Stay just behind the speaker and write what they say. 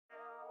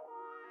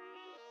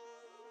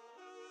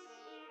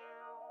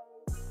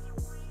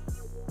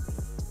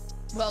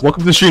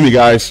Welcome to the stream, you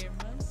guys.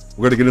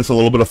 We're gonna get into a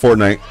little bit of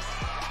Fortnite.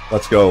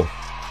 Let's go.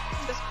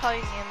 I'm just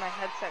plugging in my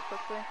headset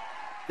quickly.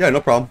 Yeah, no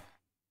problem.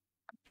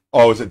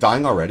 Oh, is it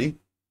dying already?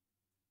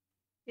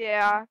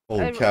 Yeah.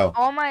 Holy cow.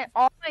 All my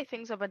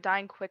things have been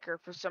dying quicker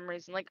for some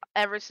reason. Like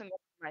every single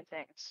one of my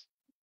things.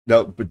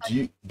 No, but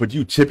do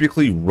you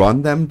typically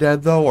run them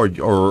dead though,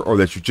 or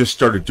that you just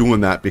started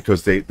doing that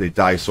because they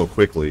die so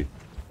quickly?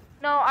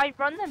 No, I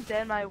run them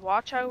dead. My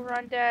watch I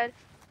run dead.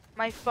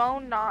 My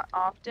phone not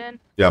often.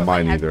 Yeah,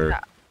 mine either.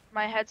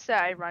 My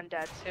headset I run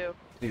dead too.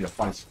 I need to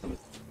find something.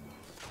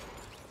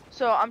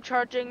 So I'm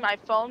charging my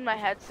phone, my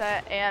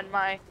headset, and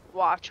my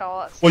watch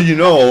all at Well, you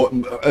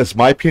know, as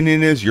my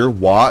opinion is, your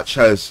watch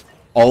has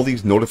all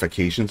these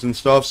notifications and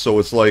stuff, so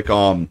it's like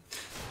from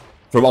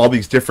all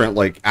these different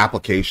like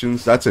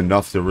applications, that's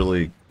enough to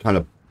really kind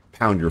of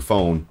pound your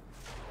phone.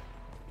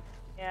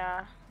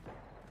 Yeah.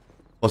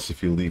 Plus,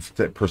 if you leave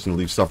that person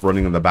leaves stuff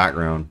running in the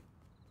background.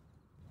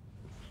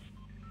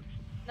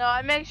 No,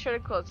 I make sure to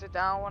close it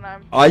down when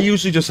I'm. I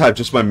usually just have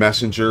my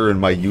Messenger and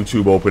my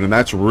YouTube open, and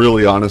that's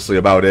really honestly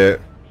about it.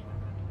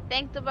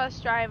 Thank the bus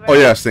driver. Oh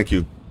yes, thank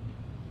you.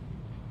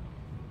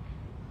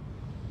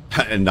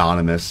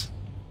 Anonymous.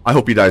 I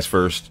hope he dies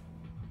first.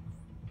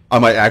 I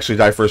might actually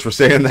die first for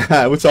saying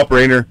that. What's up,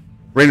 Rainer?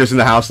 Rainer's in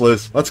the house,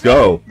 Liz. Let's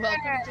go.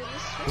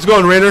 What's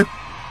going, Rainer?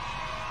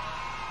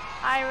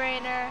 Hi,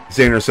 Rainer.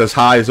 Xander says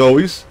hi as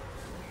always.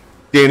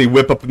 Danny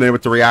Whip up in there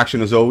with the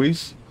reaction as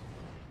always.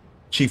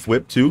 Chief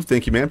Whip too.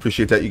 Thank you, man.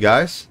 Appreciate that, you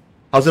guys.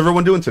 How's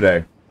everyone doing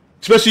today?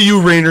 Especially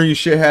you, Rainer, you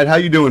shithead. How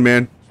you doing,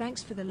 man?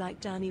 Thanks for the like,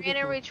 Danny.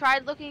 Rainer, we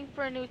tried looking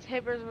for new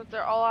tippers, but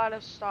they're all out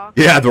of stock.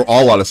 Yeah, they're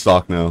all out of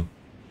stock now.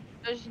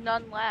 There's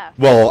none left.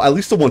 Well, at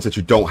least the ones that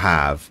you don't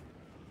have.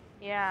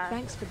 Yeah.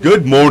 Thanks for the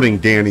Good morning,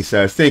 Danny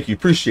says. Thank you.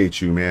 Appreciate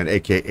you, man.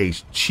 AKA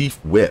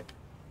Chief Whip.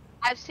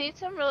 I've seen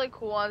some really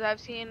cool ones. I've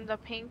seen the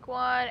pink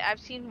one. I've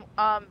seen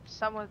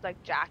some with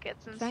like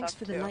jackets and Thanks stuff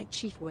for the too. like,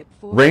 Chief Whip.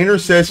 Rainer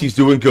says he's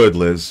doing good,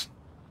 Liz.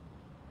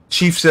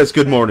 Chief says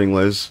good morning,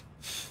 Liz.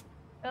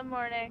 Good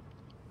morning.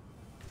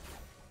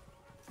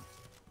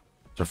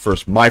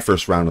 It's my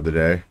first round of the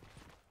day.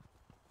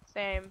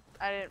 Same.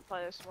 I didn't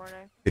play this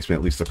morning. Takes me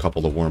at least a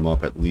couple to warm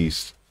up, at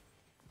least.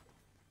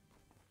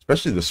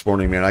 Especially this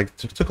morning, man. I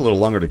took a little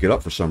longer to get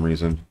up for some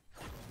reason.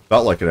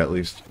 Felt like it, at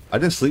least. I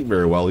didn't sleep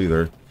very well,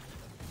 either.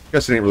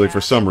 Guess it ain't really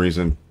for some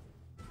reason.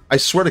 I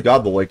swear to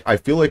God, though, like, I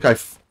feel like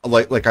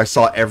I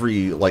saw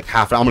every, like,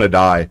 half... I'm gonna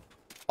die.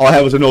 All I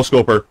have is a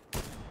no-scoper.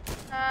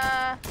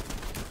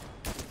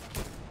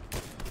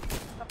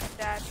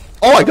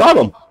 Oh, I got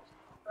him!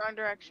 Wrong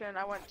direction.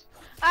 I went...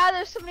 Ah,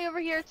 there's somebody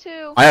over here,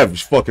 too. I have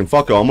fucking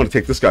fucko. I'm gonna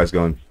take this guy's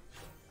gun.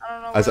 I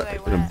don't know where they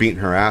went. I'm beating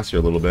her ass here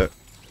a little bit.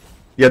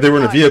 Yeah, they were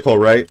in a vehicle,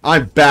 right?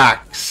 I'm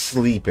back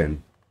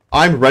sleeping.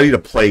 I'm ready to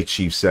play,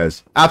 Chief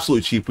says.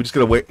 Absolutely, Chief. We just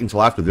gotta wait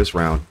until after this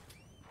round.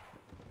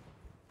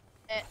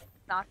 It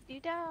knocked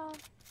you down.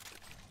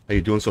 How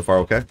you doing so far,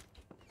 okay?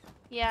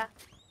 Yeah.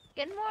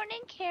 Good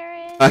morning,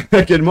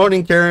 Karen. Good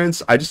morning,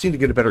 Karens. I just need to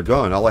get a better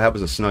gun. All I have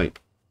is a snipe.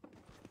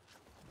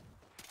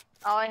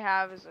 All I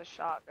have is a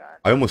shotgun.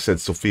 I almost said,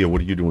 Sophia, what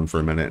are you doing for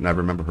a minute? And I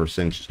remember her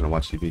saying she's gonna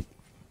watch TV.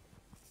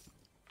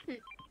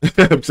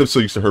 I'm so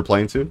used to her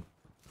playing too.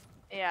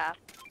 Yeah.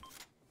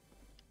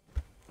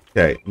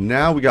 Okay,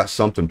 now we got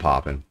something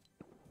popping.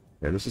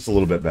 Yeah, this is a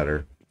little bit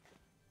better.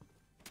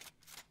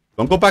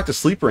 Don't go back to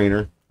sleep,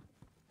 Rainer.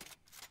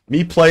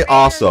 Me play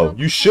also.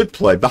 You should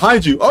play.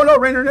 Behind you. Oh no,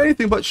 Rainer,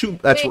 anything but shoot.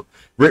 That's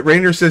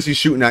Rainer says he's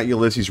shooting at you,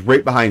 Liz. He's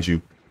right behind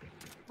you.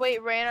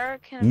 Wait, Rainer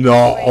can...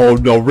 No, oh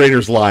no,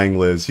 Rainer's lying,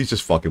 Liz. He's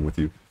just fucking with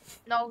you.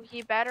 No,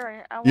 he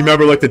better. You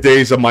remember like the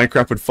days of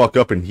Minecraft would fuck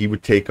up and he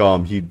would take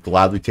he'd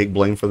gladly take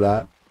blame for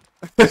that?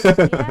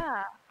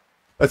 Yeah.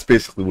 That's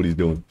basically what he's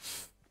doing.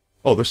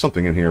 Oh, there's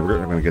something in here.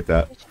 We're gonna get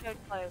that.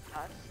 Play with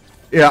us.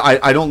 Yeah,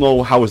 I don't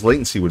know how his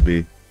latency would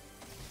be.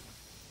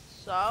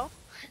 So?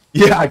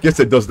 Yeah, I guess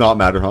it does not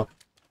matter, huh?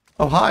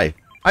 Oh, hi.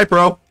 Hi,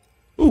 bro.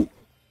 Ooh.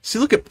 See,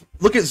 look at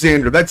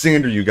Xander. That's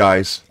Xander, you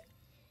guys.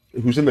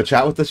 Who's in the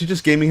chat with us? He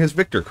just gave me his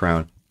Victor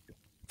crown.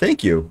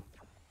 Thank you.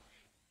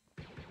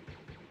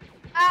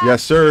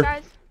 Yes, sir.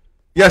 Guys.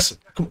 Yes.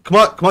 Come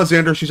on,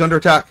 Xander. She's under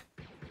attack.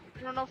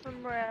 I don't know if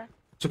I'm where.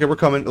 It's okay, we're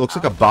coming. It looks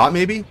like a bot,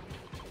 maybe?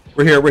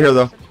 We're here,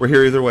 though. We're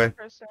here either way.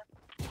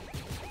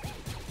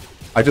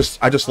 I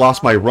just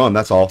lost my run,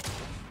 that's all.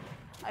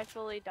 I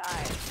fully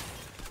died.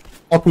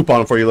 I'll poop on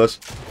him for you, Liz.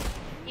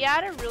 He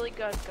had a really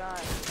good gun.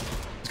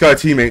 He's got a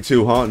teammate,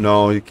 too, huh?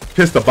 No, he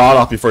pissed the bot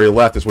off before he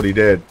left, is what he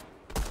did.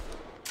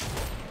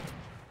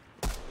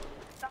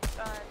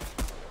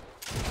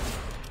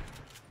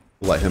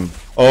 Let him...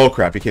 Oh,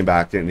 crap, he came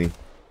back, didn't he?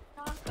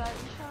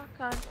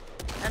 Shotgun.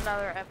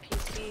 Another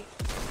FPC.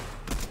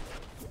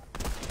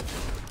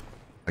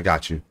 I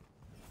got you.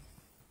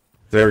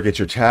 Did I ever get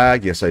your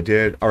tag? Yes, I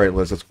did. Alright,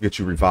 Liz, let's get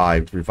you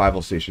revived.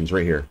 Revival stations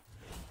right here.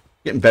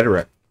 Getting better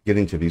at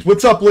getting to these.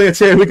 What's up, Lance?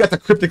 Hey, we got the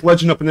Cryptic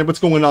Legend up in there. What's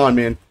going on,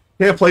 man?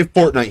 Can't play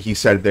Fortnite, he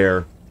said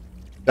there.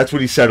 That's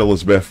what he said,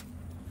 Elizabeth.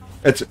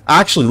 It's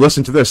actually,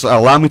 listen to this.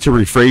 Allow me to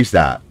rephrase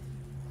that.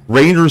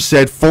 Rainer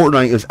said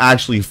Fortnite is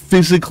actually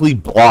physically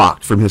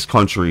blocked from his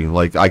country.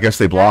 Like, I guess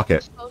they block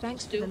it. So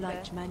Thanks to the stupid.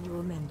 light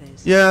manual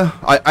members. Yeah,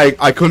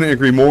 I couldn't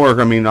agree more.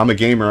 I mean, I'm a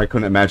gamer. I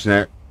couldn't imagine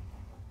that.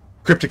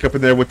 Cryptic up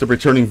in there with the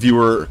returning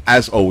viewer,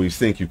 as always.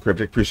 Thank you,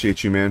 Cryptic.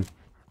 Appreciate you, man.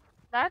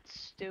 That's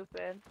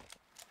stupid.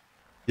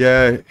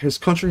 Yeah, his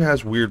country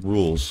has weird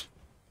rules.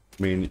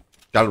 I mean,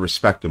 gotta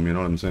respect them, you know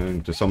what I'm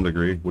saying? To some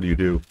degree. What do you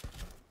do?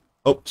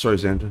 Oh, sorry,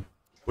 Xander.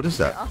 What is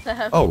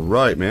that? Oh,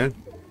 right, man.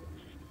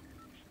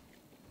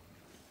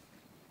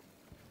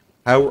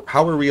 How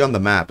are we on the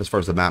map as far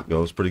as the map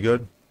goes? Pretty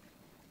good?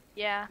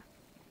 Yeah.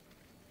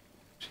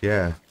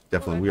 Yeah,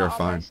 definitely. We are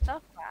fine.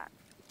 Stuff back.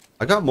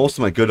 I got most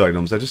of my good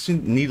items. I just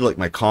need like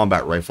my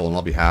combat rifle and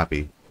I'll be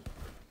happy.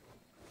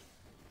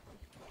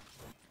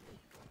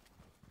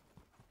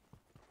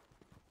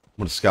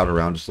 I'm gonna scout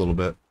around just a little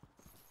bit.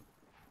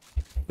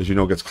 As you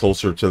know, it gets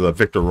closer to the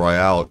Victor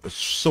Royale. It's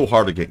so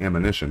hard to get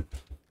ammunition.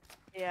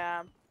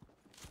 Yeah.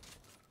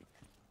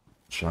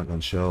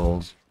 Shotgun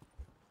shells.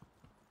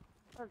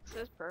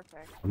 This is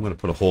perfect. I'm gonna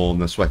put a hole in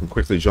this so I can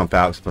quickly jump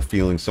out. 'Cause I have a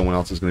feeling someone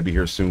else is gonna be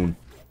here soon,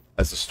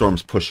 as the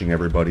storm's pushing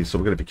everybody. So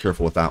we're gonna be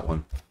careful with that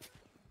one.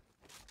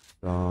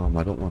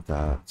 I don't want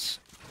that.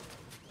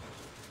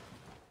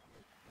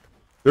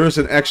 There is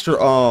an extra.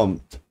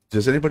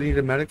 Does anybody need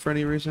a medic for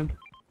any reason?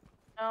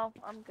 No,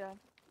 I'm good.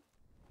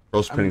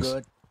 Rose I'm pinnings.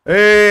 good.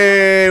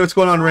 Hey, what's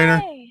going on, Rainer?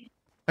 Hey.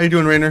 How you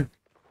doing, Rainer?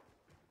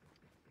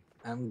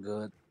 I'm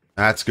good.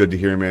 That's good to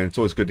hear, man. It's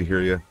always good to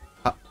hear you.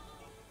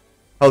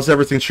 How's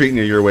everything treating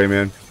you your way,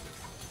 man?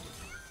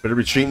 Better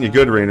be treating you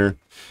good, Rainer.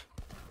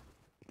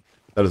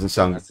 That doesn't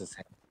sound... That's the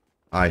same.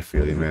 I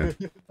feel you, man.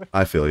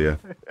 I feel you.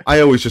 I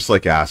always just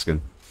like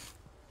asking.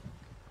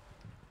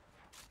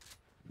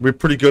 We're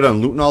pretty good on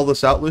looting all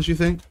this out, Liz, you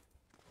think?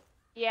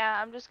 Yeah,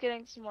 I'm just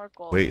getting some more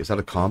gold. Wait, is that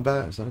a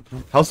combat? Is that a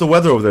combat? How's the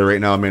weather over there right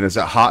now, man? Is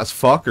it hot as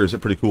fuck, or is it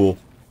pretty cool?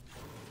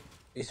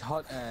 It's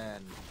hot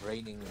and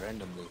raining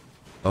randomly.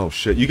 Oh,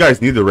 shit. You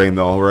guys need the rain,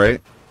 though, right?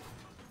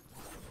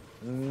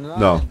 Not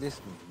No. at this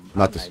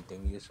Not this-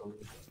 nighting, usually.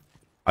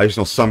 I just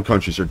know some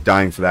countries are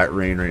dying for that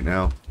rain right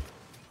now.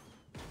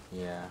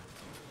 Yeah.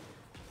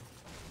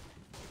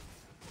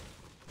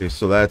 Okay,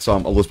 so that's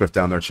Elizabeth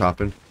down there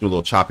chopping. Do a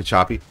little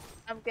choppy.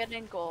 I'm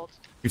getting gold.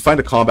 If you find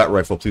a combat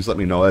rifle, please let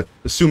me know.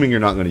 Assuming you're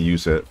not going to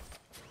use it.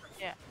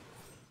 Yeah.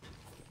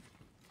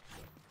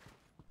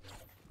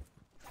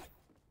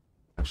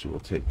 Actually, we'll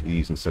take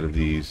these instead of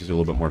these. These are a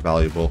little bit more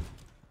valuable.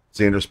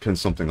 Xander's pinned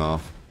something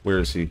off. Where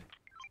is he?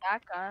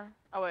 That gun.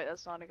 Oh wait,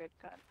 that's not a good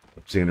gun.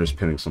 Xander's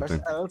pinning Where's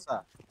something.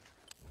 Elsa?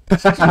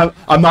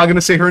 I'm not going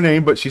to say her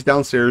name, but she's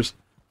downstairs.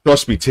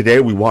 Trust me, today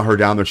we want her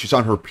down there. She's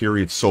on her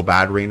period so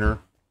bad, Rainer.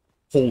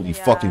 Holy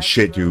Yeah, fucking it's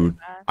shit, really dude.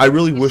 bad. I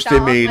really She wish sat they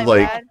on made, my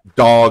like, bed.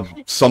 dog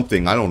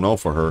something. I don't know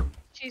for her.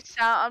 She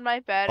sat on my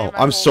bed. Oh, and my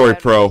I'm whole sorry,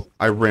 bed Pro. was-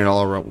 I ran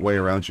all the way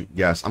around you.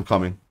 Yes, I'm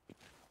coming.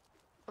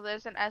 Well,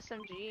 there's an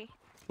SMG.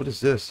 What is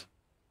this?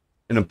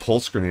 An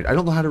impulse grenade. I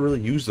don't know how to really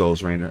use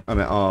those, Rainer. I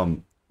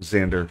mean,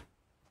 Xander.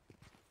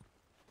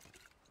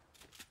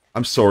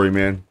 I'm sorry,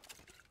 man.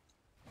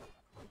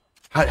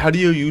 How do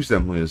you use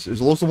them, Liz? Is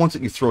those the ones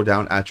that you throw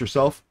down at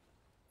yourself?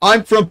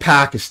 I'm from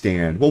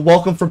Pakistan. Well,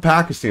 welcome from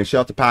Pakistan.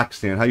 Shout out to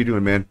Pakistan. How you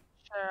doing, man?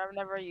 Sure, I've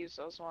never used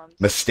those ones.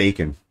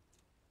 Mistaken.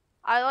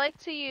 I like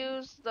to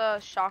use the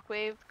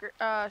shockwave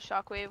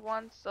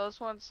ones. Those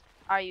ones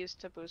I use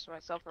to boost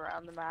myself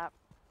around the map.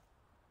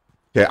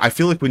 Okay, I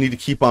feel like we need to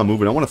keep on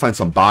moving. I want to find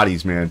some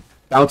bodies, man.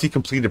 Bounty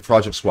completed,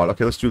 Project Squad.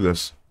 Okay, let's do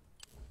this.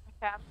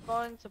 Okay, I'm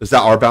going to. Is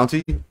that our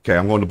bounty? Okay,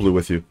 I'm going to blue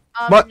with you.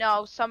 What?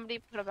 No, somebody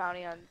put a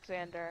bounty on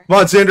Xander. Come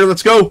on, Xander,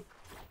 let's go.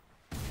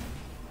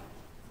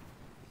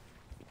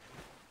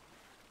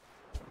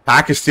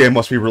 Pakistan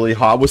must be really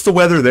hot. What's the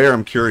weather there?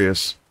 I'm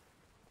curious.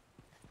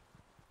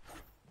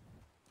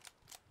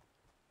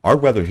 Our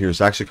weather here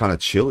is actually kind of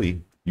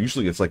chilly.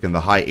 Usually it's like in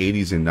the high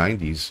 80s and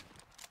 90s.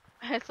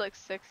 It's like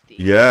 60.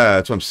 Yeah,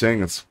 that's what I'm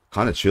saying. It's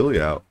kind of chilly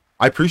out.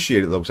 I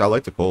appreciate it, though, because I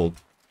like the cold.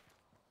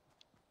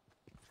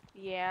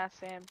 Yeah,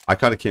 same. I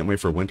kind of can't wait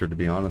for winter, to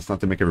be honest. Not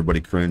to make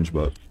everybody cringe,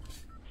 but...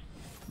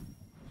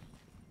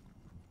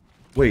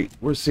 Wait,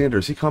 where's Xander?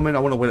 Is he coming? I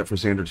want to win it for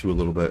Xander, too, a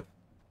little bit.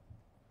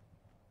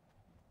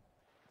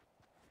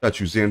 Got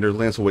you, Xander.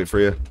 Lance will wait for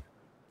you.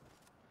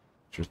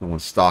 There's no one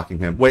stalking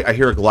him. Wait, I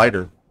hear a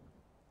glider.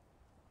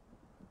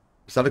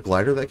 Is that a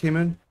glider that came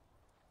in?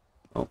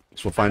 Oh,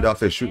 so we'll find out if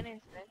they shoot. Anything.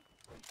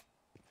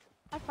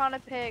 I found a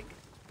pig.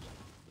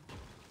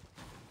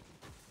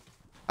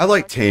 I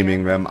like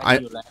taming them.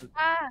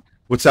 Ah!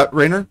 What's that,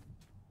 Rainer?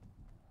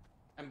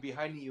 I'm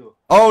behind you.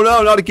 Oh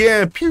no, not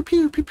again! Pew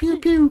pew pew pew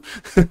pew.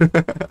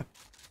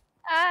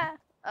 Ah!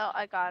 Oh,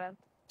 I got him.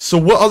 So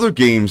what other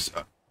games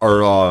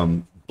are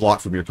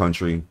blocked from your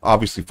country?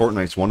 Obviously,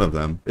 Fortnite's one of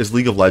them. Is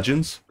League of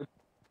Legends?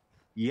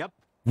 Yep.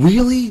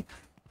 Really?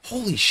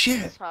 Holy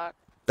shit! Fuck.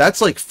 That's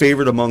like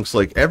favorite amongst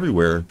like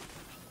everywhere.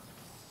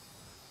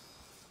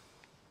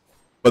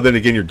 But then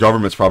again, your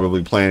government's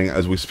probably playing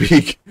as we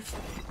speak.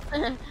 Yeah,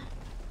 I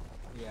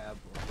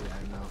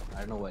know.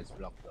 I know why it's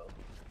blocked though.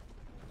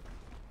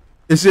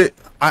 Is it?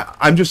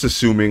 I'm just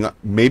assuming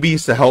maybe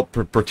it's to help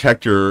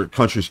protect your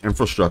country's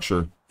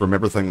infrastructure from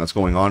everything that's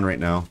going on right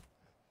now.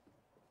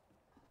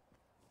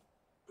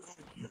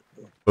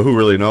 But who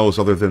really knows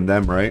other than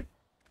them, right?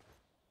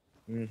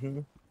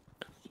 Mm-hmm.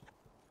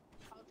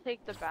 I'll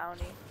take the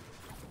bounty.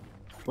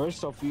 Where's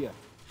Sophia?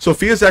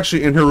 Sophia's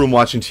actually in her room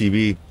watching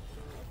TV.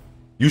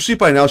 Usually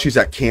by now she's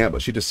at camp,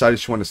 but she decided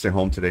she wanted to stay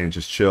home today and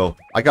just chill.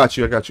 I got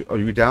you, I got you. Oh,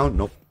 you down?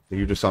 Nope.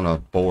 You're just on a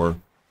boar.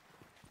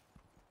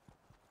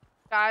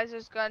 Guys,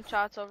 there's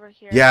gunshots over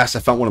here. Yes,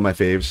 I found one of my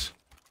faves.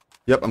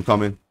 Yep, I'm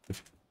coming.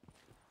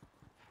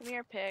 Come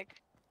here, pig.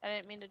 I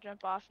didn't mean to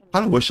jump off. I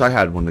kind of wish I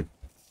had one to, a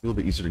little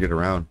bit easier to get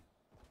around.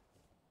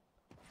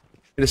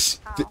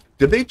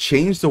 Did they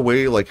change the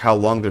way, like, how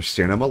long their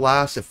stamina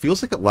lasts? It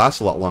feels like it lasts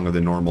a lot longer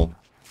than normal.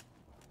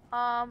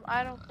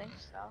 I don't think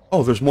so.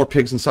 Oh, there's more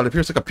pigs inside of here.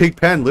 It's like a pig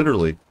pen,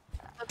 literally.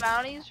 The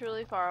bounty's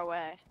really far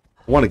away.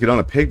 I want to get on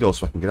a pig, though,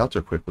 so I can get out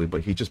there quickly,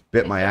 but he just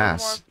bit my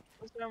ass.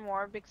 Is there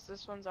more? Because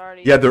this one's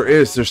already... Yeah, there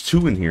is. There's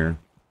 2 in here.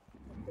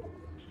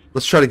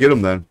 Let's try to get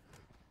them, then.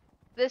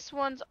 This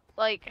one's,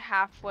 like,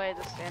 halfway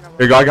the stamina.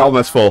 Here you go. I got one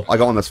that's full. I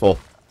got one that's full.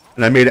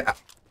 And I made it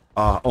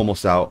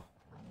almost out.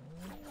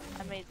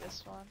 I made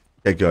this one.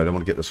 Okay, good. I'm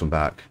going to get this one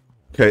back.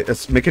 Okay,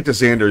 let's make it to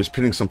Xander. He's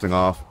pinning something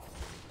off.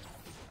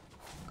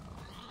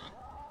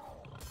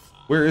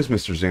 Where is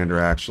Mr.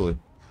 Xander, actually?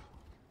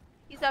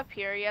 He's up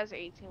here. He has an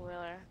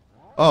 18-wheeler.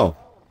 Oh.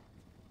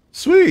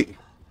 Sweet.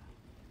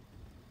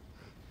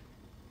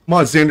 Come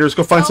on, Xander. Let's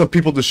go find some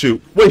people to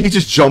shoot. Wait, he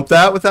just jumped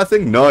that with that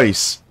thing?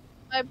 Nice.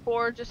 My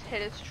board just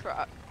hit his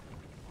truck.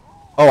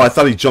 Oh, I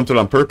thought he jumped it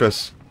on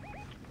purpose.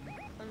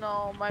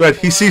 No, my But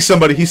he sees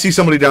somebody. He sees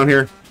somebody down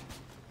here.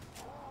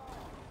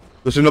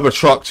 There's another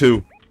truck,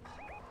 too.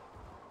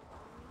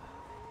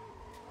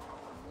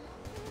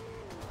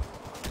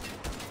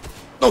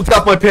 Don't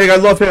drop my pig. I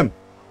love him.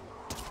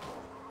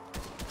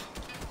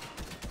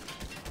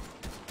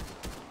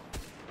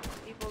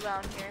 People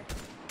down here.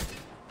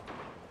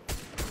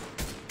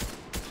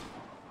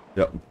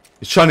 Yep.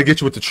 He's trying to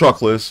get you with the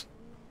truck, Liz.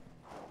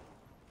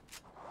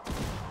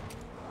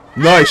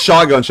 Nice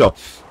shotgun shell.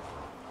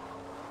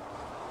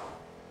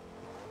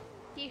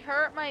 He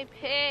hurt my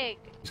pig.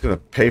 He's gonna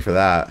pay for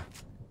that.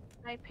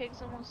 My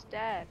pig's almost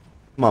dead.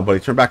 Come on, buddy.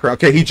 Turn back around.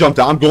 Okay, he jumped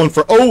out. I'm going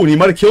for... Oh, and he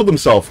might have killed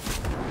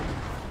himself.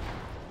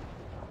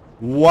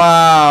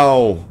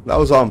 Wow. That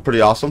was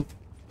pretty awesome.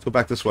 Let's go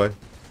back this way.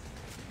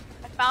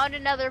 I found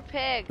another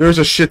pig. There's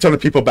a shit ton of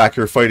people back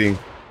here fighting.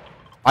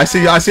 I see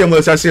him,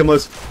 Liz. I see him,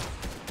 Liz.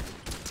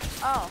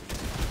 Oh.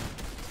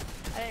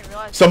 I didn't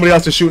realize. Somebody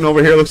else is shooting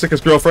over here. Looks like his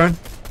girlfriend.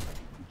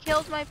 He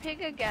killed my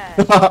pig again.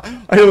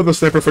 I hit him with a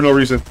sniper for no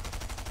reason.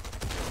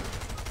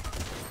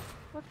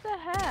 What the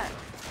heck?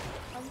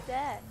 I'm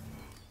dead.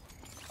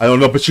 I don't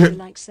know, but you're...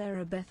 Like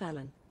Sarah Beth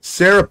Allen.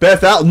 Sarah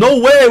Beth Allen. No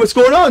way. What's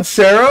going on,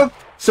 Sarah?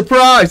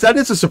 Surprise. That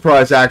is a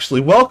surprise, actually.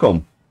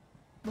 Welcome.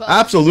 Well,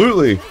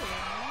 Absolutely.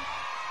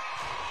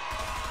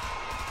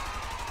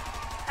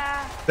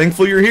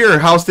 Thankful you're here.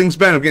 How's things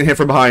been? I'm getting hit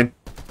from behind.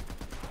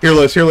 Here,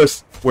 Liz. Here,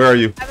 Liz. Where are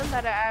you? I haven't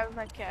met it. I haven't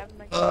met Kev.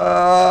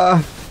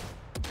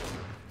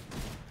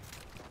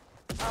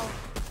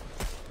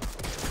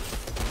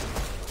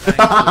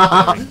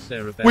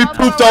 We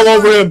pooped all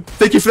over him.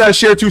 Thank you for that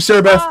share too,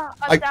 Sarah Beth.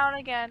 I'm down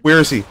again. Where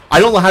is he? I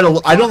don't know how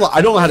to. I don't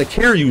know how to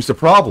carry you. Is the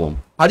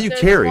problem? How do you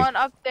carry? There's one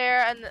up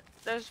there, and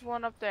there's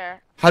one up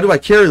there. How do I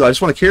carry you? I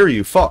just want to carry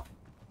you. Fuck.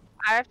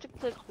 I have to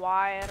click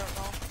Y. I don't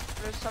know.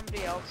 There's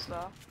somebody else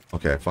though.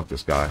 Okay, fuck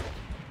this guy.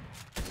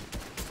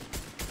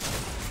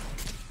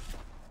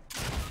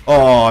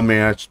 Oh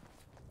man,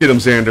 get him,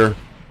 Xander.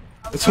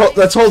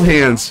 Let's hold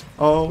hands.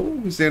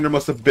 Oh, Xander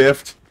must have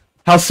biffed.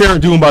 How's Sarah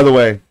doing, by the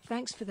way?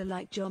 Thanks for the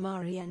like,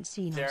 Jomari and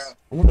Cenos.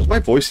 Is my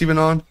voice even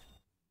on?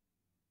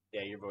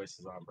 Yeah, your voice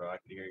is on, bro. I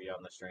could hear you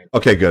on the stream.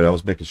 Okay, good. I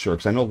was making sure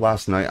because I know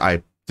last night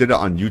I did it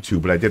on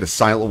YouTube, but I did a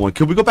silent one.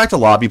 Could we go back to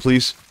lobby,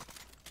 please?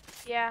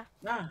 Yeah.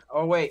 Nah.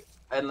 Oh wait,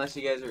 unless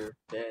you guys are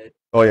dead.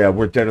 Oh yeah,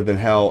 we're deader than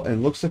hell.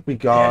 And looks like we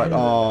got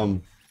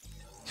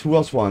who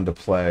else wanted to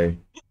play?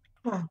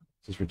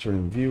 This is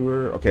returning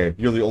viewer. Okay,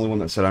 you're the only one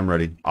that said I'm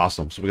ready.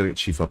 Awesome. So we gotta get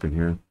Chief up in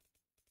here.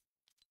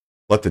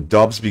 Let the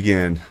dubs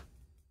begin.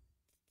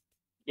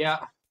 Yeah.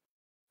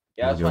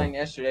 Yeah, I was playing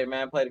yesterday,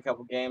 man. I played a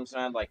couple games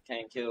and I had like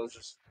 10 kills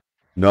just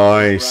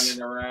nice.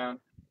 running around.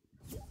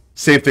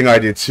 Same thing I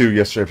did too.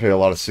 Yesterday I played a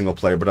lot of single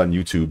player, but on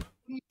YouTube.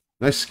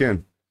 Nice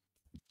skin.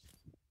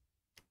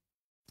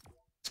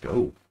 Let's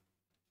go.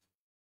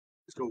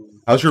 Let's go.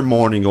 How's your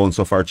morning going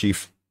so far,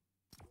 Chief?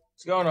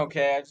 It's going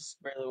okay. I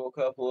just barely woke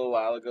up a little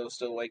while ago,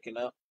 still waking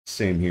up.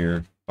 Same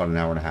here. About an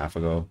hour and a half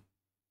ago.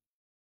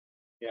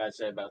 Yeah, I'd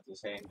say about the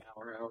same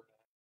hour.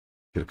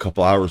 Get a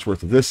couple hours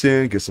worth of this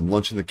in, get some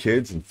lunch in the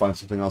kids, and find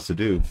something else to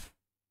do.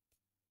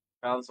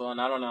 Found someone.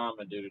 I don't know what I'm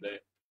gonna do today.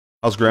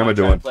 How's Grandma I'm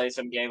trying doing? to play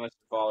some game with the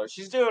caller.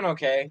 She's doing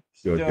okay.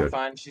 She's doing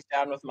fine. She's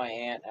down with my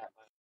aunt.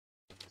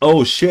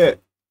 Oh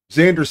shit!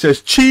 Xander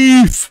says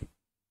Chief.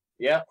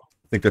 Yep.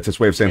 I think that's his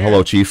way of saying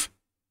hello, Chief.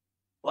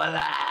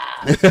 Voila.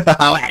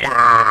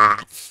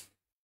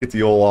 Get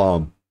the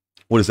old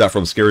what is that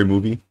from? Scary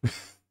Movie?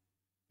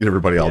 Get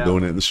everybody all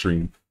doing it in the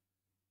stream.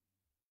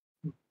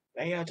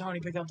 Hey, Tony,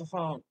 pick up the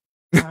phone.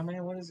 Yeah,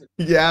 man, what is it?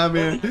 Yeah,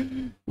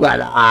 man.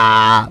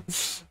 I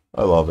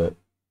love it.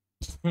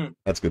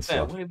 That's good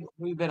stuff. What have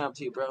you been up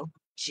to, bro?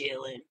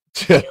 Chilling.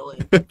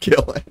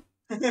 Killing.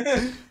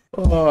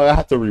 Oh, I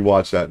have to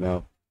rewatch that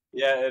now.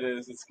 Yeah, it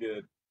is. It's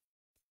good.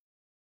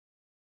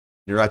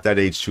 You're at that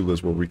age too,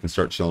 Liz, where we can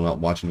start chilling out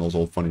watching those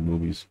old funny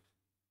movies.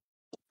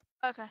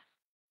 Okay.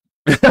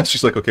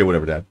 She's like, okay,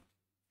 whatever, Dad.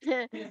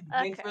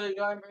 Thanks for the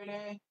job,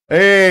 Renee.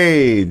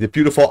 Hey, the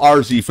beautiful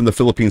RZ from the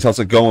Philippines. How's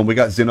it going? We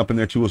got Zin up in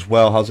there too as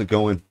well. How's it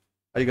going?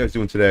 How you guys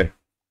doing today?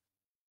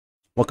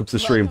 Welcome to the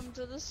stream. Welcome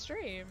to the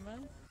stream.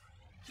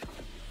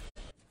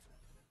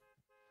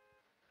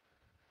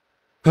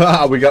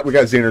 we got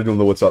Xander doing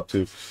the what's up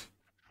too.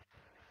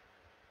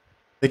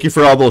 Thank you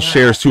for all those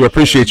shares too. I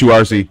appreciate you,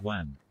 RZ.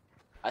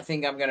 I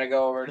think I'm gonna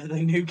go over to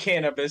the new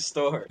cannabis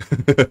store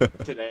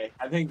today.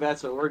 I think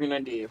that's what we're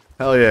gonna do.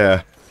 Hell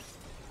yeah.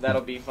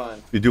 That'll be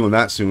fun. You're doing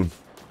that soon.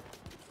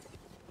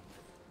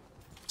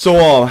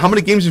 So, how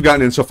many games you've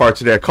gotten in so far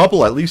today? A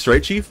couple at least,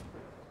 right, Chief?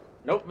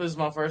 Nope, this is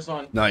my first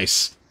one.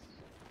 Nice.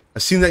 I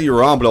seen that you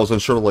were on, but I was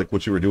unsure like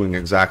what you were doing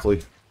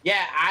exactly.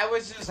 Yeah, I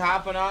was just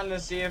hopping on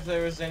to see if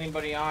there was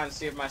anybody on,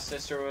 see if my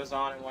sister was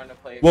on and wanted to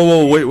play.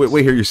 Whoa,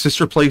 wait here. Your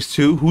sister plays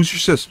too? Who's your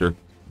sister?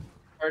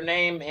 Her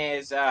name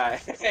is,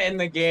 in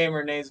the game,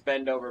 her name's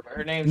Bendover, but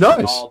her name's nice.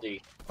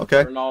 Rinaldi.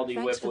 Okay. Rinaldi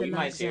Whipple. You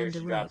might see her if she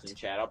drops in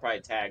chat. I'll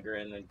probably tag her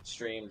in the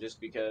stream just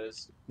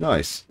because.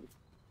 Nice.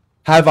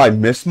 Have I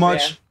missed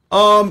much?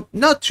 Yeah.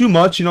 Not too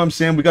much, you know what I'm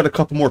saying? We got a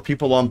couple more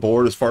people on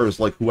board as far as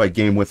like who I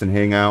game with and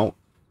hang out.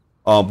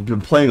 We've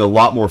been playing a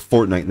lot more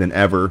Fortnite than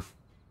ever.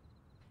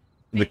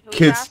 The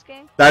kids,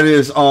 that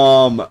is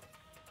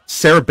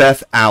Sarah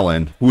Beth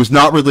Allen, who is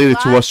not related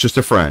to us, just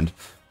a friend.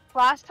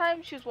 Last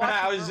time she was watching.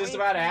 I was just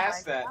about to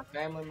ask that.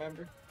 Family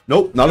member?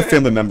 Nope, not a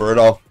family member at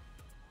all.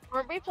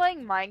 Weren't we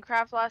playing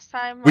Minecraft last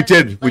time? We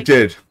did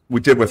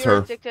with her.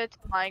 Addicted to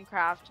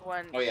Minecraft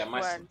when. Oh yeah,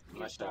 my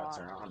shots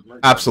are on.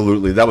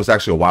 Absolutely, that was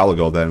actually a while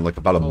ago then, like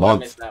about a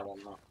month. I missed that one,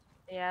 though.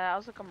 Yeah, that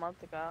was like a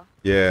month ago.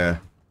 Yeah.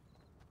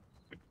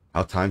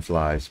 How time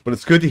flies. But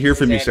it's good to hear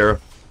from you, Sarah.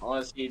 I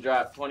want to see you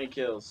drop 20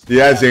 kills.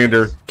 Yeah,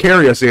 Xander.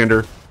 Carry us,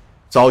 Xander.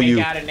 It's all you.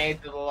 You got an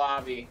 8th of the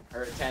lobby,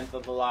 or a 10th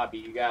of the lobby.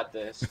 You got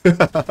this.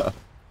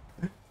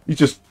 He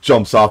just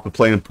jumps off the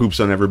plane and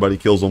poops on everybody,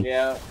 kills them.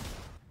 Yeah.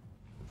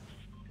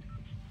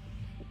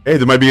 Hey,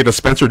 there might be a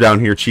dispenser down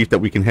here, Chief, that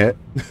we can hit.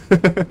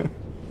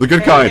 The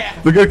good kind.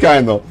 Yeah. The good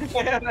kind, though.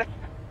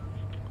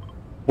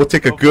 We'll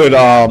take a good,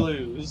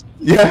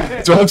 yeah,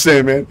 that's what I'm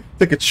saying, man.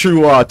 Take a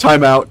true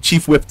timeout,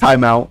 Chief Whip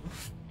timeout.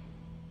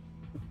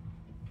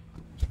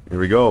 Here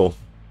we go.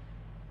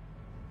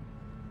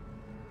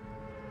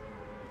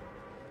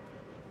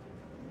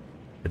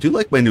 I do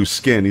like my new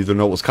skin, even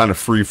though it was kind of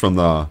free from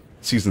the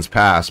seasons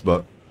past,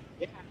 but...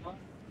 Yeah,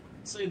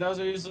 honestly, those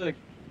are usually the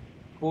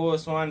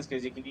coolest ones,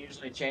 because you can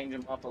usually change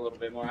them up a little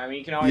bit more. I mean,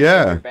 you can always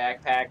carry your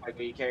backpack, like what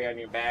you carry on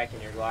your back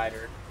and your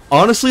glider.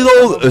 Honestly,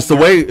 though, it's the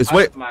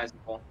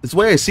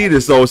way I see it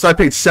is, though, is I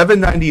paid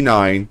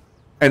 $7.99,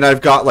 and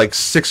I've got, like,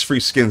 6 free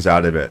skins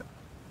out of it.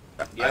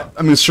 Yep.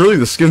 I mean, surely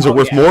the skins are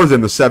worth more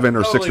than the $7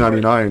 or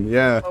 $6.99.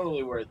 Yeah.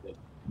 Totally worth it.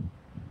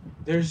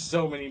 There's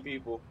so many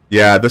people.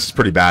 Yeah, this is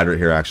pretty bad right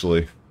here,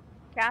 actually.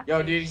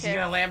 Yo, dude, is he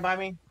gonna land by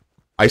me?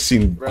 I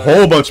seen a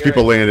whole bunch of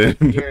people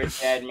landing. You're a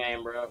dead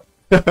man, bro.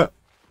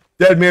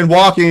 Dead man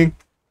walking.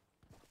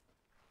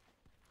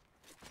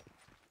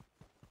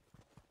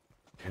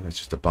 And it's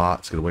just a bot.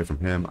 Let's get away from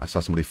him. I saw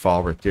somebody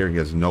fall right there. He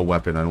has no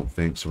weapon, I don't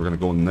think. So we're gonna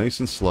go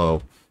nice and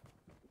slow.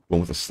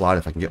 Going with a slide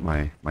if I can get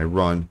my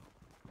run.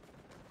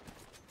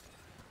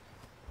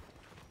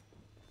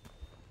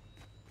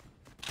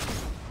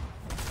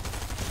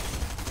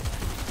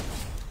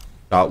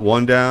 Got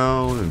one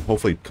down, and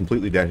hopefully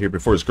completely dead here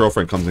before his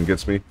girlfriend comes and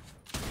gets me.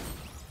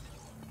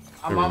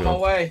 I'm on my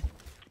way.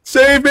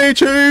 Save me,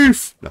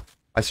 Chief! No,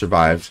 I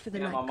survived.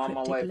 I'm on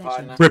my way,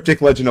 partner. Cryptic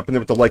Legend up in there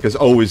with the like as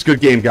always. Good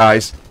game,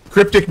 guys.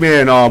 Cryptic,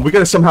 man, we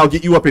gotta somehow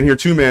get you up in here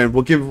too, man.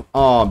 We'll give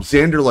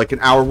Xander like an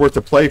hour worth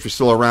of play if you're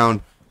still around.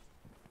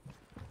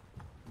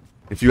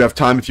 If you have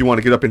time, if you want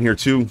to get up in here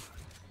too.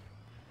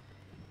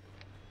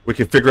 We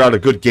can figure out a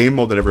good game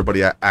mode that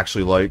everybody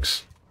actually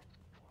likes.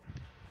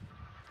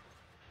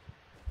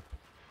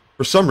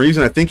 For some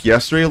reason, I think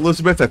yesterday,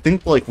 Elizabeth, I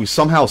think like we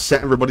somehow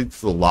sent everybody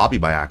to the lobby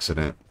by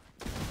accident.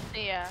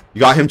 Yeah. You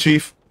got him,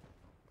 Chief?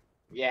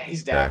 Yeah,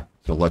 he's down.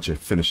 He'll let you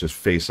finish his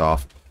face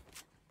off.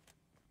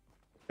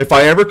 If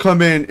I ever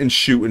come in and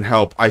shoot and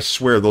help, I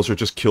swear those are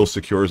just kill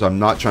secures. I'm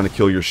not trying to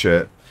kill your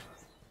shit.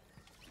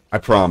 I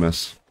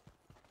promise.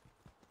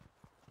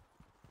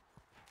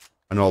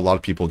 I know a lot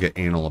of people get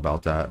anal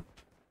about that.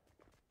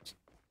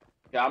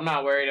 Yeah, I'm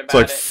not worried about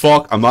it. It's like,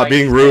 fuck, I'm not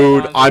being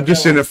rude. I'm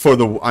just in it for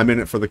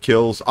the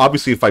kills.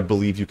 Obviously, if I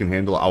believe you can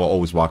handle it, I will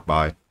always walk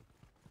by.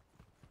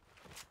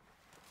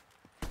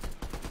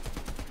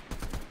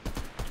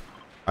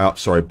 Oh,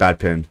 sorry, bad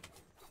pin.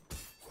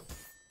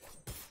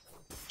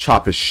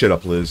 Chop his shit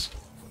up, Liz.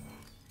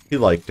 He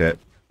liked it.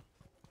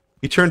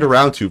 He turned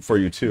around for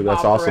you too.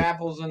 That's Popper awesome.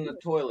 apples in the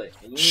toilet,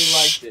 and you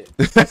liked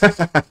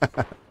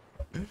it.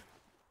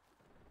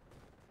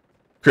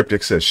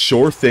 Cryptic says,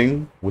 sure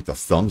thing with a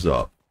thumbs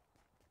up.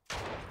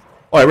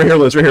 Oh, right here,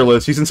 Liz. Right here,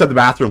 Liz. He's inside the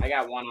bathroom. I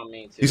got one on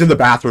me, too. He's in the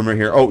bathroom right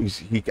here. Oh,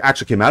 he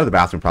actually came out of the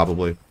bathroom,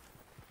 probably.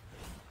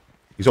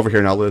 He's over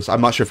here now, Liz.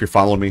 I'm not sure if you're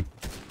following me.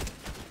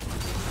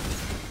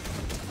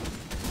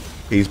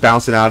 He's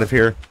bouncing out of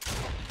here.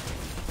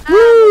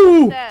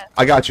 Woo!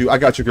 I got you. I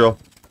got you, girl.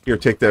 Here,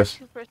 take this.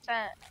 2%.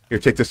 Here,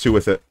 take this too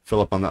with it.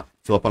 Fill up on that.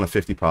 Fill up on a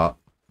 50 pot.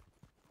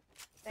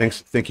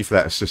 Thank you for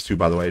that assist too,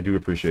 by the way. I do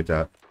appreciate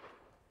that.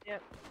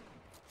 Yep.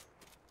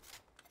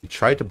 You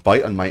tried to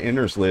bite on my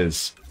inners,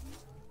 Liz.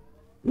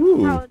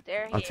 Ooh, How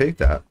dare he? I'll take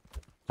that.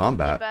 You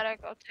Combat. better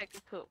go take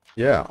a poop.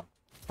 Yeah,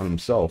 on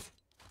himself.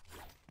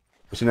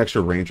 There's an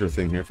extra ranger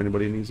thing here if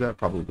anybody needs that.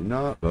 Probably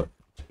not, but...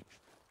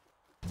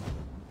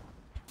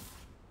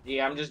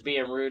 Yeah, I'm just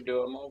being rude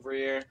to him over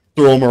here.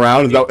 Throw him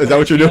around? Is that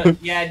what you're doing?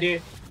 Yeah,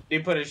 dude.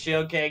 Dude put a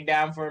shield keg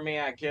down for me.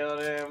 I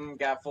killed him.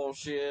 Got full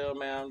shield,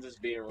 man. I'm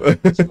just being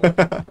rude this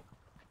morning.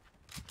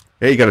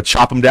 Hey, you gotta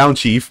chop him down,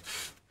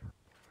 Chief.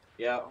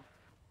 Yeah.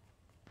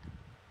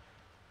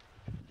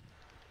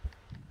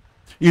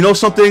 You know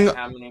something?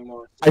 How many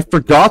more? I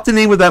forgot the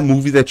name of that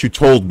movie that you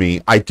told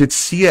me. I did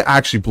see it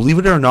actually. Believe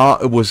it or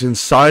not, it was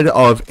inside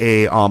of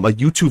a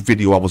YouTube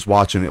video I was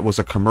watching. It was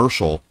a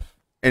commercial,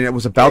 and it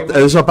was about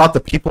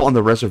the people on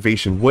the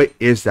reservation. What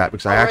is that?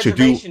 Because I actually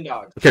Reservation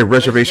Dogs. Okay,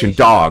 Reservation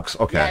Dogs.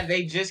 Okay. Yeah,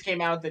 they just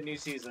came out with the new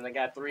season. They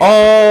got 3.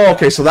 Oh,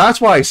 okay. So that's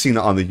why I seen it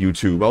on the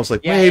YouTube. I was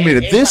like, wait a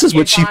minute, this is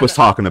what Chief was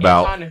talking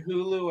about. It's on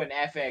Hulu and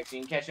FX.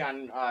 You can catch it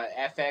on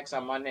FX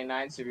on Monday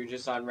nights if you're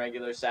just on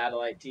regular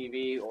satellite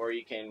TV, or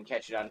you can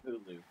catch it on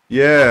Hulu.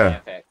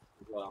 Yeah. On FX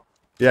as well.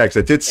 Yeah, because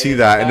I did see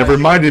that, and it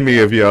reminded me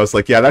of you. I was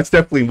like, yeah, that's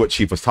definitely what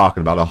Chief was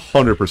talking about,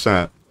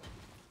 100%.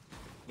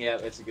 Yeah,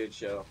 it's a good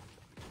show.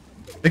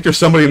 I think there's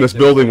somebody in this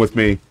building with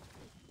me.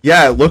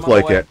 Yeah, it looked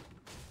like it.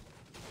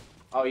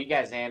 Oh, you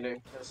got Xander.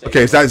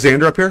 Okay, is that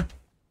Xander up here?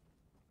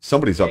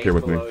 Somebody's up Yeah, here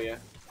he's with me. below you.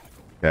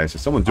 Okay, so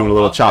someone's doing a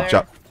little up chop there?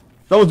 chop.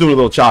 Someone's doing a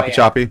little choppy yeah.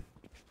 choppy.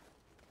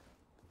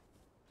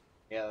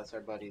 Yeah, that's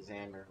our buddy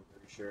Xander, I'm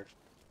pretty sure.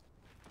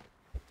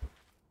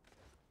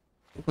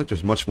 Looks like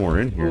there's much more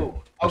in here.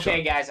 Ooh.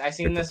 Okay, guys, I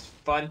seen this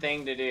fun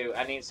thing to do.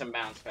 I need some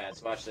bounce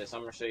pads. Watch this.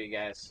 I'm gonna show you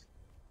guys.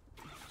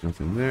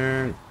 Nothing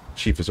there.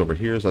 Chief is over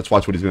here, so let's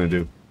watch what he's gonna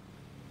do.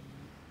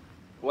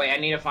 Wait, I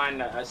need to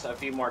find a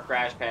few more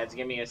crash pads.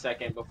 Give me a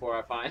second before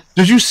I find.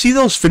 Did you see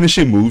those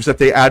finishing moves that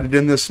they added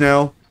in this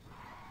now?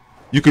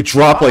 You could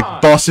drop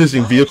like buses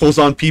and vehicles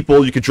on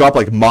people. You could drop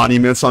like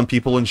monuments on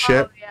people and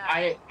shit. Oh,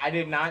 yeah. I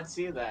did not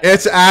see that.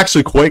 It's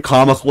actually quite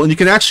comical, and you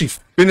can actually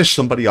finish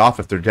somebody off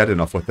if they're dead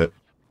enough with it.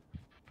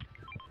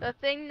 The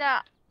thing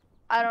that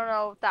I don't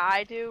know that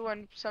I do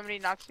when somebody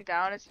knocks me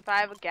down is if I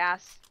have a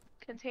gas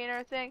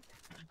container thing,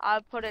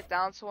 I'll put it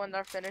down so when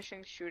they're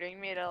finishing shooting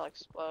me, it'll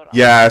explode.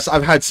 Yes,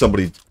 I've had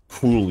somebody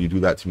cruelly do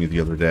that to me the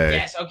other day.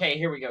 Yes. Okay.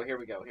 Here we go. Here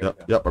we go. Here we go.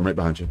 Yep, I'm right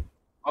behind you.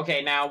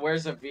 Okay. Now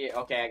where's the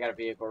vehicle? Okay, I got a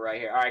vehicle right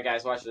here. All right,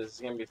 guys, watch this.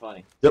 It's gonna be funny.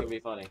 It's Yep. gonna be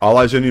funny. All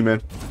eyes on you,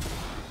 man.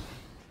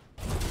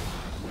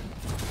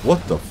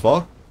 What the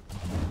fuck?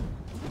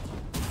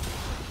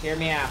 Hear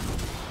me out.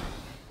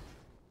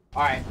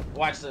 All right.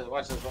 Watch this.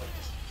 Watch this. Watch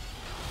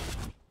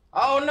this.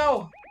 Oh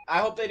no! I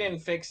hope they didn't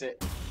fix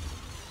it.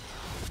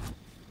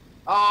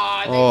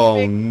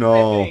 Oh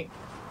no!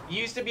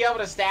 You used to be able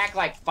to stack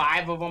like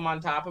 5 of them on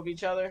top of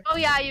each other. Oh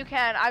yeah, you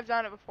can. I've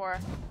done it before.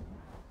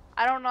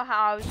 I don't know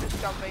how. I was just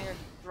jumping and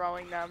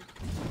throwing them.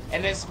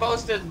 And it's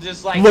supposed to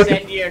just like Look.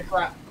 send you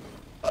across.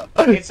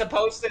 It's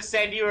supposed to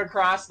send you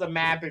across the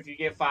map if you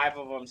get 5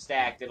 of them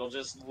stacked. It'll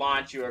just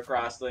launch you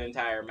across the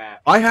entire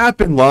map. I have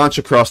been launched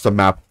across the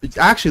map.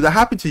 Actually, that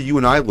happened to you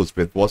and I,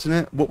 Elizabeth, wasn't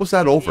it? What was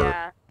that over?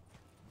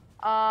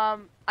 Yeah.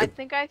 I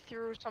think I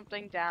threw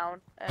something down.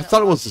 I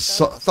thought it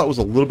was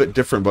a little bit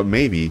different, but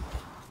maybe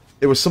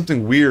it was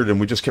something weird, and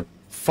we just kept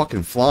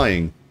fucking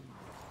flying.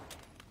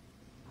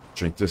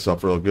 Drink this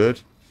up real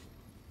good.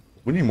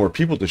 We need more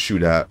people to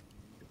shoot at.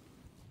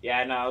 Yeah,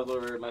 I know. I was a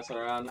little messing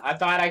around. I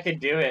thought I could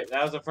do it.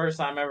 That was the first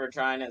time ever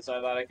trying it, so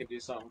I thought I could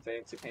do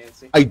something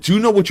fancy. I do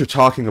know what you're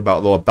talking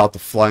about, though, about the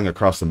flying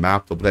across the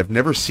map, though, but I've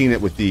never seen it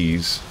with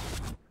these.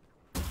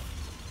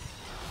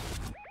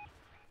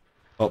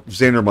 Oh,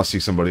 Xander must see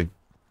somebody.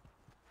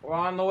 We're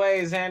on the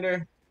way,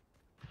 Xander.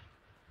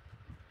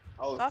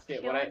 Oh Stop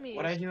shit! killing me.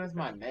 What I do with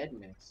my med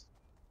mix?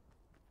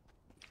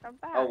 Come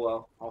back. Oh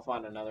well, I'll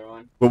find another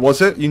one. What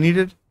was it you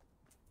needed?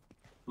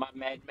 My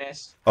med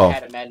mist. Oh. I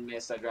had a med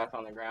mist. I dropped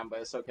on the ground, but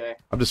it's okay.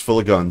 I'm just full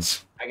of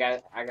guns.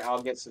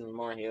 I'll get some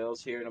more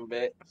heals here in a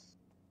bit.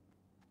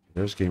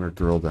 There's Gamer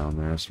Girl down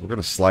there, so we're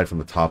gonna slide from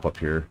the top up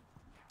here.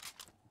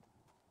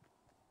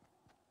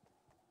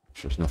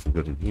 Sure, there's nothing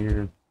good in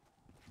here.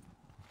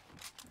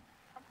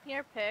 Come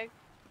here, pig.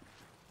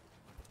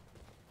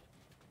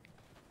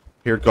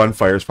 Here,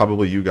 gunfire is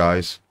probably you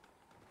guys.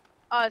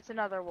 Oh, it's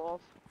another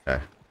wolf.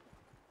 Okay.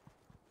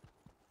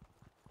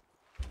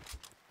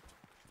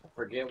 I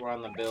forget we're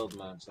on the build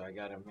mode, so I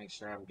gotta make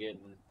sure I'm getting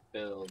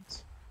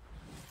builds.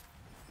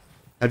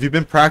 Have you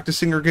been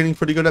practicing or getting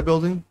pretty good at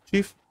building,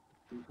 Chief?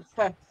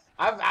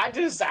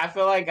 I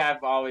feel like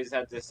I've always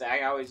had this.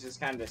 I always just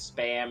kind of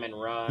spam and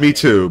run. Me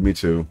too. Me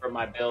too. For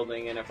my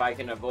building, and if I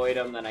can avoid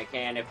them, then I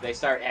can. If they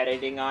start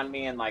editing on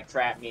me and like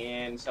trap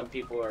me in, some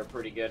people are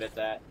pretty good at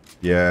that.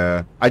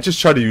 Yeah, I just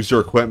try to use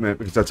their equipment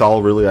because that's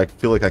all really I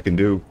feel like I can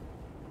do.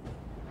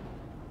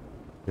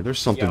 Yeah, there's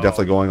something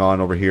definitely going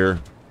on over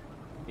here.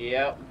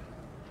 Yep.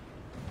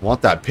 I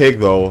want that pig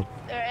though.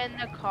 They're in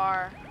the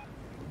car.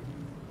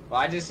 Well,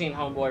 I just seen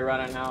homeboy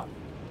running out,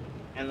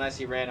 unless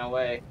he ran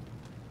away.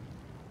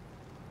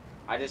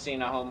 I just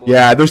seen a homeboy.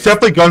 Yeah, there's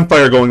definitely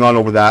gunfire going on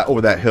over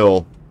that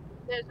hill.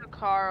 There's a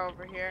car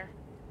over here.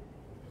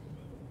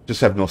 Just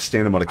have no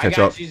stamina to catch I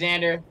got up. you,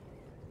 Xander.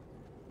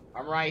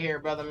 I'm right here,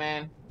 brother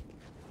man.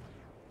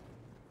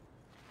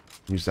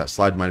 Use that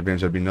slide to my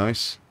advantage. That'd be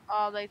nice.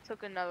 Oh, they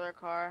took another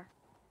car.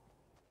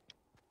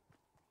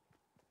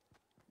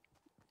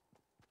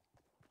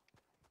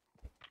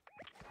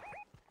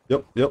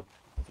 Yep. Yep.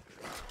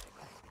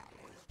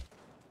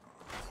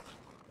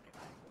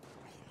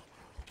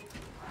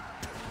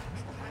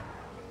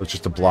 It's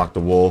just to block the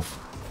wolf.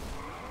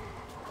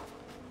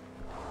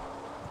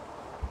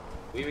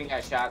 We even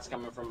got shots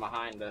coming from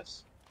behind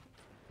us.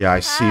 Yeah, I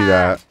see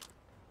that.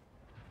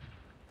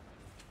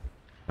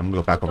 I'm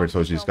gonna go back over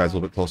towards these guys a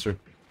little bit closer.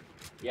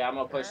 Yeah, I'm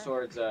gonna push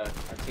towards our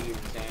team,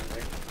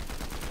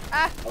 Xander.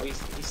 Ah! Oh, he's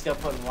still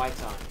putting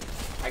whites on.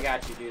 I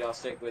got you, dude. I'll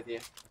stick with you.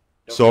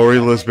 Don't Sorry,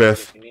 forget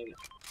Elizabeth. if you need it.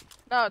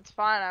 No, it's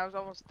fine. I was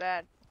almost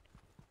dead.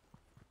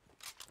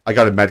 I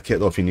got a med kit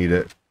though if you need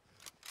it.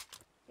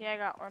 Yeah, I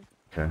got one.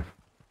 Okay.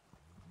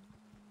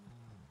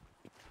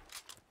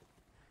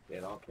 Yeah,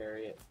 I'll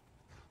carry it.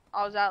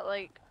 I was at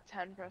like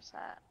 10%.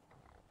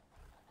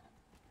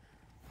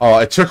 Oh,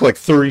 it took like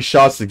 30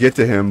 shots to get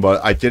to him,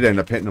 but I did end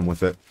up hitting him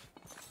with it.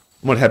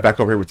 I'm gonna head back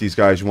over here with these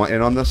guys. You want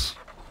in on this?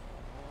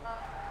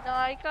 No,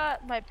 I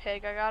got my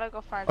pig. I gotta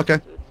go find Okay.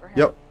 some food for him.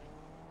 Yep.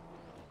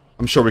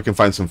 I'm sure we can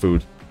find some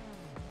food.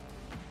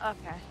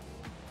 Okay.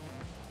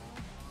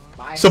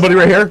 Somebody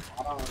right here?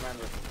 I don't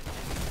remember.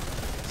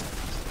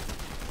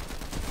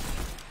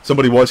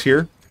 Somebody was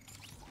here.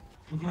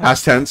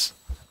 Past tense.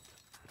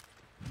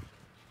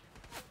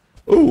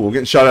 Ooh, we're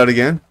getting shot at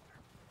again.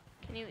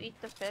 Can you eat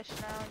the fish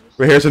now?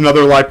 Right here's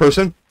another live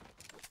person.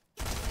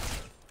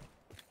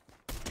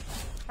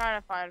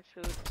 Trying to find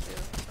food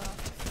too.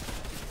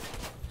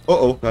 So.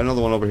 Uh-oh, got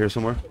another one over here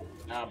somewhere.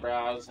 No, bro,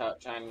 I was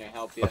trying to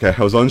help you. Okay,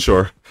 I was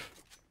unsure.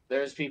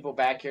 There's people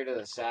back here to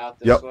the south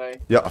this way.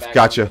 Yep, Back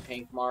gotcha. on the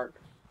pink mark.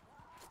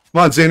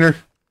 Come on, Zaner.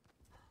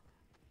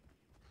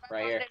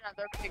 Right here.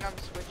 Another pig, I'm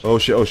switching. Oh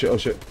shit, oh shit, oh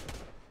shit.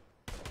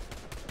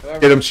 Whoever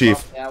Get him, was Chief.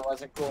 bumped, that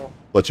wasn't cool.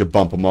 Let you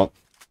bump him up.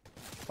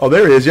 Oh,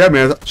 there he is. Yeah,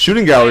 man.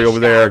 Shooting gallery Nice over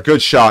there. shot.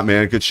 Good shot,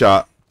 man. Good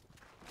shot.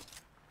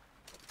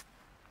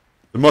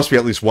 There must be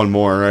at least one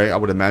more, right? I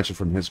would imagine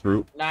from his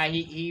group. Nah,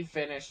 he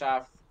finished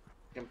off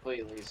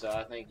completely, so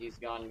I think he's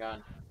gone.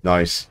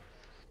 Nice.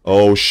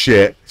 Oh,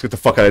 shit. Let's get the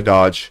fuck out of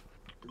Dodge.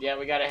 Yeah,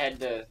 we gotta head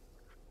to...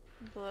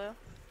 Blue.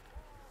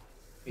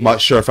 I'm not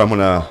sure if I'm going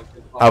to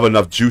have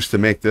enough juice to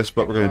make this,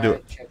 but we're going to do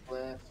it. Check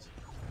left.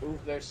 Ooh,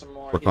 there's some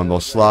more. Work on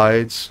those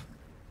slides.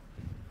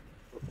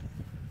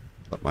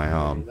 Let my,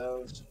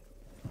 Those.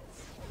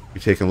 be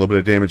taking a little bit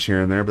of damage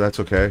here and there, but that's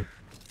okay.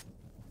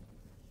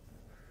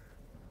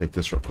 Take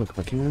this real quick if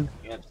I can.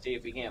 Yeah, see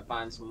if we can't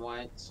find some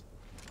whites.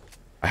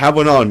 I have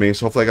one on me,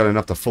 so hopefully I got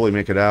enough to fully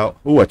make it out.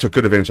 Ooh, I took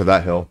good advantage of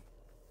that hill.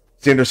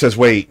 Xander says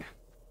wait.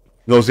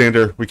 No,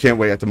 Xander, we can't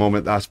wait at the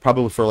moment. That's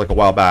probably for like a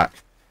while back.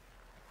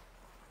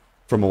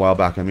 From a while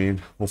back, I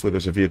mean. Hopefully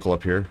there's a vehicle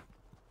up here.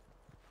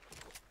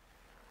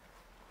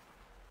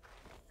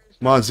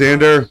 Come on,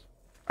 Xander.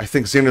 I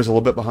think Xander's a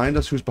little bit behind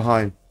us. Who's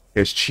behind?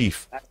 Okay, it's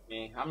Chief. That's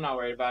me. I'm not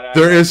worried about it.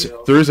 There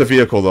is a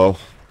vehicle though.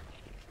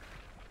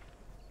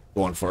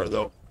 Going for it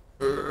though.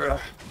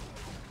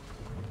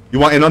 You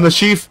want in on this,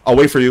 Chief? I'll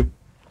wait for you.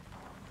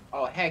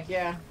 Oh, heck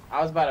yeah.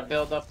 I was about to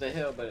build up the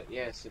hill, but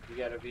yes, if you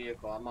got a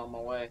vehicle, I'm on my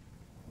way.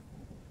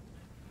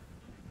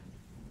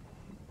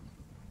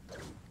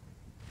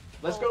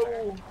 Let's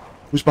go.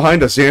 Who's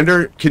behind us,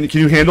 Xander? Can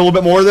you handle a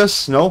little bit more of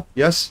this? No?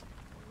 Yes?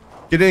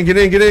 Get in, get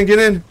in, get in, get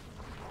in.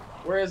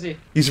 Where is he?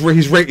 He's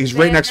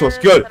right next to us.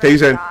 Xander's Good. gonna Okay,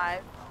 he's in.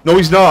 dive. No,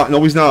 he's not.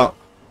 No, he's not.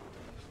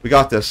 We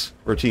got this.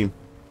 We're a team.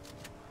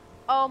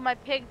 Oh, my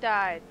pig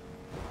died.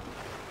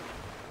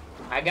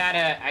 I got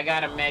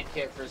a med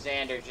kit for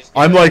Xander. Just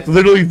I'm like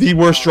literally the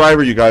worst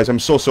driver, you guys. I'm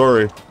so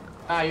sorry.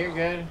 Ah, you're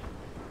good.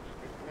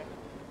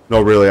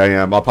 No, really, I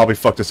am. I'll probably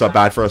fuck this up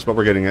bad for us, but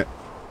we're getting it.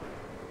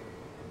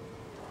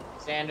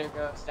 Xander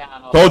goes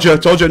down. Told you,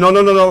 told you. No,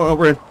 no, no, no.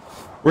 We're in.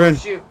 We're in.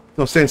 Shoot.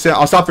 No, stand.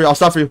 I'll stop for you. I'll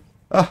stop for you.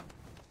 Ah.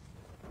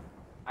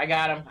 I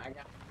got him.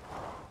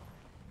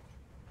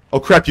 Oh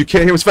crap! You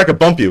can't. He was if I could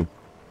bump you.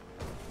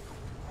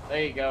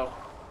 There you go.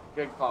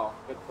 Good call.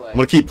 Good play. I'm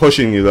gonna keep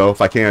pushing you though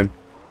if I can.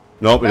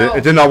 Nope, No.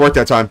 it did not work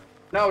that time.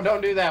 No,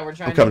 don't do that. We're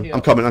trying I'm coming. to heal.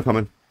 I'm coming. I'm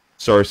coming.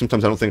 Sorry.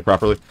 Sometimes I don't think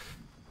properly.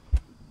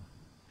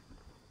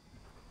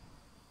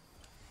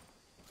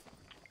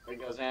 There you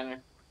go, Xander.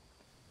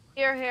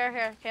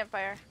 Here,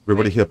 campfire.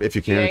 Everybody heal up if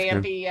you can. If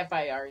you can.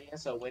 Campfire,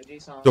 so windy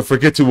song. Don't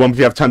forget to if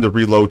you have time to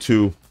reload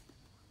too.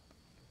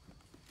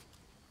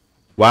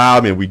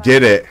 Wow, man, we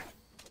did it.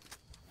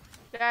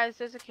 Guys,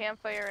 there's a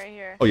campfire right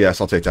here. Oh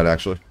yes, I'll take that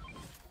actually.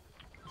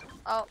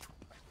 Oh.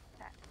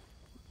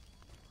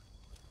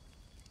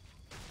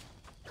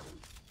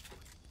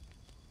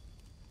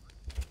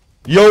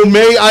 Yo,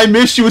 mate, I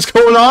missed you. What's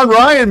going on,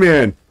 Ryan,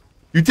 man?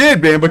 You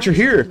did, man, but you're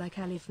here. Like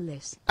Ali for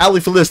this. Ali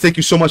for this, thank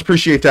you so much.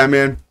 Appreciate that,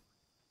 man.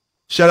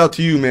 Shout out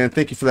to you, man.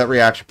 Thank you for that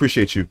reaction.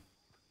 Appreciate you.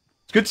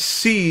 It's good to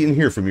see and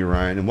hear from you,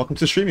 Ryan, and welcome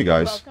to the stream, you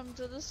guys. Welcome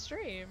to the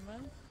stream.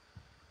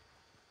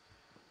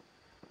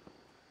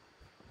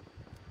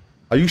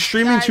 Are you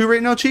streaming Guys, too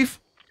right now, Chief?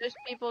 There's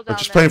people Or down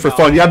just there. playing for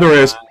fun? Yeah, there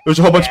is. There's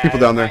a whole bunch of people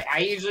down there. I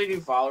usually do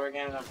follower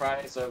games on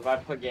Friday, so if I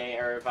put game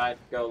or if I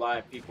go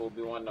live, people will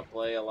be wanting to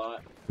play a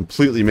lot.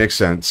 Completely makes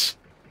sense.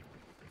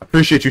 I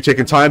appreciate you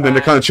taking time then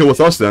to kind of chill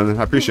with us then.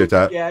 I appreciate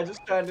that. Yeah,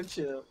 just trying to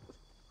chill.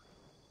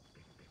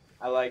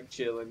 I like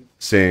chilling.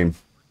 Same.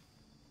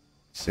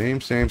 Same.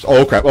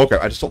 Oh, crap. Okay,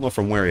 I just don't know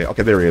from where yet.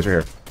 Okay, there he is, right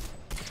here.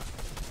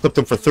 Flipped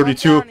him for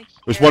 32.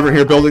 There's one right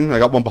here building. I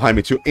got one behind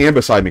me too, and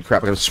beside me.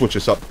 Crap, I gotta switch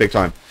this up big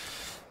time.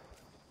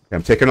 Okay,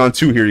 I'm taking on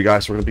 2 here, you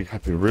guys. So we're gonna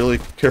have to be really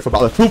careful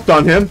about that. Pooped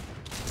on him.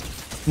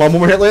 Come on,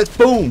 one more hit, Lance.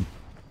 Boom.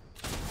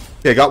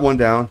 Okay, I got one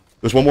down.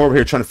 There's one more over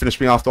here trying to finish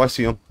me off, though. I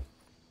see him.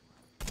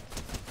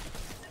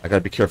 I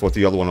gotta be careful with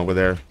the other one over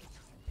there.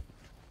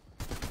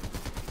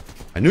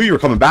 I knew you were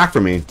coming back for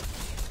me.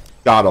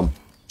 Got him.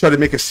 Tried to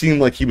make it seem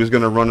like he was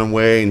gonna run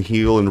away and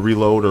heal and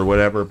reload or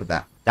whatever, but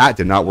that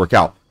did not work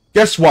out.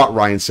 Guess what,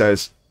 Ryan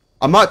says?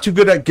 I'm not too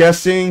good at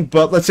guessing,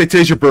 but let's say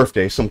today's your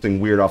birthday. Something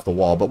weird off the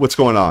wall, but what's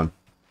going on?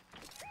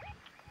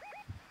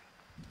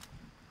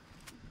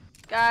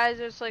 Guys,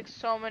 there's like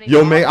so many.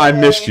 Yo, mate, I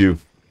missed you.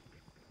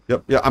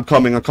 Yep, yeah, I'm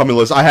coming,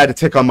 Liz. I had to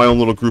take on my own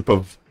little group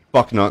of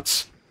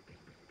fucknuts.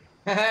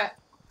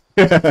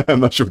 I'm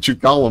not sure what you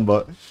call them,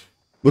 but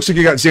looks like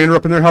you got Xander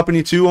up in there helping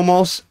you too,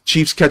 almost.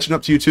 Chief's catching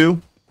up to you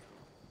too.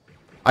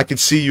 I can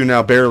see you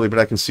now, barely, but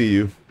I can see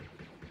you.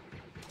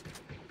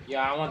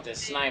 Yeah, I want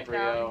this sniper,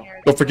 yo.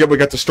 Don't forget we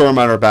got the storm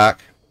on our back.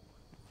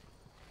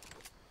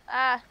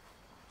 Ah.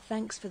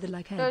 Thanks for the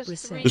like, There's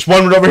Brisset. three. There's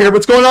one over here.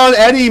 What's going on,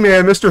 Eddie,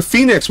 man? Mr.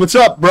 Phoenix, what's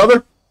up,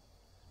 brother?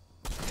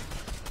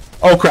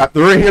 Oh, crap.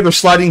 They're right here. They're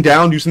sliding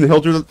down, using the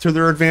hill to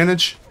their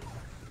advantage.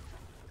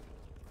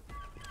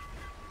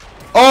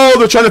 Oh,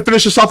 they're trying to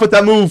finish us off with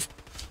that move.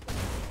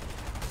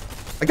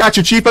 I got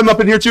you, Chief. I'm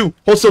up in here, too.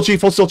 Hold still, Chief.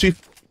 Hold still, Chief.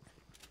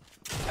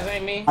 That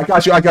ain't me. I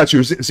got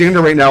you.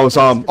 Xander right now is,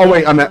 oh,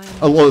 wait. I'm at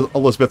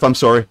Elizabeth. I'm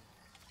sorry.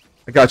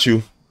 I got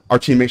you. Our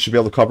teammates should be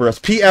able to cover us.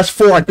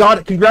 PS4, I got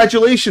it.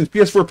 Congratulations,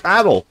 PS4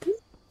 paddle.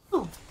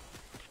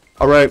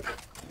 All right,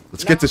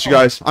 let's get this, you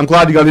guys. I'm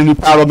glad you got a new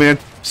paddle, man.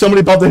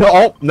 Somebody above the hill.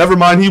 Oh, never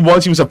mind. He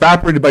was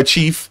evaporated by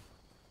Chief.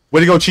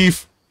 Way to go,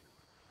 Chief.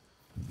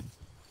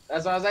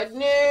 That's why I was like,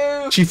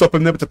 no. Chief up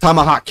in there with the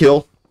tomahawk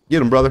kill.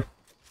 Get him, brother.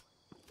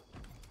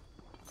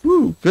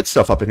 Woo, good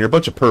stuff up in here. A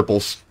bunch of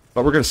purples,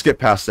 but we're gonna skip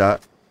past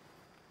that.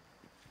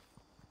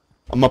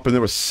 I'm up in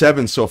there with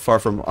 7 so far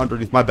from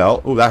underneath my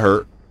belt. Oh, that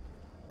hurt.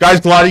 Guys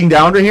gliding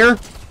down right here.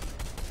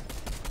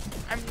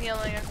 I'm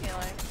healing.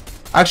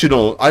 I actually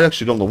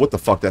don't know what the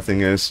fuck that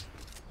thing is.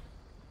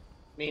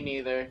 Me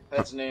neither.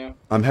 That's new.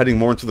 I'm heading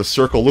more into the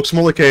circle. Looks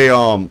more like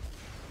a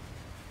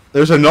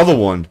there's another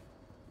one.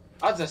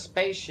 Oh, it's a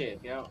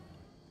spaceship, yo.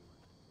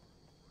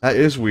 That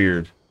is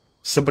weird.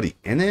 Somebody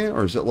in it,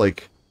 or is it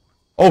like?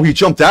 Oh, he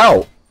jumped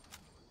out.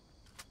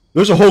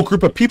 There's a whole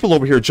group of people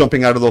over here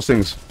jumping out of those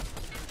things.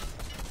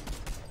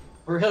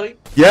 Really?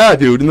 Yeah,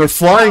 dude, and they're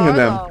flying in Are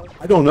them. those?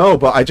 I don't know,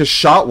 but I just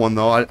shot one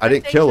though. I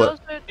didn't kill it.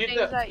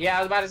 Yeah, I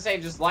was about to say,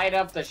 just light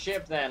up the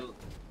ship then.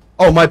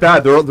 Oh, my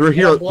bad. They're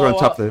here. blow They're on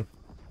top up. of it.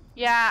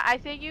 Yeah, I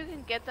think you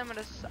can get them in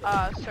a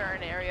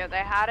certain area. They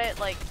had it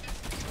like,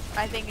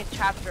 I think in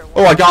chapter 1.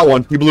 Oh, I got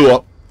one. He blew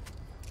up.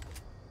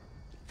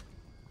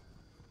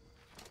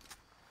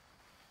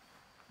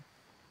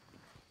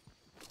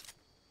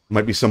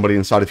 Might be somebody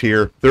inside of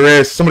here. There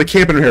is somebody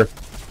camping in here.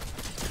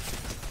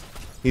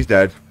 He's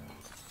dead.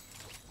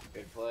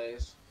 Good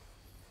place.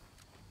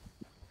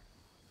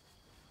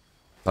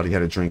 Thought he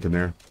had a drink in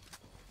there.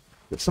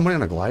 Is somebody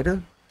on a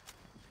glider?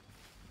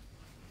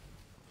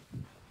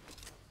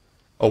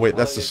 Oh wait,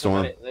 that's the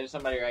storm. There's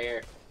somebody right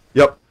here.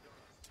 Yep.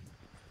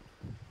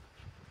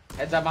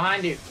 Heads up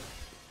behind you.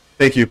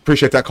 Thank you.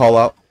 Appreciate that call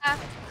out. Ah.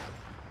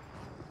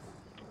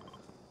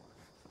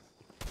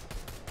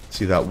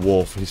 See that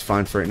wolf. He's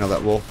fine for right now,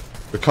 that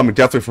wolf. They're coming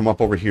definitely from up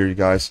over here, you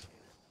guys.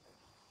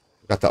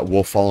 Got that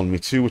wolf following me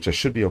too, which I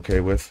should be okay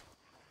with.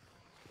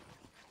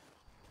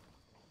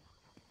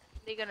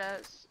 They gonna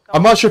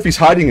I'm not sure if he's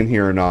hiding in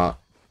here or not.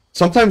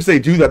 Sometimes they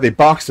do that. They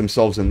box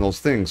themselves in those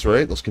things,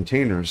 right? Those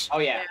containers. Oh,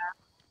 yeah.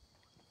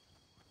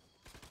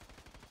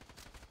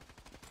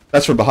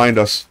 That's from behind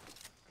us.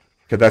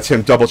 Okay, that's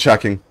him double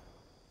checking.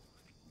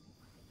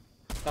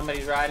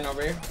 Somebody's riding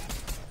over here.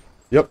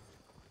 Yep.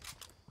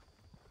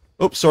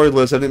 Oops, sorry,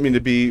 Liz. I didn't mean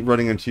to be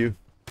running into you.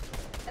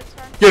 That's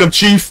fine. Get him,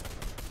 Chief!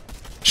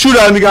 Shoot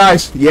at me,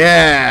 guys.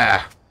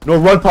 Yeah. No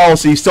run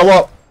policy. Still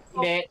up.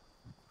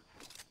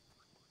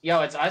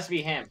 Yo, it's us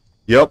v him.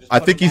 Yep. I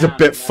think he's a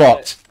bit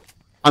fucked.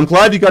 I'm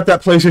glad you got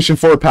that PlayStation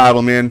 4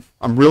 paddle, man.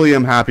 I'm really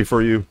happy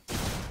for you.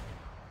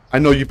 I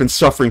know you've been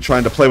suffering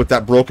trying to play with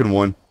that broken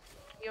one.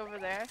 He over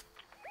there?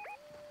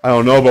 I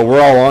don't know, but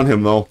we're all on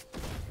him, though.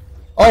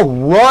 All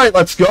right,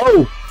 let's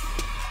go.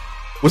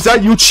 Was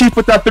that you, Chief,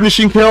 with that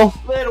finishing kill?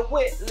 Little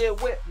whip, little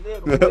whip,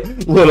 little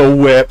whip. Little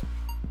Whip.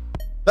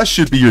 That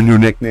should be your new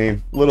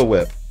nickname. Little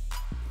Whip.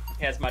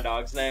 That's my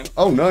dog's name.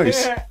 Oh,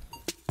 nice.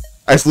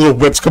 Nice little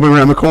whips coming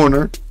around the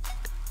corner.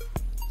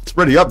 It's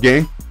ready up,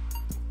 gang.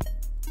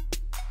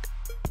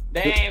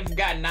 Damn,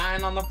 got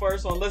 9 on the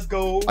first one. Let's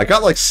go. I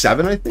got like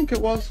 7, I think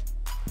it was.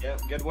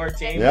 Yep, good work,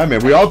 team. Yeah,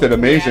 man, we all did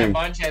amazing. We had a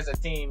bunch as a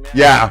team, man.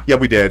 Yeah,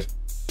 we did.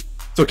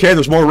 It's okay,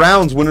 there's more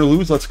rounds. Win or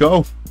lose, let's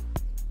go.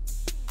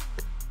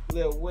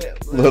 Little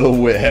whip.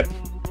 Little Whip.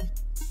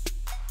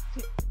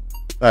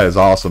 That is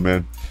awesome,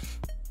 man.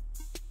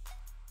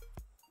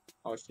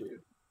 Oh,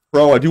 shoot.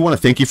 Bro, I do want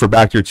to thank you for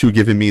back here, too,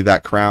 giving me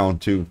that crown,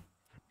 too.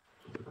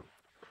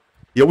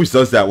 He always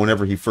does that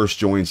whenever he first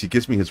joins. He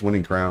gives me his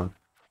winning crown.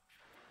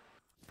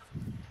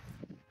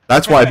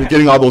 That's why I've been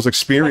getting all those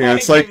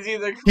experience. Like,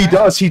 he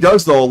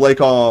does, though.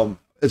 Like,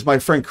 as my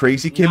friend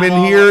Crazy came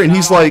in here, and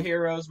he's like...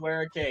 heroes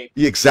wear a cape.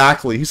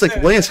 Exactly. He's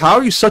like, Lance, how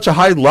are you such a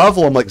high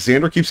level? I'm like,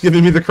 Xander keeps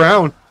giving me the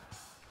crown.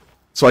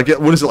 So I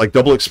get, what is it, like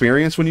double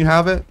experience when you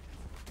have it?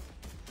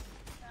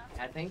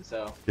 I think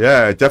so.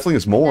 Yeah, it definitely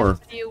is more.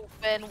 You've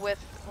been with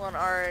one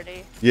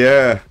already.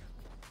 Yeah.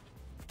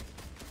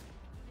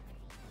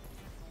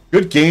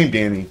 Good game,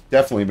 Danny.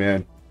 Definitely,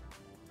 man.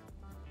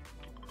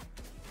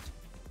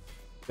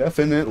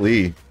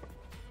 Definitely.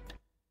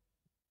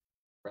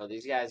 Bro,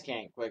 these guys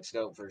can't quick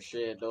scope for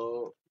shit,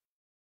 dude.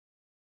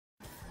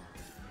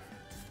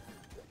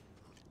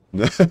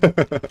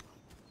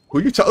 Who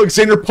you telling?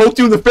 Xander poked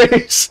you in the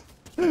face.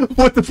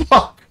 What the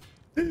fuck?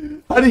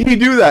 How did he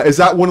do that? Is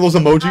that one of those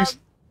emojis?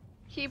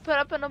 He put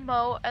up an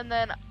emote, and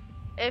then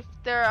if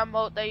they're a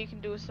emote that you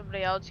can do with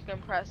somebody else, you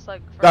can press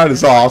like. That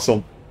is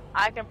awesome.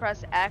 I can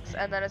press X,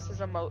 and then it says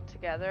emote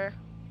together.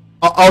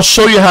 I'll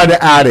show you how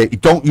to add it. You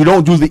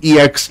don't do the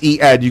exe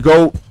add. You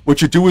go.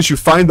 What you do is you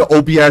find the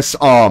OBS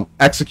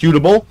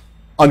executable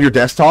on your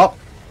desktop.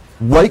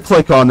 Right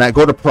click on that.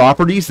 Go to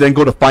properties. Then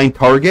go to find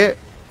target.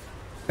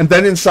 And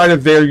then inside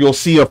of there, you'll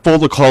see a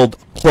folder called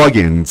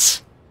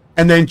plugins.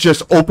 And then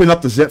just open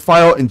up the zip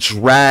file and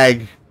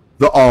drag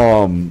the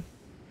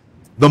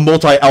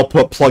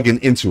multi-output plugin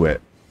into it.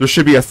 There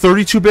should be a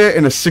 32-bit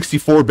and a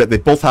 64-bit. They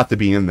both have to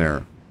be in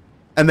there.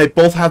 And they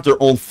both have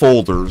their own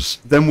folders.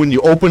 Then when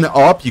you open it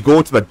up, you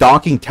go to the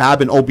docking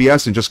tab in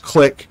OBS and just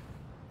click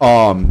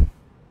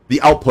the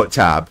output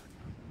tab.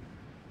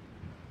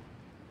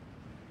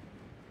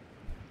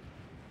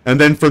 And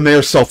then from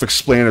there,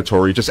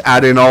 self-explanatory. Just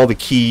add in all the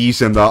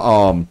keys and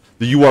the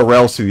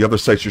URLs to the other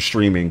sites you're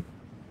streaming.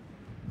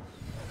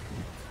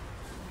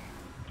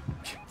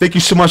 Thank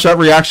you so much for that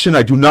reaction.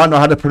 I do not know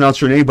how to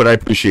pronounce your name, but I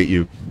appreciate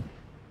you.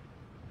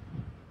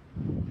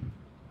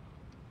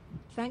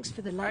 Thanks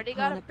for the Already like,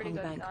 got a Hana pretty Pong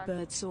good Bank gun.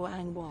 Bird Saw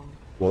Ang Wong.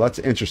 Well, that's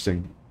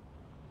interesting.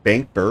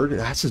 Bank Bird?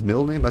 That's his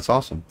middle name? That's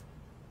awesome.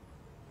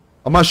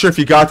 I'm not sure if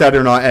you got that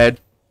or not, Ed.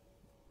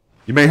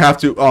 You may have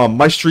to...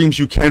 my streams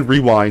you can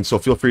rewind, so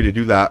feel free to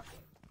do that.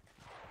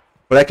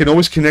 But I can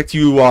always connect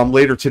you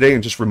later today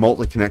and just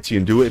remotely connect to you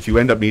and do it if you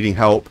end up needing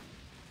help.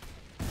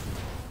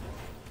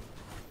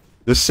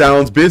 This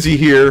sounds busy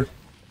here.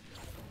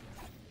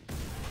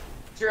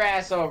 Get your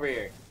ass over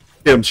here.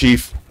 Get him,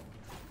 Chief.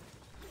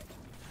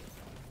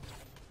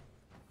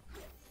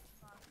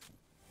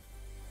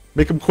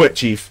 Make him quit,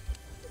 Chief.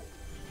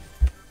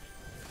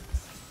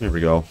 Here we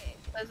go.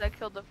 Says I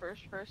killed the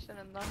first person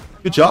in the.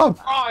 Good job.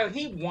 Oh,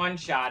 he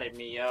one-shotted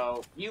me,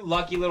 yo. You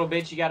lucky little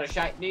bitch, you got a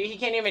shot. Dude, he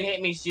can't even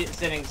hit me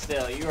sitting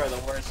still. You are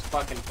the worst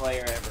fucking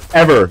player ever.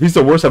 Ever. He's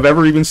the worst I've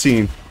ever even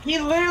seen. He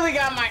literally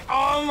got my...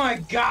 Oh my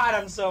god,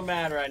 I'm so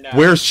mad right now.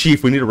 Where's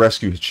Chief? We need to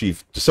rescue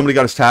Chief. Just somebody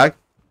got his tag?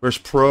 Where's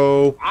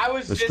Pro? I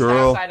was this just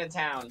girl? outside of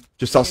town.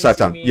 Just outside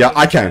town. Yeah,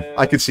 I can.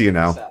 I can see you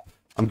now.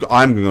 I'm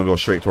gonna go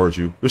straight towards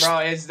you.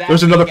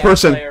 There's another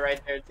person. Right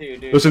there too,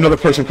 dude. There's another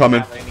person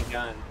coming.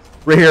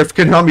 Right here. If you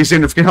can help me,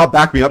 Xander. If you can help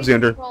back me up,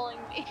 Xander.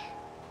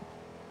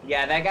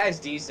 Yeah, that guy's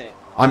decent.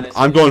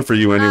 I'm going for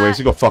you anyways.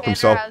 You go fuck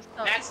himself.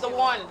 That's the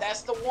one.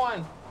 That's the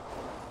one.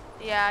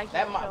 Yeah,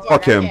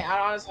 fuck him.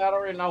 I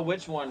don't really know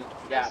which one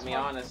got me,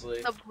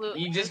 honestly.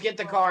 You just get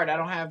the card. I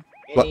don't have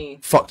any.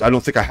 Fuck, I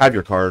don't think I have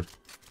your card.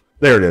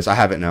 There it is. I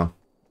have it now.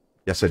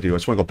 Yes, I do. I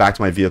just want to go back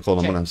to my vehicle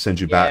and I'm going to send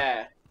you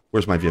back.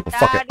 Where's my vehicle?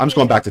 Fuck it. I'm just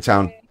going back to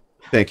town.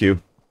 Thank you.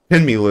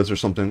 Pin me, Liz, or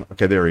something.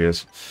 Okay, there he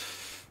is.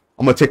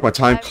 I'm going to take my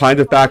time kind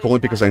of back only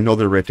because I know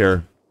they're right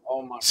there.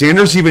 Oh my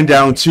Xander's even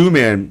down too,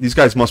 man. These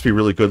guys must be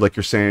really good, like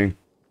you're saying.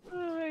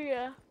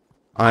 Yeah.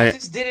 I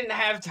just didn't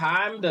have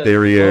time to...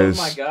 There he is.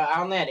 Oh my god, I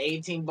only had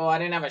 18 bull. I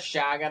didn't have a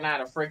shotgun. I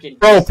had a freaking...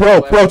 Bro,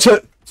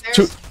 to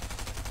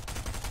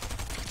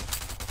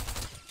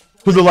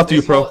the left of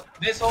you, Pro.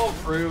 This whole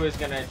crew is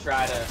gonna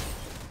try to...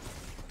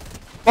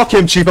 Fuck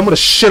him, Chief. I'm gonna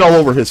shit all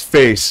over his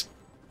face.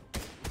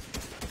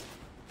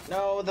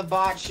 No, the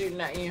bot shooting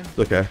at you.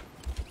 Okay.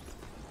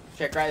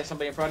 Check right, there's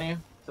somebody in front of you.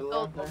 To the Build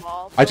left the there.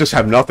 wall. I just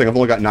have nothing. I've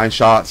only got 9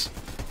 shots.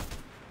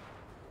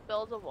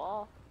 Build a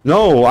wall.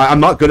 No, I'm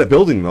not good at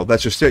building, though.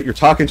 That's just it. You're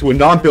talking to a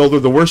non-builder,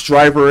 the worst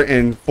driver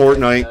in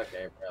Fortnite.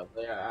 Okay, bro.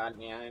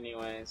 Yeah,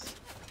 anyways.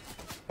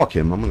 Fuck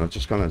him. I'm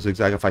just gonna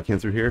zigzag if I can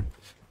through here.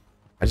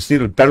 I just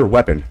need a better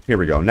weapon. Here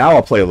we go. Now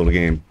I'll play a little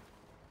game.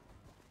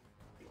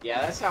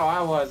 Yeah, that's how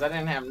I was. I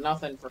didn't have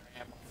nothing for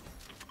him.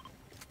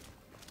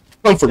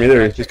 Come for me.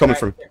 There he is. He's coming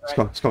for.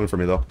 He's coming for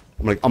me though.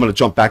 I'm gonna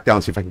jump back down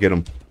and see if I can get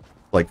him,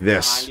 like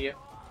this. Behind you.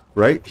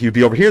 Right? He'd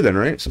be over here then,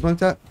 right? Something like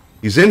that.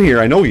 He's in here.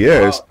 I know he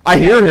is. Oh, I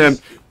hear him.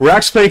 We're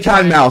actually playing cat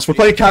and mouse. We're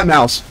playing cat and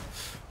mouse.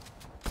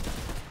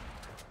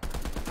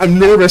 I'm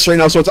nervous right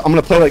now, so I'm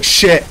gonna play like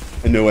shit.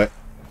 I knew it.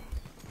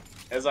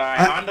 It's alright.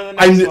 On to the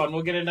next one.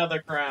 We'll get another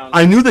crown.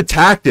 I knew the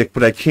tactic,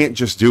 but I can't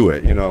just do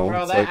it. You know.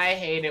 Bro, It's like, I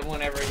hate it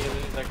whenever you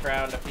lose a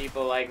crown to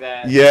people like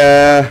that.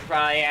 yeah.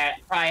 Probably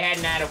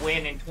hadn't had a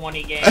win in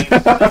 20 games. So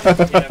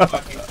they get a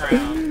fucking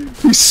crown.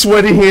 He's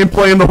sweaty hand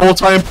playing the whole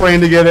time,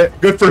 praying to get it.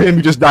 Good for him.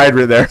 He just died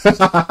right there.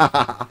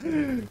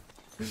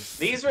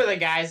 These were the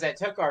guys that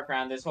took our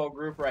crown. This whole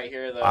group right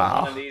here, though.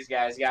 Wow. One of these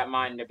guys got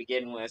mine to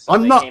begin with, so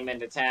I'm they not- came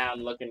into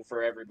town looking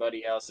for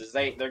everybody else's.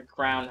 They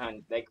crown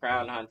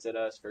hunted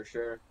us for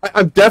sure.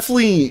 I'm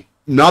definitely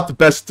not the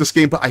best at this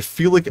game, but I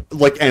feel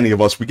like any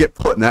of us, we get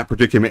put in that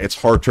predicament. It's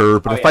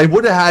harder. But if I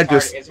would have had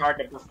It's hard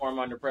to perform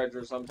under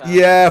pressure sometimes.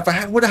 yeah, if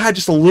I would have had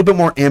just a little bit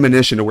more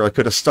ammunition to where I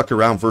could have stuck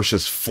around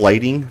versus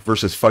fighting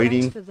versus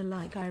fighting. Thanks for the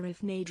like, Irif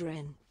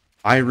Nadren.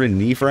 Iron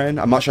Nefren.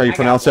 I'm not sure how you I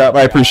pronounce got that, but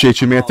I one. appreciate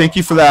you, man. Thank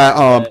you for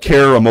that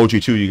care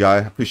emoji too, you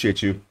guys.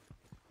 Appreciate you.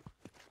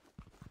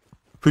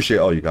 Appreciate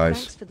all you guys.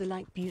 Thanks for the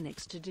like,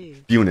 Bunix to do.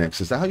 Bunix,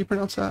 is that how you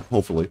pronounce that?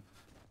 Hopefully.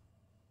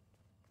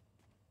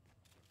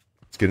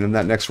 Let's get in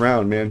that next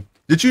round, man.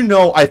 Did you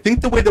know, I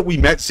think the way that we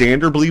met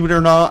Xander, believe it or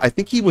not, I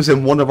think he was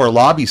in one of our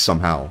lobbies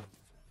somehow.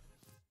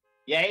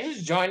 Yeah, he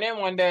just joined in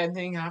one day and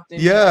he hopped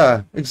in.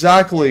 Yeah,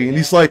 exactly. And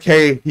he's like,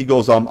 hey, he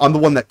goes, I'm the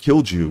one that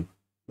killed you.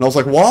 And I was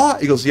like,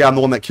 what? He goes, yeah, I'm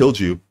the one that killed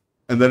you.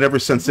 And then ever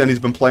since then, he's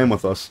been playing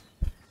with us.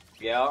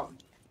 Yeah.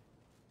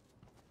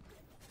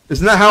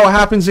 Isn't that how it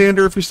happens,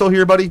 Xander, if you're still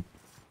here, buddy?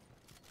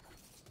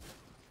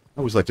 I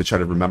always like to try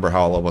to remember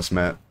how all of us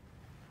met.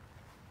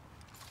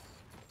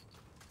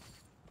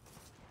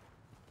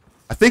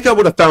 I think I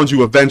would have found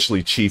you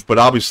eventually, Chief, but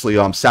obviously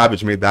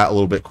Savage made that a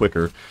little bit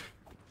quicker.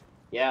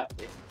 Yeah,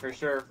 for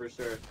sure, for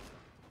sure.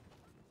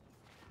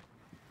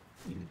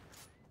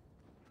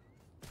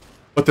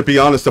 But to be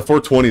honest, the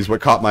 420 is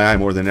what caught my eye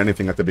more than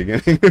anything at the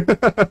beginning.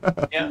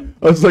 Yeah.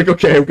 I was like,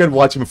 okay, I'm gonna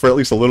watch him for at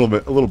least a little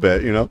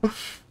bit, you know.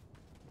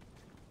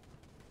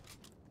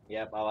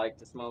 Yep, I like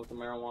to smoke the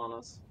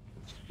marijuanas.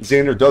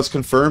 Xander does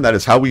confirm that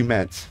is how we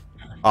met.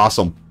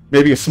 Awesome.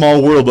 Maybe a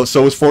small world, but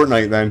so is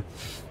Fortnite then.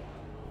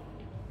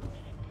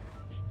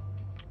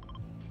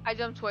 I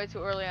jumped way too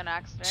early on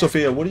accident.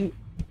 Sophia, what are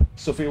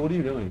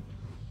you doing?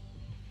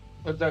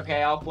 It's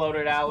okay, I'll float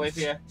it out with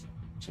you.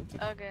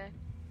 Okay.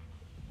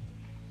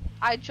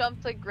 I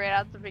jumped like right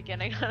at the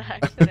beginning on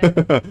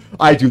accident.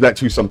 I do that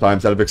too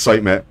sometimes out of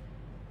excitement.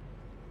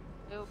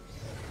 Oops.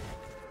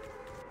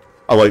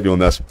 I like doing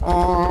this.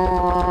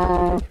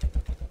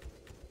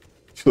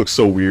 She looks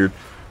so weird.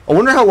 I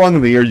wonder how long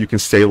in the air you can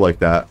stay like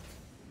that.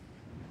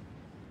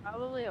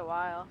 Probably a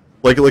while.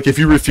 Like if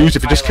you refused,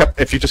 if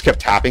you just kept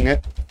tapping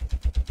it,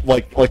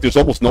 like there's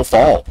almost no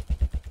fall.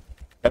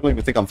 I don't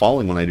even think I'm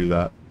falling when I do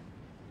that.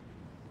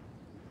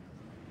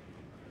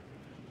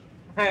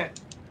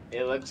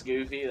 It looks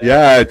goofy.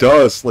 Yeah, it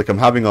does. Like I'm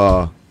having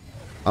I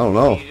don't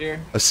know. Seizure?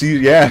 A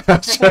seizure, yeah.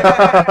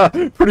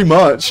 Pretty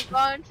much.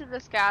 I'm going to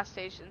this gas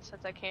station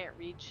since I can't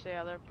reach the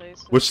other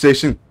place. Which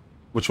station?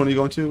 Which one are you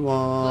going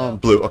to?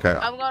 Blue. Okay.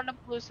 I'm going to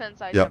blue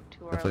since I Yep. jumped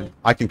too Definitely. early.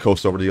 I can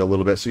coast over to you a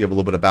little bit so you have a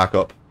little bit of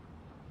backup.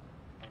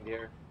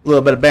 Here. A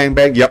little bit of bang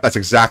bang. Yep, that's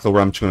exactly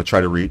where I'm going to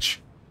try to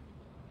reach.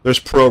 There's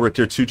Pro right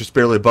there too, just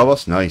barely above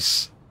us.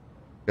 Nice.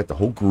 Got the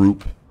whole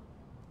group.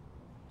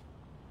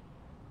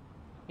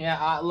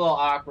 Yeah, a little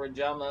awkward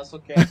jump. That's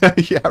okay.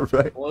 Yeah,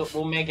 right.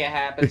 We'll make it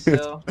happen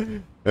still.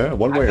 Yeah,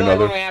 one way I or feel like another.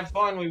 when we have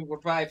fun, we're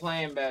probably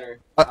playing better.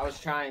 Uh, I was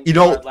trying you too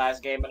know- hard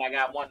last game, but I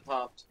got one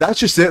pumped. That's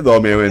just it though,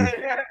 man.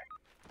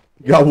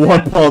 You got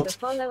one pumped.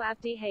 Follow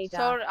Abdi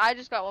Hagar. So I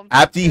just got one.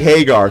 Abdi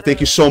Hagar,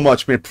 thank you so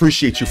much, man.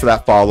 Appreciate you for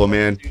that follow,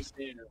 man. Too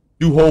soon.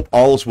 Do hope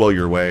all is well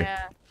your way.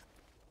 Yeah.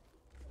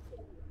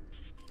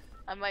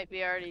 I might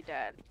be already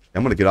dead.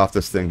 I'm gonna get off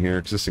this thing here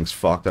because this thing's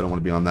fucked. I don't want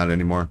to be on that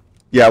anymore.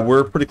 Yeah,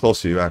 we're pretty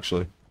close to you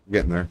actually. We're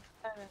getting there.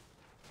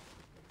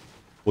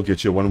 We'll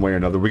get you one way or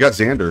another. We got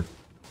Xander.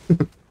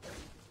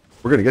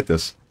 We're gonna get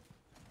this.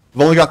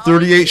 We've only got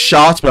 38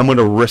 shots, but I'm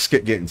gonna risk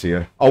it getting to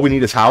you. All we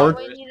need is Howard.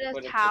 All we need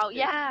is Howard.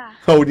 Yeah.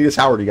 Oh, we need is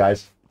Howard, you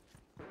guys.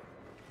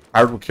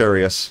 Howard will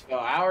carry us. Yo,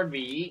 Howard be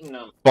eating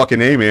them.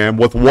 Fucking A, man.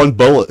 With one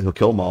bullet, he'll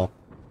kill them all.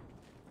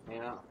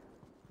 Yeah.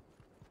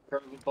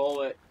 Perfect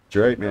bullet. That's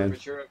right, man.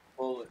 Perfect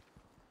bullet.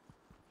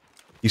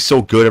 He's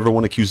so good.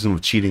 Everyone accuses him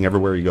of cheating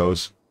everywhere he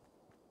goes.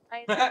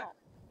 I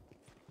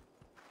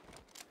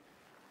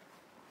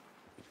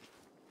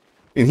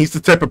And he's the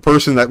type of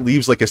person that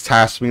leaves like his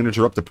task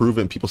manager up to prove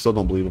it, and people still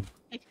don't believe him.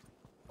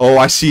 Oh,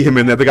 I see him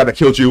in there. The guy that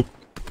killed you.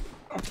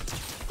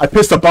 I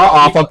pissed a bot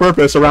off on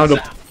purpose around him.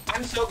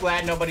 I'm so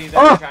glad nobody's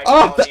ever tried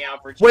calling me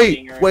out for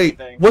cheating or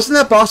anything. Wasn't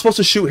that boss supposed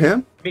to shoot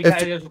him?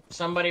 Because if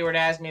somebody were to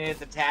ask me as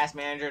the task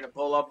manager to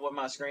pull up what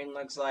my screen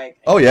looks like,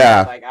 oh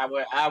yeah, like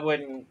I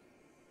wouldn't,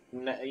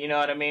 you know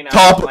what I mean?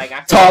 Top, like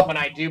I feel like when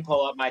I do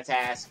pull up my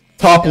task.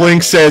 Top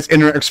link says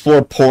Internet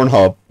Explorer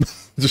Pornhub.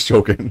 Just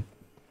joking.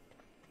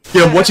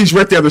 Yeah, once he's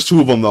right there, there's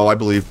 2 of them though, I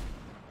believe.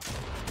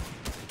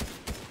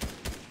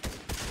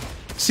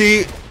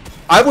 See,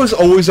 I was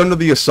always under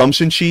the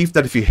assumption, Chief,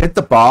 that if you hit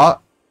the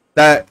bot,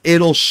 that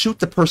it'll shoot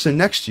the person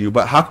next to you,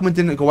 but how come it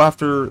didn't go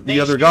after the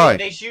other guy?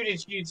 They shoot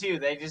at you too.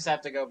 They just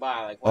have to go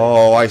by. Like,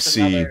 oh, I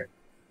see.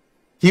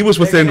 He was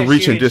within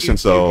reach and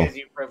distance, though.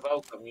 You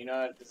provoke them, you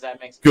know? Does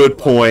that make sense? Good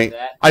point.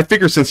 I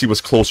figured since he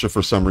was closer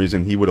for some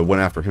reason, he would have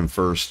went after him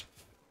first.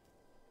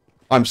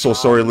 I'm so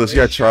sorry,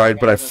 Lizzie. I tried,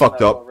 but I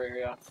fucked up.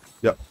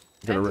 Yep.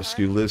 I'm gonna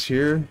rescue Liz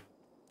here.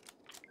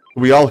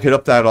 We all hit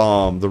up that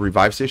the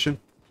revive station.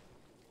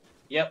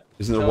 Yep.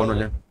 Isn't there one right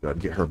here? Gotta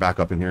get her back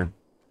up in here.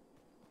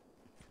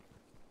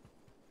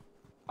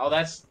 Oh,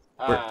 that's.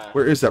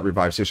 Where is that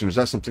revive station? Is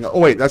that something? Oh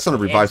wait, that's not a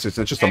revive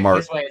station. It's just a mark.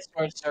 This way. It's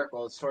towards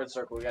circle. It's towards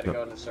circle. We gotta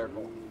go in the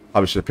circle.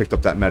 I should have picked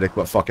up that medic,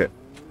 but fuck it.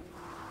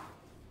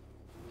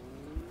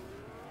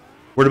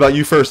 What about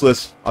you first,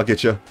 Liz? I'll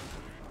get you.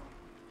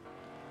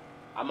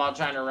 I'm all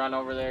trying to run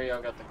over there.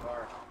 Y'all got the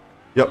car.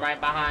 Yep. I'm right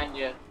behind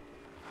you.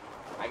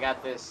 I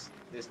got this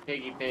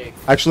piggy pig.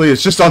 Actually,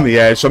 it's just on the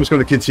edge, so I'm just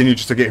going to continue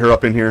just to get her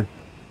up in here.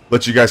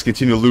 Let you guys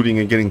continue looting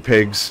and getting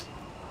pigs.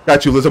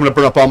 Got you, Liz. I'm going to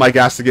burn up all my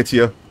gas to get to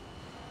you.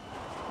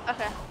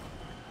 Okay.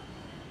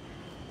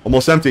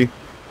 Almost empty.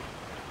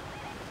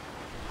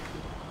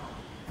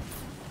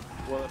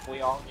 Well, if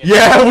we all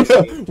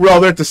get we're all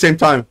there at the same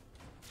time.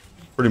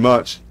 Pretty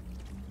much.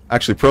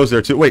 Actually, Pro's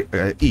there too. Wait,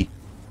 E.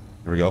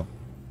 There we go.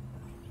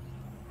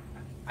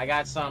 I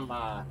got some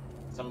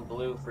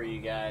glue for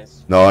you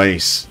guys.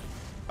 Nice.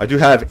 I do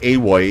have a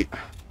white.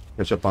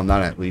 Catch up on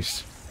that at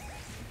least.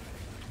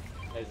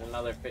 There's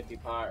another 50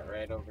 pot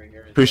right over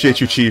here.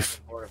 Appreciate you,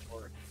 Chief.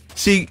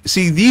 See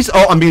these.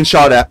 Oh, I'm being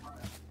shot at.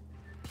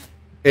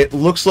 It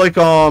looks like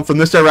from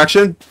this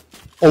direction,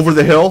 over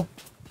the hill.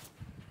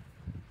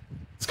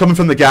 It's coming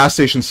from the gas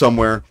station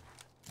somewhere.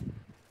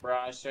 Bro,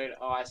 I see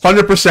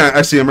 100%.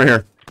 I see him right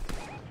here.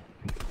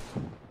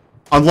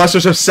 Unless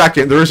there's a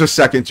second. There is a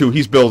second too.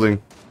 He's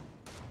building.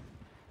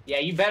 Yeah,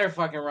 you better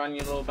fucking run, you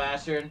little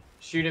bastard.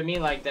 Shoot at me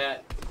like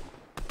that.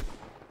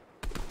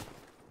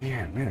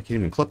 Man, I can't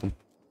even clip him.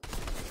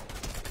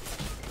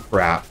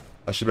 Crap.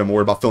 I should have been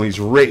worried about filling. He's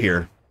right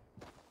here.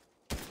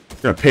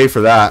 You're gonna pay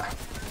for that.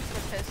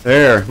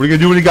 There. What are you gonna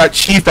do when you got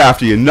Chief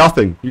after you?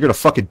 Nothing. You're gonna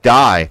fucking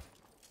die.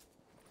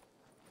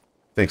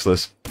 Thanks,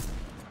 Liz.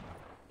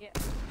 Yeah.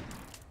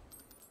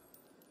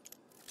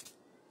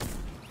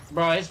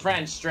 Bro, his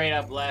friend straight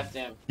up left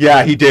him.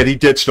 Yeah, he did. He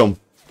ditched him.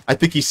 I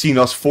think he's seen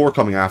us 4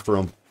 coming after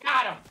him.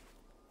 Got him!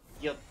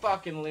 You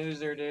fucking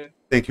loser, dude.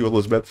 Thank you,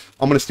 Elizabeth.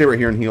 I'm gonna stay right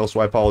here and heal,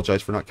 so I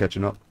apologize for not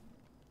catching up.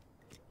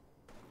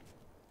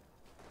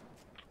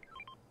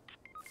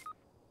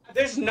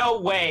 There's no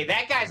way.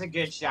 That guy's a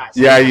good shot.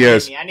 Yeah, he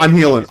is. I'm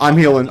healing. I'm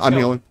healing. I'm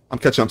healing. I'm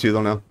catching up to you,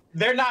 though, now.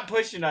 They're not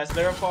pushing us.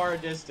 They're a far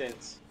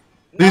distance.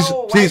 Please,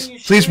 No,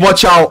 please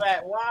watch out.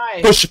 Why?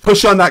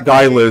 Push on that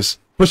guy, Liz.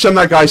 Push on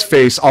that guy's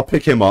face. I'll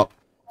pick him up.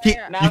 You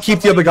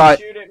keep the other guy.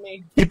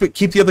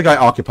 Keep the other guy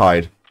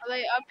occupied. Are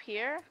they up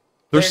here?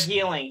 They're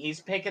healing. He's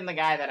picking the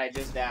guy that I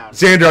just downed.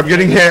 Xander, I'm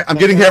getting hit. I'm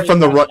getting hit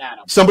from the right.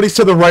 Somebody's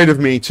to the right of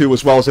me too,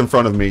 as well as in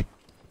front of me.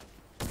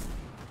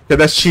 Okay,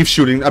 that's Chief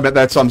shooting. I bet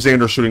that's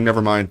Xander shooting.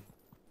 Never mind.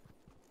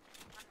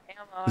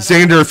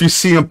 Xander, if you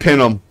see him, pin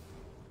him.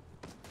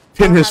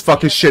 Pin his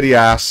fucking shitty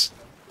ass.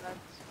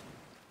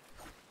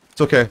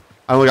 It's okay.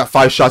 I only got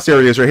 5 shots. There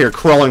he is, right here,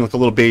 crawling like a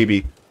little baby.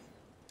 You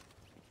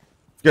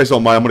guys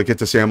don't mind, I'm gonna get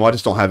this ammo. I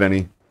just don't have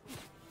any.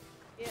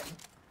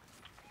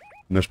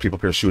 And there's people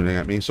up here shooting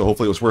at me, so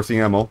hopefully it was worth the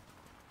ammo.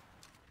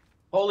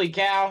 Holy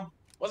cow!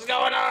 What's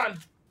going on?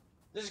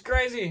 This is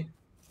crazy.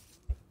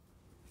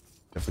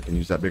 Definitely can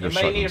use that bigger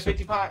shot. Anybody need a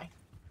 50 pot?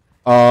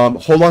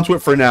 Hold on to it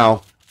for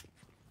now.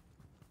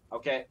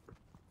 Okay.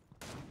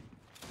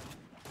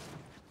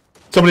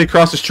 Somebody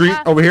across the street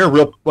over here.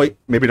 Wait,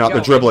 maybe not.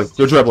 They're dribbling.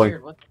 They're dribbling.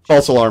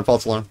 False alarm.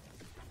 False alarm.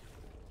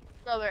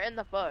 No, they're in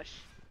the bush.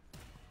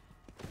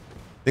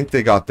 I think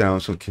they got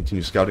down, so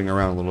continue scouting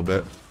around a little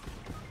bit.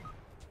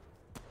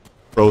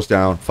 Bro's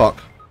down.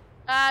 Fuck.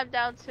 I'm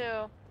down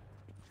too.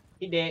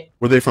 He did.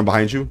 Were they from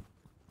behind you?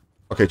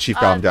 Okay, Chief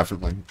got him,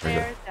 definitely.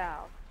 They're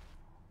down.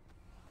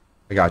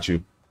 I got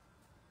you.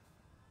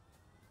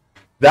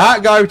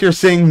 That guy with your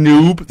saying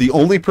noob, the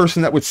only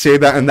person that would say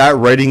that in that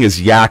writing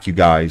is Yak, you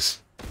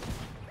guys.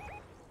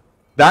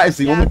 That is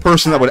the only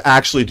person that would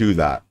actually do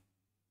that.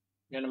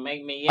 You're gonna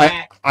make me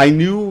yak. I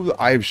knew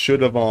I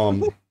should have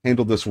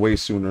handled this way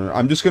sooner.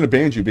 I'm just gonna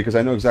ban you because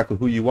I know exactly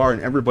who you are,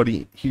 and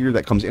everybody here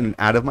that comes in and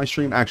out of my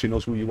stream actually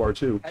knows who you are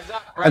too. Heads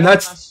up, right And on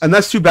that's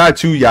us. too bad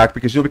too, Yak,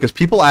 because because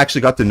people actually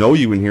got to know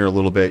you in here a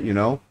little bit, you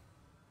know.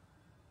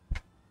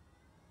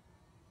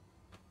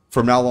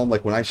 From now on,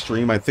 like when I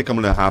stream, I think I'm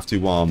gonna have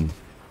to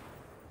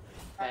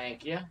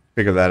Thank you.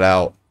 figure that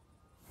out.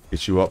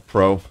 Get you up,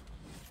 pro.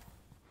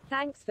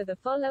 Thanks for the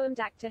follow and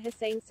Dr.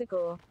 Hussein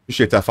Sagor.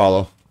 Appreciate that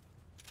follow.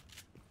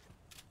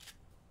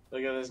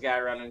 Look at this guy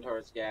running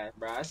towards gas,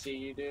 bro. I see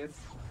you, dude.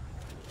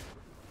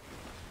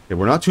 Okay,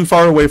 we're not too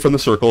far away from the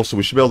circle, so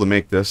we should be able to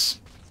make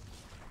this.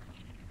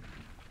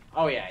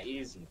 Oh yeah,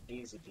 easy,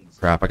 easy, easy.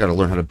 Crap, I gotta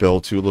learn how to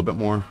build too a little bit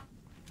more.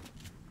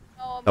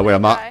 Oh, That way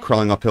I'm die. not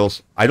crawling up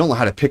hills. I don't know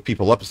how to pick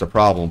people up is the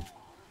problem.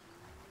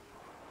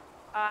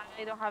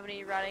 I don't have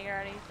any running or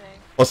anything.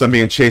 Plus I'm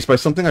being chased by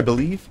something, I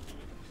believe.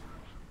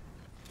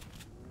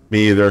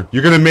 Me either.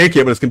 You're gonna make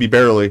it, but it's gonna be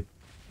barely.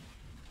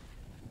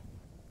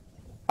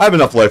 I have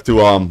enough life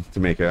to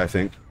make it, I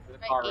think. There's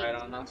a car right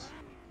on us.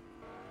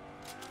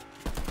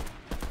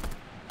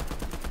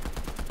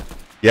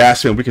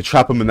 Yes, man, we could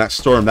trap him in that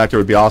storm. That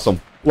would be awesome.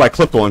 Oh, I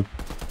clipped one.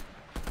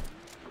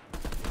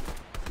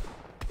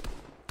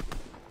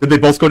 Did they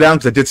both go down?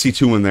 Because I did see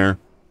two in there.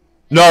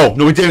 No,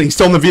 we didn't. He's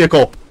still in the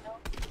vehicle.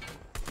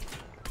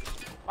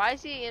 Why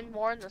is he in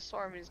more in the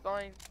storm? He's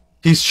going.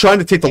 He's trying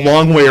to take the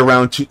long way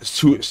around to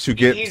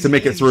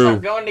make it through.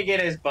 He's going to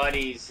get his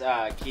buddy's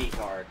key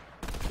card.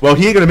 Well,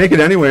 he ain't gonna make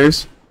it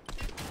anyways.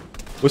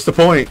 What's the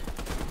point?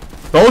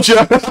 Told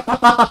ya!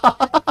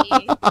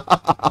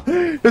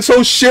 This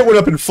whole shit went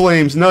up in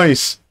flames.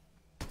 Nice.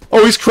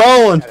 Oh, he's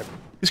crawling.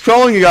 He's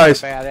crawling, you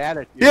guys. Bad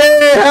attitude.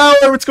 Yay,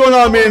 Howard! What's going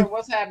on, man?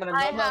 What's happening?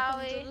 Hi, bro?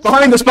 Howie.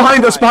 Behind us,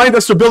 behind us, behind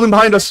us. They're building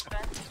behind us.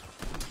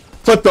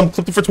 Clipped them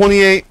for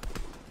 28.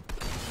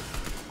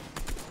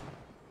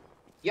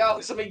 Yo,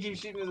 somebody keeps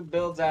shooting the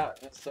builds out.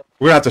 So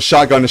We're gonna have to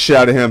shotgun the shit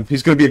out of him.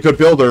 He's gonna be a good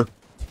builder.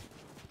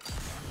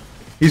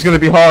 He's gonna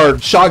be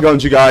hard.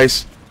 Shotguns, you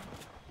guys.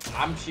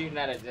 I'm shooting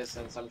at a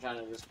distance. I'm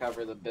trying to just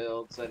cover the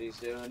builds that he's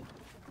doing.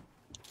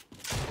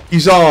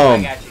 He's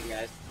I got you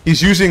guys.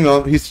 he's using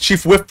he's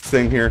Chief Whip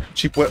thing here.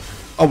 Chief Whip.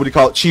 Oh, what do you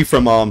call it? Chief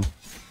from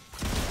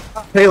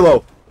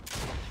Halo.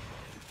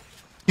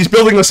 He's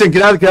building us in.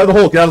 Get out of the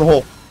hole. Get out of the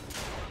hole.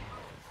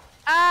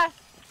 Ah!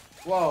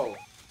 Whoa.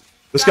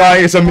 This guy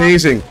is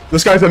amazing.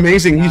 This guy's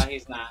amazing. No,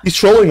 he's not. He's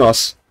trolling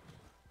us.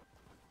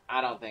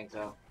 I don't think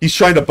so. He's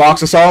trying to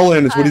box us all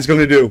in. Is what he's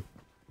gonna do.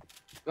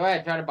 Go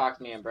ahead, try to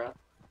box me in, bro.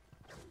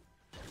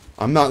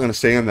 I'm not gonna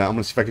stay in that. I'm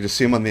gonna see if I can just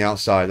see him on the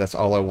outside. That's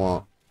all I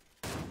want.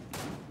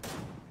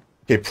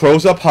 Okay,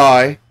 pro's up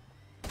high.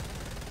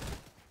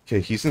 Okay,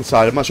 he's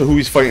inside. I'm not sure who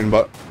he's fighting,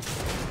 but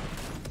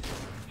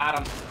Got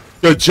him.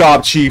 good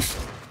job, Chief.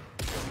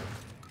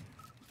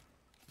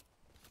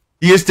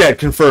 He is dead.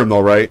 Confirmed,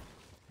 though, right?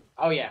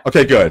 Oh yeah.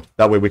 Okay, good.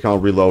 That way we can all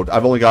reload.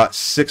 I've only got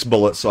 6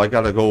 bullets, so I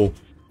gotta go.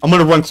 I'm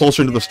gonna run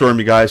closer into the storm,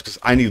 you guys, because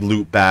I need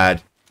loot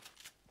bad.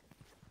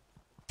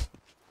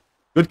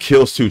 Good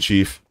kills, too,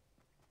 Chief.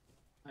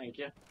 Thank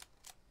you.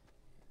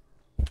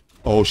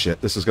 Oh, shit.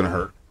 This is gonna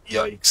hurt.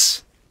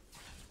 Yikes.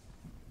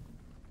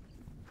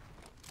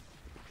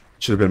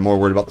 Should have been more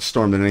worried about the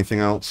storm than anything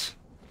else.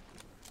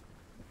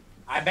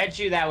 I bet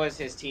you that was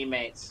his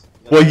teammates.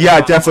 Well,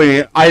 yeah,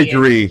 definitely. I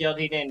agree.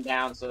 He didn't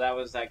down, so that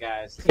was that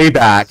guy's.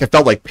 Payback. It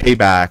felt like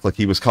payback, like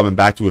he was coming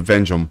back to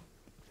avenge him.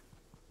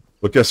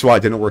 But guess what?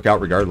 It didn't work out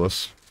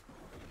regardless.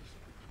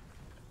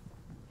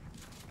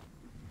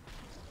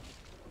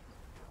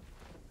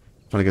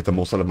 Trying to get the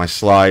most out of my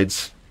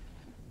slides.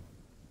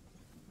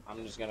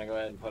 I'm just gonna go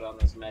ahead and put on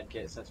this med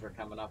kit since we're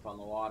coming up on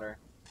the water.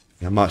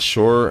 I'm not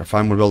sure if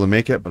I'm going to be able to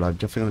make it, but I'm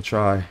definitely going to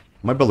try. I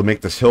might be able to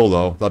make this hill,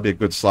 though. That'll be a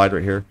good slide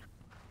right here.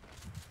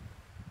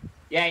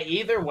 Yeah,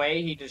 either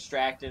way, he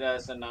distracted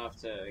us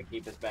enough to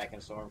keep us back in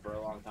storm for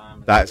a long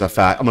time. That is a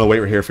fact. I'm going to wait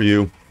right here for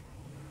you.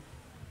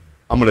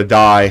 I'm going to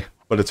die,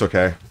 but it's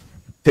okay.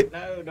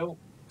 No, don't.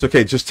 It's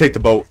okay. Just take the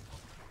boat.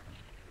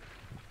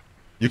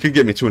 You can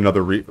get me to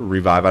another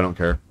revive. I don't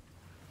care.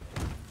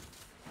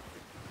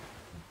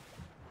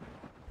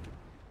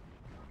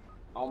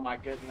 Oh my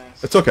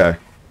goodness. It's okay.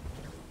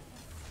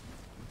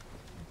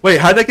 Wait,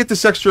 how did I get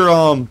this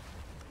extra,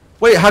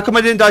 Wait, how come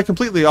I didn't die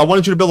completely? I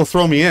wanted you to be able to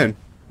throw me in.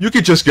 You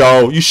could just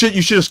go. You should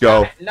just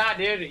go. Nah,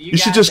 dude. You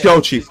should just go,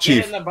 Chief. Just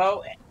Chief. Get in the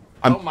boat.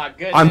 I'm, Oh my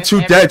goodness. I'm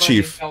too dead, Everybody's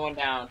Chief. Going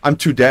down. I'm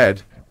too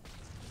dead.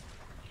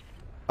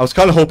 I was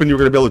kind of hoping you were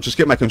going to be able to just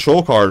get my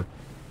control card.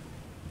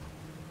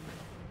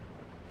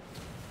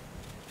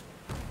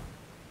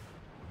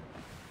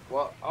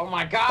 Well, oh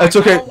my god. That's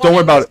okay. Don't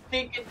worry about it.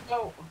 Stinking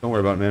boat. Don't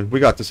worry about it, man. We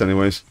got this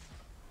anyways.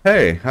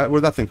 Hey,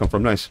 where'd that thing come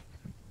from? Nice.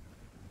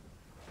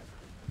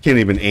 Can't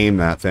even aim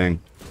that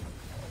thing.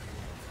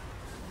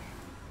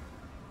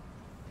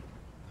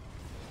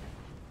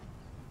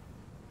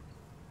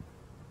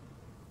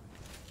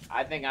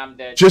 I think I'm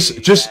dead.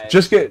 Just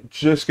too,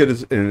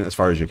 get in as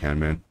far as you can,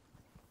 man.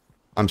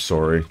 I'm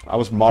sorry. I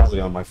was moderately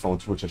on my phone,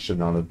 which I should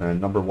not have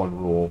been. #1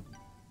 rule.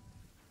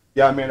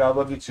 Yeah, man, I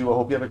love you too. I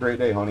hope you have a great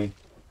day, honey.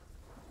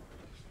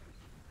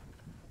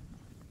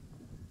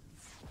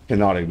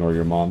 cannot ignore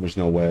your mom. There's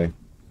no way.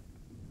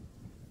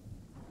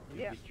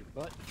 Yeah. Get your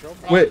butt in trouble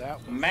Wait. with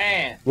that one.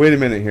 Man. Wait a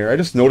minute here. I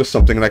just noticed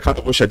something, and I kind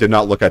of wish I did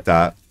not look at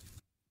that.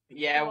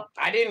 Yeah,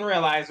 I didn't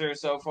realize we were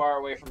so far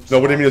away from. No,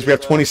 what I mean is we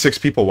have so- 26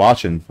 people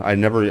watching. I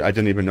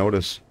didn't even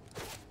notice.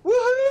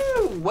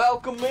 Woohoo!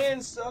 Welcome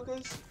in,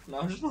 suckers.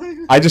 No, I'm just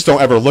playing. I just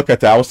don't ever look at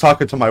that. I was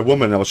talking to my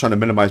woman, and I was trying to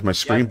minimize my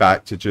screen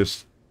back to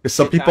just because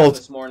some Good time people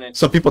this morning.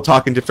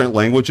 talk in different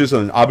languages,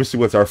 and obviously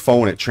with our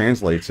phone it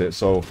translates it.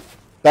 So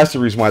that's the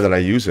reason why that I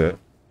use it.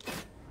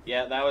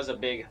 Yeah, that was a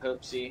big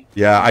hoopsie.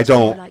 Yeah, I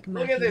don't. Like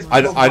Look at this. I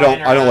don't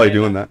like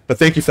doing that. But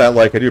thank you for that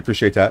like. I do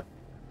appreciate that.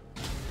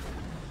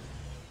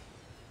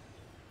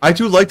 I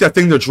do like that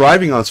thing they're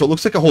driving on, so it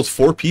looks like it holds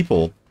 4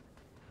 people.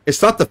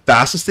 It's not the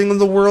fastest thing in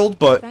the world,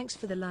 but Thanks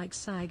for the like,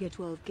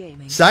 Saiga12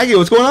 Gaming. Saggy,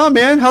 what's going on,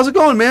 man? How's it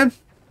going, man?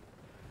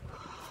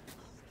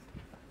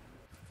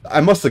 I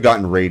must have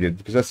gotten raided,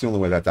 because that's the only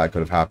way that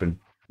could have happened.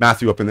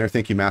 Matthew up in there.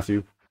 Thank you,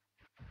 Matthew.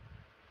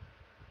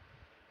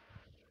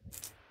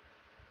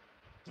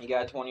 You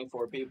got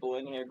 24 people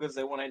in here because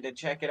they wanted to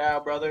check it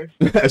out, brother.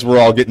 As we're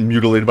all getting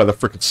mutilated by the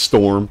frickin'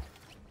 storm.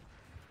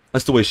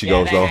 That's the way she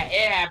goes, though. It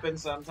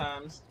happens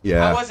sometimes.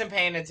 Yeah. I wasn't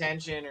paying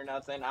attention or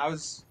nothing. I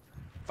was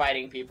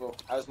fighting people.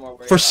 I was more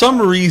worried For about some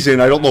that. reason,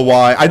 I don't know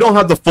why. I don't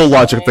have the full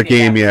logic of the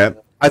game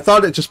yet. I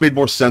thought it just made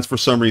more sense for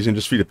some reason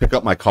just for you to pick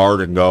up my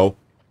card and go.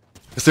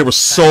 Because there was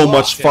so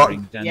much far.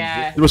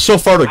 Yeah. There was so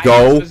far to I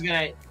go.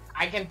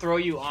 can throw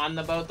you on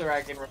the boat or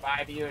I can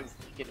revive you and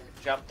you can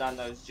jump on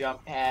those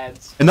jump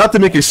pads. And not to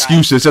make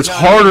excuses, it's No,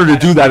 harder you to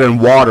gotta do that in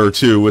fight. water,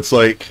 too. It's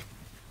like...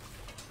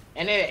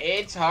 And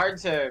it's hard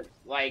to,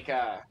 like,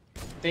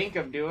 think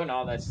of doing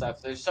all that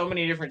stuff. There's so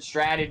many different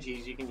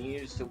strategies you can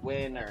use to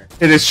win or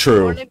It is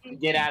true. When if you-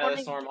 get out of when the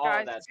if storm, you all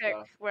of guys that pick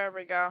stuff. where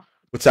we go.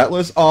 What's that,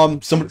 Liz?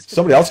 Thanks for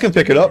Somebody the else can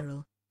pick it up.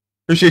 general.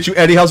 Appreciate you,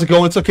 Eddie. How's it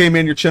going? It's okay,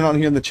 man. You're chilling on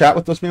here in the chat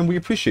with us, man. We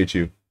appreciate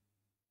you.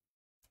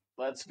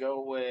 Let's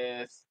go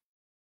with...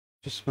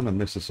 Just gonna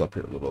mix this up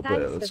here a little bit.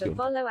 Thanks Let's for the go.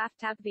 follow,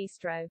 Aftab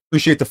Bistro.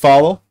 Appreciate the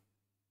follow.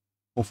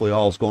 Hopefully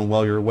all is going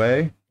well your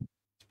way.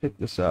 Let's pick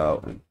this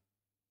out. And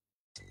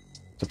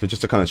something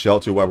just to kind of chill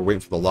to while we're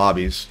waiting for the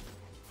lobbies.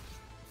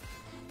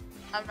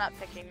 I'm not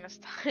picking this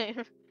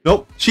time.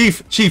 Nope.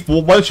 Chief,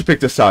 well, why don't you pick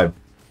this time?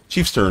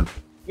 Chief's turn.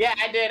 Yeah,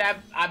 I did.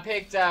 I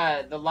picked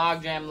the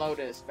Logjam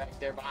Lotus back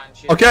there behind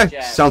Shitty Okay,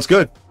 Jazz. sounds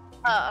good.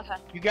 Oh,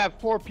 okay. You got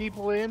 4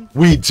 people in?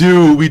 We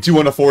do,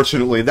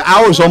 unfortunately. The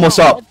hour's almost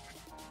up.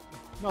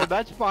 No,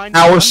 that's fine.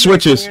 Hour I'm gonna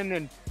switches. go in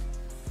and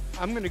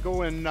I'm gonna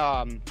go in.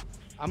 I'm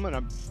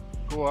gonna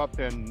go up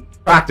and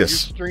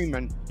Practice. You're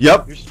streaming.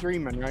 Yep. You're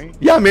streaming, right?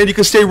 Yeah, man, you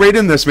can stay right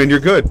in this, man. You're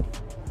good.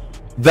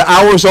 The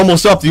hour's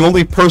almost up. The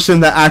only person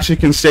that actually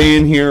can stay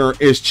in here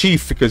is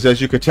Chief, because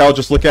as you could tell,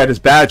 just look at his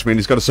badge, man.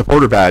 He's got a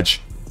supporter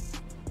badge.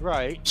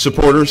 Right.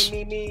 Supporters.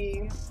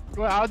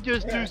 Well, I'll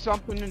just do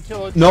something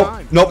until it's Nope,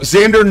 time. nope.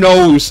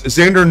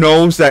 Xander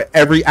knows that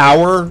every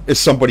hour is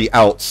somebody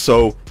else.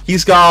 So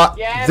he's got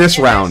Yeah, this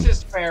and round. It's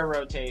just fair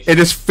rotation. It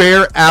is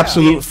fair,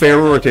 absolute fair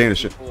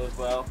rotation. People as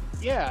well.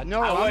 Yeah,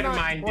 no, I I'm wouldn't not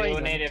mind doing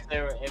complaining. it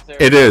if there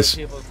It is.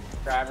 people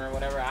subscribing or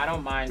whatever. I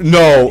don't mind.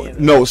 No, either.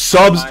 no,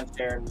 subs, I don't mind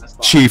sharing the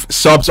spot. Chief,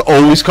 subs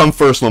always come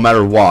first no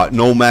matter what.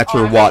 No matter Oh,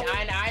 I mean, what.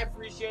 I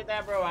appreciate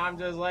that, bro. I'm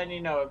just letting you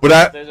know. If, But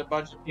I- if there's a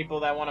bunch of people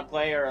that want to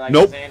play, or like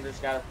Nope. Xander's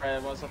got a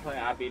friend that wants to play,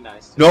 I'd be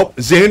nice. Too. Nope,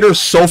 Xander's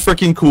so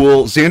freaking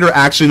cool. Xander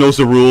actually knows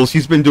the rules.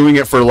 He's been doing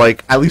it for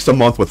like at least a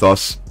month with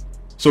us.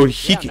 So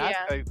he Yeah, can, and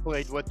I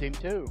played with him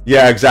too.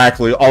 yeah,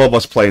 exactly. All of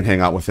us play and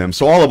hang out with him.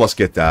 So all of us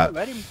get that.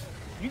 Let him.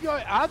 You go.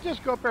 I'll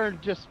just go up there and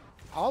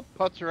I'll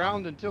putz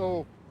around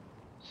until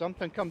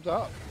something comes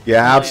up.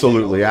 Yeah,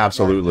 absolutely,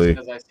 absolutely.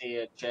 Because I see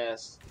a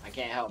chest, I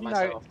can't help No.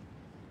 myself.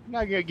 You're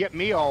not gonna get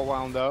me all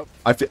wound up.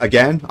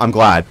 Again, I'm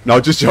glad. No,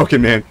 just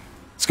joking, man.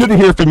 It's good to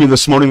hear from you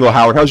this morning, though,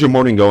 Howard. How's your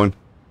morning going?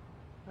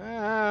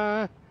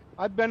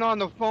 I've been on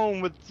the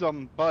phone with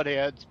some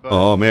buttheads, but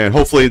Oh man,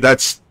 hopefully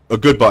that's a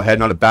good butthead,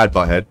 not a bad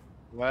butthead.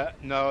 well,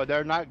 no,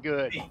 they're not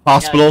good.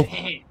 Hospital.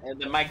 And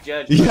the Mike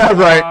Judge. Yeah,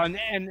 right.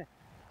 And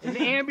an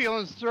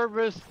ambulance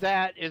service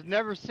that has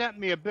never sent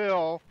me a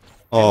bill.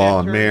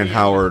 Oh turned man, me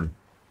Howard.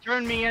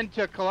 Turned me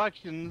into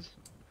collections.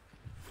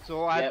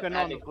 So I've Yep, been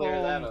had on to the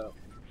clear that phone up.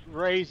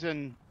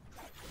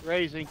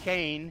 raising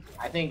Cain.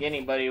 I think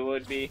anybody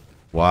would be.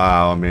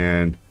 Wow,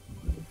 man.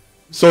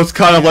 So it's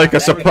kind of like a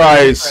that would be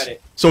surprise.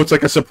 credit. So it's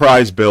like a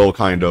surprise bill,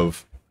 kind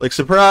of. Like,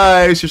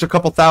 surprise, here's a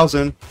couple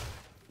thousand.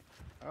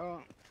 Oh,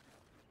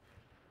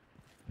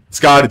 It's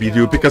gotta be,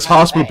 dude, because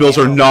hospital bills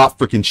are not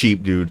freaking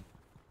cheap, dude.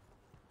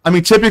 I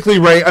mean, typically,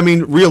 right, I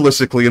mean,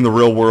 realistically, in the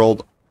real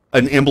world,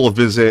 an ambulance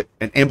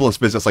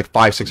visit's like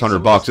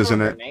 $500-600,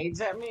 isn't it?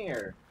 Grenades at me,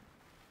 or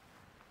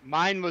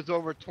mine was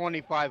over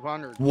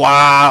 2,500,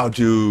 Wow,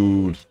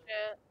 dude.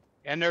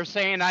 and they're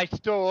saying I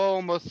still owe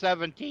almost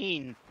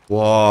 17.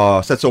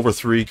 Whoa, so that's over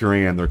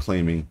 $3,000 they're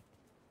claiming.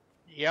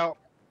 Yep.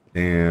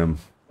 Damn.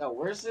 no?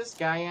 Where's this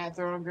guy at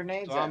throwing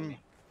grenades So at me?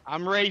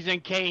 I'm raising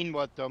Cain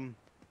with them.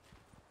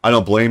 I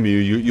don't blame you.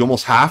 You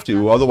almost have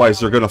to, otherwise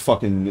they're gonna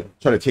fucking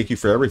try to take you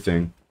for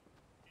everything.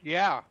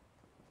 Yeah.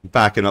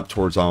 Backing up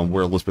towards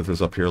where Elizabeth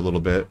is up here a little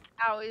bit.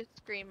 I always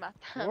scream at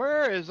them.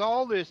 Where is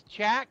all this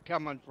chat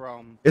coming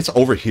from? It's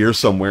over here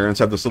somewhere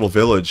inside this little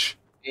village.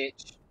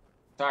 Bitch.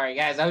 Sorry,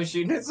 guys. I was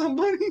shooting at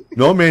somebody.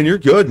 No, man, you're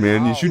good,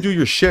 man. Wow. You do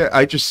your shit.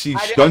 I just see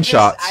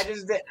gunshots.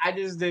 I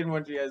just didn't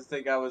want you guys to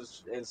think I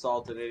was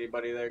insulting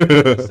anybody there. 'Cause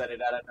I just said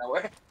it out of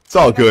nowhere. It's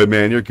all good,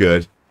 man. You're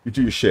good. You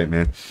do your shit,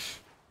 man.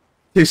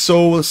 Okay,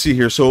 so let's see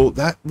here. So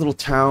that little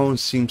town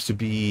seems to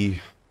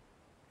be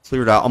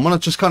cleared out. I'm gonna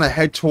just kind of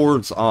head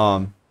towards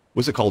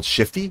what's it called?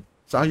 Shifty?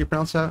 Is that how you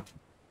pronounce that?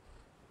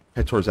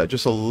 Head towards that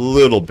just a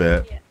little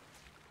bit. Yeah.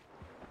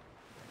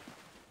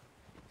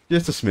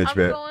 Just a smidge I'm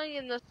bit. going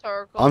in the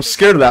circle. I'm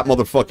scared of that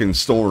motherfucking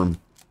storm.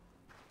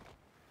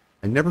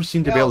 I never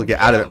seem to be able to get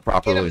out of it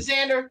properly.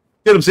 Get him, Xander.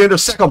 Get him, Xander.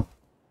 Sick him.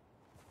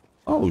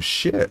 Oh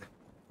shit.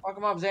 Fuck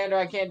him up, Xander.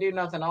 I can't do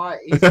nothing.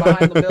 He's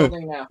behind the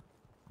building now.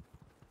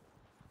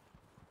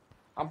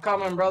 I'm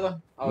coming, brother.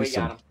 Oh, he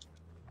got him.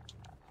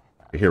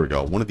 Here we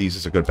go. One of these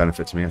is a good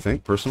benefit to me, I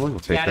think. Personally, we'll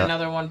take Got that.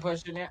 another one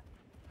pushing it.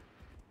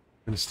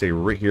 I'm gonna stay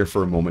right here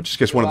for a moment.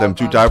 Just in case one of them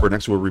do die. We're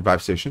next to a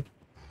revive station.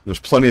 There's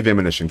plenty of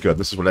ammunition. Good.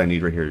 This is what I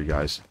need right here, you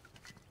guys.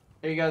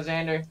 Here you go,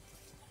 Xander.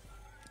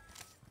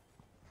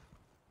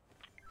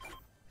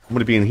 I'm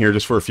gonna be in here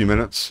just for a few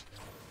minutes.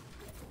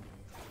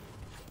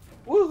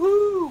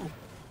 Woohoo!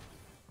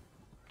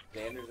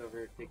 Xander's over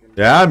here kicking.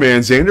 Yeah,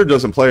 man. Xander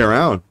doesn't play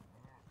around.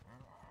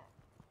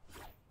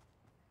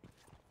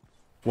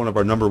 One of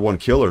our #1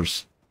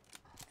 killers.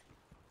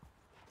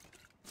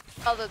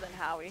 Other than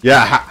Howie.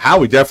 Yeah,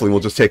 Howie definitely will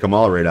just take them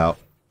all right out.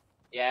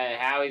 Yeah,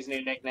 Howie's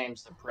new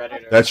nickname's the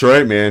Predator. That's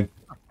right, man.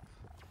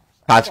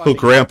 Tactical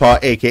Grandpa,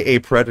 a.k.a.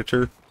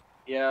 Predator.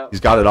 Yeah. He's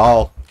got it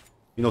all.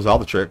 He knows all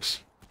the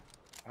tricks.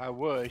 I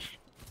wish.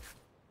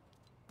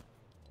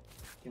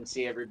 You can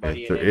see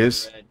everybody There in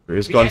is infrared. there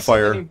is Have you guys seen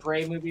the gunfire. new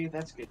Prey movie?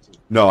 That's good too.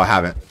 No, I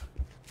haven't.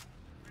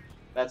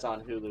 That's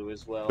on Hulu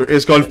as well. There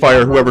is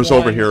gunfire. Whoever's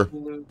over here.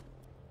 Hulu.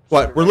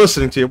 What? We're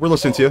listening to you. We're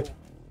listening to you.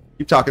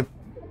 Keep talking.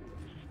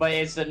 But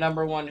it's the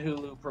 #1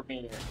 Hulu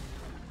premiere.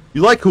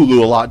 You like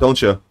Hulu a lot,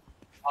 don't you?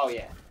 Oh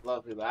yeah,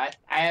 love Hulu. I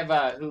have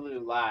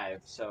Hulu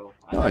Live, so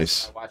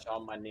Nice. I watch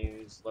all my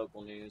news,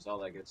 local news, all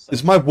that good stuff.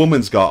 Is my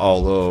woman's got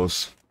all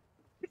those?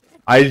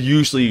 I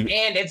usually.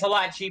 And it's a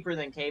lot cheaper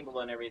than cable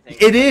and everything.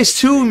 It is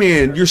too,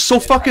 man. You're so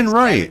It's fucking like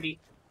right.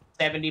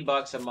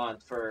 $70 a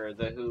month for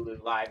the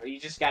Hulu Live. You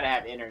just gotta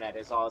have internet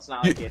is all. It's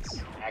not like it's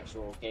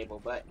actual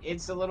cable, but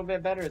it's a little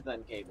bit better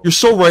than cable. You're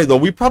so right, though.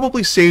 We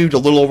probably saved a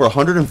little over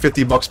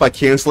 $150 by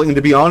canceling. And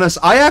to be honest,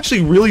 I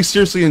actually really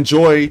seriously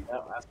enjoy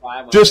That's why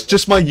I went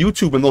just my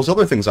YouTube and those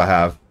other things I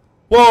have.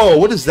 Whoa,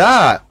 what is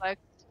that? Like,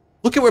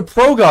 Look at what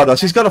Pro got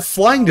us. He's got a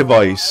flying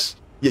device.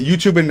 Yeah,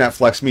 YouTube and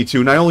Netflix, me too.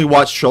 And I only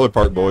watch Trailer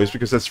Park Boys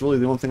because that's really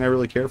the only thing I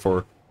really care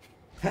for.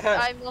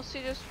 I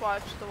mostly just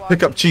watch the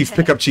Pick up Chief,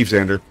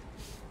 Xander.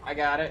 I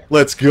got it.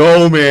 Let's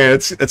go, man.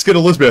 Let's get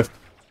Elizabeth.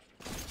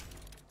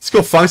 Let's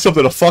go find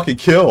something to fucking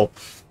kill.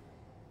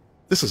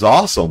 This is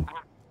awesome.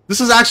 This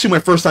is actually my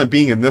first time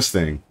being in this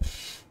thing.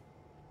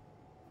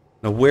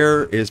 Now,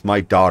 where is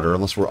my daughter?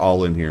 Unless we're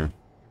all in here.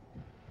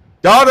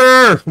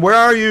 Daughter! Where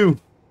are you?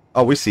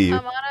 Oh, we see you.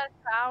 I'm on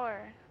a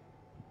tower.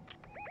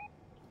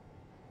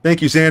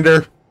 Thank you,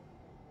 Xander.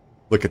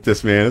 Look at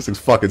this, man. This thing's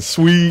fucking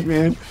sweet,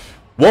 man.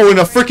 Whoa, and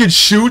it freaking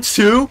shoots,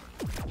 too?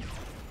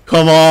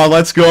 Come on,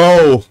 let's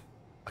go.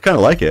 I kind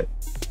of like it.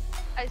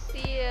 I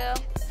see you.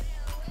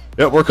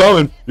 Yep, we're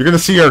coming. You're gonna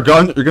see our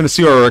gun. You're gonna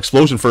see our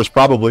explosion first,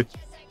 probably.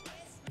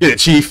 Get it,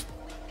 Chief.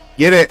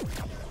 Get it.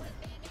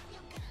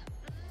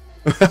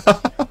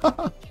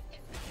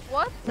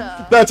 What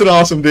the? That's an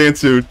awesome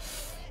dance, dude.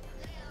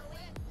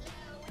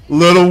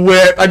 Little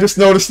whip. I just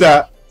noticed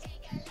that.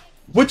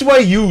 What do I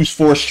use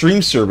for a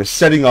stream service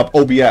setting up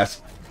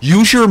OBS?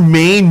 Use your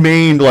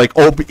main like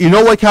you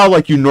know, like how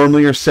like you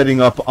normally are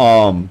setting up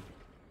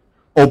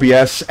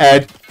OBS,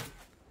 Ed.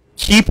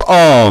 Keep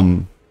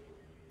Facebook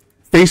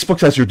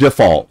as your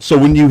default. So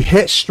when you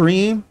hit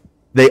stream,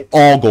 they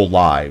all go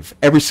live.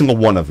 Every single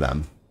one of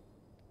them.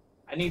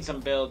 I need some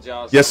builds,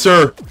 y'all. Yes,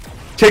 sir.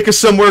 Take us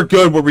somewhere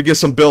good where we get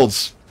some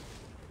builds.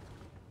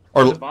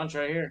 There's Or a bunch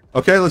right here.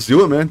 okay, let's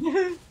do it, man.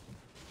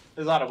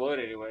 There's a lot of wood,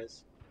 anyways.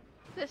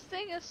 This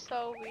thing is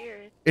so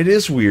weird. It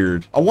is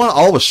weird. I want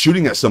all of us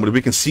shooting at somebody.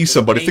 We can see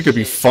somebody. I think it'd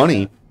be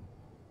funny.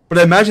 But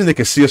I imagine they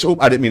can see us. Oh,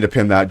 I didn't mean to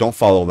pin that. Don't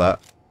follow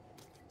that.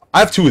 I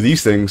have 2 of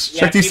these things.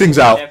 Yeah, Check these people things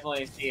can out.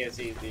 Definitely see us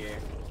easier.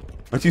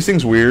 Aren't these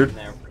things weird? in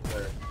there for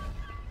sure.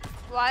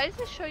 Why does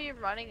it show you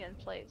running in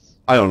place?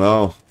 I don't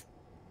know.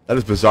 That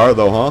is bizarre,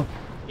 though, huh?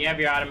 You have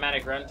your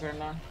automatic run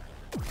turned on?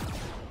 You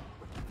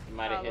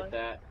might have hit Probably.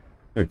 that.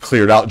 They're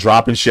cleared out,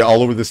 dropping shit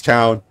all over this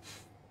town.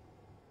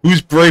 Who's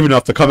brave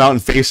enough to come out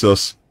and face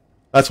us?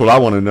 That's what I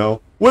want to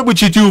know. What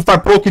would you do if I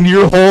broke into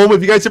your home?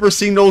 Have you guys ever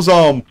seen those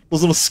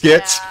little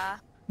skits? Yeah.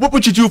 What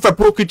would you do if I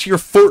broke into your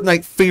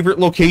Fortnite favorite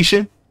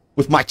location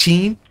with my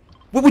team?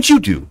 What would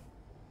you do?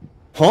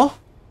 Huh?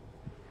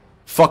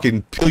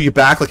 Fucking peel you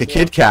back like a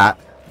Kit Kat.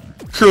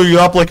 Curl you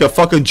up like a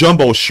fucking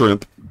jumbo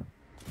shrimp.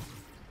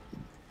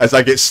 As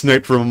I get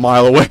sniped from a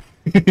mile away.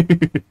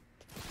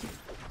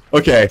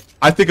 Okay,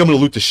 I think I'm gonna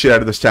loot the shit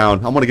out of this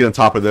town. I'm gonna get on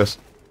top of this.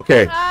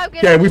 Okay. I'm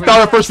Okay, we getting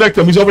found our first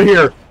victim. He's over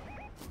here.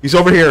 He's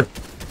over here.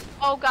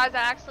 Oh, guys, I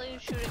accidentally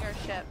was shooting our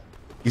ship.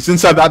 He's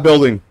inside that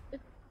building.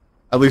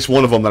 At least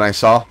one of them that I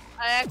saw.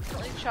 I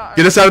accidentally shot.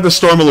 Get us out of the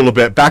storm a little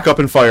bit. Back up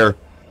and fire.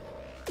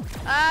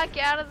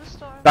 Get out of the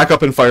storm. Back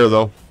up and fire,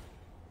 though.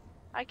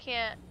 I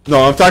can't.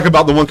 No, I'm talking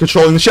about the one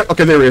controlling the ship.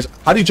 Okay, there he is.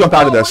 How do you jump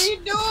out of this? What are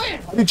you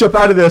doing? How do you jump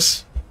out of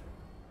this?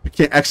 You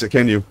can't exit,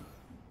 can you?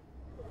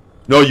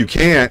 No, you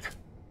can't.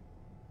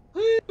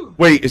 Woo.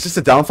 Wait, is this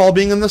the downfall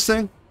being in this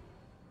thing?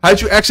 How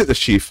did you exit this,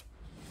 Chief?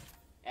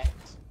 X.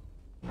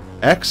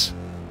 X?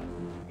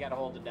 You gotta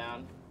hold it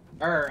down.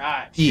 Or,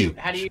 E. shoot.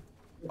 How do you...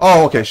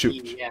 Oh, okay, shoot.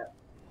 E, yeah.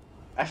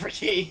 I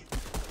forget.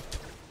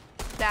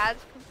 Dad's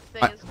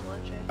thing is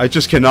glitching. I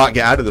just cannot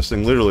get out of this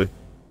thing, literally.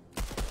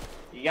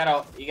 You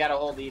gotta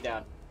hold E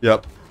down.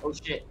 Yep. Oh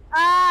shit.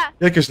 Ah!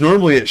 Yeah, because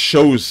normally it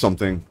shows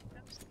something.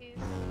 Oopsies.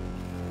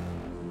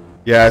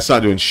 Yeah, it's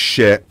not doing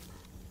shit.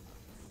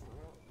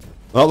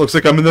 Well, it looks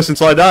like I'm in this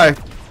until I die.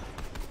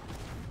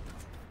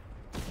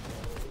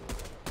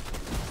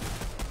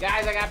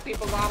 Guys, I got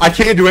people on. I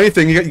can't do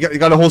anything. You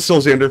gotta hold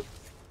still, Xander.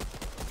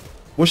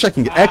 Wish I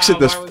can exit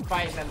this. Why are we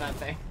fighting in that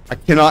thing? I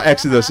cannot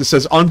exit this. It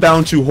says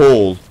unbound to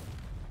hold.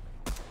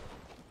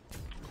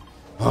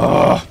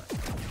 Ugh.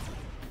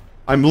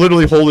 I'm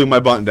literally holding my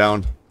button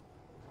down.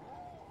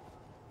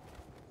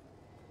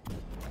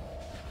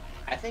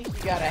 I think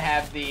you gotta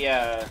have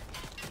the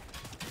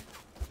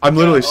I'm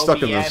literally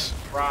stuck in this.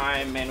 OBS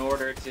Prime in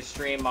order to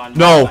stream on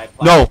No,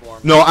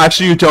 multi-platform. no,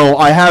 actually you don't.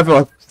 I have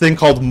a thing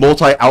called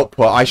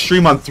multi-output. I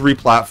stream on 3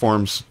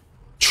 platforms.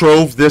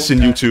 Trove, this, and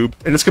YouTube.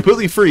 And it's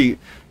completely free.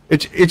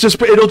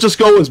 It'll just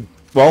go as,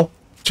 well,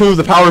 to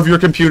the power of your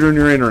computer and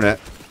your internet.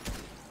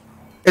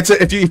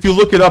 If you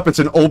look it up, it's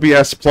an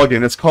OBS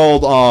plugin. It's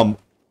called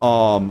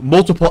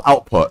multiple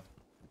output.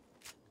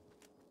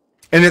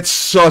 And it's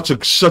such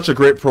a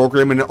great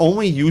program, and it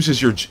only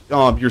uses your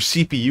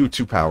CPU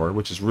to power,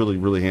 which is really,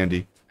 really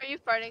handy. Are you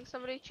fighting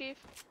somebody, Chief?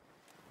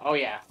 Oh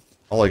yeah.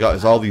 All I got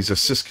is all these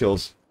assist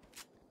kills.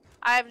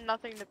 I have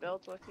nothing to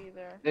build with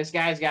either. This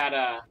guy's got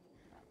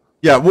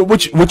Yeah,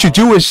 what you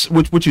do is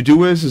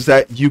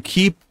that you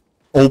keep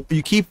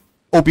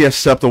OBS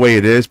set up the way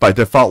it is by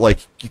default. Like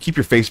you keep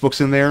your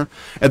Facebooks in there,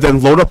 and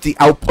then load up the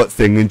output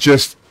thing and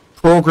just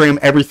program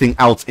everything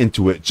else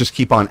into it. Just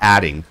keep on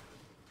adding.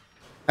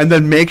 And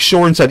then make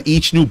sure inside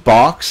each new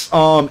box,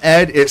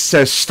 Ed, it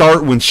says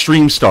start when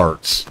stream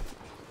starts.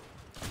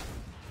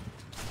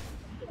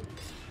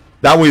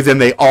 That way then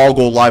they all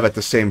go live at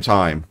the same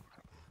time.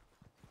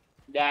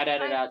 Dad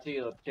edited out too,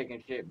 you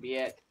chicken shit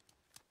bitch.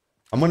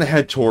 I'm gonna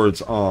head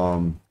towards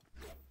blue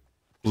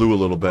a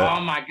little bit.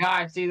 Oh my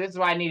god, see this is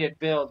why I needed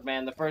builds,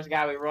 man. The first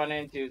guy we run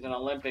into is an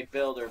Olympic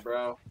builder,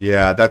 bro.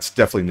 Yeah, that's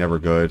definitely never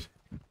good.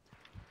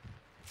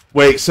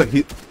 Wait, so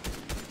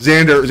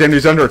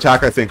Xander's under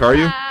attack, I think, are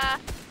you?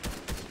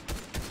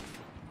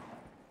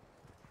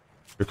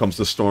 Here comes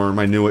the storm.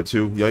 I knew it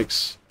too.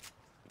 Yikes.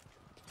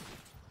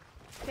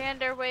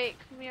 Xander, wait.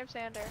 Come here,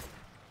 Xander.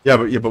 Yeah,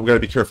 but we gotta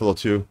be careful though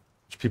too.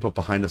 There's people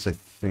behind us, I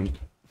think.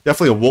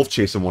 Definitely a wolf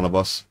chasing one of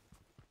us.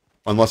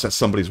 Unless that's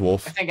somebody's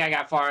wolf. I think I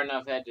got far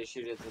enough ahead to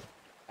shoot at this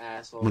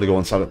asshole. I'm gonna go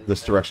inside of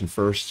this direction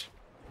first.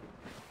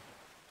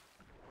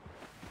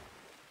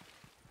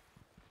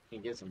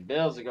 Can get some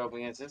bills to go up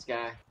against this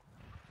guy.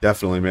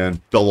 Definitely,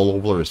 man. Bill all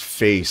over his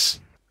face.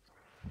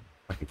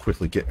 I can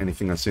quickly get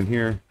anything that's in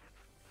here.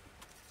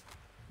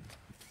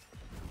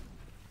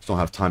 Just don't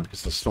have time because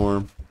of the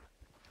storm.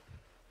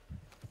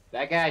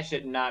 That guy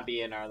should not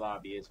be in our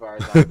lobby as far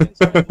as I'm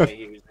concerned, the way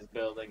he was just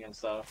building and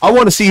stuff. I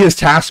want to see his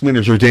task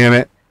manager, damn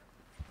it.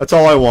 That's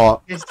all I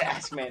want. His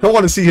task man. I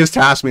want to see his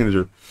task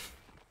manager.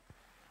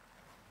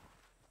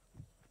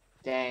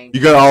 Dang. You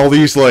got all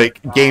these,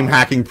 like, game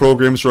hacking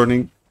programs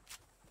running.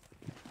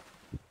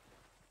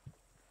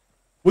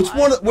 What's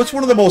one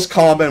of the most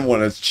common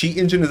ones? Cheat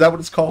Engine, is that what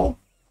it's called?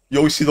 You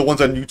always see the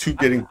ones on YouTube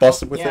getting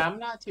busted with it? Yeah, I'm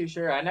not too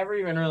sure. I never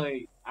even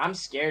really... I'm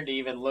scared to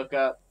even look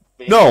up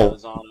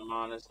videos on them,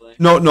 honestly.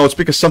 No, it's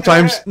because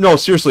sometimes... No,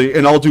 seriously,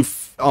 and I'll do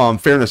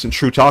fairness and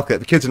true talk that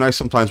the kids and I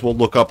sometimes will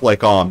look up,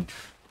 like,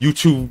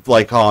 YouTube,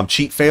 like,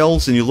 cheat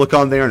fails, and you look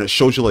on there and it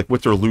shows you, like,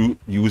 what they're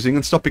using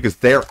and stuff because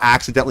they're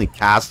accidentally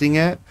casting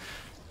it.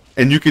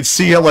 And you can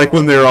see it, like,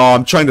 when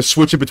they're trying to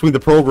switch it between the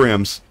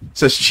programs. It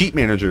says Cheat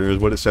Manager is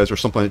what it says, or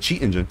something like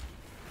Cheat Engine.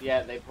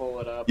 Yeah, they pull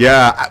it up.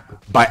 Yeah,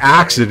 by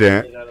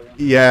accident.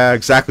 Yeah,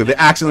 exactly. They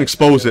accidentally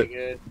expose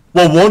it.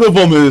 Well, one of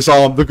them is,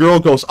 the girl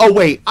goes, "Oh,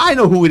 wait, I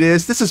know who it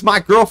is. This is my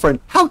girlfriend.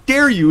 How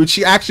dare you?" And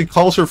she actually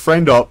calls her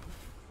friend up.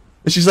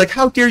 And she's like,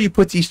 "How dare you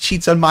put these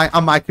cheats on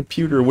my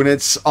computer?" When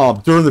it's,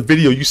 during the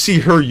video, you see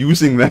her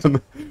using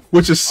them,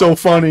 which is so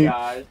funny.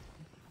 God.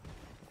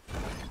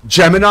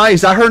 Gemini,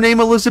 is that her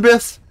name,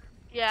 Elizabeth?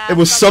 Yeah. It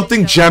was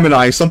something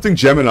Gemini.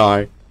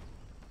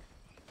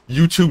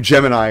 YouTube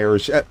Gemini, or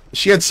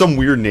she had some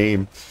weird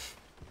name.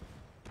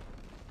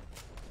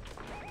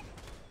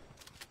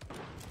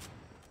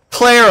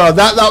 Clara,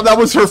 that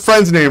was her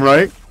friend's name,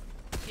 right?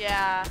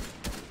 Yeah.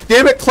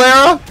 Damn it,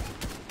 Clara!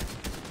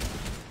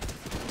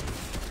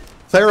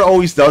 Clara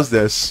always does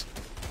this.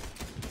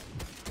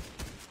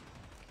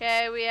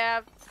 Okay, we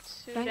have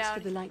two Thanks down,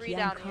 for the like, three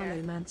down Giancarlo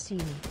here.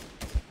 Mancini.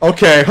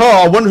 Okay,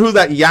 I wonder who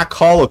that Yak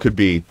Hollow could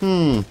be.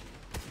 Huh,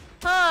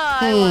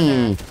 I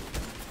wonder.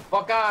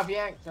 Fuck off,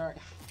 Yak. Sorry.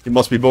 He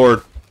must be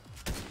bored.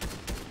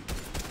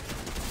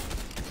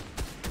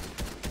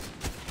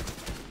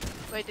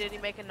 Wait, did he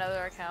make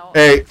another account?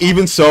 Hey,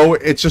 even so,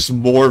 it's just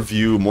more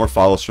view, more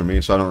follows for me,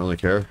 so I don't really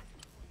care.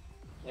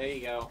 There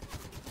you go.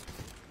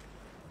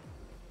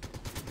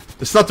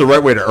 It's not the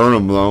right way to earn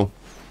them, though.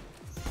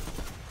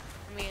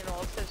 I mean,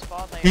 well, it's his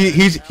fault.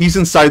 He's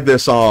inside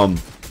this,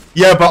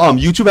 yeah, but,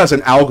 YouTube has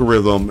an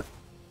algorithm,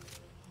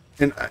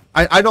 and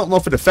I don't know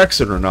if it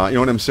affects it or not, you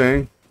know what I'm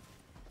saying?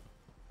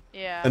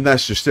 Yeah. And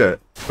that's just it.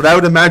 But I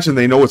would imagine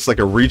they know it's like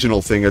a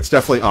regional thing. It's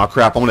definitely, oh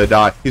crap, I'm gonna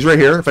die. He's right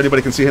here, if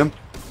anybody can see him.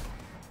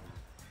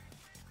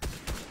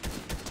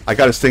 I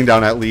got his thing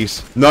down at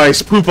least.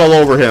 Nice, poop all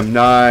over him.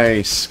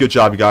 Nice. Good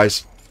job, you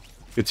guys.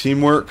 Good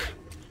teamwork.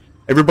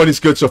 Everybody's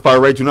good so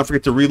far, right? Do not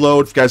forget to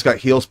reload. If you guys got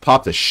heals,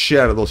 pop the shit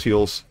out of those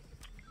heals.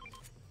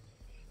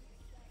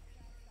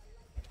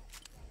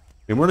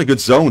 And we're in a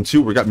good zone,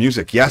 too. We got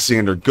music. Yes,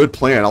 Xander. Good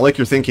plan. I like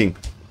your thinking.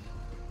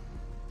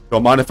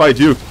 Don't mind if I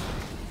do.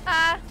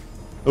 Ah.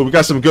 Oh, we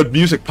got some good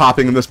music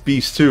popping in this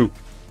beast, too.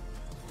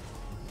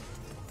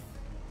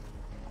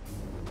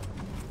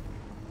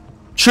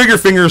 Trigger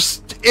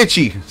fingers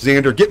itchy,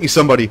 Xander. Get me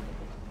somebody. I'm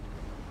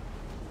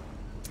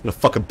gonna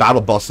fucking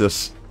battle bust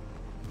this.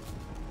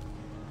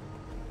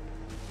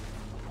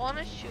 I want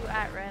to shoot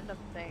at random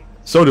things.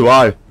 So do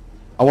I.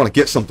 I want to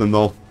get something,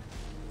 though.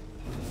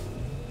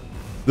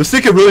 This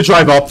thing can really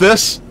drive up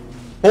this?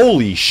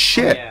 Holy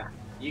shit. Yeah.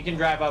 You can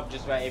drive up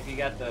just right if you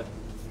got the...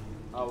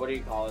 Oh, what do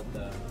you call it?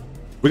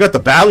 We got the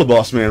battle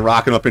bus, man,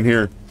 rocking up in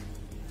here.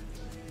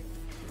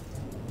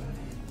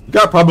 We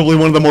got probably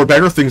one of the more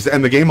better things to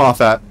end the game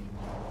off at.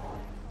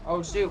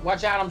 Oh, shoot.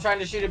 Watch out. I'm trying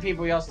to shoot at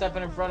people. Y'all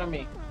stepping in front of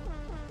me.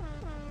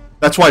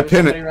 That's why I There's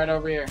pin somebody it. right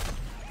over here.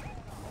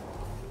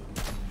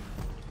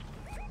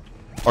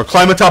 Or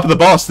climb on top of the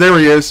bus. There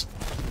he is.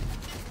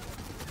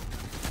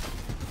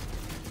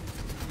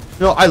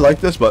 You know, I like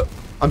this, but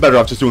I'm better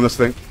off just doing this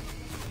thing.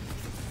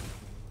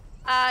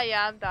 Ah,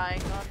 yeah, I'm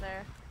dying on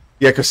there.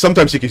 Yeah, because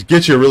sometimes he can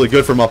get you really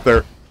good from up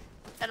there.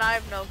 And I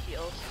have no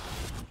heals.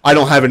 I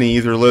don't have any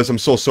either, Liz. I'm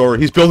so sorry.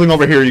 He's building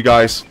over here, you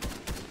guys.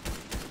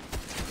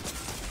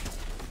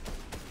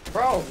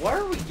 Bro, what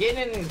are we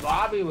getting in these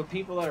lobby with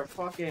people that are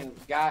fucking...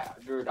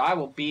 Dude, I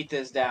will beat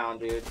this down,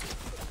 dude.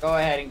 Go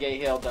ahead and get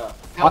healed up.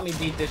 Help me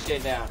beat this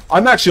shit down.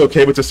 I'm actually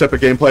okay with this type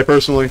of gameplay,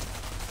 personally.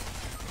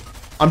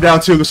 I'm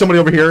down too. There's somebody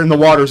over here in the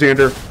water,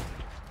 Xander.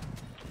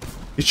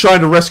 He's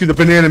trying to rescue the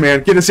banana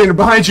man. Get it, Xander.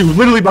 Behind you.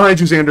 Literally behind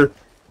you, Xander.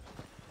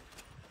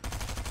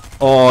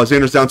 Oh,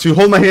 Xander's down too.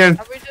 Hold my hand.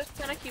 Are we just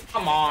gonna keep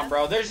Come on,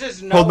 bro. There's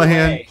just no Hold my way.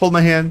 hand. Hold my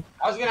hand.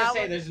 I was gonna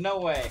say, there's no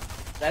way.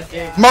 That's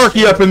it.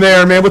 Marky up in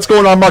there, man. What's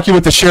going on, Marky,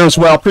 with the share as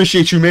well?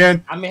 Appreciate you,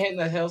 man. I'm hitting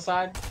the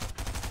hillside.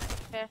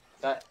 Okay.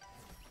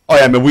 Oh,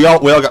 yeah, man. We all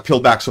got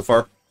peeled back so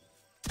far.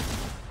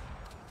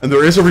 And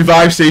there is a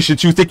revive station,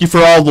 too. Thank you for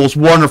all those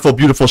wonderful,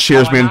 beautiful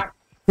shares, man.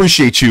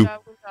 Appreciate you.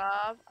 Good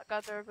job. I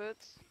got their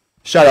boots.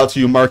 Shout out to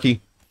you,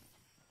 Marky.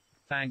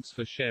 Thanks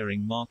for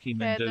sharing, Marky Okay,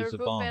 their Mendoza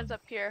boot Barn. band's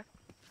up here.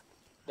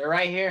 They're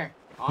right here.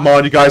 Come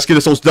on, you guys. Get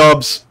us those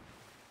dubs.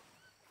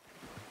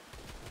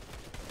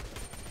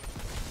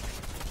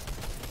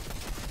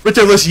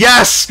 Ridiculous.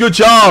 Yes. Good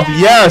job.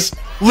 Yes.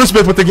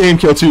 Elizabeth with the game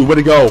kill, too. Way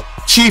to go.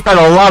 Chief had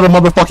a lot of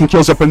motherfucking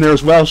kills up in there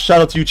as well.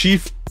 Shout out to you,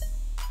 Chief.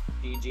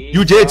 GG,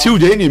 You did, bro. too,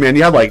 didn't you, man?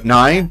 You had like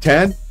 9,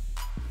 10?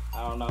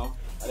 I don't know.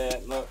 I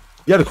didn't look.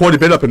 You had quite a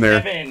bit up in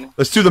there. 7.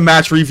 Let's do the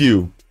match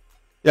review.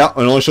 Yeah, it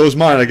only shows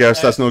mine, I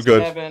guess. That's no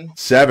good. 7.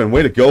 7.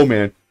 Way to go,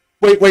 man.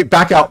 Wait.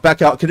 Back out.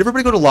 Back out. Could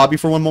everybody go to lobby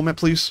for one moment,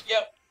 please?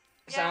 Yep.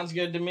 Yeah. Sounds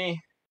good to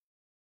me.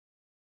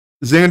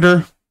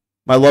 Xander,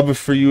 my love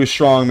for you is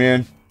strong,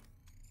 man.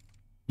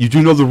 You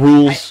do know the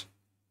rules.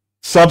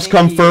 Subs think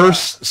come he,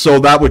 first, so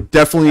that would I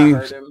definitely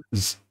heard him.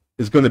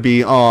 is going to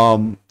be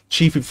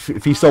Chief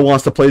if he still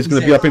wants to play is going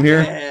to be up in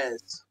here.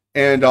 Yes.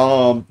 And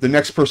the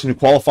next person who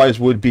qualifies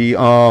would be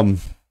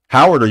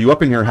Howard. Are you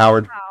up in here,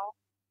 Howard? Wow.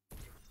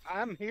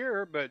 I'm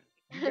here, but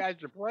you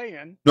guys are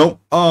playing. Nope.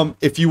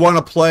 If you want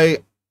to play,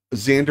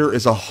 Xander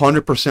is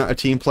 100% a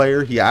team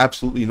player. He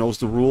absolutely knows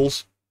the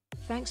rules.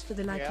 Thanks for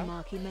the like, Yeah.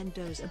 Marky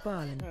Mendoza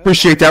Barlin.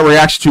 Appreciate that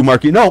reaction too,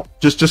 Marky. No,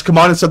 just come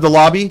on inside the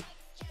lobby.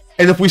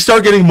 And if we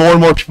start getting more and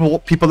more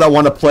people that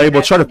want to play,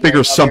 we'll try to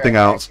figure something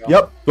out.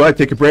 Yep. Go ahead,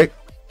 take a break.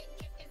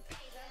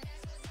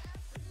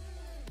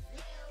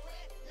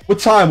 What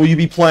time will you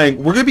be playing?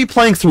 We're going to be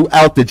playing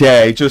throughout the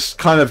day, just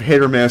kind of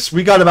hit or miss.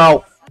 We got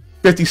about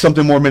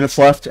 50-something more minutes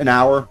left, an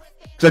hour.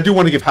 Because I do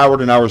want to give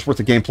Howard an hour's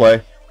worth of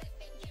gameplay.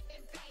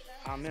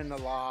 I'm in the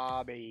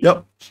lobby.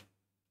 Yep.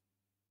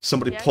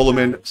 Somebody Yeah, pull him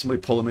in. Howard.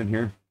 Somebody pull him in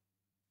here.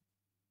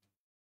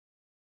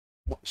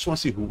 Just want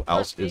to see who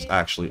else is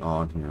actually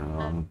on here.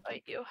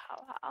 Like you,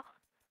 how?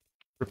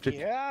 Cryptic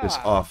Yeah. is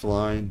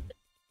offline.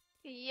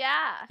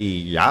 Yeah.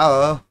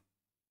 Yeah.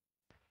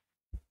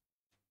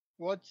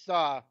 What's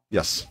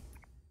Yes.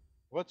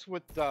 What's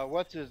with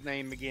what's his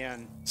name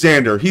again?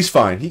 Xander, he's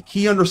fine.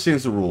 He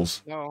understands the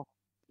rules. No,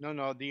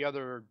 the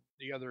other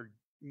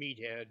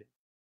meathead.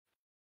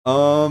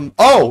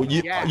 Oh,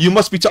 Jack. you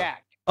must be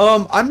Jack.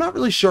 I'm not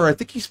really sure. I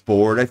think he's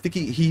bored. I think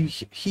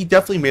he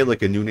definitely made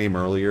like a new name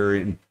earlier,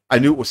 and I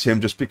knew it was him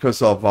just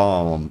because of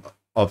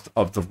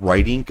the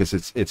writing, because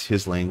it's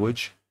his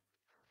language.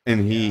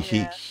 And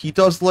he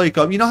does like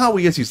you know how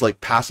he is, he's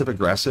like passive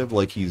aggressive,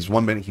 like he's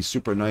 1 minute he's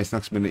super nice,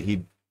 next minute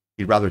he'd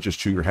rather just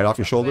chew your head off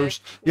your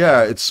shoulders.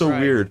 Yeah, it's so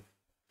weird.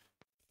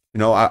 You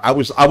know, I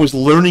was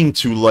learning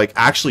to like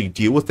actually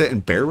deal with it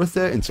and bear with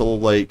it until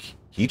like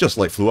he just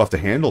like flew off the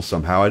handle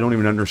somehow. I don't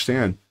even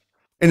understand.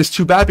 And it's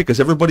too bad because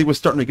everybody was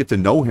starting to get to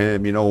know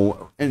him, you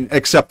know, and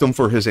accept him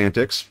for his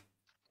antics.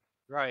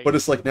 Right. But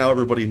it's like now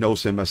everybody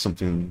knows him as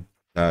something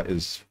that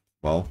is,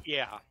 well,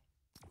 yeah,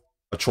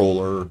 a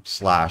troller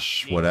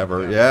 /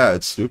 whatever. Yeah,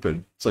 it's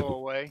stupid. It's like, go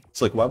away.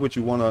 it's like, why would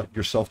you want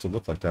yourself to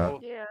look like that?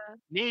 Yeah.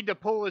 Need to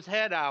pull his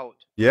head out.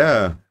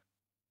 Yeah,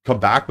 come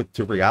back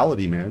to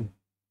reality, man.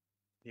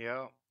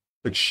 Yeah.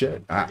 Like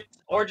shit.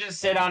 Or just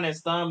sit on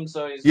his thumb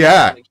so he's...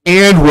 Yeah,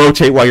 and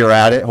rotate while you're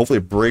at it. Hopefully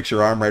it breaks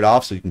your arm right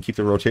off so you can keep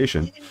the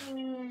rotation.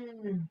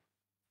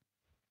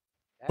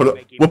 We'll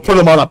put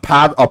him on a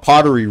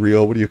pottery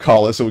reel. What do you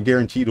call it? So we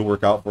guarantee to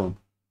work out for him.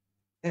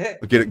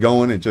 We'll get it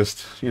going and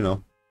just, you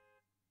know,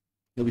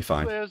 he'll be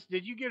fine. Liz,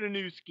 did you get a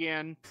new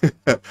skin?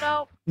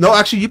 No, No,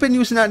 actually, you've been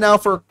using that now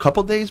for a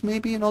couple days,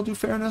 maybe, in all due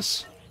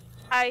fairness.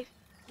 I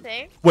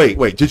think.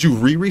 Wait, did you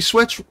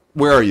re-switch?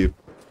 Where are you?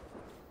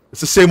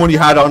 It's the same one you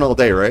had on all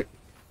day, right?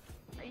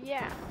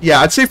 Yeah.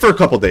 Yeah, I'd say for a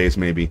couple days,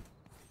 maybe.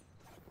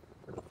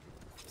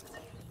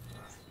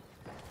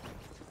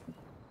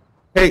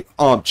 Hey,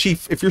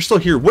 Chief, if you're still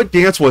here, what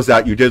dance was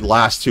that you did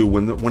last to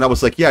when I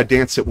was like, yeah,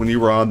 dance it when you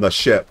were on the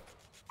ship?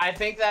 I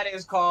think that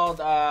is called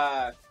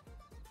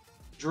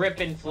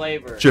Drippin'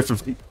 Flavor.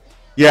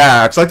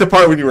 Yeah, it's like the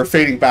part when you were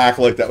fading back,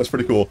 like that was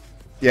pretty cool.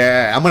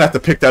 Yeah, I'm gonna have to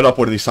pick that up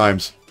one of these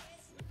times.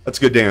 That's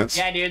a good dance.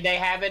 Yeah, dude, they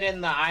have it in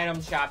the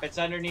item shop. It's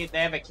underneath. They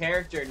have a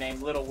character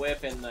named Little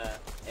Whip in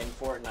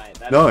Fortnite.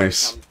 That's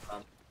nice. where it comes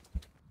from.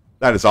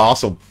 That is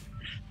awesome.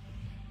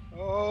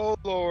 Oh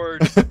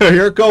Lord.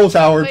 Here it goes,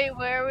 Howard. Wait,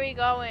 where are we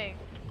going?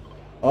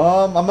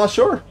 I'm not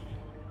sure.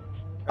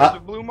 There's a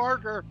blue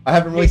marker. I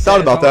haven't really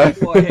thought about that.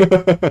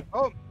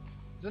 Oh,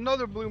 there's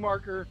another blue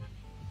marker.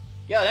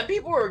 Yeah, them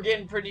people were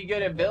getting pretty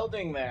good at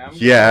building there. I'm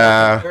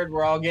Yeah.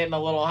 we're all getting a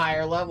little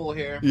higher level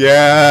here.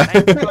 Yeah.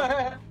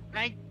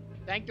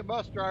 Thank the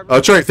bus driver.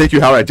 That's right. Thank you,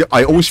 Howard.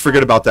 I always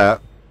forget about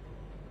that.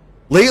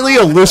 Lately,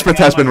 Elizabeth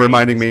has been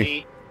reminding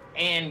me.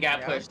 And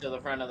got pushed to the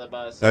front of the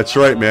bus. So That's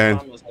right, man.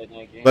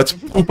 you. Let's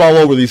poop all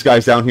over these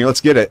guys down here.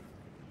 Let's get it.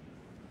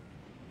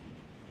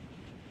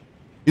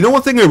 You know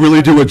one thing I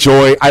really do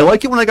enjoy? I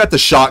like it when I got the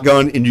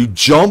shotgun and you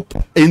jump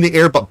in the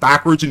air but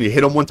backwards and you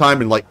hit them one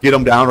time and like get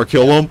them down or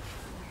kill them.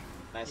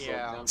 Nice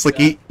Yeah. It's like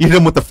you hit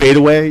them with the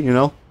fadeaway, you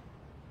know?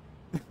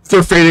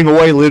 They're fading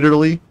away,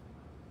 literally.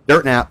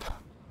 Dirt nap.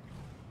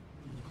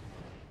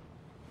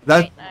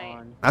 Night.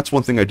 That's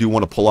one thing I do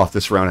want to pull off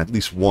this round at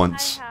least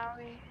once. Hi,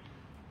 Howie.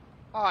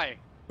 Hi.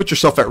 Put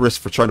yourself at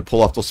risk for trying to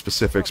pull off those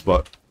specifics,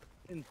 but...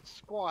 And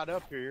squat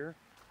up here.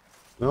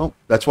 Well,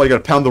 that's why you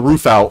gotta pound the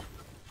roof out.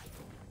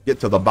 Get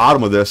to the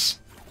bottom of this.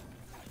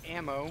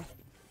 Ammo.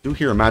 Do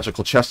hear a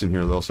magical chest in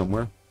here, though,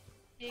 somewhere.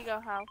 Here you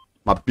go, How.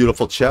 My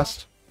beautiful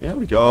chest. There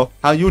we go.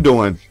 How you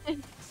doing?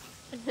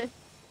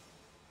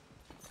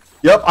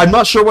 Yep, I'm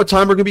not sure what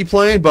time we're gonna be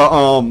playing, but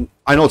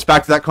I know it's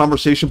back to that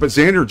conversation. But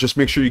Xander, just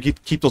make sure you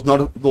keep those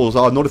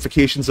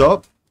notifications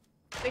up.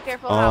 Be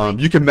careful,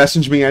 Howie. You can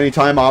message me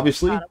anytime,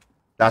 obviously.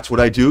 That's what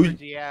I do.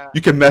 Yeah.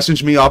 You can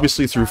message me,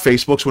 obviously, through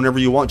Facebooks whenever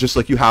you want, just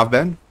like you have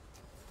been.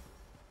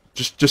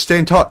 Just stay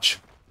in touch.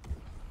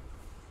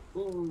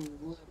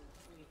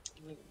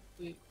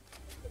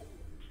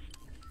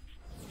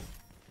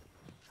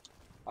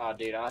 Oh,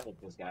 dude, I hit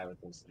this guy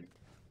with this thing.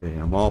 Okay,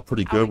 I'm all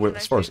pretty good with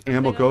as far as shoot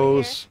ammo something over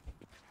goes.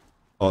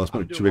 Oh, that's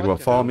maybe too big of a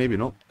fall, maybe.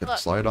 Nope. Got the Look.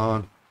 slide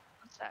on. One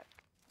sec.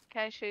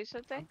 Can I show you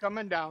something? I'm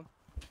coming down.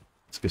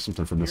 Let's get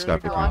something from this You're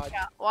guy. in the Picker.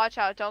 garage. Watch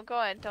out. Don't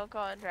go in. Don't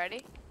go in.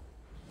 Ready?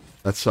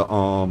 That's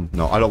no,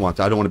 I don't want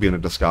that. I don't want to be in a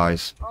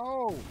disguise.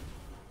 Oh.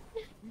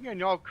 You're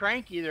getting all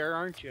cranky there,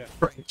 aren't you?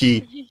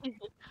 Cranky.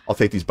 I'll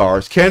take these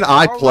bars. Can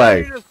I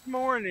play? Already this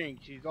morning,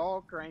 she's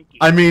all cranky.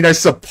 I mean, I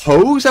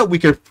suppose that we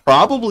could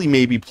probably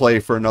maybe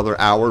play for another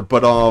hour,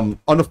 but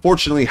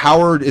unfortunately,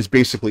 Howard is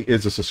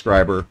a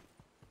subscriber.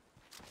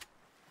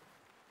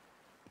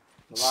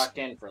 Locked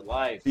in for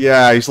life.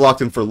 Yeah, he's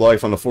locked in for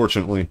life,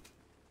 unfortunately.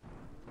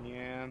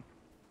 Yeah.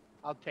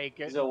 I'll take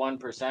it. He's a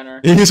 1%er.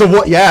 He's a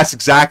what? Yes,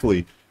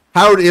 exactly.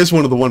 Howard is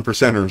one of the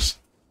 1%ers.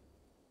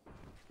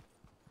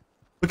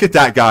 Look at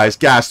that, guys.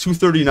 Gas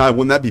 239.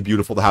 Wouldn't that be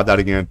beautiful to have that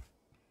again?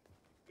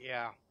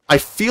 Yeah. I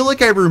feel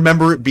like I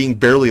remember it being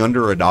barely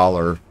under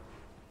 $1.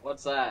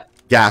 What's that?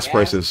 Gas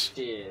prices.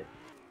 Shit.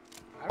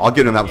 I'll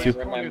get in that with Can't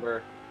you.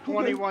 remember.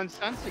 21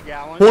 cents a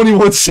gallon.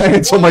 21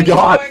 cents. Oh my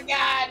god.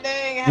 God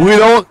dang. We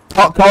don't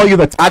Call you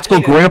the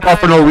tactical grandpa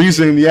for no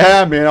reason.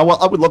 Yeah, man. I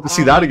would love to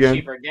see that again.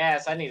 Cheaper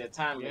gas. I need a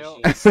time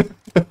Yep.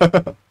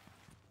 machine.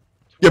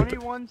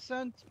 21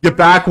 cents. Get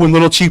back when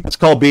Little Chief was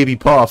called Baby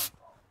Puff.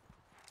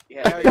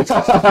 Yeah.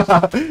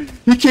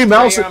 He came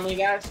out. Right on me,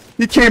 guys.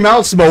 He came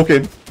out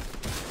smoking.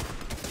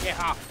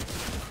 Yeah.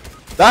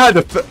 That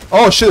had to.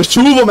 Oh shit! There's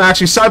two of them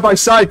actually side by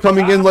side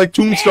coming in like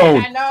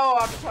Tombstone. Man, I know.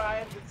 I'm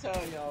trying to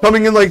tell y'all.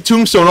 Coming in like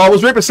Tombstone. Oh, I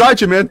was right beside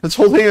you, man. Let's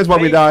hold hands while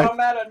we They die. come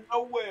out of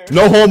nowhere.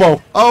 No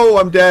homo. Oh,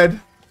 I'm dead.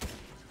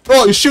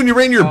 Oh, you're shooting you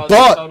right in your Oh, they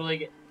butt. totally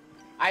get...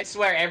 I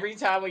swear, every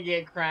time we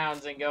get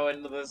crowns and go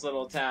into this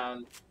little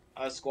town,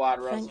 a squad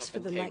runs Thanks up for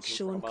and the takes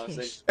like, them Sean from us.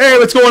 Kish. Hey,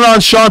 what's going on,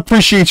 Sean?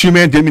 Appreciate you,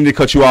 man. Didn't mean to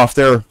cut you off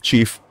there,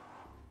 Chief.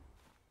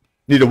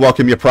 Need to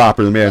welcome you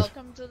properly, man.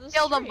 Welcome to the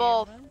Killed them stream,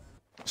 both. man.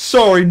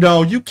 Sorry,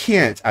 no, you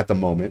can't at the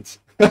moment.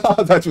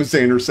 That's what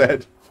Xander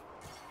said.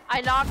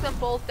 I knocked them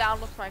both down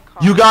with my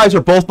car. You guys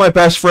are both my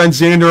best friends,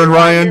 Xander and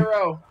Ryan.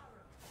 Hero.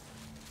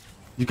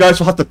 You guys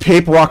will have to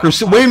paper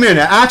rockers. Wait a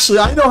minute. Actually,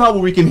 I know how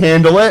we can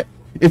handle it.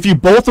 If you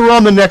both are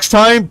on the next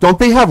time, don't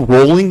they have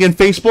rolling in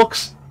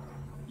Facebooks?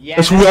 Yeah,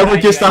 It's whoever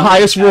right, gets the yeah,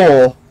 highest yeah.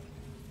 roll.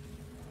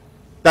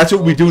 That's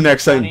what we do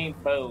next time. Money,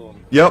 boom.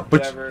 Yep,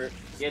 but Whoever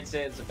gets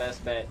it is the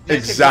best bet.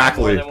 Just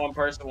Exactly. If you have more than one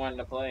person wanting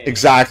to play.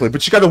 exactly.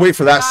 But you got to wait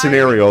for that Guys,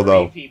 scenario,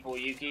 though. Three people,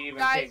 you can even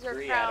Guys pick are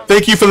 3 crowned. out of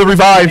Thank you for the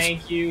revive.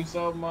 Thank you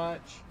so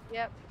much.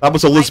 Yep. That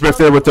was Elizabeth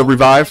there with the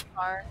revive,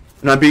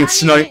 and I'm being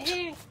sniped.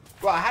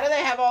 Bro, how do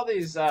they have all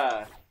these,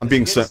 I'm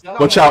being good sniped. stuff?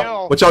 Watch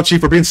out! Watch out,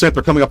 Chief! We're being sniped.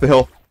 They're coming up the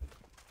hill.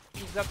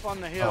 He's up on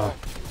the hill.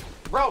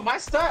 Bro, my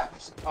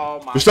stuff.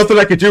 Oh my. There's nothing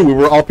I could do. We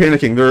were all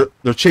panicking.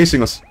 They're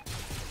chasing us.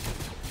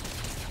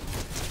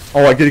 Oh,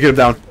 I gotta get him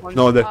down.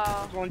 No, One's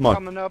come on.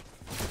 coming up.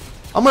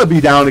 I'm gonna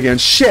be down again.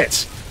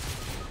 Shit!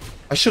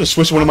 I should have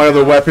switched one of my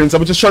other weapons. I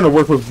was just trying to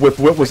work with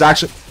what was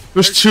actually.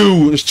 There's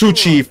two. There's two,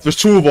 Chief. There's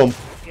two of them.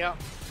 Yep.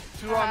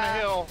 2 on the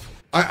hill.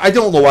 I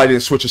don't know why I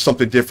didn't switch to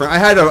something different. I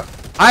had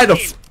a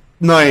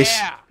nice.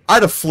 Yeah. I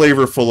had a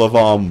flavor full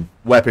of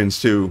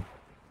weapons too.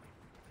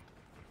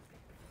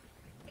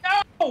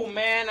 No,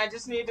 man, I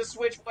just need to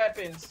switch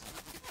weapons.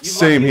 You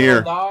Same lucky here.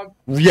 little Dog.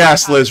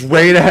 Yes, Liz,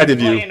 right ahead of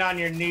you. Playing on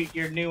your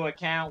new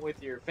account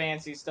with your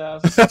fancy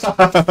stuff.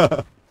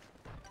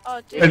 Oh,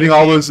 dude. Ending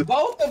all those.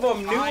 Both of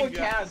them new Behind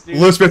ya. accounts, dude.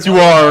 Elizabeth, you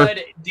One are-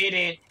 good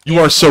didn't. You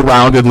are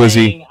surrounded,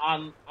 Lizzie.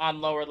 Playing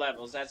on lower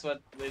levels. That's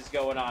what is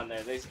going on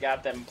there. They've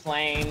got them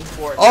playing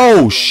Fortnite. Oh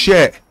doing-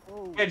 shit!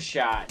 Good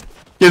shot.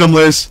 Get him,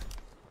 Liz.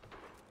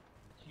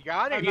 You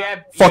got it. You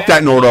have, Fuck you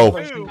that have Nordo.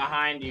 pushing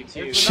behind you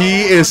too.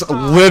 She is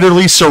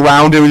literally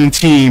surrounded in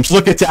teams.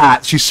 Look at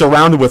that. She's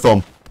surrounded with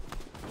them.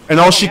 And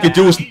all she could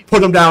do is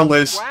put them down,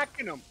 Liz.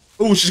 Whacking him.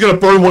 Ooh, she's gonna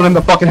burn one in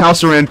the fucking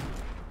house they're in.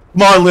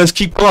 Come on, Liz.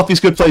 Keep pulling off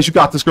these good plays. You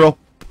got this, girl.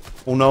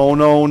 Oh, no,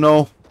 no,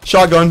 no.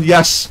 Shotgun,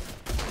 yes.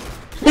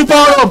 Who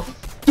bought him?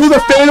 Do the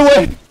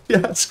fadeaway.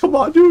 Yes, come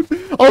on, dude.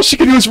 All she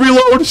can do is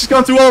reload. She's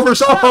gone through all of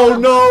hers. Oh,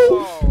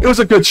 no. It was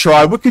a good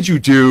try. What could you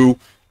do?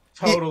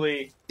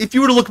 Totally. If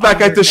you were to look back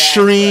Under at the dad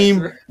stream,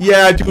 pressure.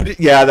 yeah, dude,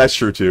 yeah, that's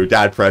true too.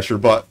 Dad pressure,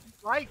 but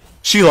Right.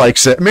 she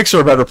likes it. Makes her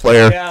a better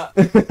player. Yeah.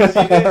 She did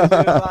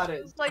a lot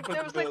of- Like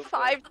there was like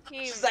 5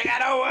 teams. She's like, I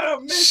don't want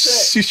to miss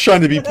it. She's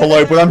trying to be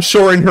polite, but I'm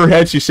sure in her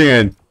head she's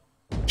saying,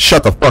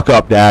 "Shut the fuck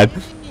up, Dad."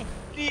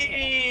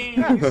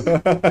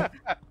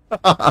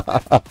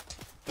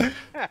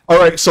 All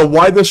right, so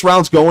while this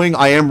round's going,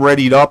 I am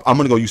readied up. I'm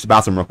gonna go use the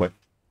bathroom real quick.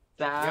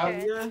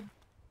 Okay.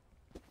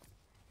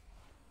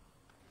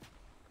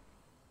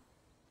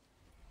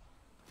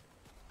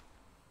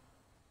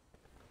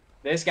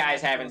 This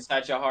guy's having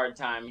such a hard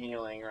time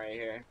healing right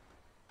here.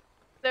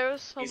 There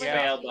was so He's many.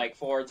 failed like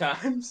 4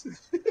 times.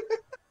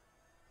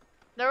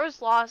 There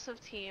was lots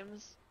of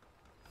teams.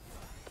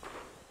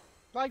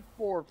 Like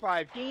 4 or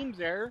 5 teams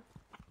there.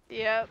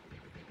 Yep.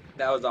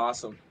 That was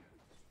awesome.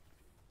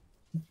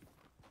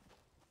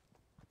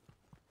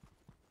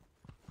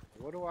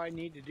 What do I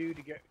need to do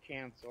to get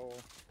cancel?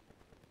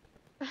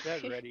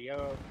 Set ready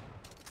up.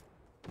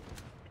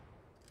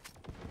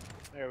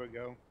 There we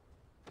go.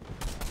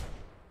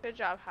 Good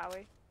job,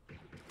 Howie.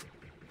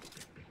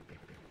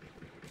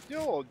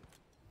 Still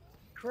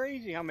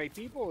crazy how many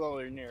people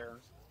are in there.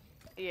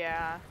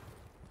 Yeah.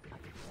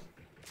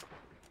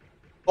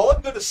 All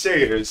I'm gonna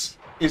say is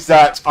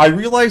that I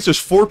realized there's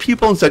 4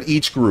 people inside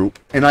each group,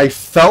 and I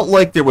felt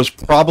like there was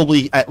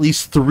probably at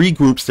least 3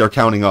 groups there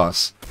counting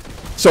us.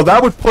 So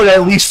that would put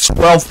at least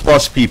 12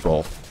 plus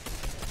people.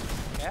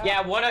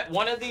 Yeah,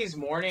 one of these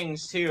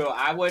mornings too,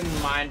 I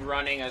wouldn't mind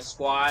running a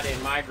squad in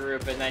my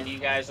group, and then you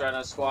guys run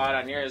a squad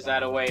on yours.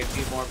 That way, a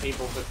few more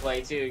people could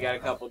play too. You got a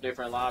couple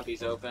different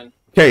lobbies open.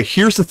 Okay,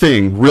 here's the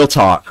thing, real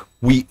talk.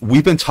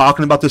 We've been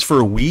talking about this for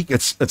a week.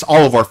 It's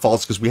all of our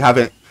faults because we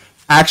haven't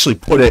actually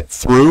put it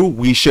through.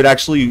 We should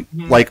actually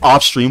like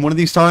off stream one of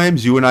these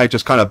times. You and I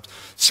just kind of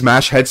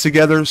smash heads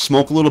together,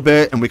 smoke a little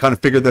bit, and we kind of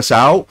figure this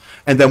out.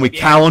 And then we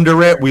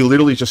calendar it. We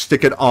literally just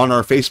stick it on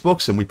our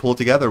Facebooks and we pull it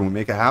together and we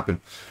make it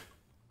happen.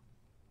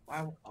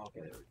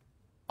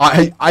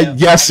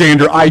 Yes,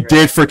 Xander, I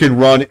did freaking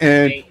run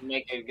and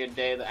make it a good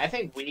day. I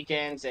think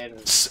weekends and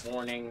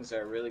mornings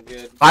are really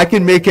good. I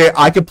can make it.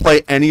 I can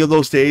play any of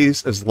those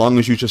days as long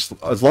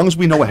as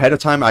we know ahead of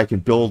time. I can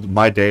build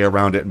my day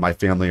around it and my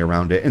family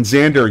around it. And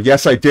Xander,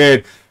 yes, I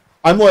did.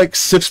 I'm like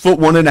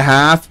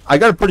 6'1.5". I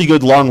got a pretty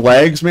good long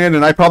legs, man,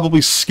 and I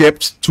probably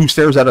skipped 2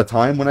 stairs at a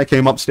time when I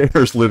came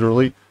upstairs,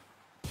 literally.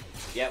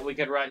 Yeah, we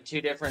could run 2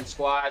 different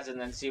squads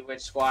and then see which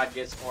squad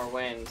gets more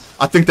wins.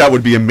 I think that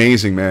would be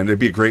amazing, man. It'd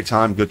be a great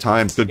time, good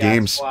times, good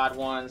games. Squad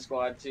 1,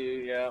 squad 2,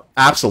 yeah.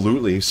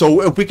 Absolutely.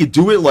 So if we could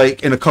do it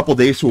like in a couple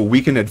days to a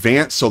week in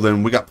advance, so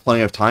then we got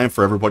plenty of time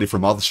for everybody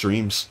from all the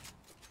streams.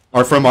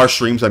 Or from our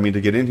streams, I mean,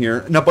 to get in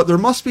here. Now, but there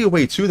must be a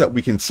way, too, that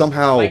we can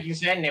somehow... Like you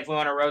said, and if we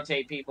want to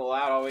rotate people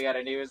out, all we got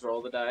to do is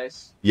roll the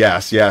dice.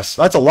 Yes, yes.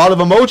 That's a lot of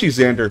emojis,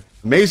 Xander.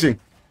 Amazing.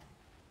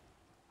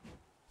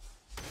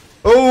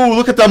 Oh,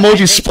 look at the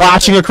emoji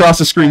splashing across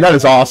the screen. That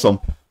is awesome.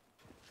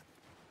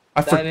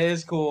 That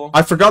is cool.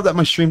 I forgot that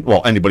my stream...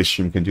 Well, anybody's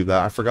stream can do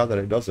that. I forgot that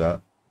it does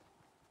that.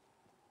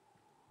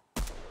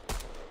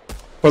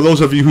 For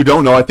those of you who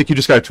don't know, I think you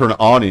just got to turn it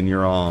on in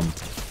your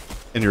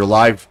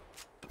live...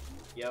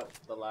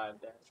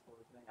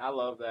 I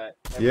love that.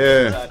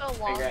 Yeah.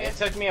 It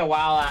took me a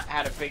while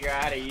how to figure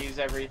out how to use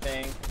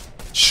everything.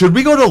 Should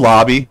we go to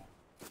lobby?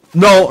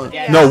 No,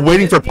 no,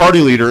 waiting for party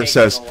leader, it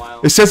says.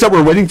 It says that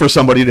we're waiting for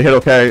somebody to hit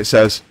okay, it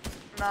says.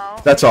 No.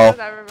 That's all.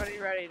 Everybody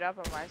readied up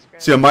on my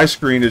screen. See, on my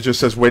screen, it just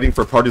says waiting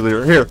for party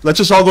leader. Here, let's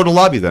just all go to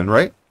lobby then,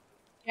 right?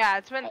 Yeah,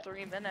 it's been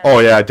 3 minutes. Oh,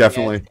 yeah,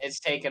 definitely. Yeah, it's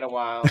taken a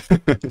while.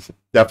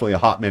 Definitely a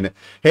hot minute.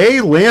 Hey,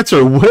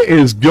 Lancer, what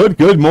is good?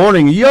 Good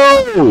morning.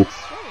 Yo!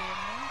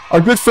 Our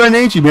good friend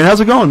Angie, man.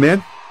 How's it going,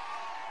 man?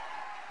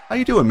 How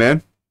you doing,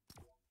 man?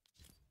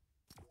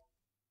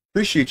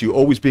 Appreciate you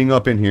always being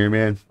up in here,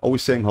 man.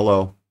 Always saying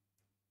hello.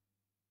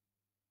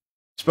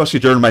 Especially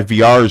during my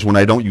VRs when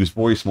I don't use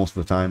voice most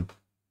of the time.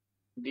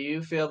 Do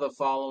you feel the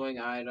following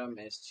item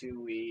is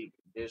too weak,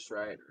 just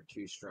right, or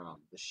too strong?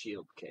 The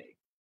shield cake.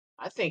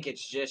 I think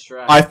it's just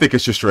right. I think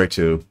it's just right,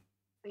 too.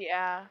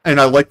 Yeah. And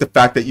I like the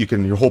fact that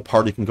your whole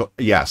party can go...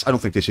 Yes, I don't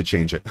think they should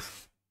change it.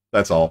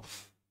 That's all.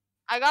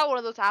 I got one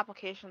of those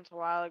applications a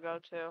while ago,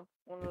 too.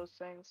 One of those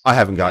things. I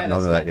haven't gotten none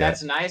of that yet.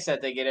 That's nice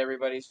that they get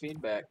everybody's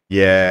feedback.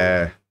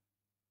 Yeah.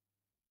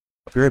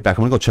 I'll be right back.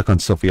 I'm going to go check on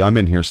Sophia. I'm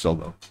in here still,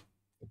 though.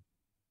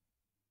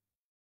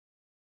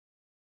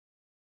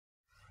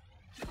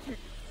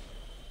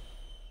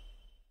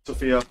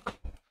 Sophia.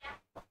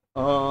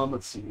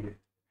 Let's see.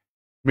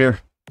 Mir.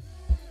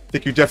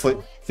 Think you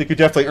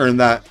definitely earned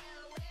that.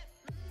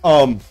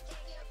 Get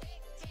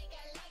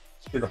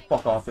the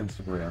fuck off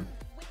Instagram.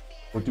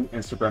 We'll do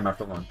Instagram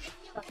after lunch.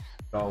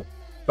 No.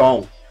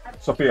 Don't.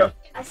 Sophia,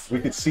 we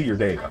could see your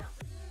data.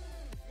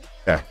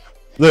 Okay.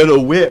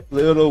 Little whip,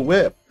 little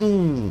whip.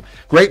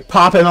 Great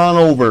popping on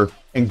over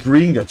and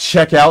agreeing to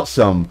check out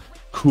some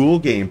cool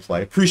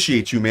gameplay.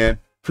 Appreciate you, man.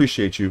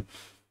 Appreciate you.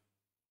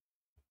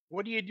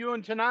 What are you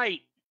doing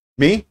tonight?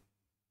 Me?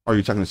 Or are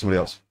you talking to somebody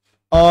else?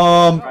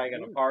 Probably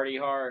gonna party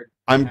hard.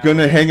 I'm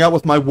gonna hang out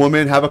with my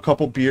woman, have a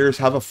couple beers,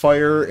 have a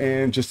fire,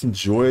 and just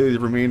enjoy the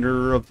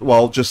remainder of,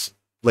 well, just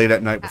late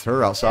at night with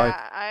her outside.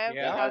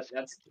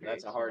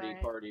 That's a hearty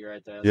party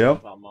right there.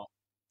 Yep.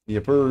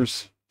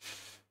 Yippers.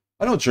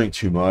 I don't drink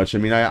too much. I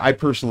mean, I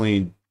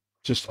personally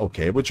just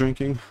okay with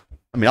drinking.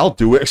 I mean, I'll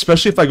do it,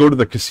 especially if I go to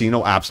the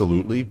casino,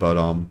 absolutely. But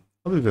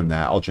other than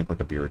that, I'll drink like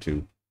a beer or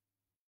two.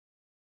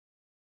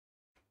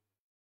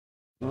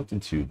 Nothing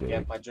too big.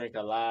 Yep, I drink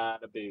a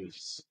lot of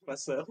booze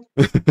myself.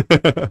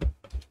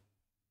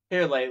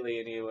 Here lately,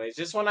 anyways.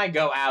 Just when I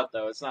go out,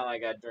 though, it's not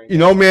like I drink. You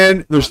know,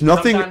 man, there's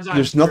nothing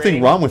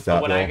wrong with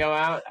that. But when I go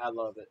out, I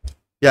love it.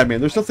 Yeah, man,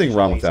 there's nothing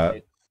wrong with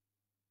that.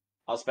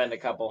 I'll spend a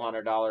couple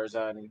 $100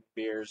 on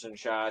beers and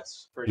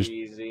shots. Pretty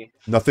easy.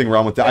 Nothing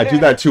wrong with that. I do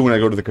that too when I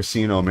go to the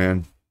casino,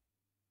 man.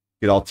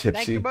 Get all tipsy.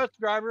 Thank you, bus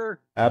driver.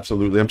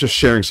 Absolutely. I'm just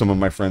sharing some of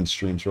my friends'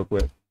 streams real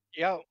quick.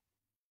 Yo.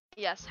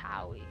 Yes,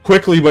 Howie.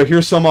 Quickly, but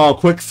here's some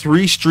quick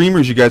 3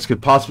 streamers you guys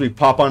could possibly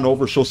pop on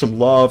over, show some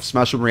love,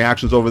 smash some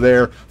reactions over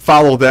there,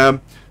 follow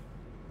them.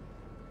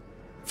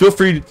 Feel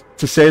free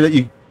to say that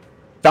you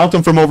found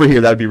them from over here.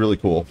 That'd be really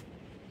cool.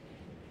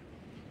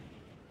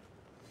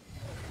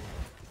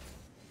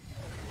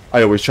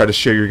 I always try to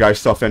share your guys'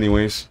 stuff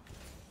anyways.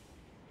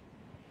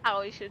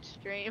 Howie should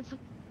stream.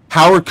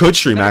 Howard could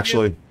stream,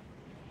 actually.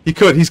 He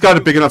could. He's got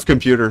a big enough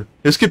computer.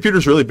 His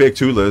computer's really big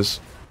too, Liz.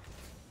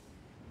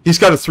 He's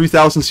got a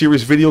 3000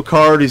 series video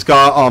card. He's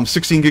got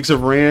 16 gigs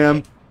of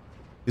RAM.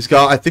 He's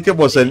got, I think it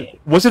was it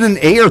an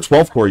 8 or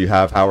 12 core you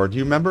have, Howard? Do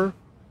you remember?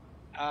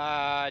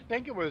 I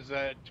think it was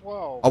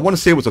 12. I want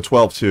to say it was a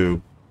 12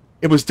 too.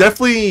 It was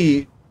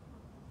definitely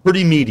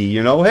pretty meaty,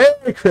 you know?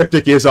 Hey,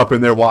 Cryptic is up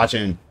in there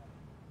watching.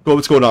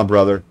 What's going on,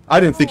 brother? I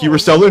didn't think you were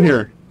still in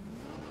here.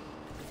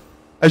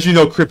 As you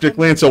know, Cryptic,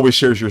 Lance always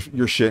shares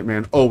your shit,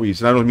 man.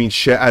 Always. And I don't mean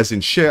shit as in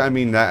shit. I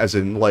mean that as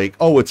in, like,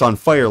 oh, it's on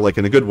fire, like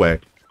in a good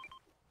way.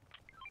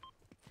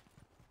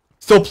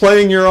 Still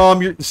playing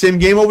your same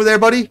game over there,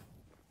 buddy?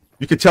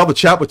 You can tell the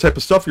chat what type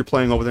of stuff you're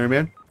playing over there,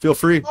 man. Feel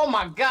free. Oh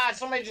my god,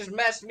 somebody just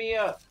messed me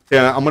up.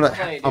 Yeah, I'm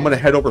gonna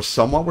head over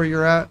somewhat where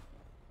you're at.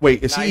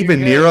 Wait, is Nah, he you're even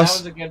good. near That us?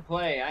 was a good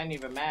play. I ain't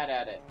even mad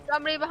at it.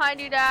 Somebody behind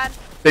you, Dad.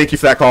 Thank you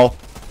for that call.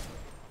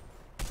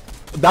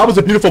 That was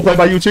a beautiful play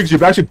by you, too, because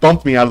you've actually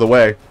bumped me out of the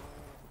way.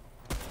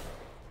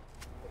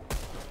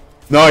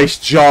 Nice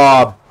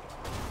job.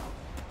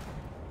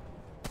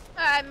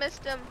 I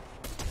missed him.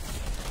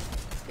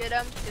 Get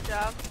him. Good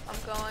job. I'm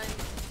going.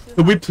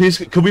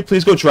 Could we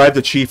please go drive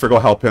the chief or go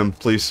help him,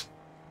 please?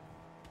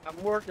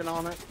 I'm working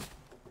on it.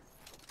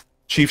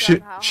 Chief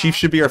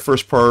should be our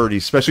first priority,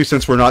 especially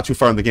since we're not too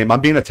far in the game. I'm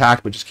being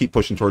attacked, but just keep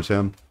pushing towards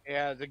him.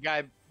 Yeah, the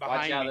guy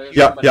behind out, me.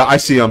 there's Yeah, I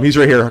see him. He's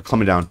right here,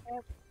 coming down.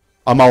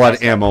 I'm all out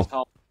of ammo.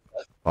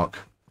 Fuck.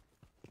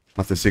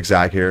 Not the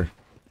zigzag here.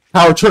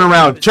 Howard, turn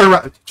around,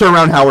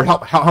 Howard.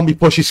 Help me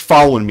push. He's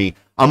following me.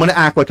 I'm gonna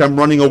act like I'm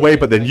running away,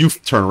 but then you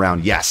turn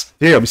around. Yes.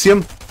 There, you see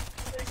him?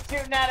 They're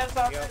shooting at us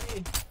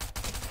already.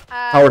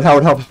 Howard,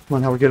 help. Come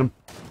on, Howard, get him.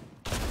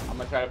 I'm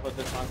gonna try to put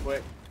this on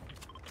quick.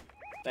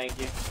 Thank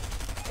you.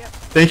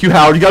 Thank you,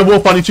 Howard. You got a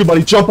wolf on you too,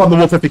 buddy. Jump on the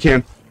wolf if you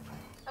can.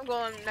 I'm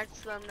going next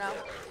to them now.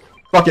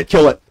 Fuck it,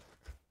 kill it.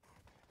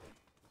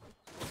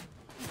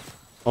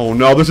 Oh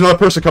no, there's another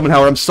person coming,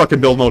 Howard. I'm stuck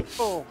in build mode.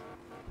 Oh.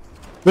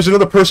 There's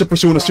another person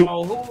pursuing us too.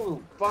 Oh,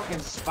 who fucking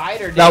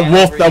spider? That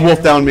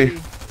wolf downed me.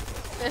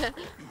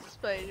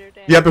 Spider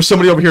Dan. Yeah, there's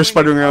somebody over here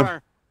spidering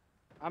around.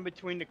 I'm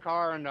between the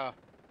car and the...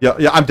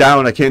 Yeah, I'm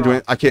down. I can't do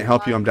it. I can't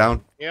help you. I'm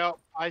down. Yep,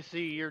 I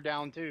see you're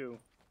down too.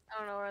 I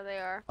don't know where they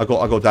are. I'll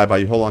go die by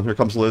you. Hold on, here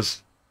comes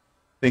Liz.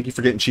 Thank you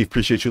for getting Chief.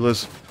 Appreciate you,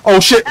 Liz. Oh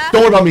shit!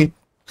 Don't worry about me.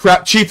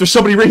 Crap, Chief. There's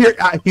somebody right here.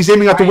 He's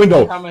aiming out the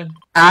window.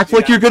 Act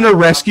like you're gonna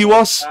rescue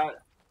us.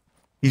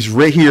 He's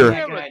right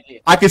here.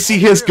 I can see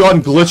his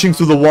gun glitching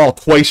through the wall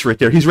twice right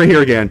there. He's right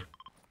here again.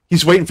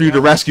 He's waiting for you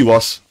to rescue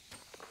us.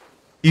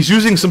 He's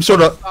using some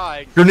sort of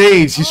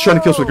grenades. He's trying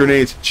to kill us with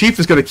grenades. Chief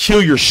is gonna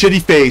kill your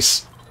shitty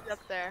face. Up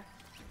there.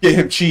 Get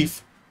him,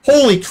 Chief.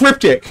 Holy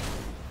cryptic.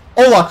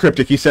 Hola,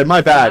 cryptic. He said,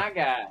 my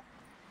bad.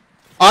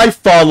 I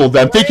followed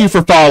them. Thank you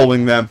for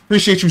following them.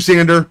 Appreciate you,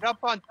 Xander. Up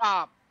on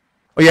top.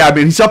 Oh yeah, I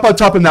mean, he's up on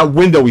top in that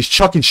window. He's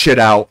chucking shit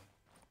out.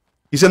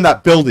 He's in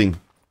that building.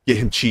 Get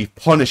him, Chief.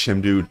 Punish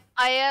him, dude.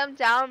 I am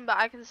down, but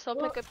I can still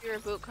pick up your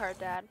boot card,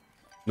 Dad.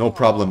 No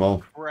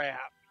problemo. Crap.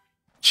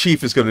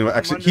 Chief is going to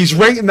exit. He's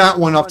rating that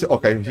one up to...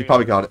 Okay, he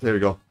probably got it. There you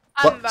go.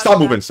 Stop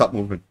moving. Stop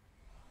moving.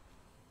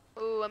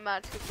 Ooh, I'm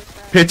at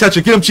 2%. Pay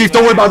attention. Get him, Chief.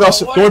 Don't worry about us.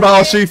 Don't worry about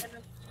us, Chief.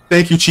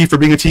 Thank you, Chief, for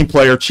being a team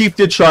player. Chief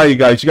did try, you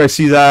guys. You guys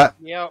see that?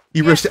 Yep.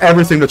 He risked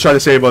everything to try to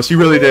save us. He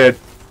really did.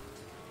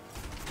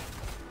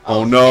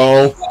 Oh,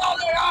 no.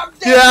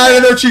 Get out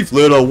of there, Chief.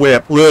 Little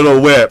whip.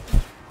 Little whip.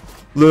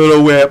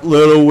 Little whip.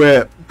 Little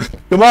whip.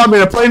 Come on,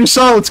 man. I'm playing your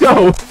song. Let's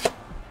go.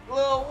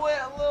 Little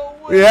whip. Little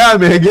whip. Yeah,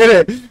 man. Get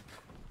it.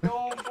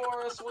 Going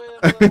for us,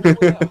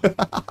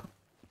 whip.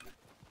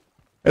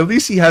 At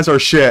least he has our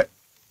shit.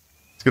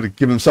 He's going to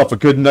give himself a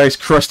good, nice,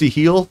 crusty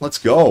heal. Let's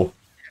go.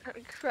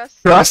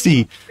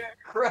 Crusty.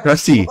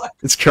 Crusty.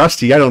 It's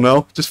crusty. I don't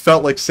know. Just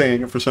felt like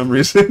saying it for some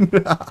reason.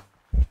 Good,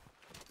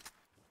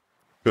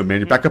 man.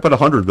 You're back up at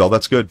 100, though.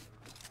 That's good.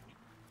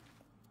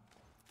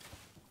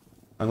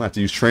 I'm going to have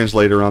to use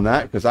translator on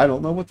that because I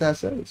don't know what that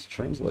says.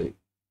 Translate.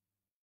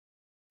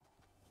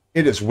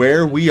 It is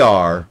where we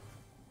are.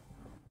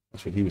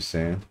 That's what he was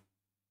saying.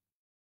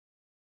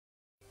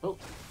 Oh,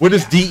 what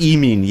does DE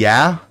mean?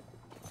 Yeah?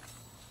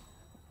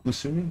 I'm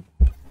assuming.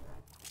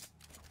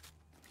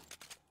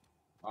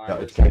 Yeah,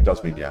 it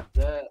does mean yeah.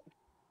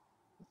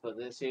 Put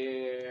this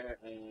here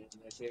and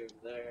this here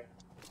there.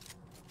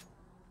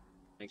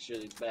 Make sure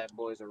these bad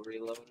boys are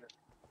reloaded.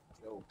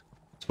 Go.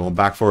 It's going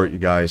back for it, you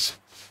guys.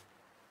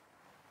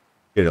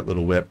 Get it,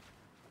 little whip.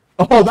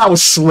 Oh, that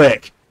was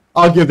slick.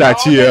 I'll give that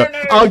to you.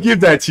 I'll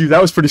give that to you.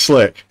 That was pretty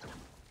slick.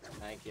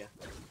 Thank you.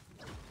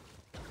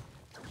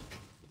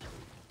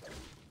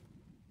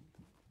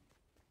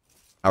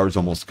 Howard's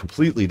almost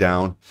completely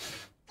down.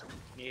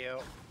 Yeah.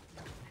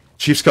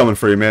 Chief's coming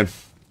for you, man.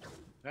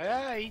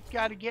 Yeah, he's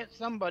got to get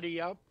somebody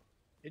up.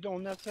 It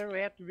don't necessarily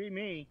have to be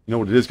me. You know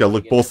what it is? Got to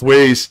look both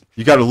ways.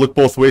 You got to look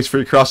both ways before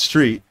you cross the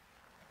street.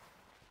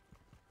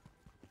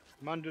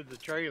 I'm under the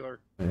trailer.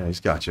 Yeah, he's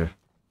got you.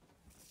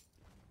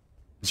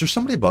 Is there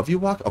somebody above you,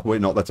 Walk? Oh,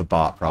 wait, no, that's a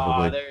bot,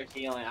 probably. Oh, they're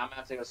healing. I'm gonna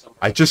have to go somewhere.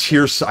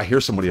 I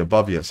hear somebody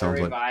above you, it sounds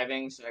they're like.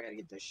 reviving, so I gotta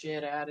get the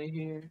shit out of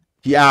here.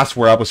 He asked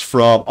where I was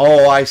from.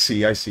 Oh, I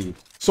see, I see.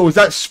 So is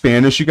that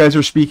Spanish you guys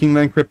are speaking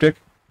then, Cryptic?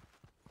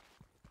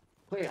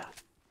 Yeah.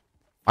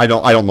 I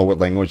don't know what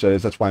language that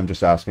is. That's why I'm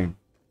just asking.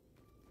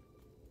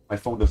 My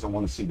phone doesn't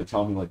want to seem to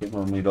tell me like it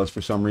normally does for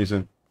some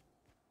reason.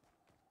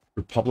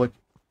 Republic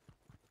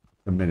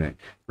Dominic.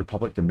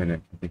 Republic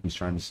Dominic, I think he's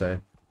trying to say.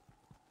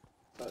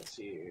 Let's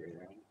see here.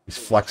 He's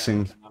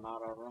flexing.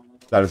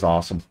 That is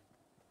awesome.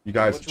 You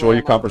guys enjoy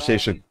your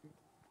conversation.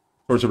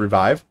 Towards a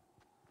revive.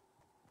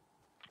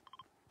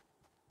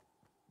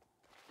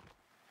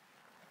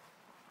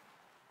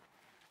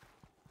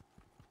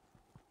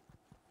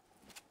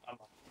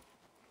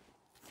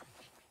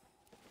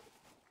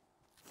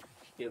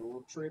 Get a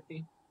little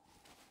trippy.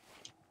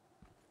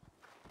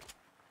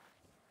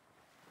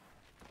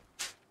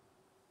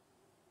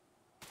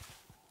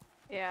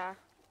 Yeah.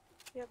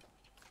 Yep.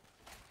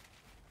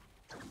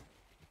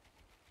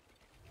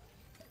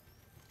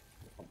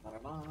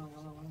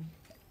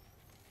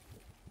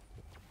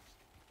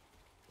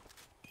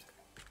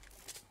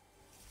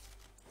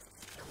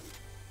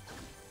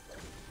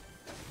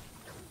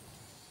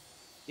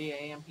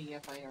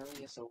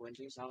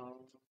 DAMPFIRESONG song.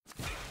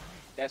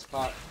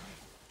 Desktop.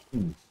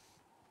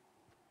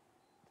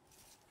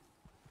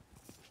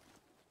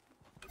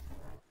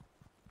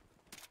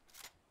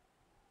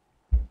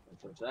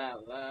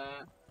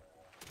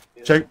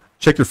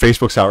 Check your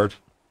Facebooks, Howard.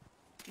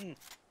 My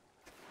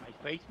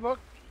Facebook?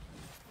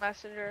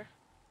 Messenger.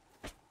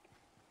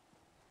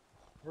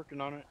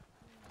 Working on it.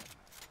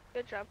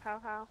 Good job,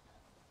 how.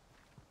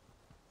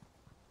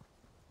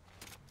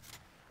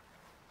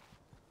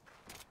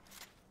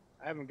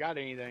 I haven't got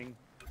anything.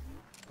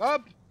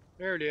 Up!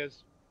 There it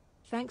is.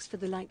 Thanks for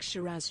the like,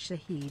 Shiraz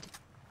Shahid.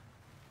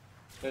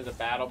 There's a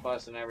battle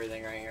bus and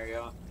everything right here,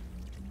 y'all.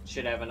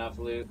 Should have enough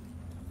loot.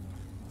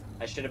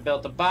 I should have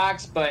built a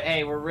box, but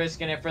hey, we're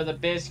risking it for the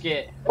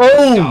biscuit.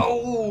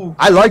 Oh!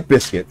 I like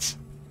biscuits.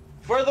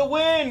 For the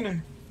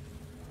win!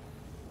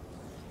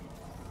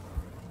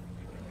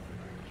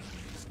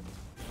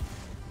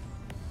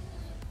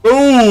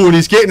 Ooh, and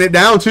he's getting it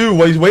down too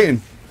while he's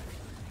waiting.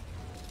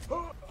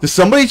 Does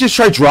somebody just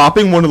try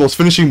dropping one of those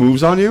finishing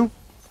moves on you?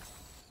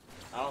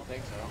 I don't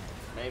think so.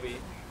 Maybe.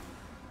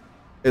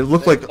 It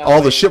looked like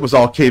all the shit was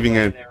all caving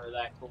in. They were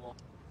that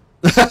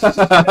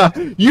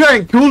cool. You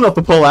ain't cool enough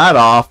to pull that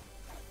off.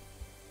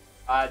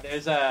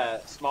 There's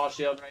a small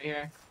shield right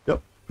here.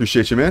 Yep.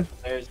 Appreciate you, man.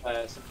 There's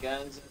some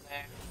guns in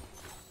there.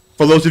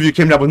 For those of you who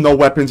came down with no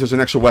weapons, there's an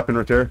extra weapon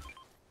right there.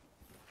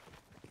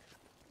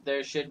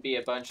 There should be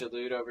a bunch of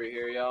loot over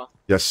here, y'all.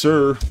 Yes,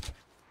 sir.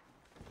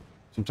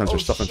 Sometimes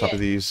there's stuff on top of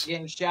these.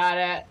 Getting shot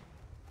at.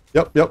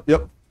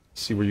 Yep.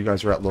 See where you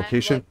guys are at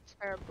location.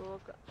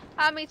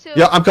 Me too.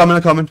 Yeah, I'm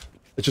coming.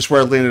 It's just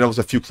where I landed. I was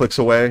a few clicks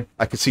away.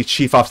 I could see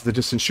Chief off to the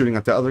distance shooting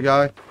at the other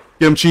guy.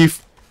 Get him,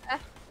 Chief.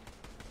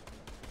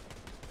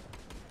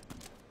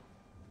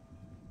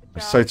 My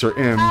sights are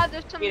in. Get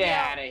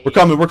out of here.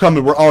 We're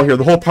coming. We're all here.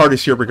 The whole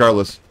party's here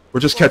regardless. We're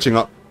just catching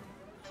up.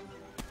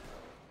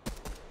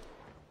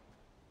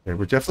 Okay,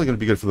 we're definitely going to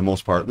be good for the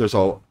most part. There's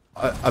a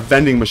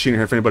vending machine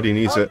here if anybody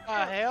needs it.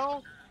 What the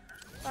hell?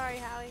 Sorry,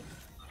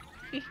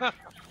 Hallie.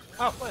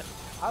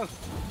 I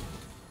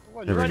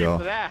wasn't There we ready go.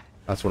 for that.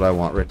 That's what I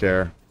want right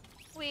there.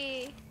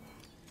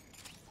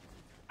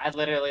 I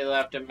literally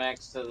left him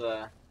next to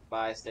the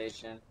buy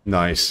station.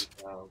 Nice.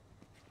 So,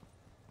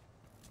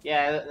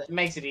 yeah, it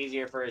makes it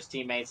easier for his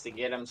teammates to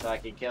get him so I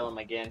can kill him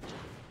again.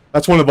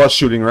 That's one of us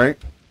shooting, right?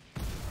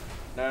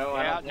 No,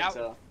 I Yeah, don't think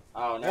so.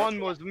 Oh, no. One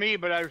was me,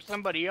 but I was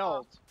somebody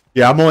else.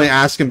 Yeah, I'm only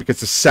asking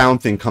because the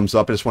sound thing comes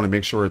up. I just want to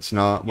make sure it's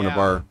not one of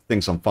Yeah. our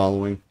things I'm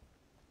following.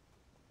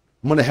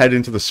 I'm going to head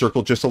into the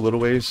circle just a little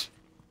ways.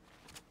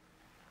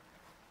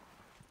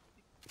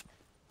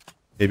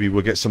 Maybe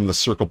we'll get some of the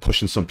circle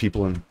pushing some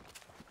people in.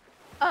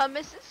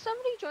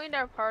 Somebody joined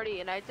our party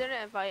and I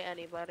didn't invite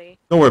anybody.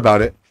 Don't worry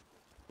about it.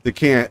 They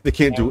can't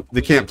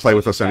play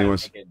with us Gotta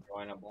anyways. make it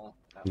joinable.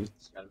 Gotta make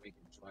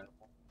it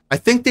joinable. I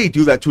think they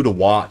do that too to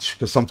watch,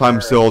 because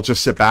sometimes they'll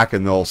just sit back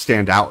and they'll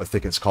stand out if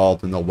it gets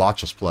called and they'll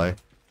watch us play.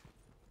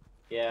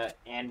 Yeah,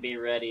 and be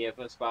ready if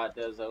a spot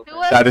does open.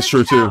 That is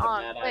true too.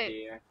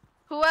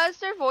 Who has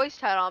their voice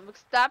chat on?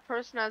 Because that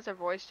person has their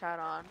voice chat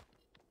on.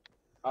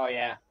 Oh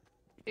yeah.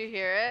 Do you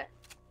hear it?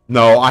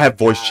 No, I have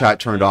voice chat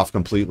turned off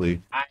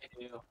completely. I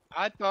do.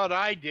 I thought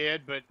I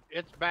did, but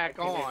it's back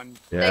on.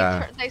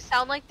 Yeah. They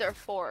sound like they're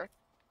 4.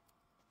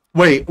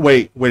 Wait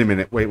a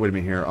minute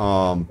here.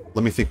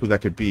 Let me think who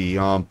that could be.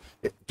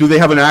 Do they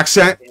have an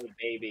accent?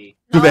 Baby.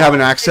 Do they have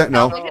an accent? They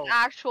sound No. like an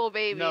actual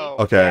baby. No.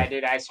 Okay. Yeah,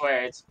 dude, I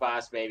swear it's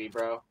Boss Baby,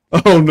 bro.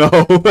 Oh no.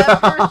 That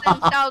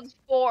person sounds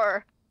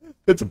 4.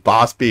 It's a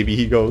boss baby,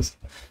 he goes.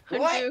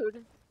 What?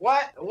 Dude.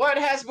 What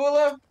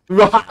Hasbullah?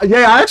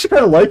 Yeah, I actually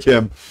kind of like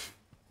him.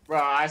 Bro,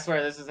 I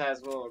swear this is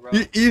Hasbullah, bro.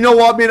 You know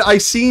what, man? I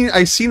seen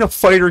a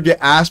fighter get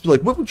asked,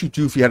 like, what would you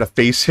do if you had to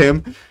face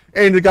him?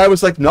 And the guy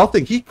was like,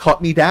 nothing. He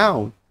cut me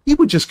down. He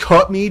would just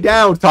cut me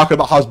down. Talking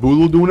about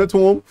Hasbullah doing it to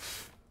him.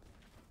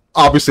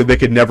 Obviously, they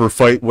could never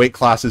fight weight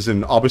classes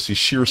and obviously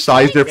sheer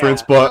size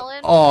difference, but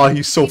oh,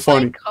 he's so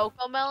funny.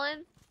 Coco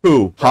Melon?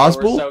 Who? Bro,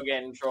 Hasbul? we're so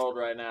getting trolled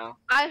right now.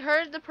 I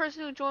heard the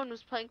person who joined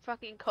was playing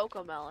fucking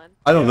Coco Melon.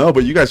 I don't know,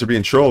 but you guys are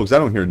being trolled because I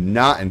don't hear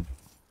nothing.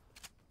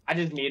 I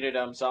just muted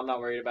him, so I'm not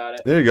worried about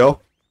it. There you go.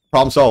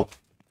 Problem solved.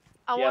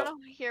 I want to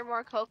hear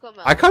more Coco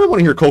Melon. I kind of want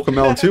to hear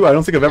Cocomelon too. I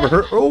don't think I've ever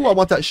heard. Oh, I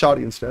want that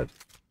shoddy instead.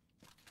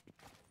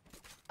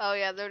 Oh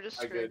yeah, they're just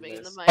screaming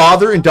in the mic.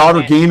 Father and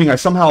daughter gaming. That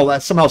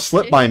somehow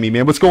slipped by me,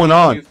 man. What's going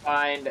on? You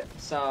find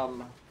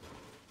some.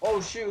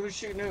 Oh shoot! Who's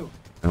shooting who?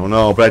 I don't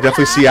know, but I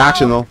definitely see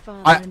action though.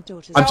 I'm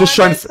just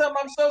trying to.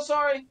 I'm so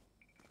sorry.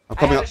 I'm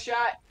coming I had up. a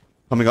shot.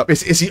 Coming up.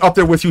 Is he up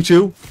there with you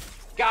too?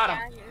 Got him.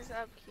 Yeah, he's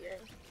up here.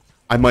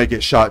 I might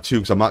get shot too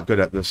because I'm not good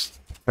at this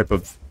type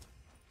of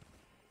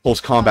close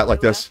combat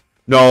like this.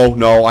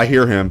 No, I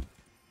hear him.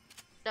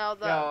 No,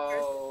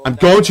 No. I'm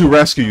going to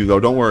rescue you though.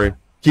 Don't worry.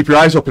 Keep your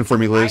eyes open for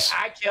me, Liz.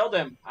 I killed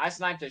him. I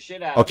sniped the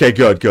shit out of him. Okay,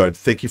 good, good.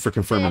 Thank you for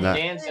confirming I'm that.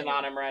 dancing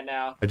on him right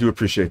now. I do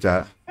appreciate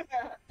that.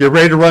 Get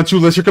ready to run too,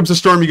 Liz. Here comes the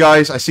storm, you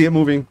guys. I see it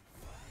moving.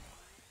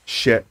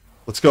 Shit.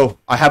 Let's go.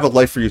 I have a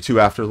life for you too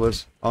after,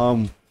 Liz.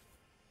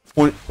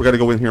 We gotta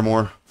go in here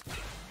more.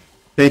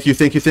 Thank you,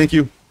 thank you, thank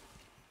you.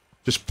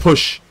 Just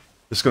push.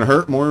 This is gonna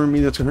hurt more than me.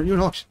 That's gonna hurt you.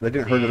 No, that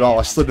didn't hurt at all.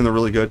 I slid in there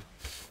really good.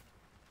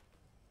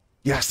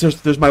 Yes,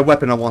 there's my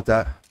weapon. I want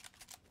that.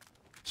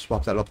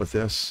 Swap that up with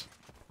this.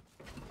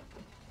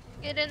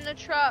 Get in the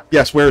truck.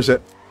 Yes, where is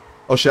it?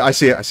 Oh shit, I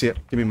see it. I see it.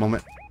 Give me a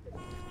moment.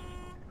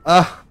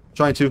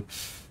 Trying to.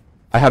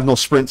 I have no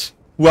sprint.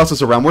 Who else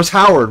is around? Where's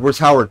Howard? Where's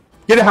Howard?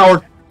 Get it,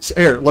 Howard.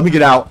 Here, let me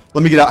get out.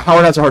 Let me get out.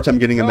 Howard has a hard time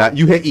getting in that.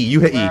 You hit E. You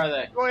hit E. Where are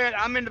they? Go ahead.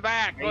 I'm in the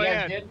back. Go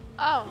ahead. Good?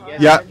 Oh.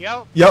 Yeah.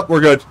 Yep. Yep,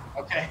 we're good.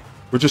 Okay.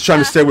 We're just trying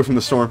to stay away from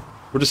the storm.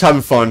 We're just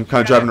having fun,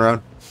 kind of driving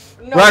around.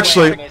 No We're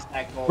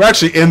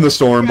actually in the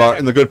storm, but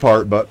in the good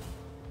part. But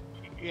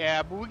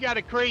Yeah, but we got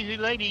a crazy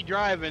lady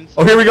driving.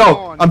 So oh, here we come go.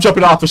 on. I'm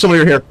jumping off. There's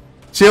somebody here.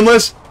 See him,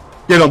 Liz?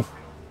 Get him.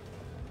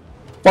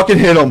 Fucking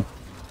hit him.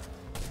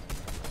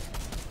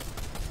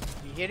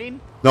 You hit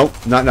him? Nope,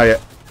 not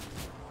yet.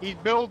 He's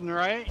building,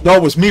 right? No,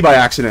 it was me by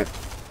accident.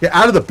 Get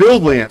out of the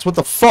build, Lance. What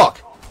the fuck?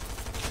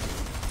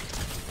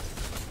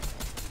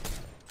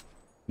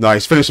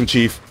 Nice. Finish him,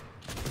 Chief.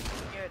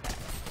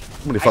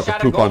 Somebody fucking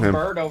poop on him.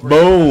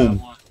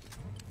 Boom.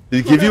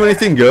 Did he give you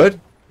anything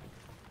good?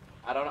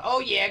 I don't know. Oh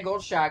yeah,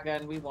 gold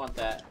shotgun. We want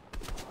that.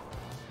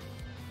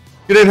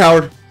 Get in,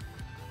 Howard.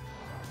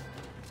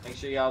 Make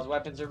sure y'all's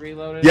weapons are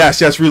reloaded. Yes,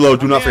 yes, reload.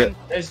 Do not forget.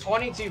 There's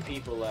 22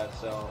 people left,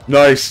 so.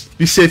 Nice.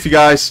 Be safe, you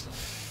guys.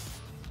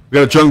 We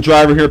got a drunk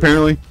driver here,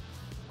 apparently.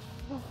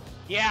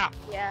 Yeah.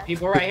 Yeah.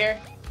 People right here.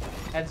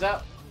 Heads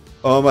up.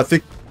 I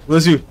think,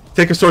 Lizzie,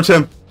 take us towards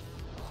him.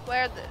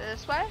 Where?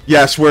 This way?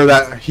 Yes, where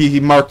that, he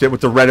marked it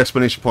with the red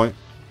exclamation point.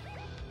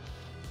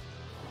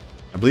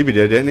 I believe he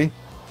did, didn't he?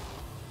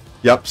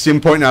 Yep, see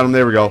him pointing at him.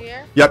 There we go.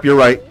 Here? Yep, you're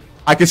right.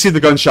 I can see the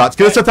gunshots.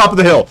 Get us to the top of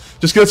the hill.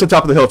 Just get us to the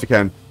top of the hill if you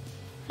can.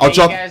 I'll You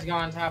jump. guys go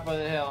on top of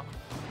the hill.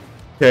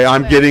 Okay,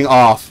 I'm getting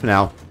off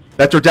now.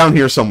 That they're down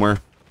here somewhere.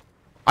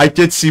 I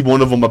did see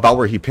one of them about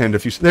where he pinned.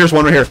 If you, there's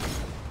one right here.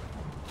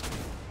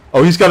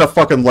 Oh, he's got a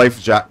fucking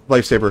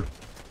lifesaver.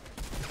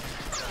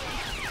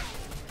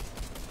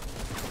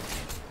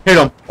 Hit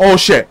him. Oh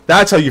shit,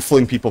 that's how you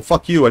fling people.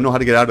 Fuck you. I know how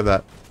to get out of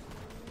that.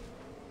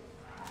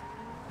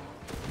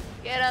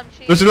 Get him,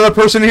 Chief. There's another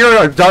person here,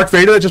 a Dark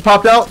Vader that just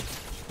popped out.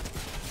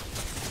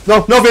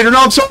 No, no, Vader,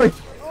 no, I'm sorry.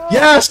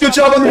 Yes, good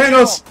job on the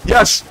handles.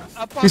 Yes.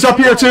 He's up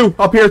here too.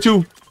 Up here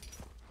too.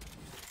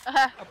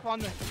 Up on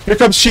the, Here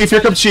comes Chief.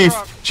 Here comes Chief.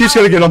 Chief's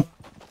gonna get him.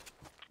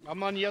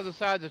 I'm on the other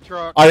side of the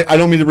truck. I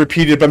don't mean to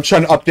repeat it, but I'm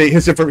trying to update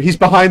his information. He's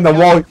behind the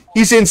wall.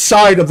 He's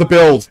inside of the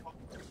build.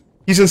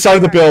 He's inside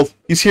of the build.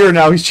 He's here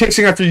now. He's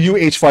chasing after you,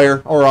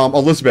 H-Fire, or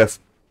Elizabeth.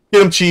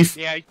 Get him, Chief.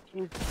 Yeah.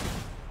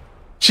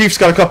 Chief's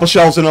got a couple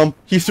shells in him.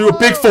 He threw a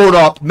big fort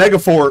up. Mega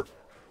fort.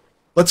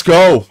 Let's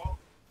go.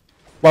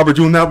 While we're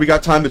doing that, we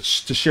got time to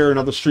share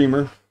another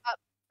streamer.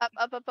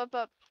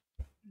 Up.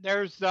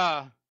 There's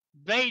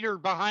Vader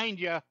behind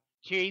you,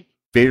 Chief.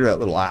 Vader, that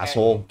little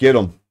asshole. Get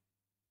him.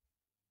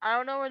 I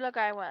don't know where the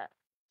guy went.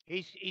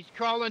 He's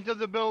crawling to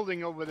the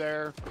building over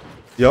there.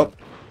 Yep.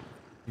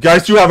 You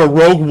guys do have a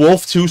rogue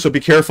wolf too, so be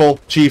careful,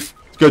 Chief.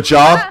 Good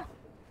job. Ah!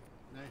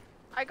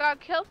 I got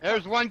killed.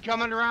 There's one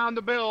coming around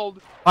the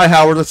build. Hi,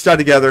 Howard. Let's die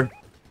together.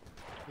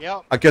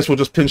 Yep. I guess we'll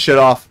just pin shit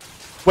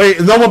off. Wait,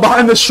 no one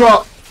behind this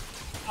truck.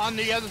 On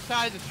the other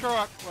side of the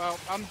truck. Well,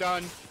 I'm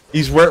done.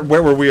 He's where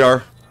we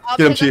are. I'll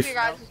Get him, pick Chief. up your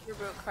guys'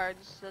 reboot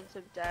cards since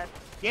I'm dead.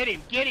 Get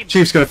him. Get him.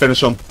 Chief's gonna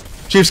finish him.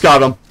 Chief's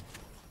got him.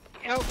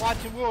 Yep, watch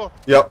the wolf.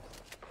 Yep.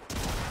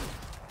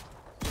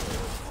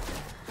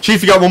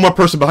 Chief, you got one more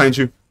person behind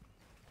you.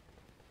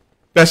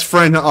 Best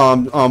friend,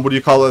 what do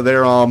you call it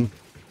there?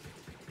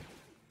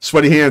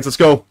 Sweaty hands. Let's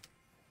go.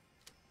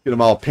 Get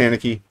them all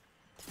panicky.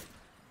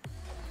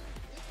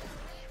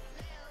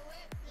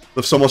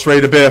 Lift's almost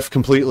ready to biff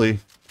completely.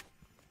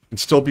 Can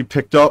still be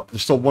picked up.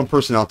 There's still one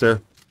person out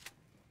there.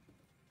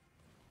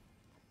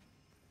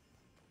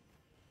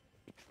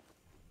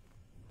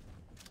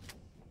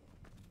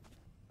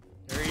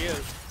 There he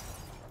is.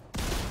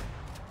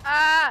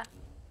 Ah!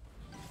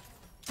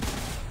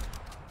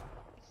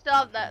 Still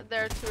have that.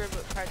 There are 2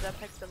 reboot cards. I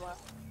picked them up.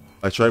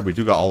 That's right. We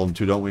do got all of them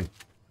too, don't we?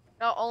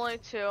 No, only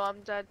 2.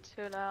 I'm dead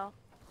 2 now.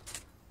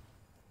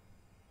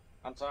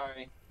 I'm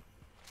sorry.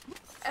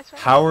 That's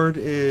right. Howard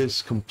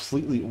is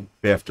completely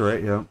biffed,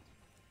 right? Yeah.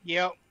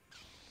 Yep.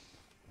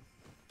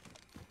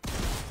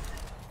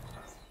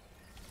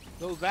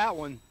 So that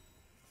one.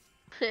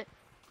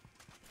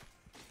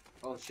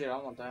 Oh shit, I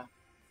want that.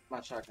 My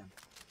shotgun.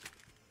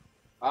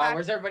 Alright.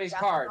 Where's everybody's Yeah,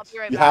 cards? I'll be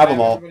right You back. have them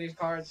all. Everybody's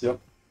cards. Yep.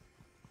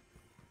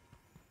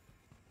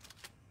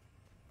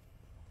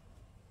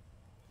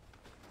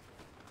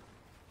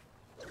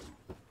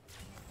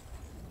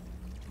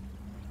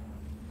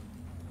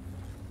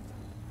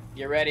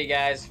 Get ready,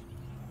 guys.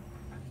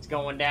 It's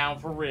going down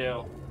for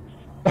real.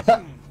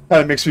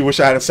 That makes me wish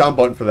I had a sound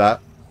button for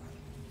that.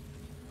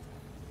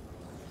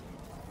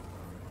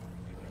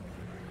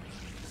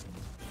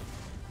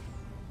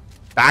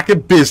 Back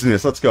in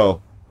business. Let's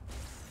go.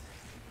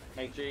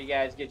 Make sure you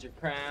guys get your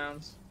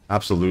crowns.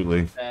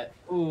 Absolutely.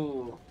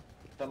 Ooh,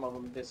 some of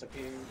them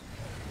disappeared.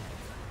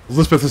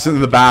 Elizabeth is in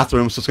the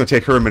bathroom, so it's going to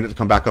take her a minute to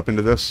come back up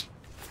into this.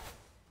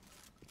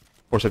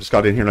 Of course, I just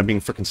got in here and I'm being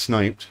freaking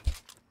sniped.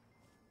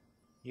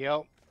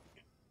 Yep.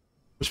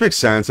 Which makes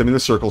sense. I mean, the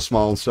circle's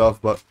small and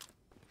stuff, but...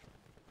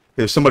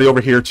 There's somebody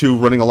over here, too,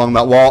 running along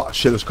that wall.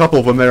 Shit, there's a couple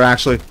of them there,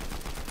 actually.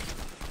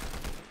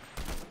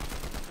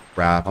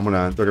 Crap,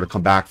 they're gonna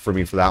come back for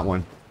me for that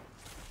one.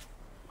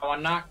 Oh,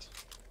 one knocked.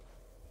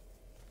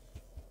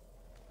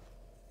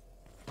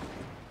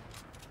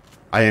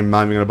 I am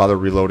not even gonna bother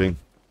reloading.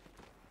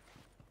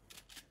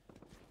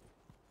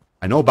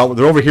 I know about...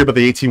 They're over here by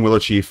the 18-wheeler,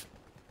 Chief.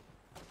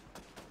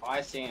 Oh,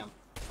 I see him.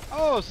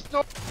 Oh,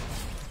 stop.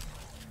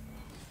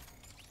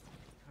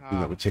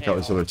 That would take out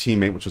his other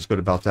teammate, which was good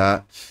about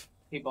that.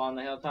 People on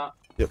the hilltop.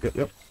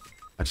 Yep.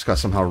 I just got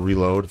to somehow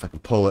reload if I can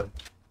pull it.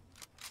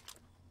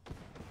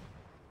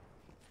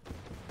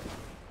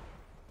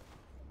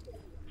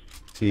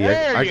 See,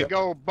 there you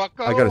go,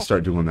 bucko. I got to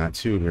start doing that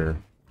too here.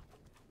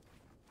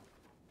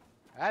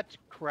 That's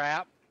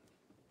crap.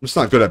 I'm just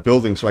not good at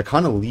building, so I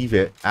kind of leave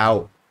it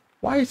out.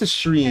 Why is the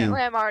stream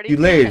I'm already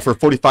delayed dead. for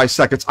 45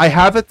 seconds? I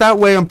have it that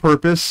way on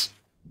purpose,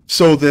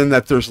 so then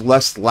that there's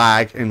less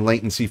lag and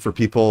latency for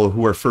people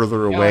who are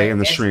further away in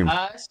the stream.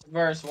 Us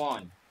versus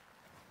one.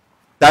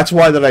 That's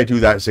why that I do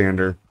that,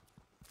 Xander.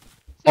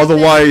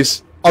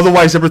 Otherwise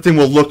everything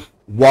will look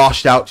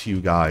washed out to you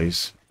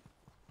guys.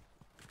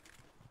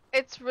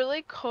 It's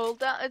really cold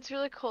down. It's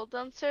really cold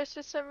downstairs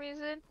for some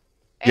reason.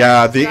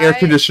 Yeah, the air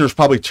conditioner's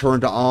probably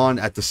turned on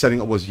at the setting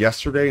it was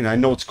yesterday, and I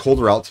know it's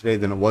colder out today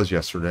than it was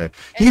yesterday.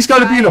 He's got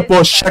to be in a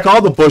bush. Check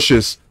all the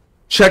bushes.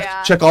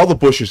 Check all the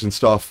bushes and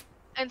stuff.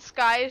 And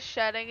Sky is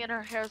shedding, and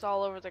her hair's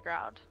all over the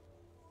ground.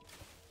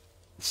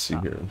 Let's see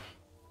here.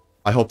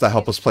 I hope that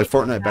helped us play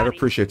Fortnite better.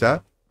 Appreciate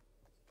that.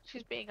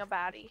 She's being a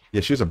baddie.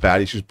 Yeah, she's a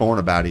baddie. She's born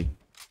a baddie.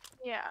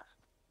 Yeah.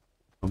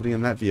 Nobody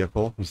in that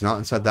vehicle. He's not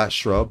inside that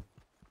shrub.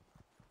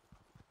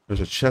 There's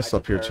a chest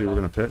up here, too, we're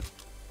going to pick.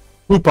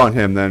 Hoop on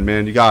him, then,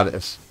 man. You got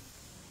this.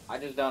 I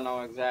just don't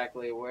know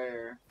exactly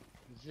where.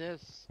 Is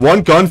this?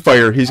 One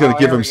gunfire, he's going to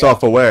give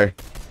himself away.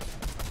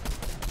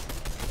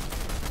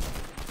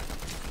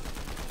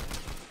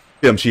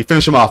 Get him, Chief.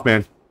 Finish him off,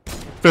 man.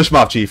 Finish him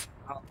off, Chief.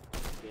 Oh,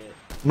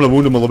 I'm going to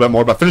wound him a little bit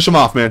more, but finish him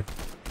off, man.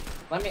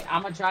 I'm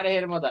going to try to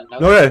hit him with a no.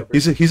 No, yeah,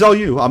 he's all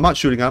you. I'm not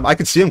shooting him. I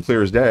can see him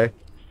clear as day.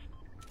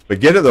 But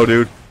get it, though,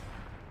 dude.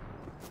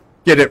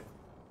 Get it.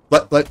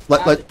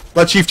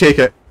 Let Chief take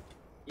it.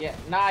 Yeah,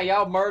 nah,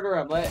 y'all murder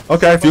him.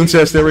 Okay, if you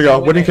insist, there we go.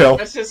 Winning kill.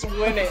 Let's just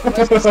win it.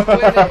 Let's just win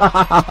it.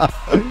 I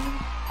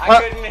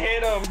couldn't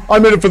hit him.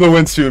 I'm in it for the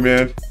wins too,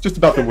 man. Just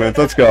about the wins.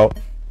 Let's go.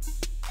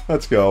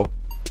 Let's go.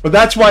 But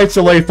that's why it's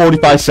delayed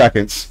 45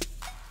 seconds.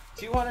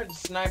 200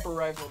 sniper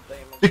rifle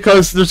damage.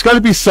 Because there's got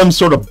to be some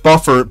sort of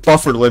buffer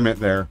limit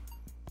there.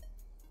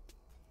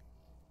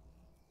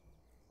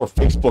 Or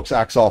Facebook's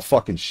acts all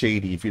fucking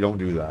shady if you don't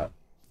do that.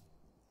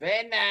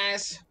 Very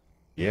nice.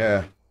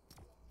 Yeah.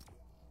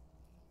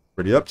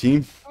 Ready up,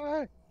 team.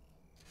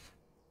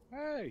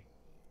 Hey.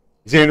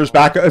 Xander's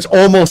back. It's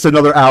almost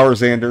another hour,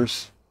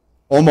 Xander's.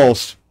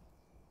 Almost.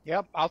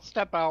 Yep, I'll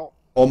step out.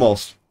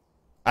 Almost.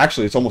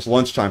 Actually, it's almost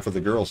lunchtime for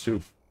the girls,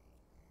 too.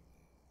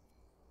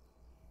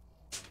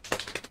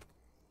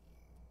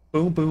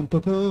 Boom, boom,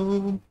 boom,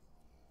 boom.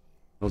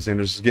 Oh,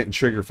 Xander's is getting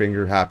trigger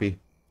finger happy.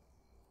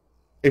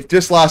 If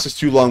this lasts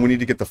too long, we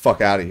need to get the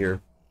fuck out of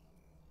here.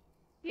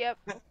 Yep.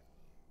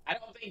 I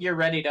don't think you're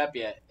readied up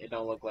yet. It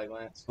don't look like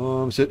Lance.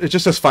 So it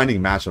just says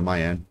finding match on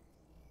my end.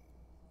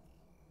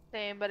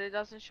 Same, but it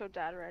doesn't show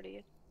dad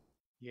ready.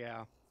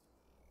 Yeah.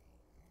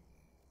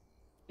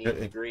 Need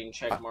the green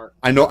check mark.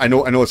 I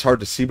know it's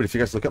hard to see, but if you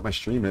guys look at my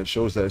stream, it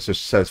shows that it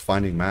just says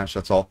finding match.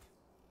 That's all.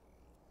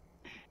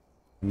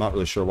 I'm not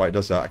really sure why it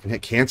does that. I can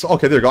hit cancel.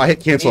 Okay, there you go. I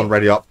hit cancel and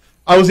ready up.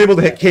 I was able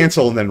to hit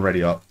cancel and then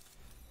ready up.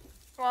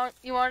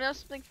 You want to know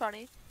something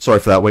funny? Sorry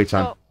for that wait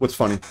time. So, What's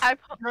funny?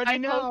 Ready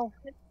now.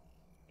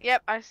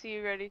 Yep, I see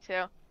you ready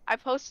too. I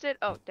posted,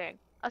 oh dang,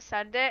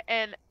 Ascend it,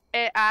 and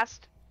it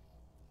asked,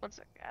 one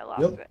second, I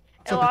lost it.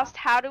 It lost,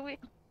 how do we,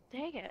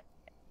 dang it.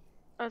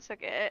 One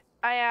second,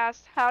 I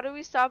asked, how do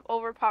we stop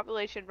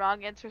overpopulation?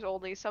 Wrong answers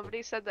only.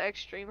 Somebody said the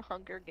Extreme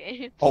Hunger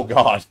Games. Oh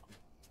god.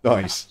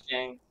 Nice.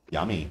 Dang.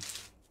 Yummy.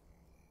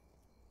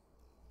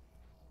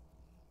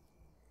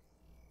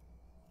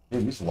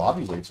 Dude, these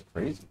lobby waits are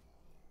crazy.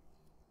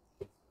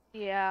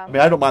 Yeah. I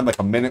mean, I don't mind like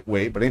a minute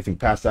wait, but anything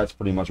past that's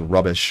pretty much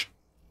rubbish.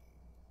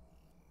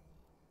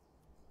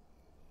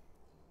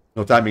 You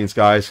know what that means,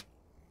 guys?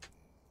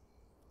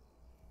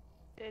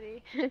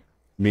 Did he?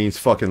 Means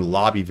fucking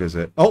lobby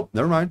visit. Oh,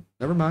 never mind.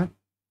 Never mind.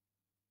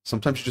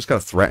 Sometimes you just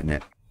gotta threaten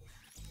it.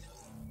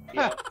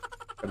 Yeah.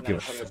 Gotta give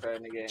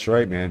it. That's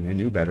right, man. I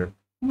knew better.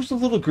 Who's the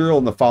little girl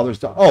and the father's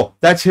daughter? Oh,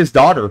 that's his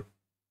daughter.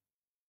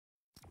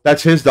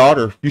 That's his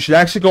daughter. You should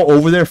actually go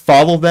over there,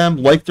 follow them,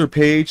 like their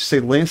page, say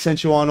Lance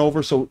sent you on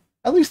over, so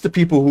at least the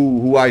people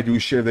who I do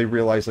share, they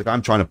realize like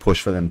I'm trying to push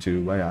for them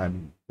too.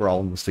 We're all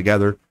in this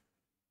together.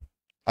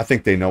 I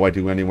think they know I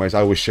do anyways.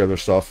 I always share their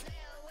stuff.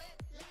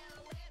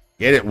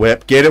 Get it,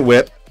 Whip. Get it,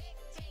 Whip.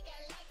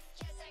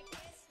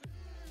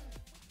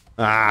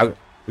 Ah,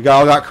 we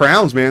all got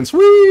crowns, man.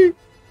 Sweet.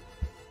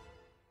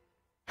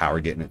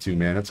 Howard getting it too,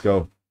 man. Let's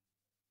go.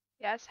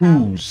 Yes,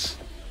 Howard. Who's?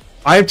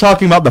 I am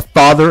talking about the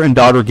father and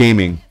daughter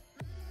gaming.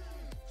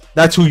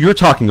 That's who you're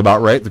talking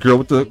about, right? The girl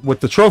with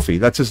the trophy.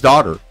 That's his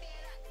daughter.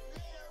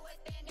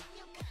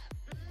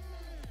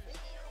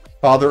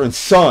 Father and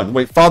son.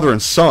 Wait, father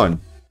and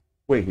son.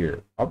 Wait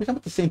here. Are we talking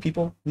about the same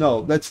people?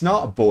 No, that's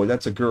not a boy.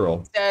 That's a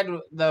girl. Said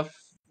the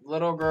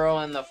little girl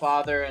and the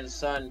father and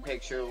son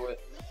picture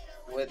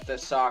with the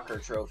soccer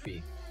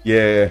trophy.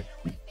 Yeah.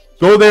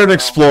 Go there and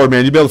explore,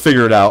 man. You'll be able to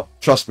figure it out.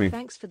 Trust me.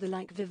 Thanks for the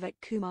like, Vivek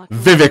Kumar.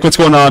 Vivek, what's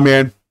going on,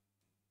 man?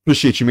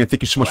 Appreciate you, man.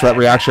 Thank you so much for that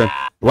reaction.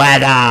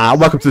 Wagga!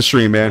 Welcome to the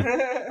stream, man.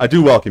 I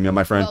do welcome you,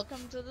 my friend.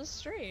 Welcome to the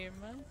stream.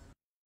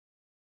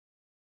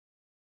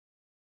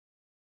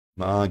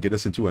 Come on, get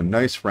us into a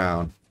nice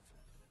round.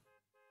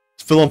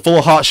 Let's fill them full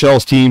of hot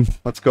shells, team.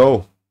 Let's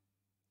go.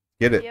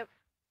 Get it. Yep.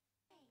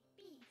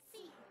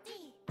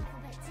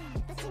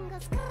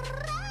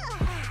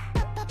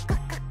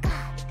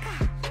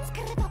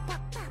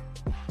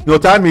 You know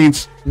what that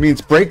means? It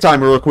means break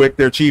time real quick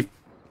there, Chief.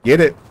 Get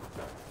it.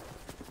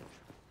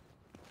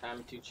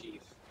 Time to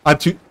Chief. I'm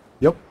too.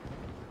 Yep.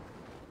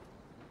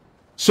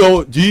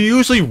 So, do you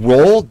usually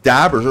roll,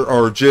 dab,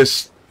 or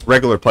just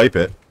regular pipe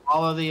it?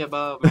 All of the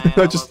above, man.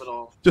 I love it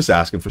all. Just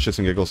asking for shits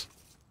and giggles.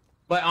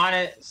 But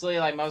honestly,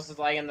 like most of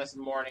like in this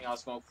morning, I'll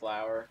smoke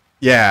flower.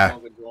 Yeah.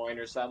 Smoke a joint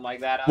or something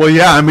like that. Well,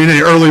 yeah. I mean, in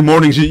the early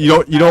mornings, you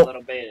don't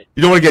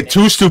want to get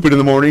too stupid in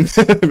the morning.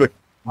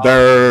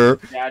 There.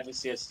 Yeah, I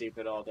just get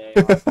stupid all day.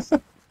 What's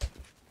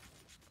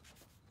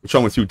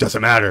wrong with you?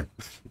 Doesn't matter.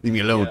 Leave me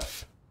alone. Yeah.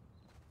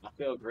 I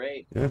feel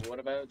great. Yeah. What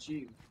about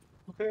you?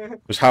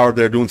 There's Howard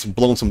there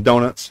blowing some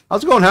donuts.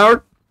 How's it going,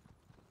 Howard?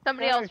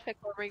 Somebody else pick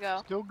where we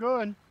go. Still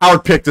good.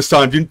 Howard picked this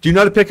time. Do you know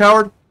how to pick,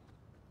 Howard?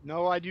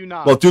 No, I do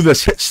not. Well, do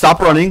this.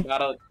 Stop running.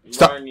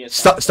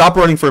 Stop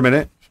running for a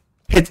minute.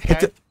 Hit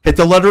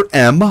the letter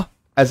M,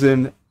 as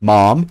in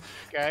mom.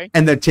 Okay.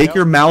 And then take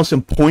your mouse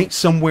and point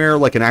somewhere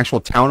like an actual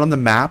town on the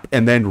map,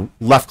 and then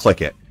left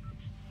click it.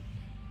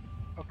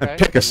 Okay. And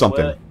pick us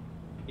something.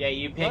 Yeah,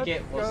 you pick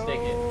it, we'll stick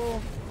it.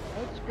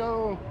 Let's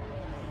go.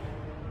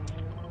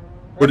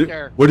 What did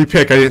you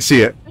pick? I didn't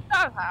see it. Good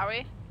job,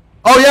 Howie.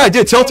 Oh yeah, I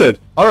did. Tilted.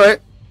 All right.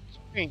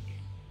 Pink.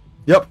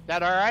 Yep.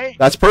 That all right?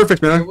 That's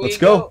perfect, man. Let's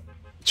go.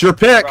 It's your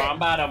pick. Bro, I'm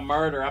about to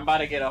murder. I'm about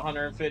to get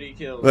 150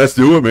 kills. Let's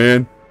do it,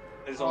 man.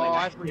 Oh,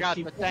 I forgot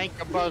to thank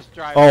the bus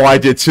driver. Oh, I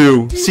did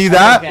too. See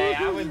that? Okay,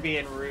 I was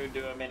being rude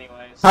to him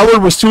anyways.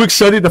 Howard was too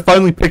excited to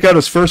finally pick out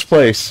his first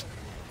place.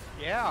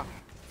 Yeah.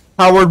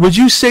 Howard, would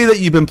you say that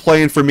you've been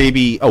playing for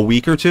maybe a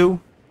week or two?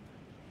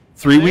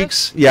 3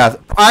 weeks? Yeah.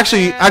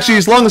 Actually,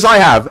 as long as I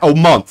have, a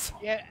month.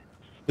 Yeah.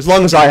 As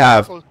long as I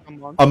have,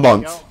 a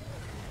month. Yep.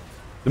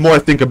 The more I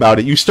think about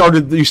it, you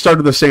started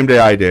the same day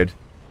I did.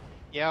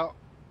 Yeah.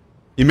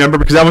 You remember,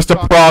 because that was the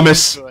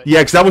promise. Yeah,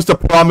 because that was the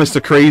promise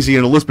to Crazy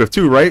and Elizabeth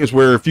too, right? Is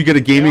where if you get a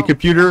gaming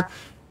computer,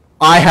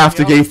 I have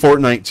to game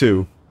Fortnite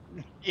too.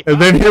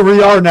 And then here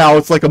we are now.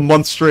 It's like a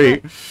month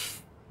straight.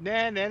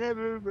 And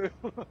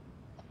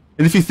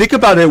if you think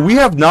about it, we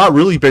have not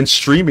really been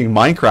streaming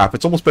Minecraft.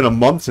 It's almost been a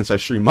month since I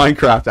streamed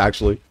Minecraft,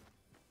 actually.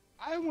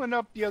 I went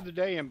up the other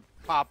day and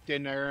popped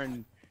in there,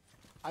 and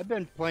I've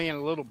been playing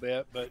a little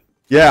bit, but...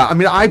 Yeah, I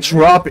mean, I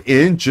drop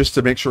in just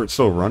to make sure it's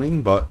still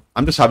running, but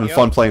I'm just having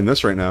fun playing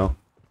this right now.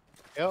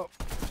 Yep.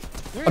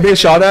 I'm being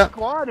shot at.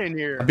 Squad in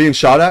here. I'm being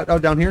shot at. Oh,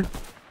 down here.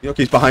 You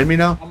okay? He's behind me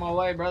now. On my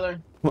way, brother.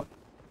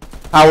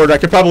 Howard, I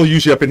could probably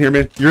use you up in here,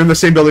 man. You're in the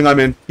same building I'm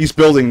in. He's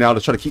building now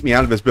to try to keep me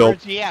out of his build.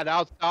 Where's he at?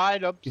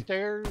 Outside?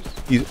 Upstairs?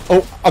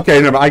 Oh,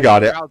 okay, never. I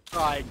got it.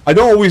 Outside. I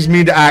don't always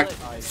mean to act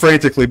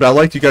frantically, but I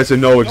like you guys to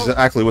know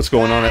exactly what's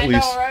going on at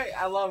least. I know, right?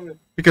 I love it.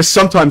 Because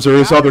sometimes there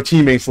is other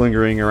teammates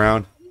lingering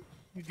around.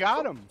 You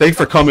got him. Thanks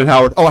for coming,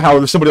 Howard. Oh,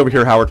 Howard, there's somebody over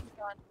here, Howard.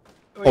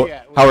 Oh,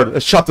 yeah. Howard,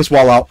 let's chop this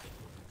wall out.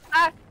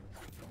 Ah!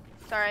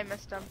 Sorry, I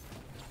missed him.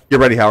 Get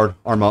ready, Howard.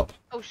 Arm up.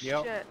 Oh, shit.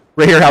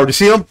 Right here, Howard. You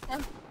see him?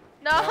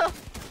 No!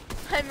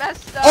 I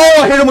messed up.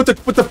 Oh, I hit him with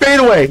the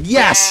fadeaway.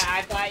 Yes! Yeah,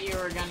 I thought you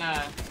were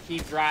gonna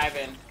keep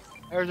driving.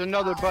 There's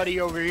another buddy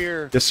over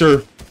here. Yes,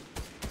 sir.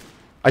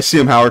 I see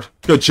him, Howard.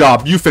 Good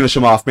job. You finish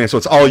him off, man, so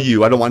it's all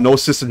you. I don't want no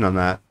assistance on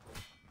that.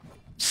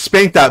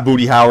 Spank that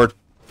booty, Howard.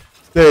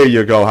 There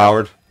you go,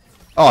 Howard.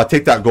 Oh, I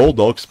take that gold,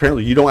 though, because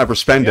apparently you don't ever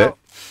spend it.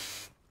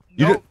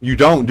 You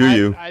don't, do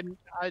you? I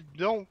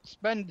don't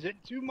spend it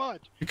too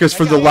much. Because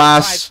for the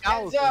last...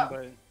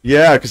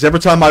 Yeah, because every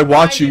time I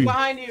watch you...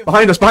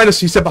 Behind us.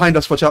 He said behind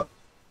us. Watch out.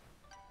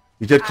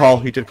 He did call.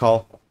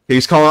 Okay,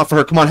 he's calling out for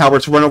her. Come on,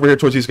 Howard. So run over here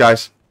towards these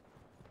guys.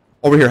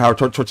 Over here, Howard.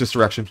 Towards this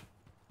direction.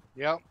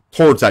 Yep.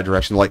 Towards that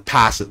direction. Like,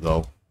 pass it,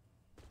 though.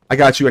 I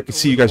got you. I can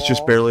see you guys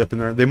just barely up in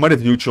there. They might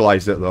have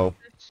neutralized it, though.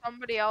 There's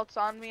somebody else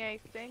on me, I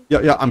think.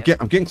 Yeah, I'm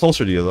getting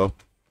closer to you, though.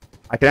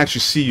 I can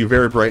actually see you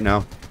very bright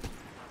now.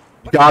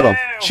 You got him.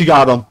 She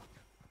got him.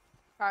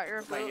 Got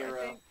your boat,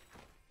 I think.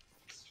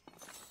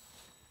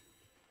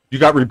 You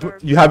got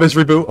reboot. You have his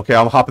reboot. Okay,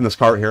 I'll hop in this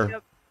cart here.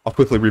 Yep. I'll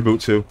quickly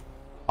reboot too.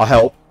 I'll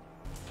help.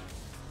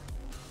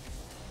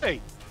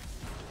 Hey.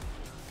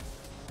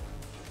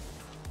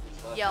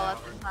 Yell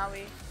at them,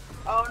 Howie.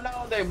 Oh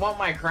no, they want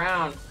my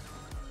crown.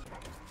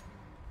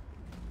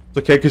 It's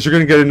okay, because you're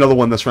gonna get another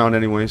one this round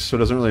anyways, so it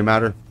doesn't really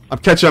matter. I'm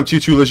catching up to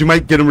you too, Liz. You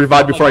might get him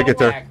revived before I get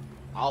there.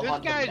 This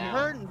guy's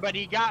hurting, but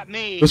he got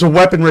me. There's a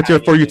weapon right there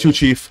for you too,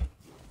 Chief.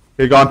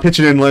 Here you go. I'm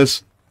pitching in,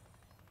 Liz.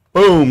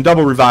 Boom,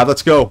 double revive.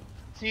 Let's go.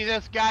 See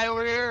this guy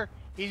over here?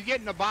 He's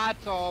getting the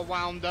bots all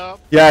wound up.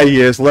 Yeah,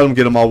 he is. Let him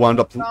get them all wound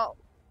up. Oh,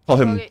 Tell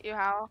him. go get you,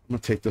 Hal. I'm gonna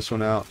take this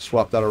one out.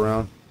 Swap that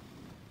around.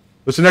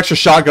 There's some extra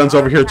shotguns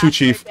over here too,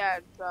 Chief.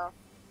 Dead, so.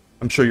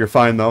 I'm sure you're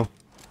fine though.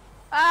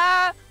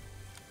 Ah!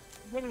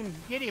 Get him,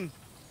 get him.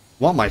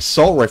 Well, my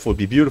assault rifle would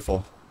be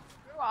beautiful.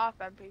 You're off,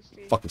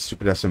 NPC. Fucking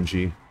stupid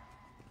SMG.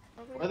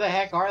 Where the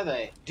heck are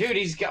they? Dude,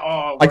 he's got.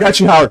 Oh, I got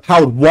you, Howard.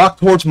 Howard, walk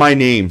towards my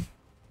name.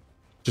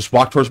 Just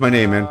walk towards my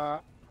name, man.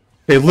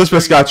 Hey,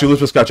 Elizabeth's got you.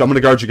 Elizabeth's got you. I'm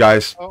gonna guard you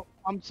guys. Oh,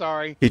 I'm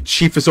sorry. Hey,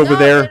 Chief is over No,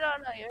 there. no,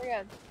 you're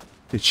good.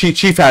 Hey,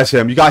 Chief has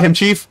him. You got him,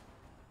 Chief?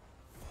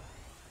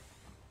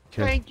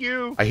 Okay. Thank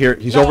you. I hear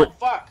he's No, over.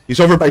 fuck. He's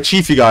over by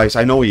Chief, you guys.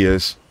 I know he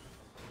is.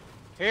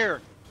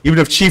 Here. Even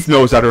if Chief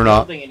knows that or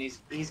not. And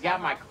he's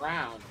got my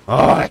crown.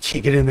 Oh, I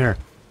can't get in there.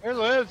 Here,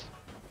 Liz.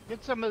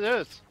 Get some of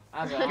this.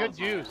 That's Good awesome,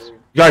 juice. dude.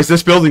 You guys,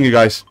 this building, you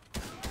guys.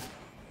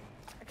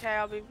 Okay,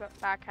 I'll be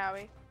back,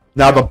 Howie.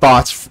 Now the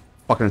bots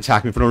fucking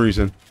attack me for no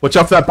reason. Watch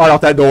out for that bot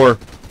out that door.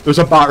 There's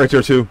a bot right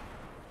there too.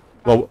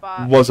 Well,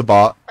 Bot. was a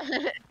bot.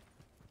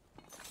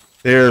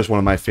 There's one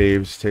of my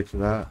faves. Take for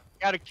that.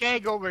 Got a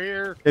keg over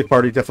here. Hey,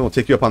 party, definitely will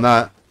take you up on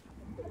that.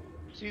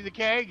 See the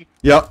keg?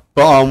 Yep.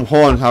 But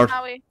hold on, Howard. I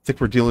Howie. think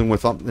we're dealing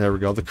with there we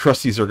go. The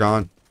crusties are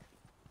gone.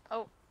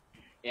 Oh.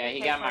 Yeah, he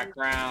got my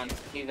crown.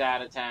 He's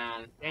out of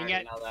town. I Dang already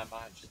it. know that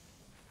much.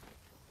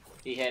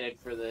 He headed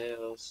for the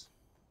hills.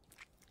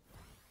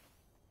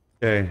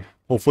 Okay.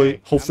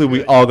 Hopefully I'm we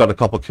good. all got a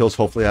couple kills.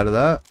 Hopefully out of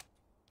that.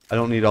 I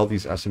don't need all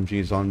these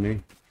SMGs on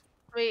me.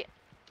 Wait.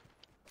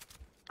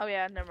 Oh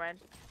yeah, never mind.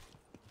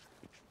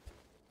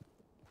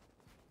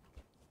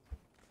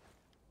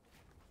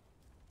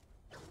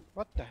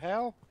 What the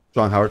hell?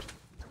 John Howard.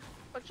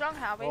 What's wrong,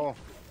 Howie? Oh,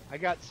 I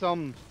got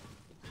some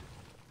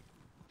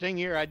thing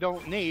here I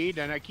don't need,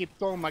 and I keep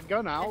throwing my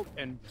gun out,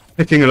 and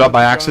Picking it up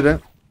by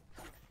accident.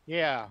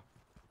 yeah.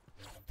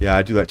 Yeah,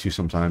 I do that too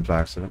sometimes by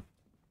accident.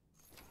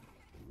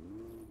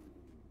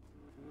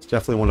 It's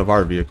definitely one of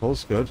our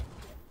vehicles. Good.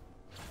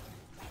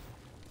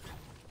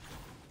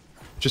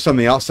 Just on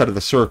the outside of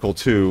the circle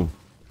too.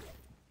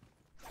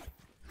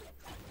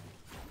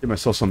 Get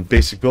myself some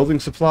basic building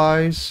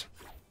supplies.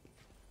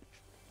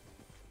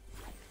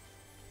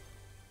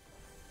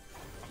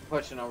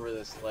 Pushing over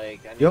this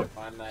lake. I need Yep. to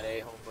find that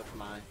a-hole with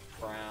my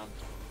crown.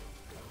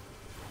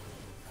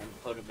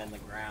 And put him in the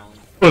ground.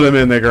 Put him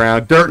in the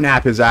ground. Dirt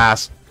nap his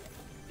ass.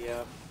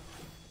 Yep.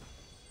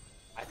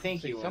 I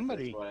think he See, went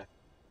somebody- this way.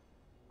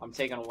 I'm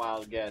taking a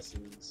wild guess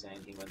and saying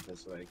he went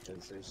this way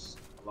because there's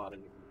a lot of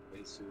different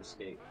ways to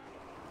escape.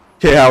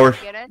 Okay, Howard.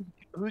 Get it?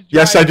 Who's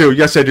Yes, I driving? do.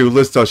 Yes, I do.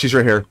 Liz does. She's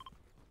right here.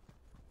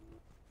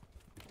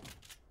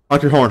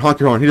 Honk your horn. Honk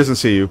your horn. He doesn't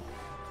see you.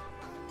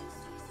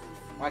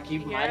 I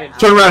keep Yeah. mining.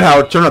 Turn around,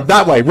 Howard. Turn up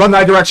that way. Run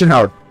that direction,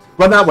 Howard.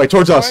 Run that way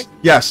towards us.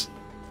 Yes.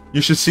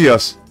 You should see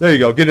us. There you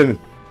go. Get in.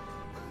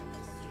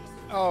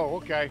 Oh,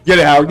 okay. Get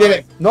it, Howard. Get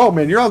it. No,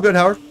 man. You're all good,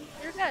 Howard.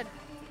 You're good.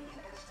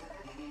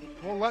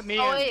 Won't let me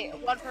Oh in. wait,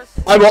 one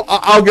person. I will.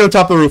 I'll get on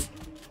top of the roof.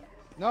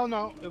 No,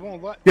 no, it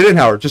won't let. Get in,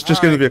 Howard. Just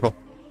get in the vehicle.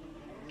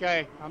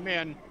 Okay, I'm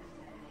in.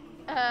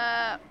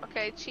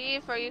 Okay,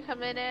 Chief, are you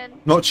coming in?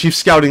 No, Chief's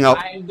scouting out.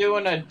 I'm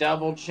doing a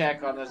double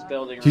check on this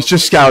building. He's real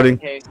just quick, scouting. In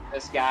case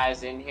this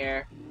guy's in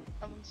here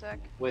One sec.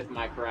 with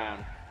my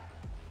crown.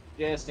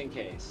 Just in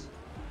case.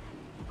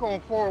 Going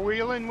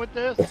four-wheeling with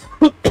this.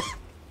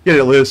 Get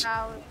it, Liz.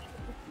 Howie.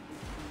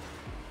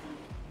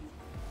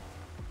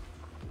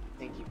 I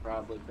think he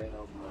probably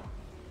bailed, but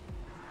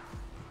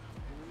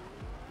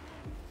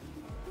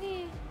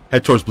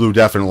Head towards blue,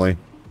 definitely.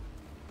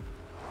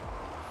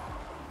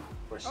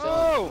 we're still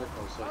Oh! in the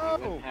circle, so he Oh!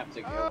 wouldn't have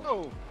to go.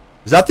 Oh!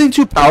 Is that thing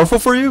too powerful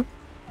for you?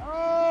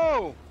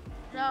 Oh!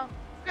 No,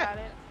 got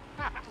it.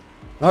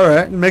 All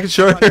right, making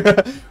sure.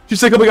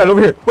 She's like, oh my god,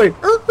 over here. Wait.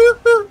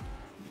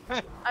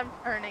 I'm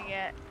turning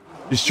it.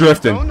 She's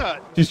drifting. Donut.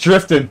 She's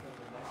drifting.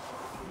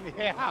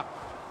 Yeah.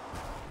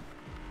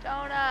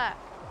 Donut.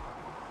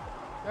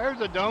 There's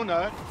a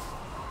donut.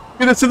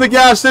 Get us to the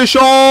gas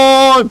station.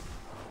 Oh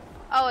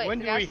wait, When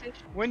the do gas we? station.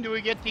 When do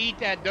we get to eat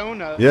that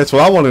donut? Yeah, that's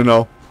what I want to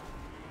know.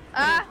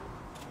 Ah,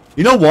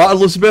 You know what,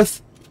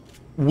 Elizabeth?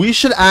 We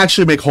should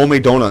actually make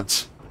homemade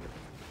donuts.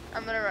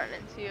 I'm gonna run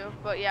into you,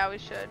 but yeah, we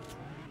should.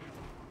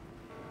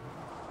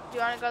 Do you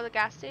wanna go to the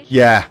gas station?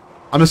 Yeah,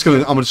 I'm just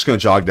gonna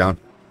jog down.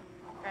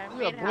 Okay, me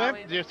There's a and Howie.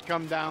 blimp just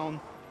come down.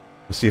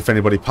 Let's see if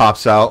anybody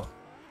pops out.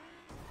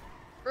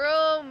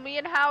 Room, me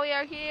and Howie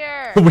are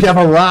here. We have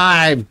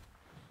arrived.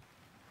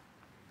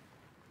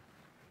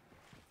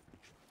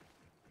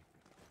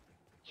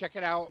 Check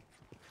it out.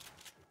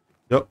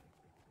 Yep.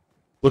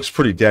 Looks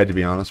pretty dead, to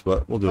be honest,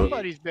 but we'll do it.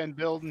 Somebody's been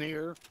building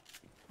here.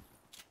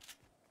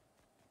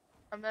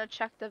 I'm gonna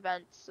check the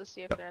vents to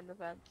see if they're in the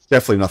vents.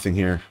 Definitely nothing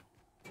here.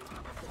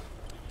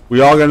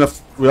 We all got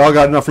enough. We all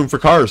got enough room for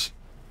cars.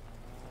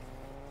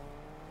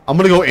 I'm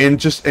gonna go in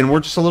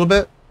inward just a little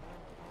bit.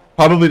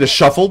 Probably to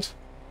shuffled.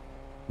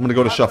 I'm gonna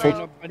go to shuffled.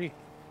 Nobody.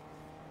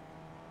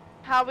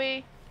 How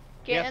we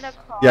get in a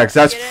car? Yeah, because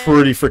that's get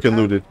pretty freaking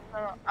looted.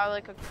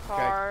 Like a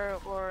car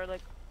or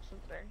like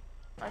something.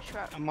 A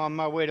truck. I'm on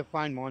my way to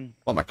find one.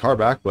 Want my car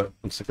back, but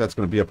looks like that's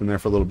gonna be up in there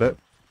for a little bit.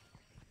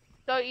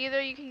 So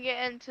either you can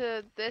get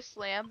into this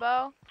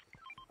Lambo,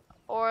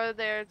 or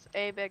there's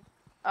a big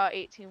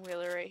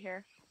 18-wheeler right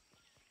here.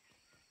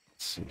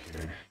 Let's see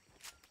here.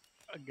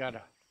 I got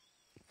a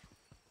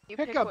You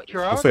pick pickup what you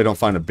truck. want. Hopefully I don't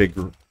find a big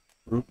group.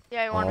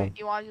 Yeah, you want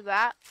to do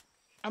that?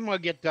 I'm gonna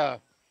get the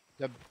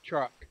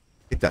truck.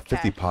 Get that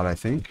 50 Okay. pot, I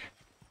think.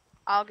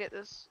 I'll get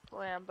this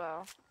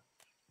Lambo.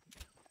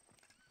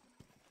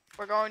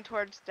 We're going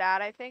towards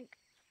Dad, I think.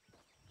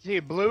 Is he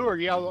blue or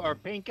yellow or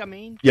pink? I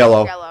mean.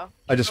 Yellow. Yellow.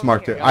 I just Over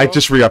marked here. it. I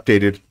just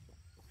re-updated.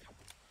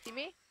 See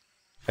me?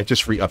 I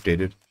just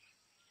re-updated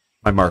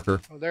my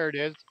marker. Oh, there it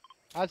is.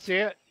 I see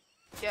it.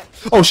 Yep.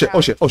 Oh shit! Dad.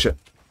 Oh shit! Oh shit!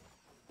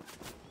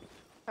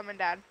 Coming,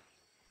 Dad.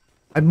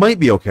 I might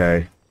be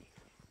okay.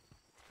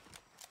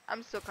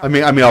 I'm still I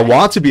coming. mean, I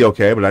want to be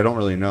okay, but I don't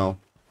really know.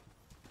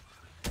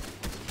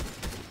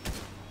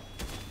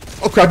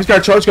 Oh crap! He's got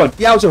a charge gun.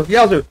 Yowzer!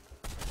 Yowzer!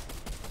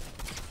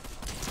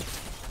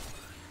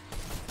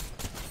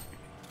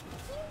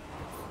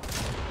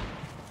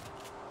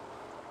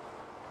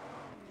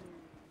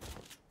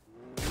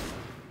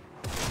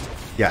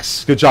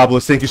 Yes. Good job,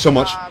 Liz. Thank you so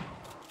much.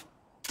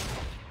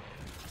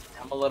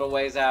 I'm a little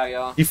ways out,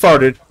 y'all. He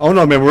farted. Oh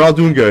no, man. We're all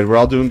doing good. We're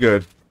all doing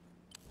good.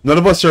 None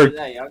of us are.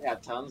 Yeah, y'all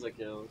got tons of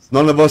kills.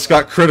 None of us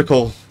got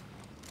critically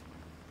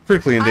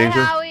in danger.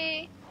 Hi,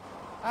 Howie.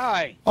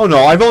 Hi. Oh no,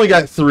 I've only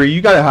got 3.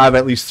 You gotta have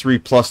at least 3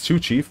 plus 2,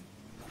 Chief.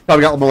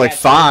 Probably got more like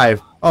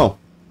 5. Oh,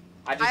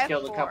 I I just have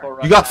killed a 4. couple. you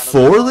running got out of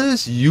 4, the-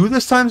 Liz? You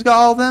this time's got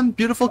all them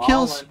beautiful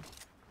kills.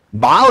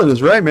 Ballin'. Ballin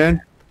is right,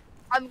 man.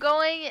 I'm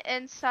going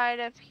inside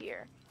of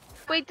here.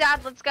 Wait,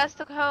 Dad, let's guess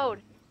the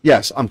code.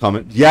 Yes, I'm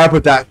coming. Yeah,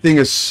 but that thing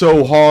is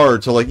so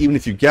hard to like, even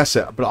if you guess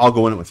it. But I'll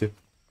go in it with you.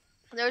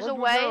 There's Where'd a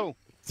we way. go?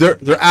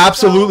 There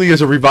absolutely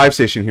is a revive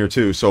station here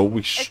too. So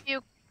we. If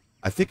you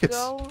I think it's.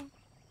 go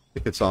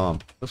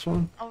this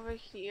one. over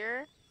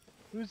here.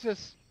 Who's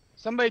this?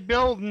 Somebody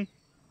building.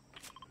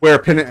 Where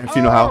pin it if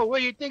you know Oh, how. what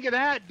do you think of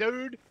that,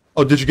 dude?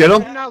 Oh, did you get I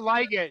him? did not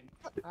like it.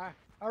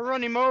 I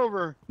run him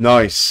over.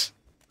 Nice.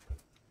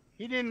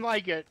 He didn't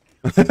like it.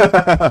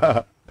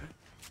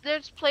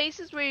 There's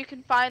places where you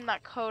can find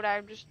that code. I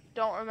just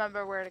don't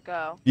remember where to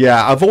go.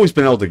 Yeah, I've always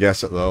been able to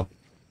guess it though.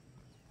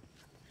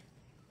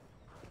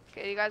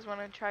 Okay, you guys want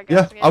to try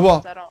Yeah, guessing it? I will.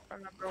 'Cause I don't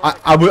remember where to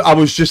go. I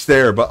was just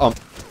there, but hold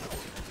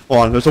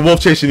on. There's a wolf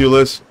chasing you,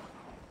 Liz.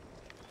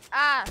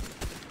 Ah!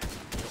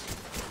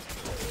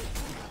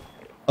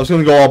 I was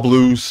gonna go all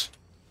blues.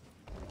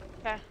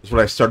 Okay. That's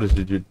what I started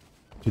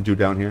to do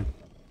down here.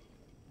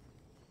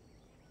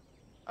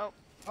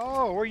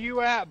 Oh, where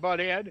you at,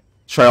 butthead?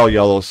 Try all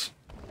yellows.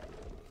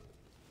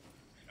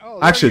 Oh,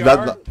 there Actually, you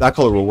are. that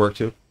color will work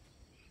too.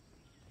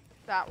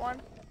 That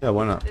one? Yeah,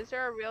 why not? Is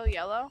there a real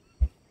yellow?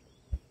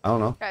 I don't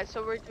know. Okay,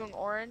 so we're doing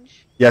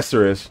orange. Yes,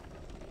 there is.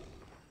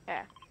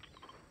 Yeah.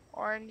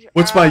 Orange.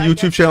 What's my I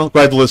YouTube guess- channel? Go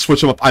ahead, Liz.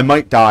 Switch them up. I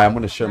might die. I'm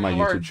gonna share my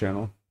Lord. YouTube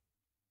channel.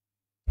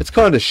 It's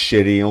kind of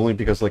shitty, only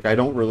because like I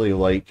don't really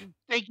like.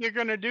 Think you're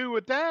gonna do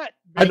with that?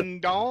 I Ding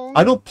dong.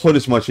 I don't put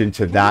as much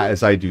into that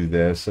as I do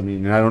this. I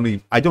mean,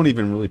 I don't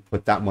even really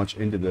put that much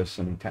into this.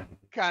 I mean, technically,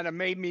 Kind of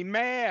made me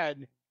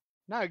mad.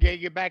 Now I gotta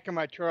get back in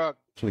my truck.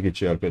 just gonna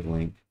get you a good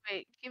link.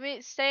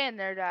 Wait, stay in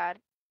there, Dad.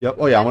 Yep.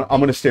 Oh yeah, I'm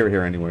gonna stay right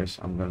here anyways.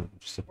 I'm gonna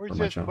just Where's support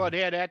my this channel.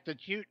 butthead at the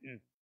shooting?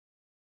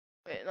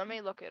 Wait, let me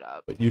look it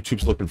up. But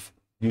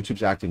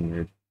YouTube's acting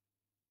weird.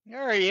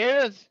 There he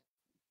is.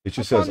 It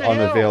just Up says on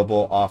the hill.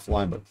 unavailable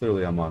offline, but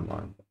clearly I'm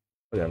online.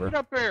 Whatever. Get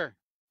up there.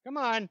 Come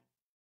on.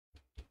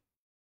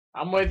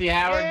 I'm with you,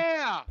 Howard.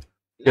 Yeah.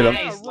 Get him.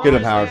 Nice. Get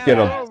him, Lawrence Howard. is Get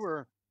him. fast.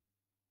 Over.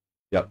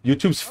 Yep.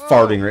 YouTube's Oh.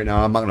 farting right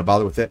now. I'm not gonna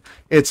bother with it.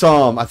 It's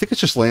I think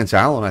it's just Lance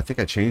Allen. I think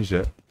I changed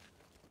it.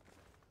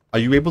 Are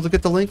you able to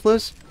get the link,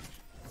 Liz?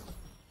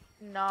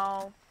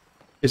 No.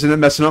 Isn't it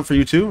messing up for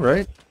you too,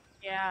 right?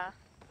 Yeah.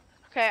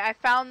 Okay, I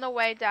found the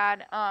way,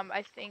 Dad.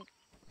 I think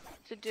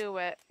to do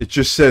it. It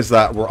just says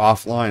that we're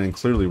offline, and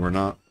clearly we're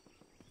not.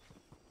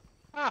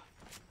 Ah,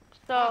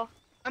 So,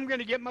 I'm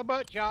gonna get my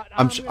butt shot.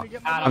 I'm gonna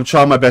get my I'm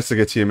trying my best to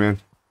get to you, man.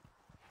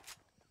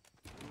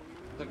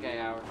 It's okay,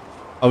 Howard.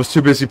 I was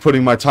too busy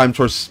putting my time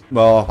towards.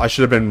 Well, I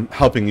should have been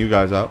helping you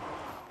guys out.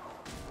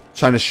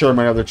 Trying to share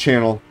my other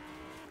channel.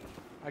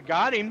 I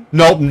got him.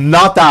 Nope,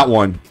 not that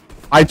one.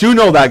 I do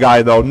know that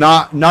guy though.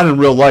 Not in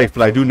real life,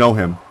 but I do know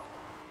him.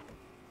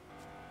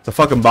 It's a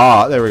fucking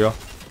bot. There we go.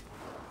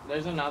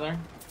 There's another.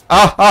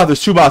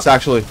 There's 2 bots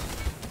actually.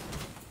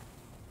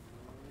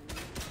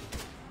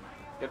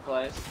 Good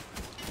place.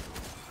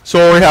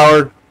 Sorry,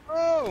 Howard.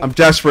 Oh. I'm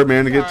desperate,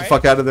 man, to get the Alright.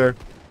 fuck out of there.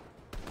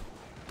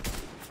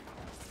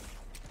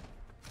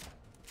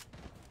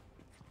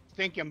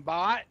 thinking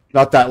bot.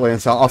 Not that,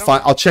 Lance. I'll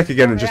find. I'll check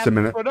again in just a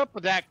minute. Put up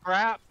with that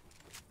crap.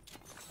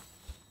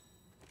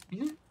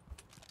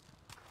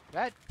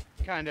 That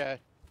kind of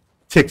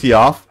Ticked you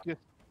off?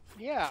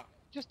 yeah,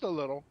 just a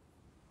little.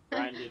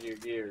 Grinded your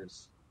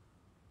gears.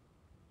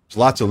 There's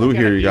lots of loot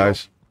here, you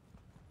guys.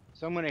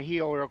 So I'm gonna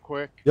heal real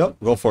quick. Yep,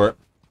 go for it.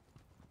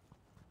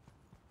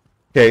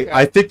 Okay,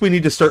 I think we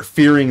need to start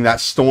fearing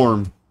that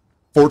storm.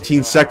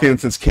 14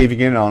 seconds, it's caving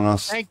in on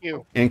us. Thank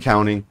you. And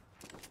counting.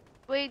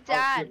 Wait,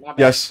 Dad. Oh,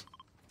 Yes.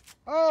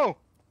 Oh.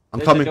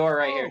 There's coming. a door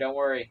right here. Don't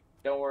worry.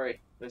 Don't worry.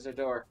 There's a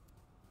door.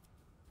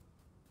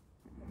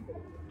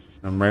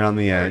 I'm right on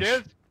the There edge. it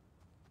is.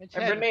 It's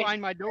had to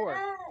find my door.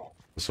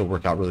 This will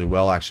work out really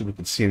well. Actually, we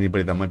can see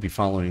anybody that might be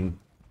following,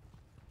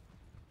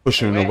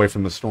 pushing Okay. away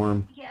from the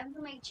storm.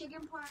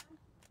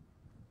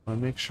 I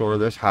make sure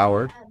there's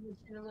Howard.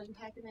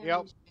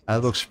 Yep.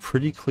 That looks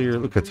pretty clear.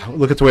 Look at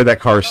the way that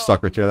car is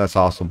stuck right there. That's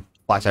awesome.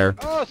 Flat tire.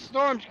 Oh,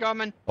 storm's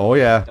coming. Oh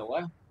yeah. The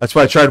what? That's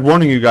what I tried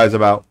warning you guys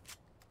about.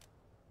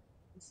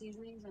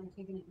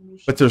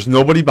 But there's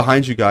nobody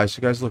behind you guys.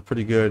 You guys look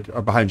pretty good.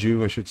 Or behind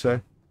you, I should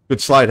say.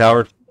 Good slide,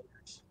 Howard.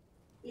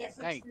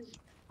 Thanks.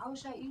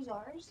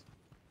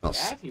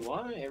 Yeah, if you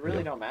want. It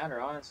really don't matter,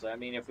 honestly. I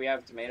mean, if we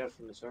have tomatoes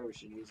from the store, we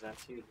should use that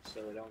too,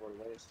 so they don't go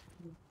to waste.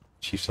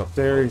 Chief's up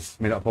there. He's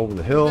made up over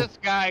the hill. This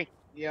guy.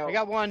 Yo. I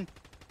got one.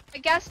 I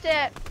guessed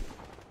it.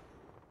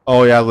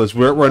 Oh yeah, Liz,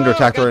 we're under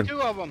attack I got already.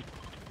 2 of them.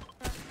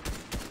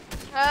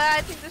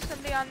 I think there's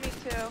somebody on me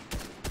too.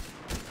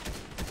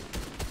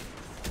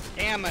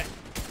 Damn it.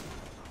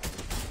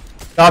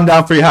 I'm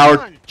down for you,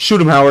 Howard.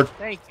 Shoot him, Howard.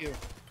 Thank you.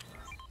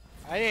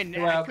 I didn't.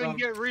 You're I couldn't welcome.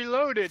 get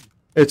reloaded.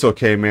 It's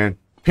okay, man.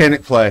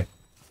 Panic play.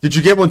 Did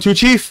you get one too,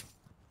 Chief?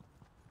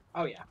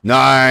 Oh yeah.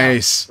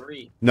 Nice.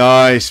 3.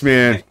 Nice,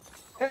 man.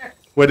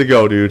 Way to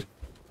go, dude.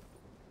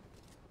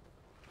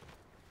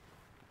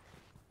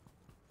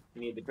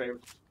 You need the crate.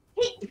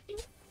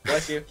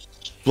 Bless you.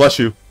 Bless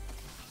you.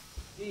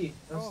 Gee,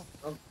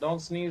 don't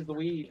sneeze the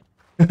weed.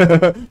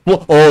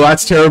 Oh,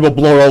 that's terrible.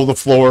 Blow all over the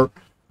floor.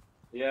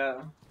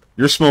 Yeah.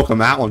 You're smoking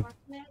that one.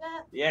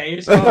 Yeah,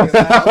 you're smoking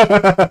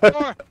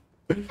that.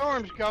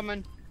 Storm's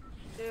coming.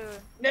 Dude.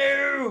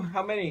 No!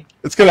 How many?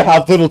 It's gonna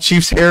have little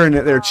Chief's hair in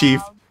it there,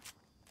 Chief.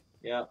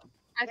 Yeah.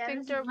 I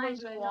think there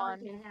was one.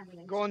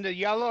 Going to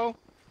yellow.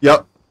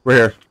 Yep, we're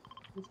here.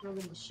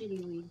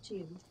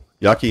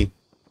 Yucky.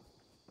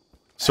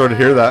 Sort of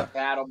hear that.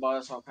 Battle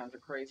bus, all kinds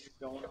of crazy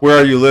going on. Where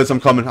are you, Liz? I'm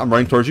coming. I'm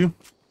running towards you.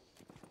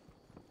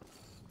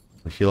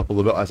 I heal up a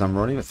little bit as I'm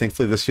running.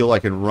 Thankfully, this heal I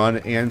can run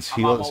and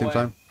heal at the same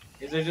time.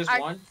 Is there just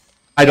one?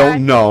 I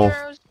don't know.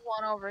 There's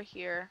one over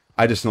here.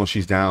 I just know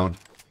she's down.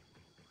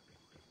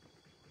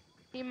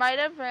 He might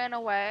have ran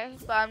away,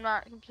 but I'm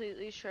not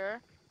completely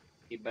sure.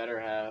 He better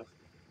have.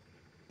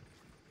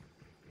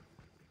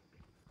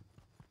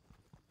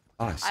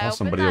 Oh, I I saw opened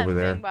somebody that over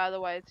there. thing, by the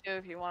way, too,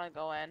 if you want to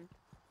go in.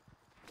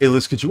 Hey,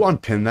 Liz, could you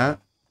unpin that?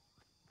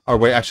 Or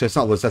wait, actually, that's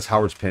not Liz. That's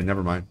Howard's pin.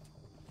 Never mind.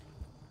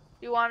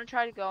 You want to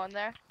try to go in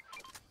there?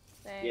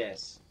 Thanks.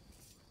 Yes.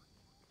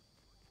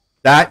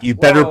 That, you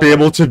better be Whoa.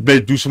 able to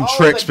do some Oh,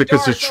 tricks the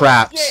because there's dark, oh,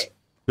 traps. shit.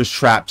 There's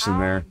traps in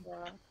there.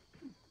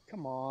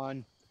 Come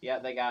on. Yeah,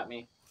 they got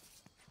me.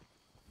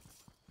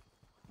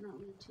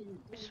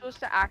 You're supposed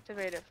to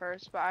activate it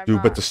first, but I'm Dude,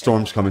 not. but the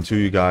storm's coming to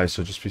you guys,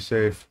 so just be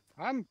safe.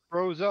 I'm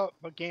froze up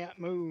but can't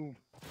move.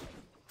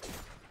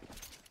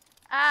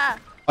 Ah!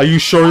 Are you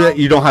sure that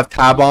you don't have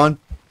tab on?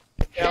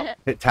 Yep.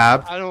 Hit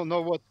tab. I don't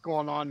know what's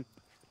going on,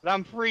 but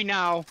I'm free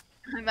now.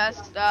 I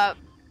messed up.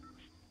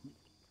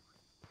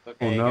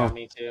 Okay, Oh, no. got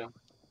me too.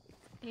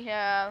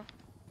 Yeah.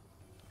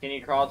 Can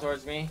you crawl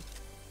towards me?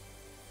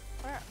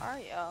 Where are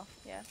you? Oh,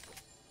 yeah.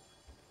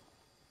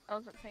 I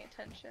wasn't paying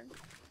attention.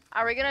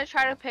 Are we gonna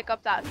try to pick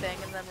up that thing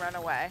and then run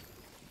away?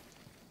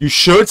 You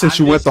should, since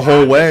you went the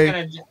whole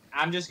way.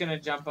 I'm just gonna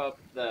jump up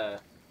the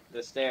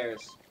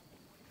stairs.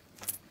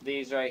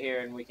 These right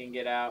here, and we can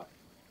get out.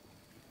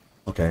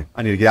 Okay,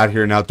 I need to get out of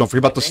here now. Don't forget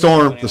about the think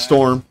storm. so, The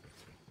storm.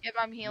 Yep,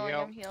 I'm healing, Yep.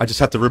 I'm healing. I just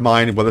have to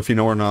remind whether if you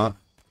know or not.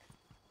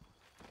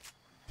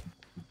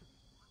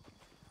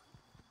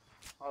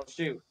 Oh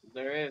shoot,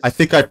 there is. I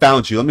think I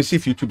found you. Let me see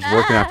if YouTube's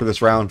working after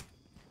this round.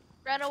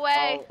 Run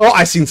away! Oh,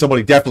 I seen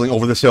somebody definitely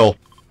over this hill.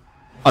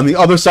 On the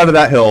other side of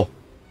that hill.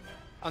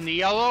 On the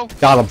yellow.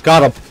 Got him,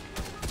 got him.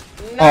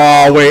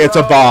 No, Oh, wait, it's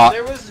a bro, bot.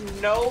 There was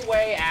no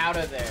way out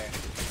of there.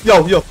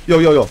 Yo, yo, yo,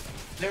 yo, yo.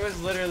 There was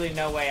literally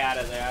no way out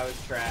of there. I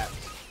was trapped.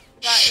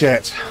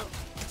 Shit.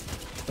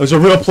 There's a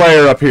real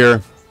player up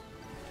here.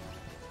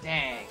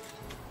 Dang.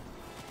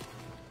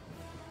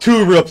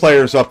 2 real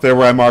players up there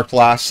where I marked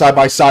last, side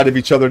by side of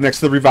each other next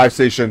to the revive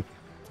station.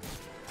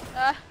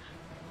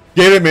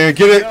 Get it, man.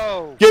 Get it.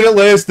 No. Get it,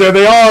 Liz. There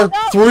they are. No.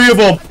 3 of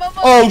them. I'm almost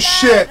Oh, dead.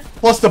 shit.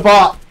 Plus the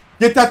bot.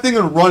 Get that thing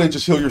and run and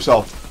just heal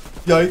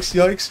yourself. Yikes,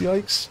 yikes,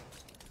 yikes.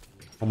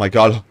 Oh, my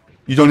God.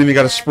 You don't even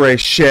got to spray.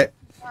 Shit.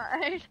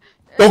 Alright.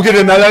 Don't get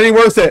him. That ain't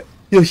worth it.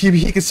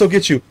 He can still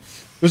get you.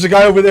 There's a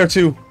guy over there,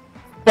 too.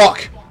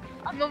 Fuck.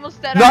 I'm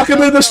almost dead. Knock him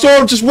into the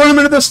storm. Just run him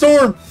into the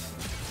storm.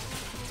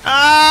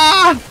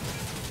 Ah!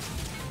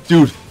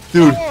 Dude,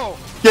 dude. Oh,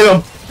 Get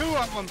him. 2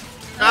 of them.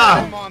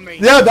 Ah. On me.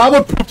 Yeah, that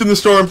one pooped in the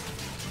storm.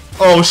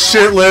 Oh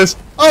shit, Liz.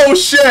 Oh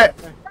shit.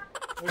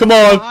 Come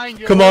on.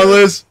 Come on,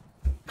 Liz.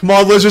 Come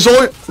on, Liz. There's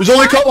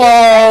only a couple.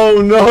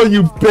 Oh no,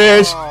 you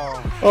bitch.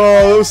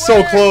 Oh, that was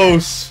so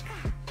close.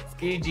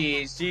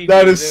 GG's.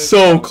 That is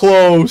so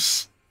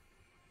close.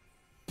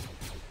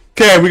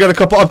 Okay, we got a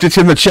couple updates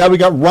in the chat. We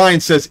got Ryan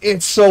says,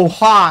 it's so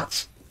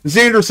hot.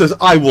 Xander says,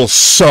 I will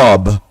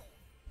sub.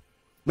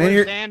 Man,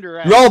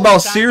 you're all about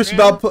serious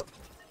about...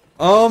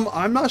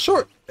 I'm not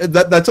sure.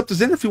 That's up to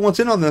Xander if he wants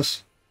in on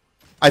this.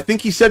 I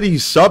think he said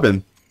he's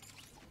subbing.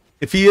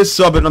 If he is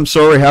subbing, I'm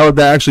sorry, Howard,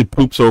 that actually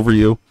poops over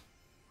you.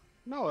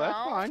 No, that's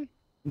fine.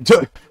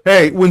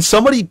 Hey, when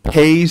somebody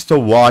pays to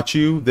watch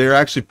you, they're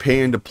actually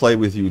paying to play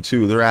with you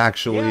too. They're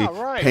actually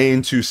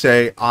paying to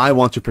say, I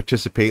want to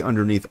participate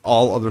underneath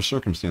all other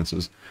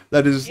circumstances.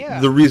 That is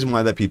the reason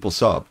why that people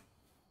sub.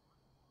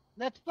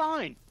 That's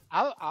fine.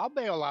 I'll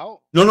bail out.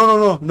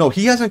 No.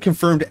 He hasn't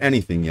confirmed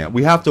anything yet.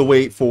 We have to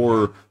wait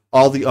for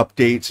all the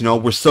updates. You know,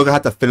 we're still gonna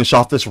have to finish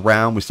off this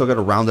round. We still got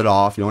to round it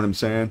off. You know what I'm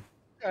saying?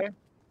 Okay.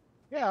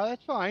 Yeah,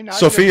 that's fine.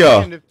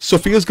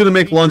 Sophia's gonna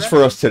make lunch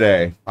for us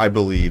today, I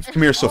believe.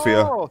 Come here,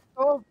 Sophia. Oh,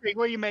 Sophie,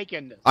 what are you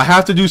making? I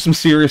have to do some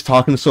serious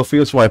talking to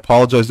Sophia, so I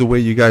apologize the way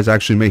you guys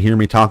actually may hear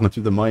me talking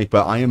through the mic,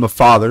 but I am a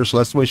father, so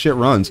that's the way shit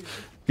runs.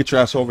 Get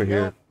your ass over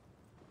here.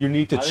 You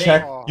need to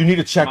check. You need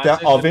to check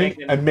that oven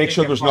and make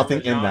sure there's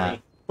nothing in that.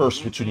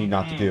 First, what you need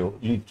not to do.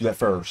 You need to do that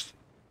first.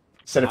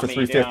 Set it for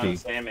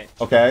 350.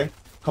 Okay.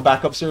 Come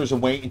back upstairs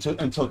and wait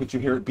until you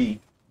hear it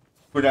beep.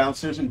 Go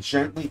downstairs and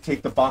gently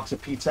take the box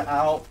of pizza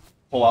out.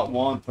 Pull out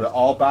one, put it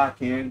all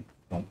back in.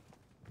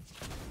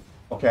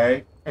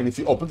 Okay, and if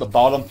you open the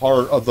bottom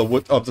part of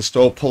the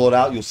stove, pull it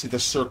out, you'll see the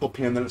circle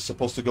pin that it's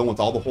supposed to go with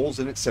all the holes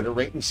in it. Set it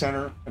right in the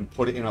center and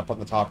put it in up on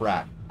the top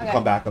rack. And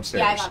come back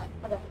upstairs. Yeah,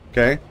 I got it.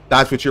 Okay,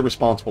 that's what you're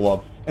responsible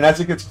of. And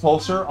as it gets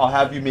closer, I'll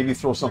have you maybe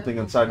throw something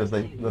inside of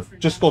the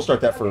just go start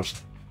that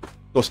first.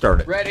 Go start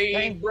it.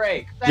 Ready,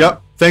 break.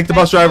 Yep. Thank the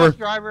bus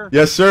driver.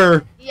 Yes,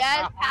 sir.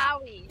 Yes,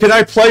 Howie. Can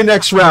I play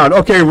next round?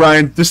 Okay,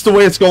 Ryan. This is the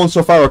way it's going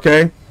so far.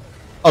 Okay.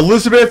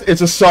 Elizabeth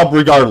is a sub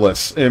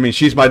regardless. I mean,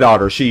 she's my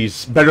daughter.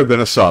 She's better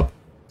than a sub.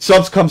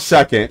 Subs come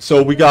second.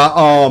 So we got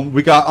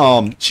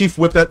Chief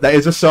Whippet, that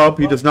is a sub.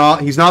 He's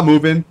not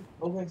moving.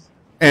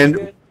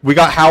 And we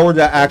got Howard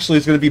that actually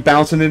is going to be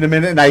bouncing in a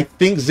minute. And I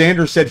think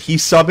Xander said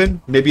he's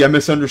subbing. Maybe I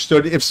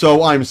misunderstood. If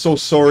so, I'm so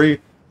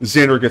sorry.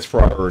 Xander gets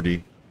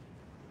priority.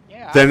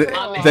 Yeah, then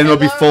it'll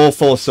be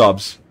full of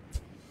subs.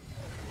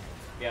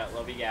 Yeah,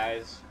 love you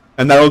guys.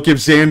 And that'll give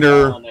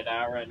Xander. I'm balling it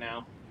out right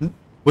now.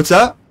 What's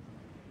that?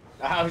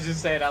 I was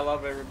just saying I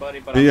love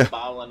everybody, but I'm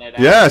balling it out.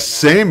 Yeah,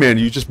 same, man.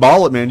 You just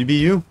ball it, man. You be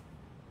you.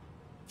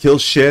 Kill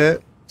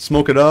shit,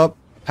 smoke it up,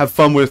 have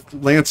fun with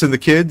Lance and the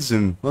kids,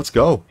 and let's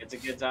go. It's a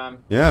good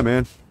time. Yeah,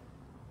 man.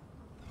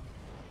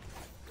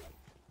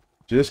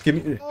 Just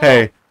give me...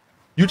 Hey,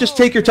 you just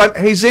take your time.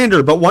 Hey,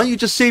 Xander, but why don't you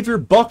just save your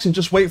bucks and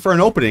just wait for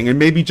an opening and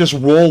maybe just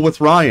roll with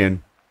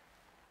Ryan?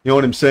 You know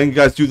what I'm saying? You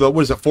guys do the...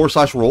 What is it?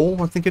 /roll,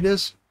 I think it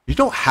is? You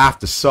don't have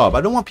to sub. I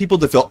don't want people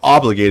to feel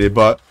obligated,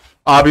 but...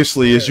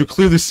 Obviously, as you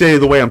clearly say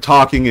the way I'm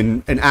talking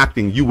and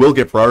acting, you will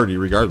get priority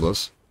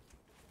regardless.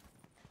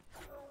 I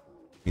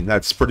mean,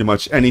 that's pretty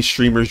much any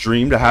streamer's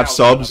dream to have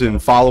subs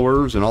and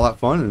followers and all that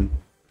fun. And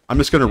I'm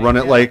just going to run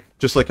it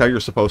just like how you're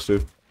supposed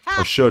to.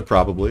 Or should,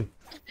 probably.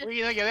 What do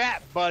you think of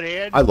that,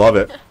 butthead? I love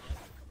it.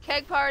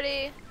 Keg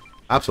party.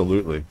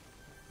 Absolutely.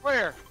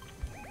 Where?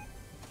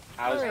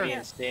 I was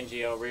being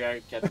stingy over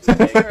here.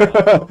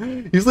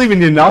 He's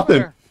leaving you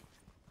nothing.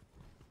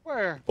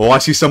 Where? Oh, I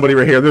see somebody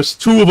right here. There's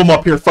 2 of them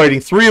up here fighting.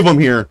 3 of them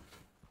here.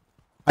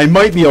 I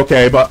might be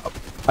okay, but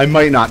I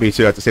might not be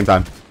too at the same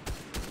time.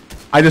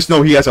 I just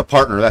know he has a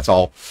partner, that's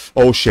all.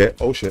 Oh shit.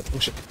 Oh shit. Oh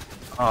shit.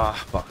 Ah,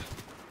 fuck.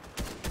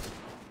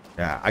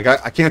 Yeah,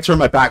 I can't turn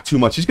my back too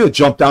much. He's gonna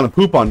jump down and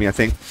poop on me, I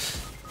think.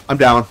 I'm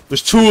down.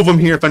 There's 2 of them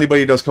here if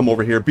anybody does come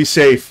over here. Be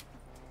safe.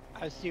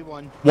 I see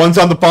one. One's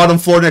on the bottom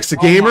floor next to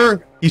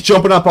Gamer. He's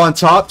jumping up on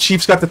top.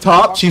 Chief's got the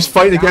top. Chief's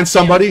fighting against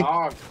somebody.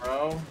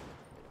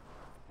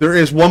 There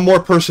is one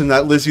more person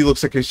that Lizzie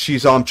looks like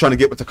she's trying to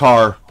get with the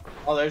car.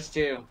 Oh, there's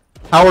 2.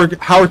 Howard,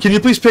 can you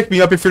please pick me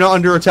up if you're not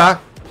under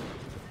attack?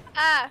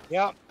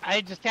 Yep,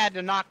 I just had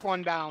to knock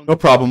one down. No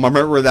problem. I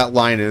remember where that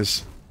line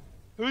is.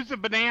 Who's the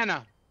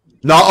banana?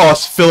 Not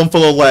us. Fill him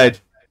full of lead.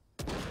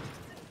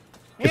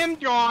 Him,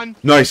 John.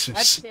 Nice.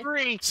 That's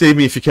 3. Save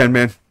me if you can,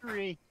 man.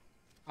 3.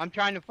 I'm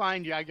trying to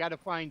find you. I gotta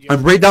find you.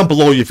 I'm right down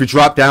below you. If you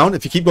drop down,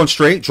 if you keep going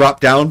straight, drop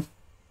down.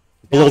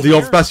 Below the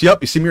overpass. Yep.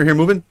 You see me right here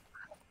moving?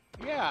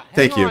 Yeah.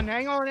 Thank you.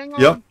 Hang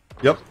on.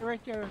 Yep.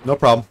 Right there. No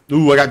problem.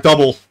 Ooh, I got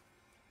double.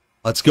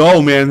 Let's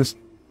go, man. It's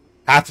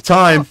half the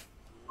time.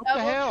 What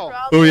the hell?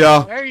 Oh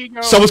yeah. There you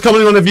go. Someone's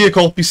coming in on a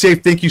vehicle. Be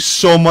safe. Thank you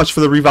so much for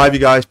the revive, you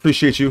guys.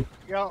 Appreciate you.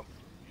 Yep.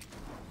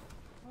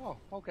 Oh,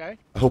 okay.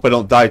 I hope I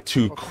don't die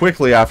too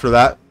quickly after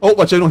that. Oh,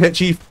 watch I don't hit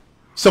Chief.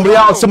 Somebody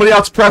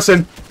else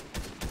pressing.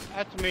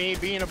 That's me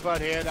being a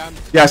butthead.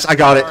 Yes, I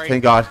got it.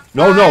 Thank God.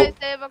 No. They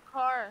have a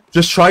car.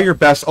 Just try your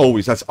best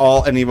always. That's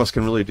all any of us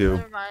can really do.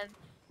 Never mind.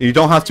 You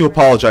don't have to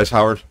apologize,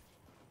 Howard.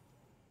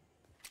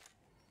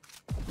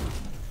 I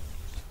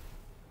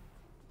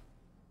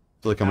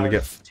feel like I'm gonna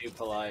get. Too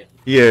polite.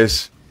 He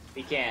is.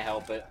 He can't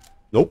help it.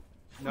 Nope.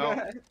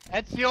 No,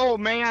 that's the old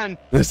man.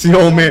 That's the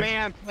old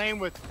man. Playing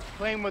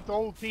with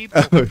old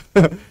people.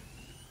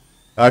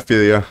 I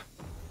feel you.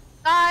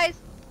 Guys,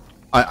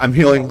 I'm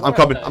healing. I'm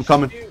coming. I'm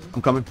coming.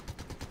 I'm coming.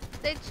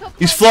 they took.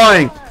 He's my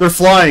flying. car. They're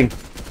flying.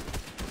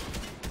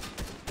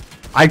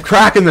 I'm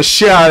cracking the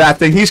shit out of that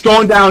thing. He's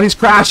going down. He's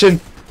crashing.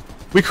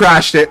 We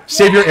crashed it.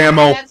 Save your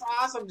ammo. That's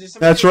awesome.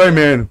 That's right,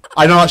 man.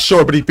 I'm not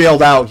sure, but he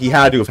bailed out. He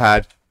had to have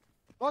had.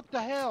 What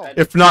the hell?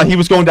 If not, he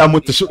was going down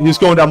with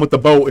the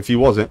boat. If he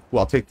wasn't,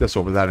 well, I'll take this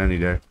over that any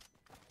day.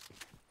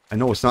 I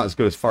know it's not as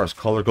good as far as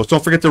color goes.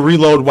 Don't forget to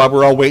reload while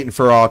we're all waiting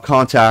for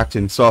contact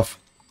and stuff.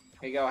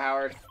 Here you go,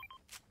 Howard.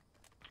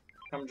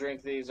 Come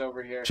drink these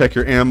over here. Check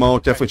your ammo.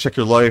 Definitely check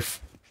your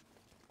life.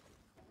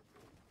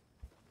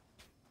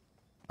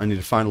 I need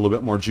to find a little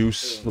bit more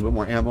juice, a little bit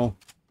more ammo.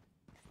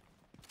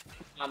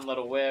 One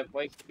little whip.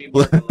 Wait to be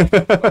working like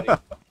everybody.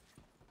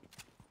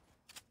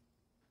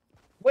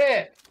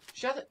 Whip!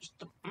 Shut it.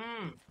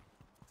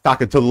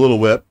 Talking to the little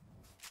whip.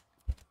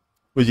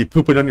 Was he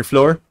pooping on your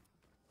floor?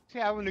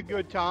 He's having a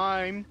good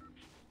time.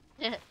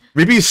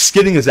 Maybe he's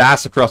skidding his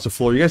ass across the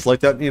floor. You guys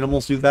like that?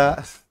 Animals do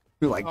that?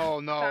 You're like, Oh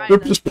no, they're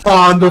just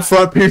pawing the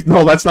front piece.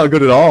 No, that's not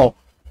good at all.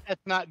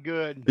 that's not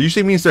good. It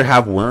usually means they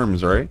have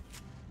worms, right?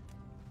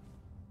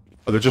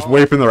 Or they're just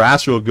wiping their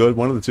ass real good.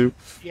 One of the two.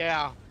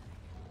 Yeah,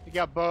 you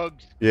got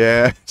bugs.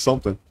 Yeah,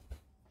 something.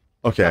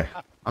 Okay,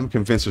 I'm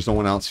convinced there's no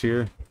one else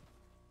here.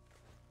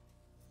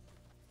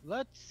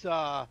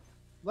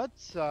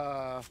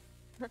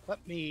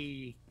 Let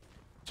me.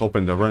 It's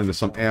hoping to run into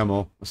some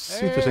ammo. Let's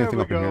see if there's There anything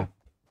we up in go. here.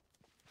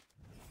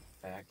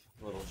 Back,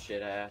 little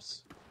shit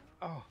ass.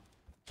 Oh,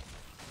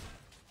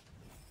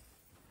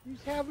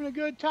 he's having a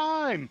good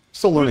time.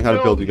 Still learning how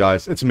to build, you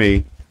guys. It's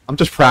me. I'm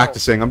just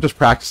practicing. I'm just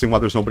practicing while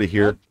there's nobody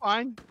here. That's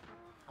fine.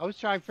 I was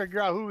trying to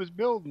figure out who was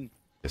building.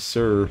 Yes,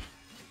 sir.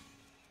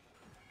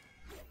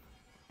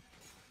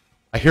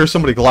 I hear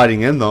somebody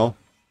gliding in, though.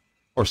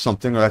 Or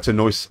something, or that's a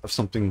noise of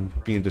something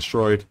being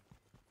destroyed.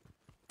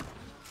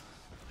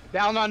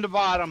 Down on the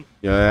bottom.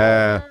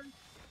 Yeah.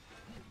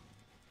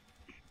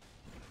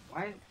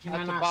 Why can That's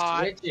a I not bot.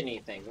 switch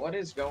anything? What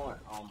is going?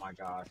 Oh my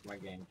gosh, my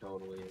game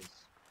totally is.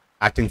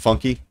 Acting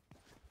funky.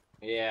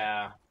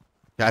 Yeah.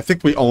 Yeah, I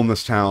think we own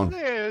this town.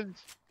 It is.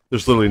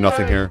 There's literally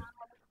nothing here.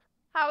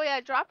 Howie,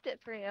 I dropped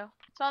it for you.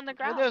 It's on the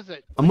ground. What is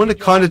it? I'm going to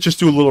kind of just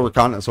do a little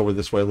reconnaissance over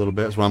this way a little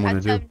bit is what I'm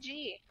going to do.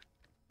 SMG.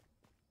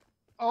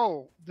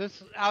 Oh,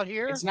 this out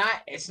here? It's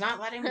not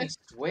letting me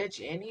switch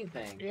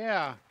anything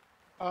Yeah.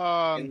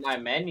 in my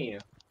menu.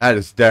 That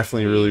is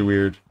definitely really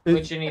weird.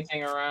 Switch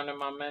anything around in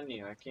my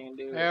menu. I can't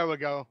do it. There we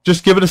go.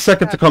 Just give it a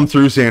second to come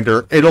through,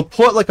 Xander. It'll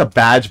put like a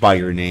badge by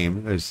your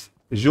name, as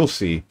you'll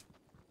see.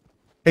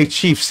 Hey,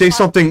 Chief, say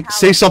something.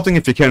 Say something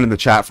if you can in the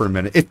chat for a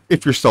minute.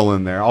 If you're still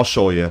in there, I'll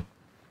show you.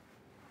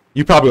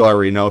 You probably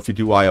already know. If you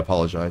do, I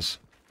apologize.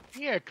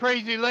 Yeah,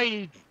 crazy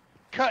lady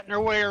cutting her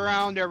way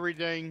around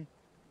everything.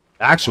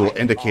 Actually, will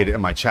indicate it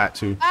in my chat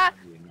too. Ah,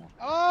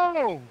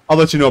 Oh! I'll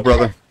let you know,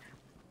 brother.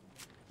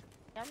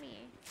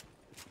 yummy.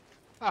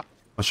 Not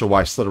sure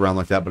why I slid around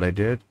like that, but I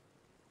did.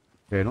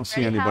 Okay, I don't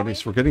see Ready, anybody, Howie?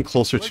 so we're getting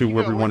closer to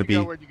where we want to be.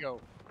 Where'd you go?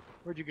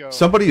 Where'd you go?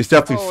 Somebody is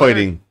definitely Oh,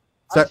 fighting.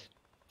 Is that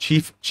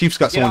Chief? Chief's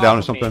got someone down or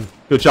off of me. something.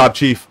 Good job,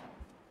 Chief.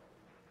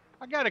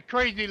 I got a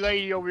crazy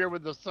lady over here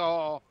with a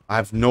saw. I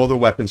have no other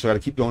weapons, so I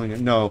gotta keep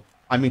going. No,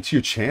 I mean to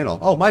your channel.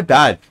 Oh, my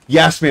bad.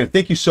 Yes, man.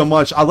 Thank you so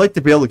much. I'd like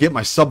to be able to get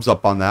my subs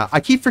up on that. I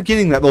keep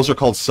forgetting that those are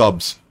called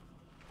subs.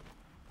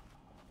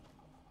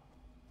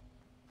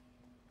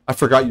 I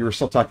forgot you were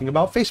still talking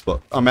about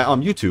Facebook. On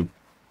YouTube.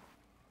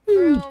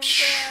 Boom,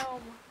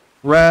 boom.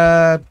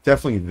 Grab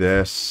definitely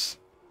this.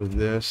 With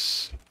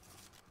this.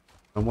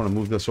 I want to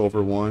move this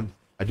over one.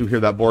 I do hear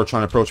that boar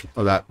trying to approach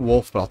that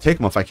wolf, but I'll take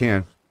him if I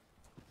can.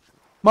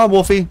 Come on,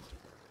 Wolfie.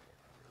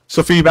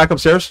 Sophie, you back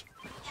upstairs?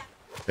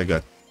 Okay,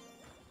 good.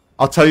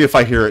 I'll tell you if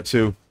I hear it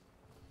too.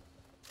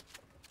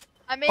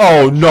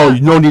 Oh, no,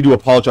 no need to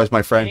apologize,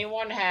 my friend.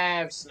 Anyone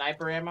have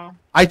sniper ammo?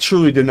 I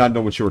truly did not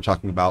know what you were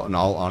talking about, in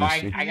all Oh,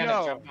 honesty. I gotta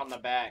No. jump on the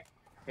back.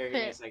 Here, give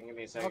me a second, give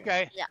me a second.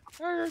 Okay. Yeah.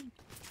 Whoa,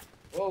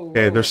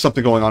 Okay, whoa. there's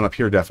something going on up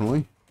here,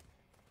 definitely.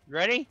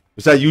 Ready?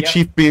 Is that you, Yep.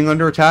 Chief, being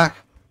under attack?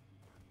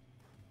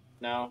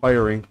 No,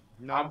 Firing.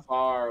 No. I'm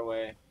far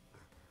away.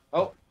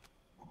 Oh,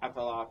 I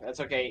fell off. That's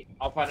okay.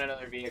 I'll find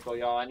another vehicle,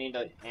 y'all. I need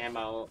the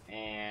ammo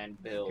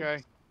and build.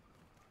 Okay.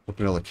 Hope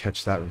you're able to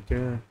catch that right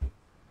there.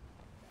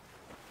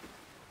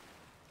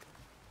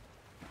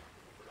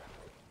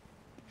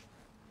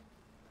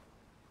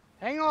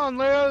 Hang on,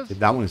 Liz. Okay,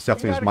 that one is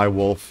definitely You is gotta- my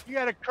wolf. You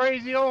got a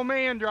crazy old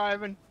man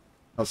driving.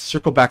 I'll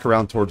circle back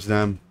around towards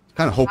them.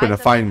 Kind of hoping to Mine's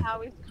in find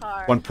Howie's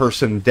car. one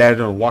person dead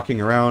or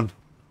walking around.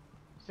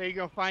 So you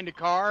gonna find a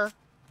car?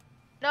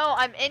 No,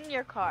 I'm in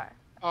your car.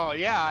 Oh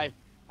yeah,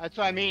 that's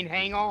what I mean.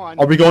 Hang on.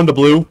 Are we going to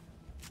blue?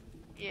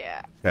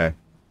 Yeah. Okay.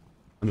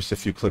 I'm just a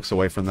few clicks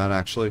away from that,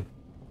 actually.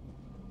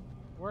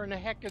 Where in the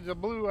heck is the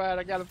blue at?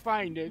 I gotta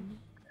find it.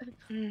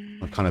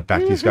 I'll kind of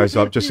back these guys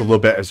up just a little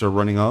bit as they're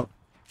running up.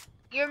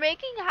 You're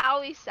making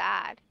Howie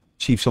sad.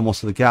 Chief's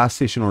almost at the gas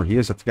station, or he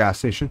is at the gas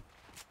station.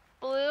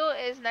 Blue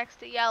is next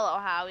to yellow,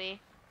 Howie.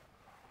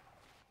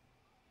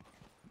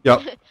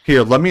 Yep.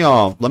 Here, let me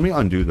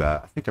undo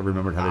that. I think I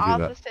remembered how to do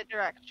that. Opposite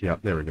direction.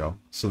 Yep, there we go.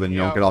 So then you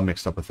don't get all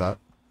mixed up with that.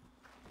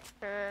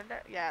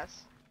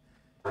 Yes.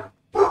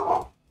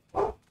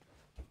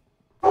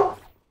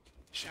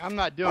 I'm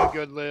not doing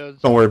good, Liz.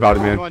 Don't worry about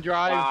it, man. You want to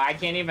drive? Wow, I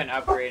can't even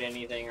upgrade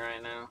anything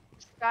right now.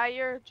 Sky,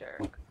 you're a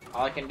jerk.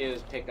 All I can do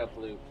is pick up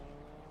loot.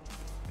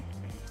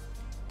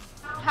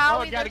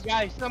 Howie, I got a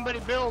guy. Somebody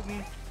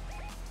building.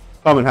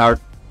 Coming, Howard.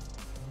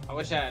 I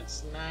wish I had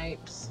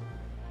snipes.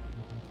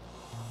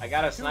 I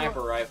got a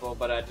sniper rifle,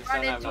 but I just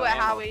don't have no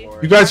ammo for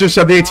it. You guys just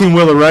have the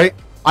 18-wheeler, right?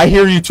 I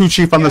hear you too,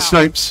 Chief, on the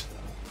snipes.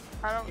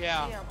 I don't see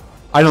him.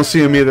 I don't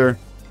see him either.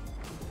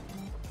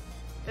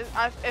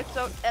 It's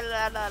so.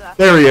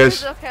 There he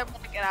is. Okay, I'm gonna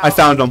get out. I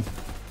found him.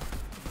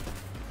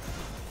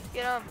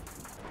 Get him.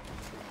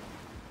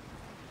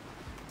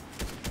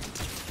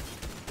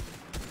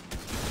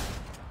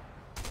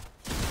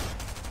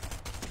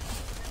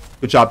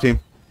 Good job, team.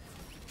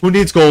 Who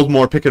needs gold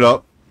more? Pick it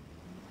up.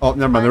 Oh,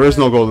 never mind. There is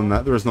no gold in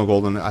that. There is no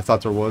gold in it. I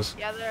thought there was.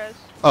 Yeah, there is.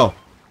 Oh.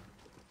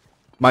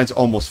 Mine's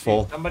almost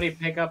full. Somebody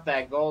pick up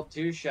that gold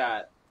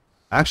 2-shot.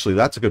 Actually,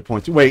 that's a good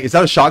point, too. Wait, is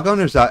that a shotgun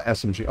or is that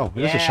SMG? Oh,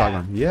 it is a Yeah.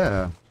 shotgun.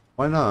 Yeah.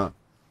 Why not?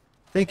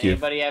 Thank you.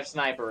 Anybody have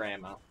sniper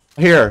ammo?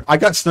 Here, I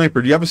got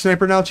sniper. Do you have a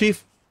sniper now,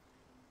 Chief?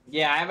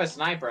 Yeah, I have a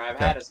sniper. I've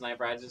had a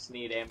sniper. I just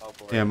need ammo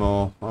for it.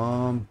 Ammo.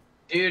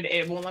 Dude,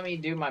 it won't let me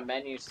do my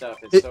menu stuff.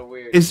 It's so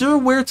weird. Is there a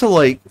where to,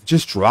 like,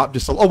 just drop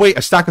just a... Oh, wait,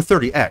 a stack of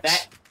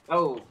 30X.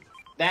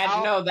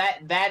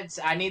 That's...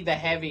 I need the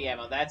heavy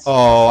ammo. That's...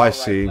 Oh, I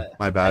see.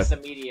 My bad. That's the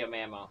medium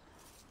ammo.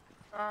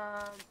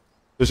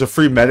 There's a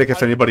free medic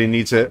if anybody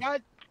needs it.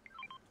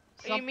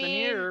 Something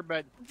here,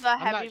 but the I'm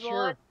heavy not sure.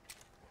 bullet?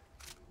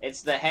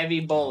 It's the heavy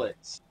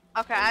bullets.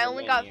 Okay, I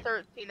only got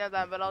 13 of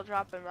them, but I'll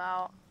drop them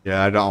out.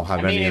 Yeah, I don't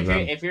have any of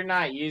them. If you're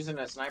not using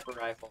a sniper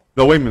rifle.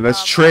 No, wait a minute.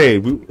 Let's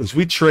trade.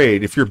 We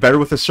trade. If you're better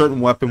with a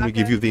certain weapon, we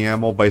give you the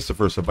ammo, vice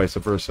versa, vice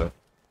versa.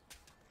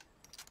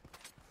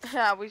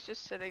 Yeah, we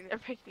just sitting there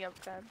picking up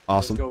guns.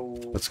 Awesome.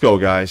 Let's go,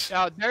 guys.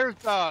 There's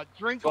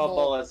drinkable 12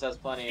 bullets, that's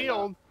plenty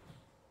field.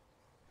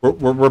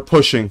 We're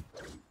pushing.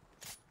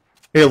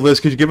 Hey, Liz,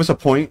 could you give us a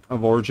point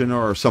of origin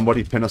or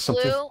somebody pin us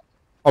something? Blue,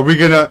 Are we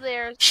gonna...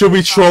 Should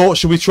we troll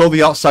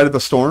the outside of the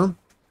storm?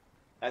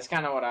 That's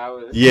kind of what I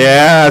was...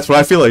 Yeah, that's what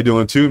I feel like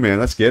doing too, man.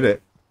 Let's get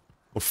it.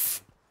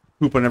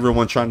 Pooping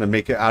everyone trying to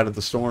make it out of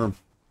the storm.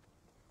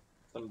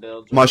 Some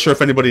builds. I'm not sure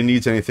if anybody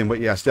needs anything, but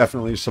yes,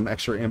 definitely some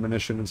extra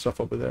ammunition and stuff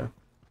over there.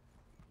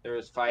 There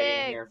was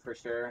fighting here for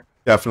sure.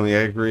 Definitely,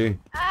 I agree.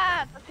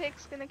 Ah, the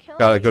pig's gonna kill me.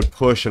 Got a good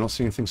push. I don't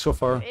see anything so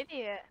far.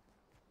 Idiot.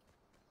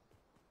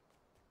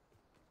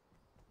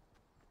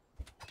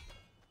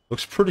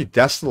 Looks pretty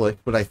desolate,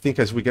 but I think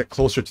as we get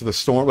closer to the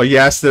storm... Well,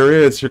 yes, there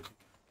is. Your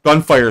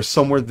gunfire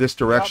somewhere this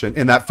direction.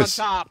 In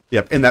that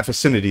Yep, in that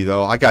vicinity,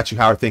 though. I got you,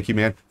 Howard. Thank you,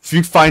 man. If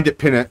you find it,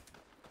 pin it.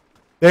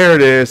 There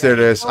it is. There it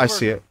is. I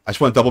see it. I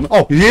just want to double...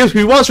 Oh,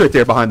 he was right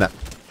there behind that.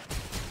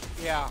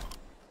 Yeah.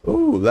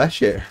 Ooh, that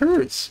shit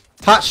hurts.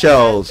 Hot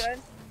shells.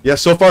 Yeah,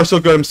 so far so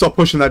good. I'm still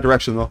pushing that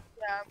direction, though.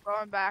 Yeah, I'm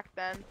going back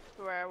then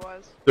to where I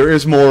was. There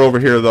is more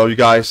over here, though, you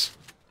guys.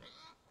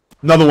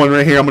 Another one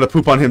right here. I'm going to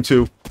poop on him,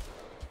 too.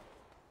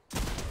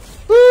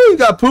 Woo, you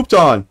got pooped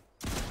on.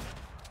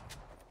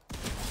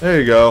 There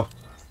you go.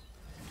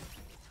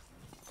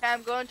 Okay,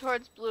 I'm going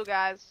towards blue,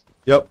 guys.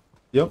 Yep.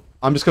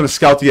 I'm just going to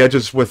scout the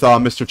edges with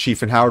Mr.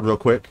 Chief and Howard real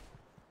quick.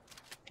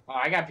 Oh,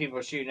 I got people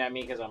shooting at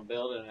me because I'm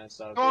building and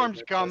stuff.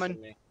 Storm's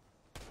coming.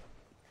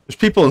 There's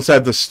people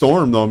inside the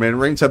storm, though, man.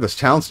 Right inside this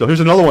town still. Here's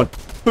another one.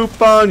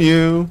 Poop on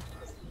you.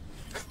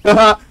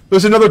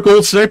 There's another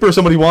gold sniper if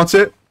somebody wants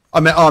it.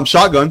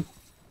 Shotgun.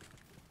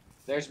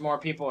 There's more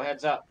people.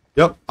 Heads up.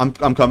 Yep, I'm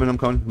coming.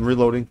 I'm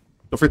reloading.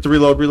 Don't forget to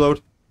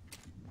reload.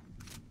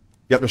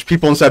 Yep, there's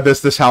people inside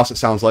this house, it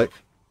sounds like.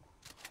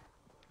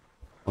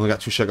 Only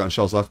got 2 shotgun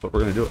shells left, but we're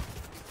gonna do it.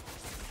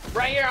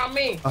 Right here on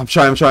me. I'm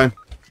trying.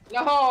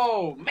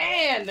 No,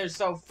 man, they're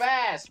so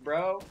fast,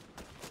 bro.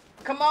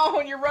 Come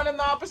on, you're running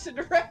the opposite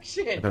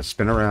direction. I gotta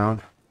spin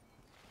around.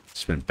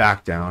 Spin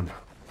back down.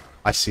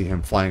 I see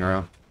him flying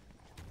around.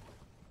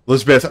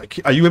 Elizabeth,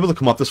 are you able to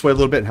come up this way a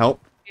little bit and help?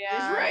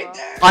 Yeah. He's right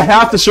there. I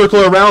have to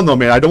circle around though,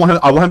 man. I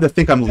want him to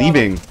think I'm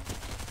leaving.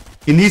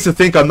 He needs to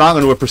think I'm not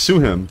going to pursue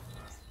him.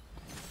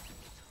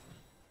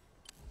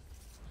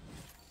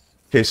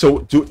 Okay,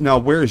 so now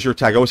where is your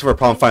tag? I always have a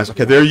problem finding.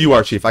 Okay, there you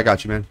are, Chief. I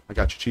got you, man. I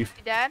got you, Chief.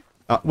 You dead?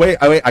 Wait.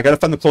 I gotta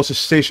find the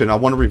closest station. I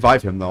want to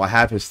revive him though. I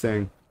have his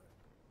thing.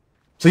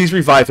 Please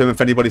revive him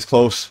if anybody's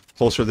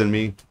closer than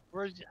me.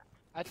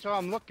 That's all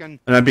I'm looking.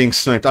 And I'm being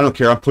sniped. I don't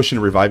care. I'm pushing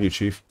to revive you,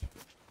 Chief.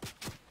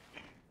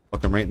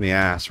 Look him right in the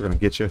ass. We're gonna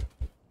get you.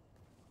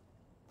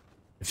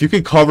 If you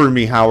could cover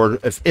me, Howard,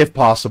 if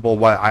possible,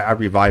 while I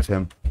revive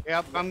him.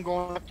 Yep, I'm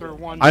going after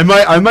one. I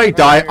might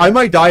die. I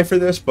might die for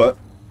this, but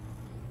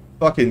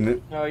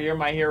Fucking... No, you're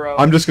my hero.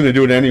 I'm just gonna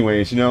do it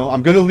anyways, you know?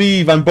 I'm gonna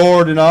leave, I'm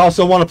bored, and I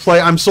also want to play.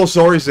 I'm so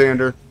sorry,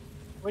 Xander.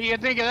 What do you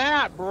think of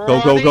that, bro?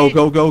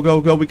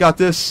 Go. We got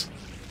this.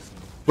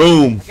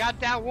 Boom. I got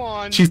that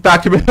one. Chief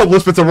back in.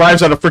 Elizabeth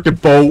arrives on a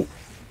freaking boat.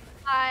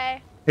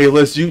 Hi. Hey,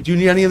 Liz, do you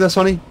need any of this,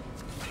 honey?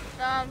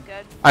 No, I'm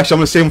good. Actually, I'm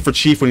gonna save him for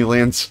Chief when he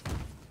lands.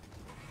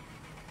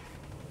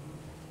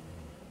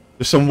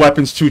 There's some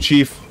weapons too,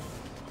 Chief.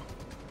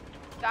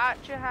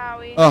 Gotcha,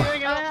 Howie. Oh. Look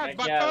at that, Heck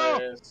bucko. yeah,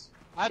 it is.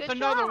 That's Good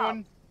another job.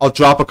 one. I'll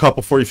drop a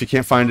couple for you if you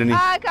can't find any.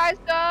 Bye, guys,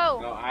 go.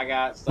 No, I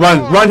got stuff.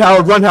 Run,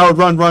 Howard,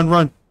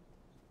 run.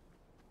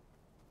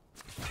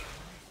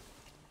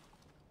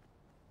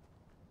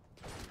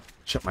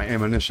 Check my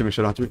ammunition, make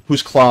sure I don't have to...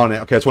 Who's clawing it?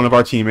 Okay, it's one of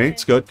our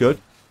teammates. Good.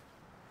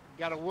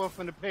 Got a wolf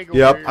and a pig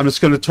Yep, over here. I'm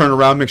just gonna turn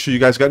around, make sure you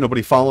guys got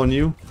nobody following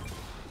you.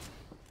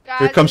 Guys,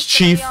 Here comes it's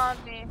gonna be Chief.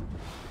 on me.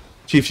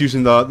 Chief's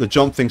using the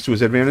jump things to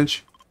his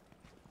advantage.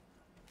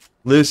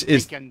 Liz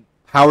is... Thinking,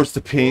 Howard's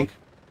the pink.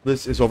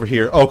 Liz is over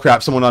here. Oh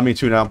crap, someone on me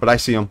too now, but I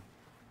see him.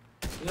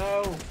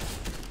 No.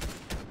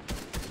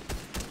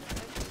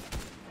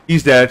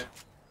 He's dead.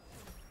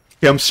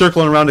 Okay, I'm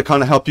circling around to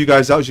kind of help you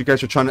guys out as you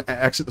guys are trying to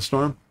exit the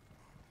storm.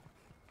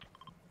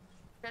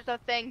 There's a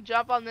thing.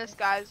 Jump on this,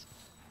 guys.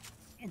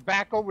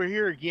 back over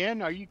here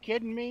again? Are you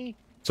kidding me?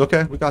 It's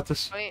okay, we got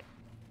this. Wait.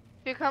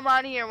 If you come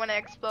on here, when it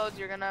explodes,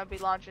 you're gonna be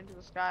launched into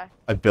the sky.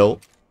 I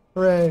built.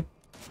 Hooray.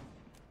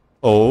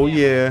 Oh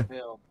yeah.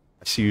 Bill.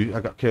 I see you.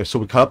 I got okay, so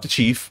we cut up the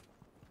chief.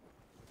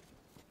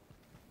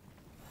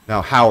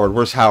 Now Howard,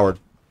 where's Howard?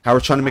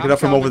 Howard's trying to make it I'm up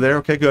from over coming. there.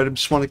 Okay, good. I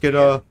just want to get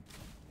a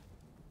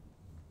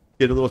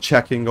little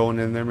check-in going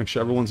in there, make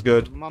sure everyone's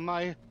good. I'm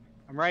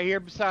right here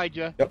beside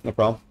you. Yep, no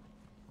problem.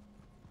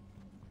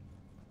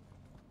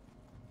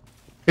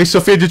 Hey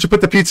Sophia, did you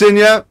put the pizza in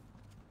yet?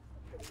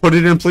 Put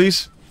it in,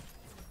 please.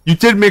 You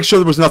did make sure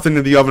there was nothing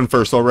in the oven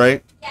first, all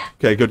right? Yeah.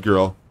 Okay, good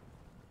girl.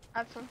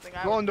 That's something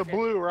I Going to would do.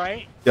 blue,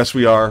 right? Yes,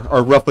 we are.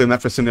 Or roughly in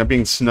that vicinity. I'm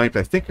being sniped.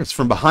 I think it's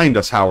from behind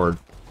us, Howard.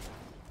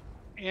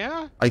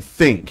 Yeah? I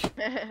think.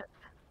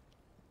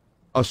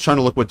 I was trying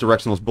to look what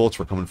direction those bullets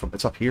were coming from.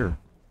 It's up here.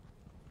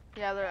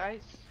 Yeah, they're ice.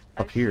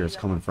 Up here it's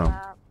coming from.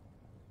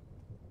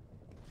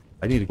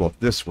 I need to go up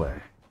this way.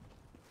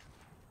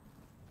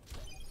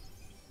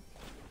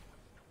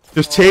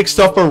 Just take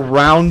stuff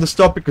around the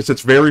stuff because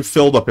it's very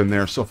filled up in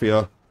there,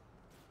 Sophia.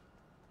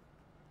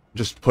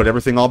 Just put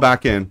everything all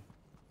back in.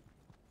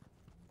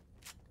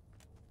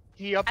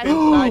 He up I-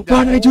 inside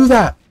Why did I do hole?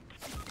 that?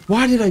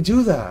 Why did I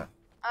do that?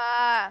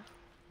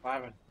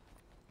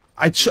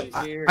 I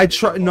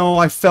tried. No,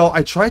 I fell.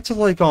 I tried to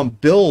like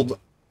build.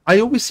 I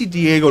always see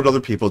Diego and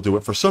other people do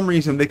it. For some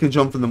reason, they can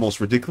jump from the most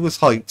ridiculous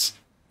heights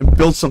and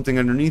build something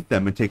underneath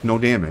them and take no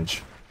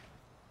damage.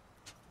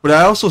 But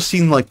I also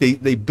seen like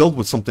they build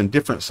with something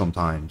different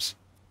sometimes.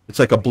 It's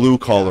like a blue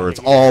color. It's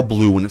all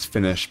blue when it's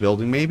finished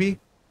building, maybe.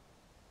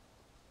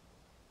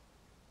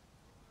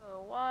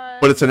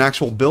 But it's an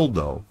actual build,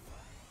 though.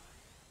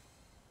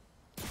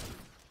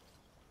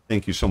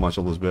 Thank you so much,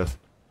 Elizabeth.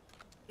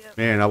 Yep.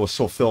 Man, I was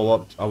so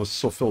filled up. I was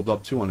so filled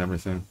up too on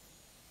everything.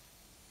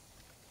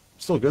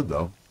 Still good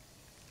though.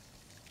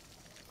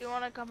 You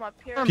wanna come up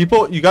here?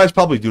 People, you guys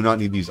probably do not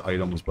need these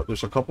items, but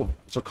there's a couple.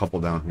 There's a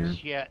couple down here.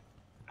 Shit.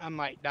 I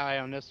might die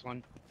on this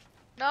one.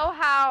 No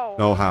how.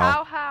 No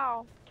how.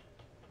 How?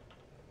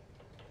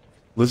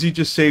 Lizzie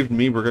just saved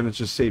me. We're gonna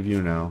just save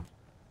you now.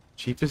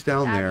 Chief is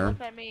down Dad, there. look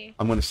at me.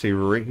 I'm gonna stay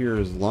right here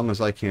as long as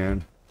I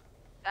can.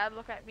 Dad,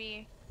 look at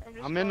me.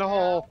 Just I'm in the going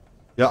hole. out.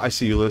 Yeah, I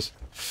see you, Liz.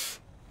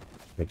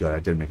 Okay, good. I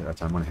did make it that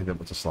time. I'm gonna hit it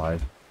with the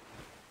slide.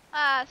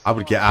 Ah, I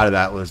would get out of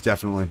that, Liz.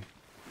 Definitely.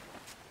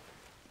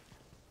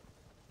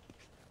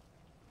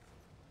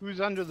 Who's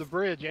under the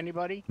bridge?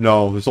 Anybody?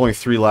 No, there's only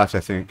 3 left,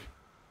 I think.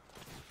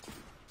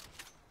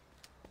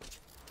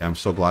 Yeah, I'm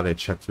so glad I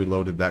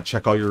reloaded that.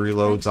 Check all your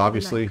reloads,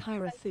 obviously.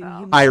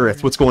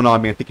 Irith, what's going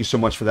on, man? Thank you so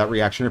much for that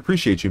reaction. I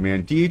appreciate you,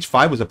 man.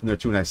 DH5 was up in there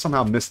too, and I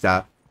somehow missed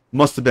that.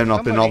 Must have been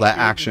up in all that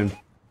action.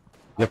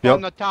 Yep,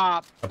 On the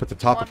top. Up at the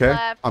top, One okay.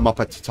 left. I'm up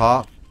at the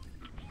top.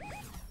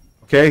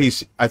 Okay,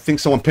 I think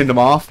someone pinned him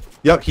off.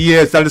 Yep, he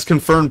is. That is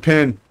confirmed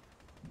pin.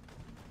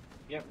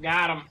 Yep,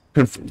 got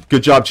him.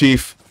 Good job,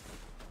 Chief.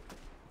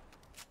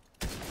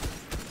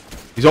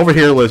 He's over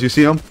here, Liz. You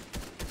see him?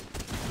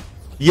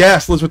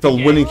 Yes, Liz with the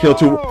winning kill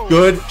too.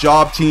 Good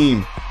job,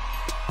 team.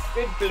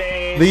 Good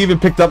play. They even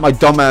picked up my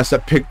dumbass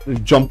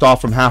that jumped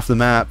off from half the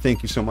map.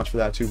 Thank you so much for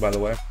that too, by the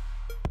way.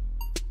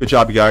 Good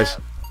job, you guys.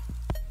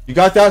 You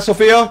got that,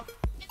 Sophia?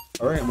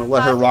 All right, I'm gonna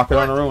let her rock it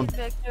on her own.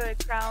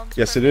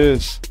 Yes, it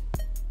is.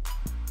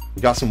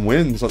 We got some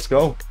wins. Let's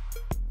go.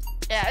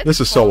 Yeah, it's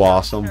This is so cold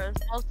awesome. downstairs,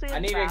 mostly I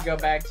in need to traffic. go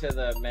back to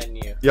the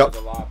menu. Yep. To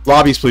the lobby.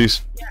 Lobbies,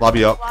 please.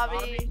 Lobby up.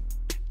 Lobby.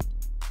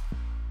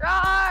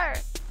 Roar!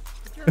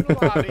 Turn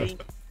the lobby.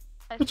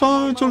 It's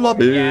on to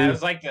lobby. Yeah, it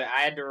was like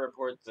I had to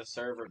report the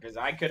server because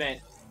I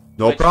couldn't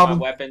No switch problem.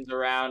 my weapons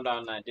around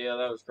on that deal.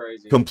 That was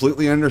crazy.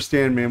 Completely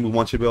understand, man. We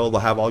want you to be able to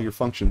have all your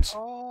functions.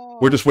 Oh.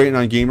 We're just waiting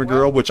on Gamer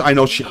Girl, which I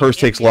know hers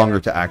takes longer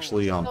to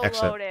actually Still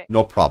exit. load it.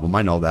 No problem.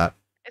 I know that.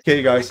 Okay,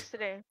 you guys.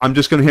 Today. I'm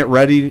just gonna hit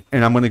ready,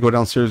 and I'm gonna go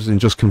downstairs and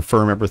just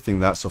confirm everything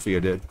that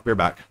Sophia did. We're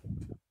back.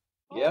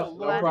 Yep, Oh,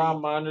 no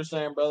problem. I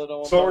understand, brother.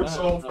 Don't Sword, want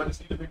soul. to I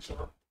just need to make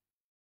sure.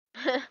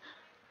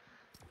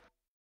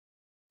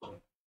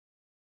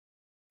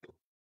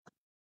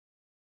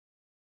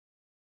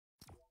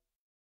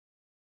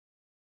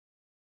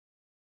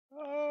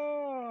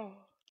 Oh.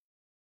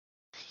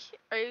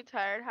 Are you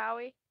tired,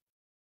 Howie?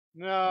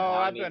 No,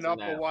 I I've need been to up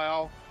a nap.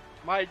 while.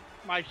 My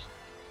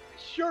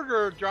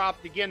sugar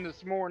dropped again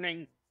this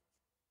morning.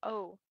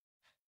 Oh.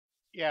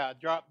 Yeah,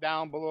 dropped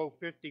down below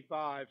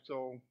 55.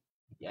 So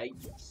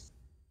Yikes.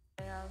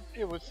 Yeah.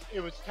 it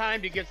was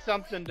time to get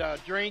something to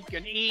drink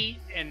and eat,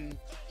 and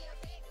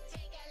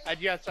I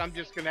guess I'm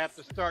just gonna have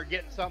to start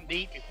getting something to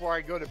eat before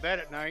I go to bed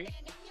at night,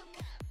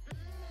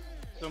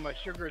 so my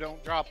sugar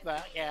don't drop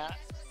that yet.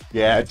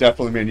 Yeah,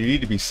 definitely, man. You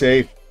need to be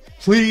safe.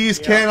 Please,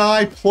 Yeah. can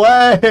I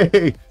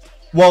play?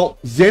 Well,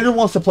 Xander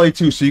wants to play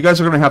too, so you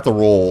guys are gonna have to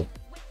roll.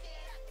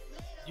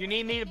 Do you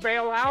need me to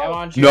bail Yeah, why out?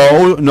 don't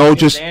you- No,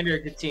 just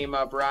Xander could team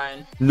up,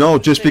 Ryan. no,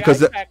 just Say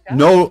because I backed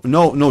out.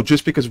 no,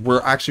 just because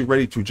we're actually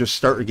ready to just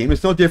start a game.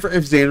 It's no different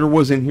if Xander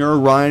was in here or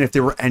Ryan. If they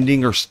were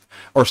ending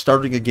or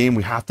starting a game,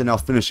 we have to now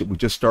finish it. We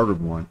just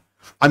started one.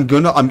 I'm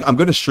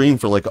gonna stream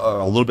for like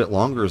a little bit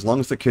longer, as long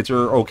as the kids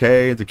are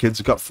okay. The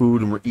kids got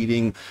food and we're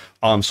eating.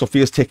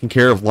 Sophia's taking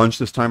care of lunch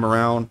this time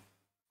around.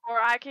 Or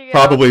I could get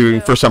Probably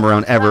up too. first time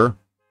around ever.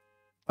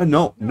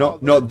 No.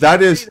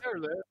 That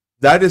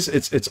is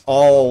it's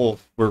all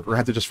we're gonna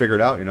have to just figure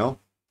it out, you know.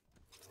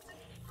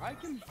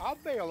 I'll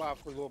bail out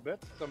for a little bit.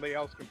 So somebody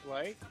else can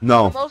play.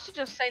 No, I'm also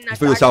just saying that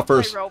figure this I out can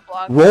play first.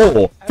 Roblox.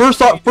 Roll.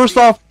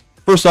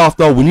 First off,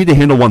 though, we need to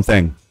handle one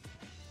thing.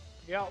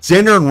 Yeah.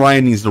 Xander and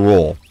Ryan needs to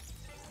roll.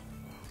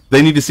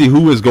 They need to see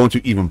who is going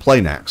to even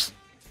play next.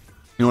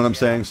 You know what I'm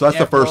saying? So that's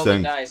Yeah, the first roll the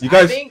thing. dice. You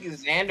guys, I think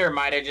Xander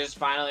might have just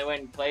finally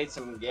went and played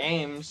some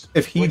games.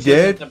 if he which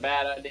did, isn't a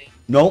bad idea.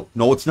 no,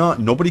 it's not.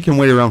 Nobody can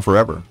wait around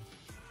forever.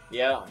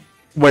 Yeah.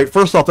 Wait,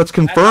 first off, let's That's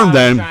confirm why I was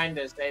then. trying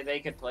to say they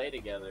could play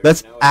together.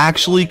 Let's you know,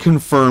 actually if they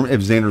confirm if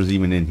Xander's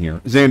even in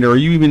here. Xander, are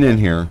you even in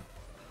here?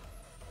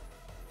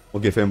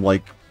 We'll give him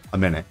like a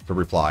minute to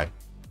reply.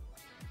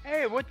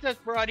 Hey, what's this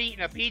broad eating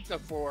a pizza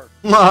for?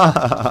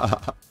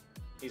 want.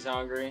 He's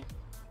hungry.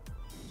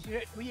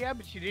 Well, yeah,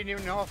 but she didn't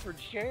even offer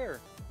to share.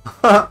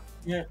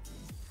 Yeah.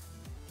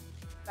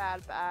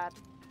 Bad.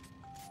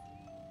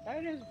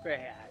 That is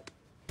bad.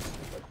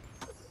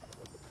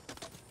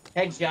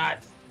 Headshot.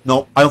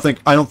 No, I don't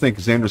think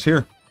Xander's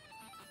here.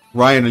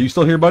 Ryan, are you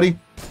still here, buddy?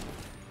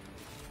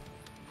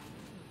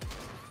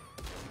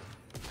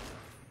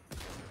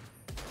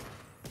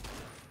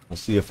 We'll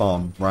see if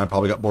Ryan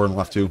probably got bored and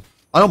left too.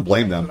 I don't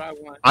blame That's them. what I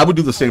want. I would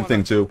do the same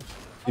thing too.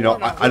 You know,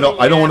 wanna- I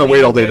don't want to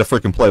wait all day to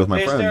freaking play with my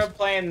They're friends. still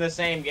playing the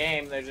same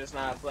game. They're just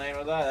not playing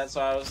with us. That's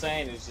what I was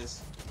saying. It's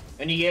just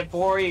when you get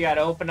 4, you got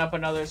to open up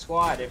another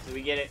squad. If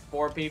we get it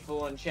 4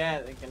 people in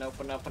chat, they can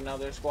open up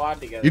another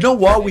squad together. You know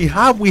what? We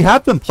have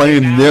been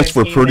playing Now this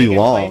for they pretty can play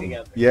long.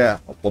 together. Yeah.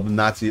 Well, then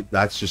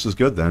that's just as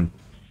good then.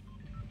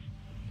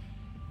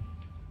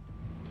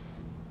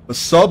 The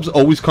subs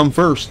always come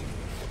first.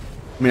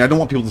 I mean, I don't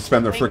want people to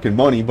spend their freaking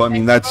money, but I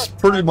mean that's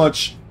pretty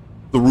much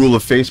the rule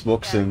of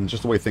Facebook's and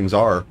just the way things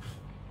are.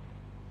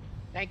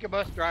 Thank you,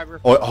 bus driver.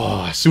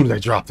 Oh, as soon as I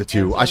drop the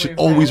 2, I should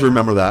always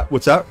remember that.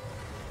 What's that?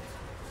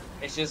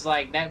 It's just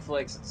like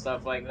Netflix and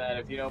stuff like that.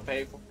 If you don't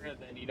pay for it,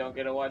 then you don't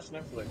get to watch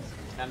Netflix.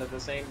 It's kind of the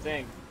same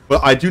thing.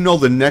 But I do know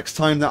the next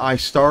time that I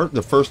start,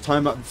 the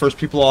first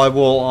people I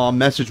will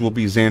message will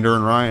be Xander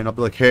and Ryan. I'll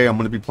be like, hey, I'm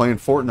going to be playing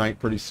Fortnite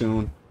pretty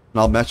soon. And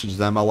I'll message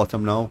them. I'll let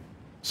them know.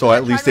 So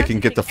at least they can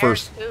get the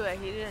first.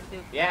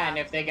 Yeah, and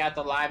if they got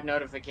the live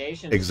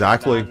notifications,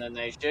 Exactly. then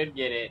they should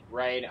get it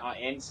right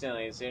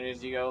instantly as soon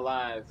as you go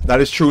live.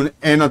 That is true.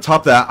 And on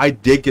top of that, I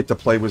did get to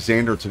play with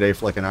Xander today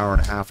for like an hour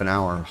and a half,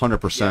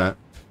 100%.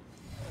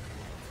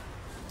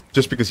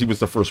 Just because he was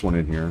the first one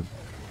in here.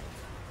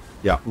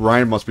 Yeah,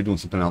 Ryan must be doing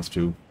something else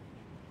too.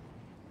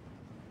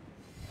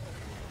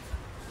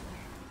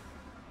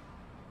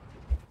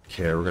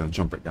 Okay, we're going to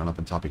jump right down up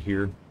on top of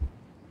here.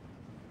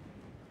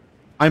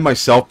 I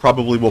myself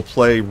probably will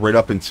play right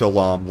up until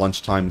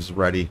lunchtime's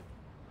ready.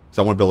 Because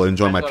I want to be able to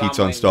enjoy That's my what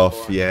pizza I'm and stuff.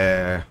 waiting for.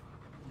 Yeah.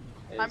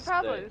 I'm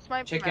probably this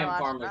might be Chicken my last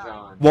parmesan.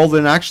 round. Well,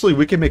 then actually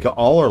we can make it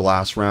all our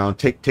last round.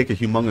 Take a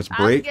humongous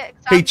break.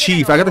 Hey,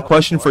 Chief, I got a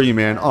question for you,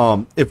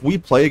 man. If we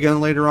play again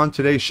later on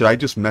today, should I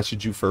just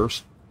message you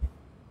first?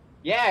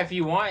 Yeah, if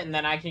you want, and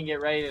then I can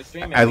get ready to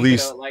stream it. At We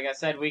least- could, like I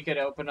said, we could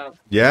open up.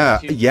 Yeah,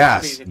 2 yes,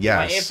 lobbies if you yes.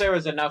 want, if there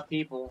was enough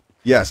people.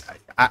 Yes, I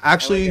And we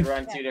actually, could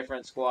run 2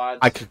 different squads.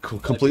 I could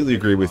completely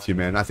agree with you,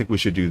 man. I think we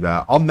should do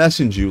that. I'll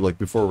message you like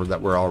before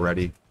we're all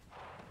ready.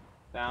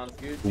 Sounds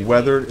good. to me.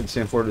 Weather in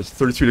San Florida is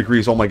 33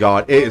 degrees. Oh my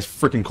god, it is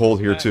freaking cold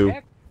here What the too.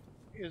 heck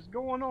is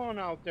going on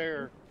out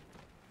there?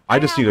 I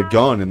just need a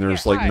gun, and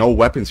there's like no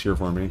weapons here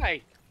for me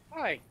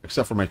Hi.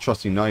 except for my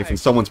trusty knife, and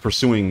someone's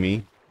pursuing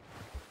me.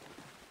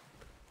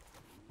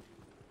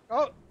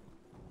 Oh,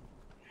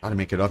 Gotta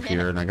make it up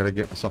here, and I gotta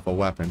get myself a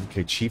weapon.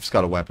 Okay, Chief's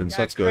got a weapon, so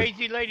that that's good.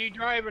 crazy lady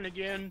driving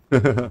again.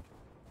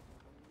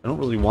 I don't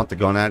really want the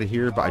gun out of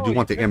here, but I do Oh,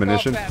 want the you picked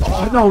ammunition. off that Oh,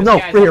 bomb. no, no.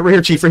 This guy's Right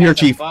here, Chief. Right here,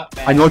 Chief. butt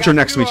bag. I know it's your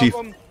Got next to me, 2 of Chief.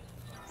 'em.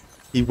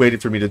 He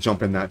waited for me to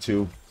jump in that,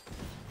 too.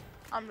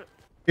 I'm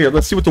Here,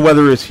 let's see what the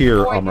weather is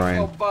here, Boy, get your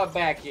Ryan. butt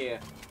back here.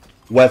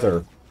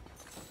 Weather.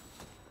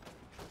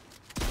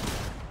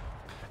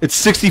 It's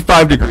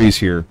 65 degrees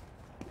here,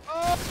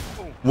 Oh,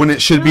 when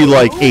it should be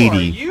like Who are 80.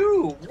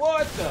 you?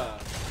 What the?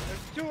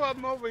 there's 2 of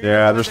them over here.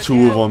 Yeah, One there's at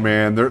 2 of the- them,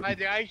 man. They're... By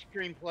the ice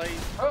cream place.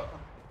 Oh.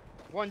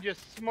 One just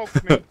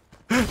smoked me.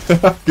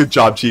 Good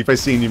job, Chief. I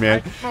seen you,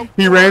 man. I smoked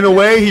He one. ran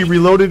away, he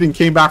reloaded, and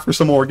came back for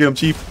some more. Get him,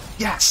 Chief.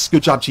 Yes!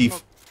 Good job,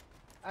 Chief.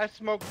 I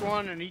smoked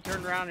one and he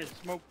turned around and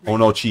smoked me. Oh,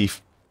 no,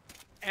 Chief.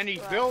 And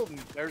he's building.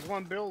 There's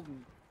one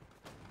building.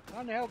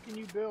 How the hell can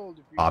you build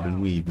if you're Bob and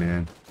down? weave,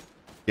 man.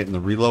 Getting the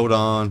reload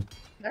on.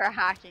 They're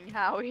hacking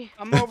Howie.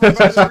 I'm over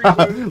by the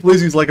reboot.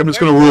 Lizzie's like, I'm just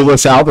going to rule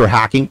this out. They're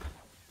hacking.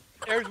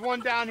 There's one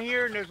down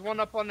here and there's one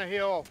up on the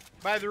hill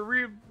by the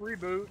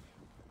reboot.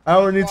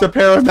 Howard needs a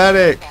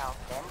paramedic.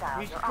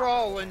 He's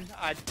crawling.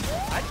 I'd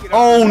get up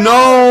Oh, and-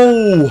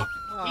 no! He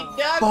Oh.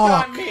 ducked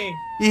Fuck. on me.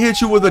 He hit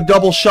you with a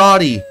double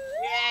shotty.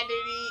 Yeah,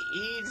 dude,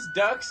 he eats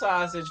duck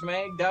sausage,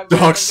 man.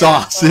 Duck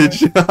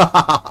sausage.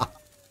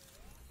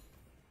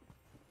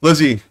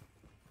 Lizzie,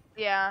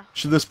 Yeah.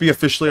 should this be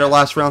officially our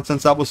last round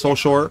since that was so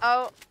short?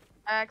 Oh,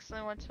 I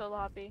accidentally went to a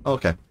lobby.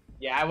 Okay.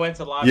 Yeah, I went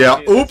to lobby. Yeah,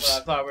 too, that's oops.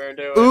 what I thought we were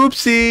doing.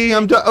 Oopsie,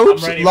 I'm done. I'm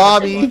Oops, ready for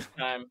lobby.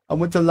 lunchtime. I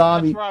went to That's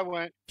lobby. where I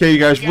went. Okay, you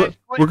guys, You guys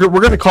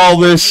we're gonna call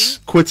this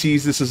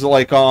quitsies. This is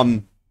like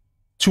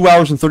 2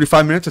 hours and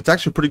 35 minutes. It's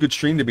actually a pretty good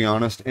stream, to be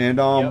honest. And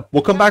Yep.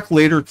 we'll come back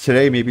later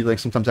today, maybe like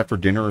sometimes after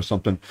dinner or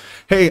something.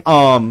 Hey,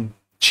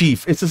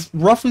 Chief, it's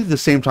roughly the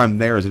same time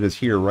there as it is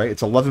here, right?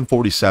 It's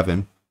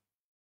 11:47.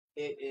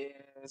 It is.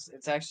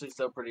 It's actually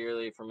still pretty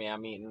early for me.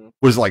 I'm eating.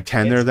 Was it like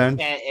 10 there then?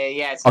 Yeah,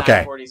 it's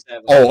Okay.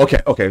 9:47. Oh,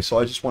 okay. So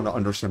I just want to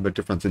understand the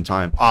difference in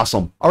time.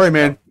 Awesome. All right,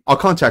 man. I'll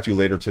contact you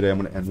later today. I'm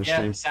going to end this Yeah,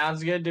 stream.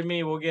 sounds good to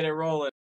me. We'll get it rolling.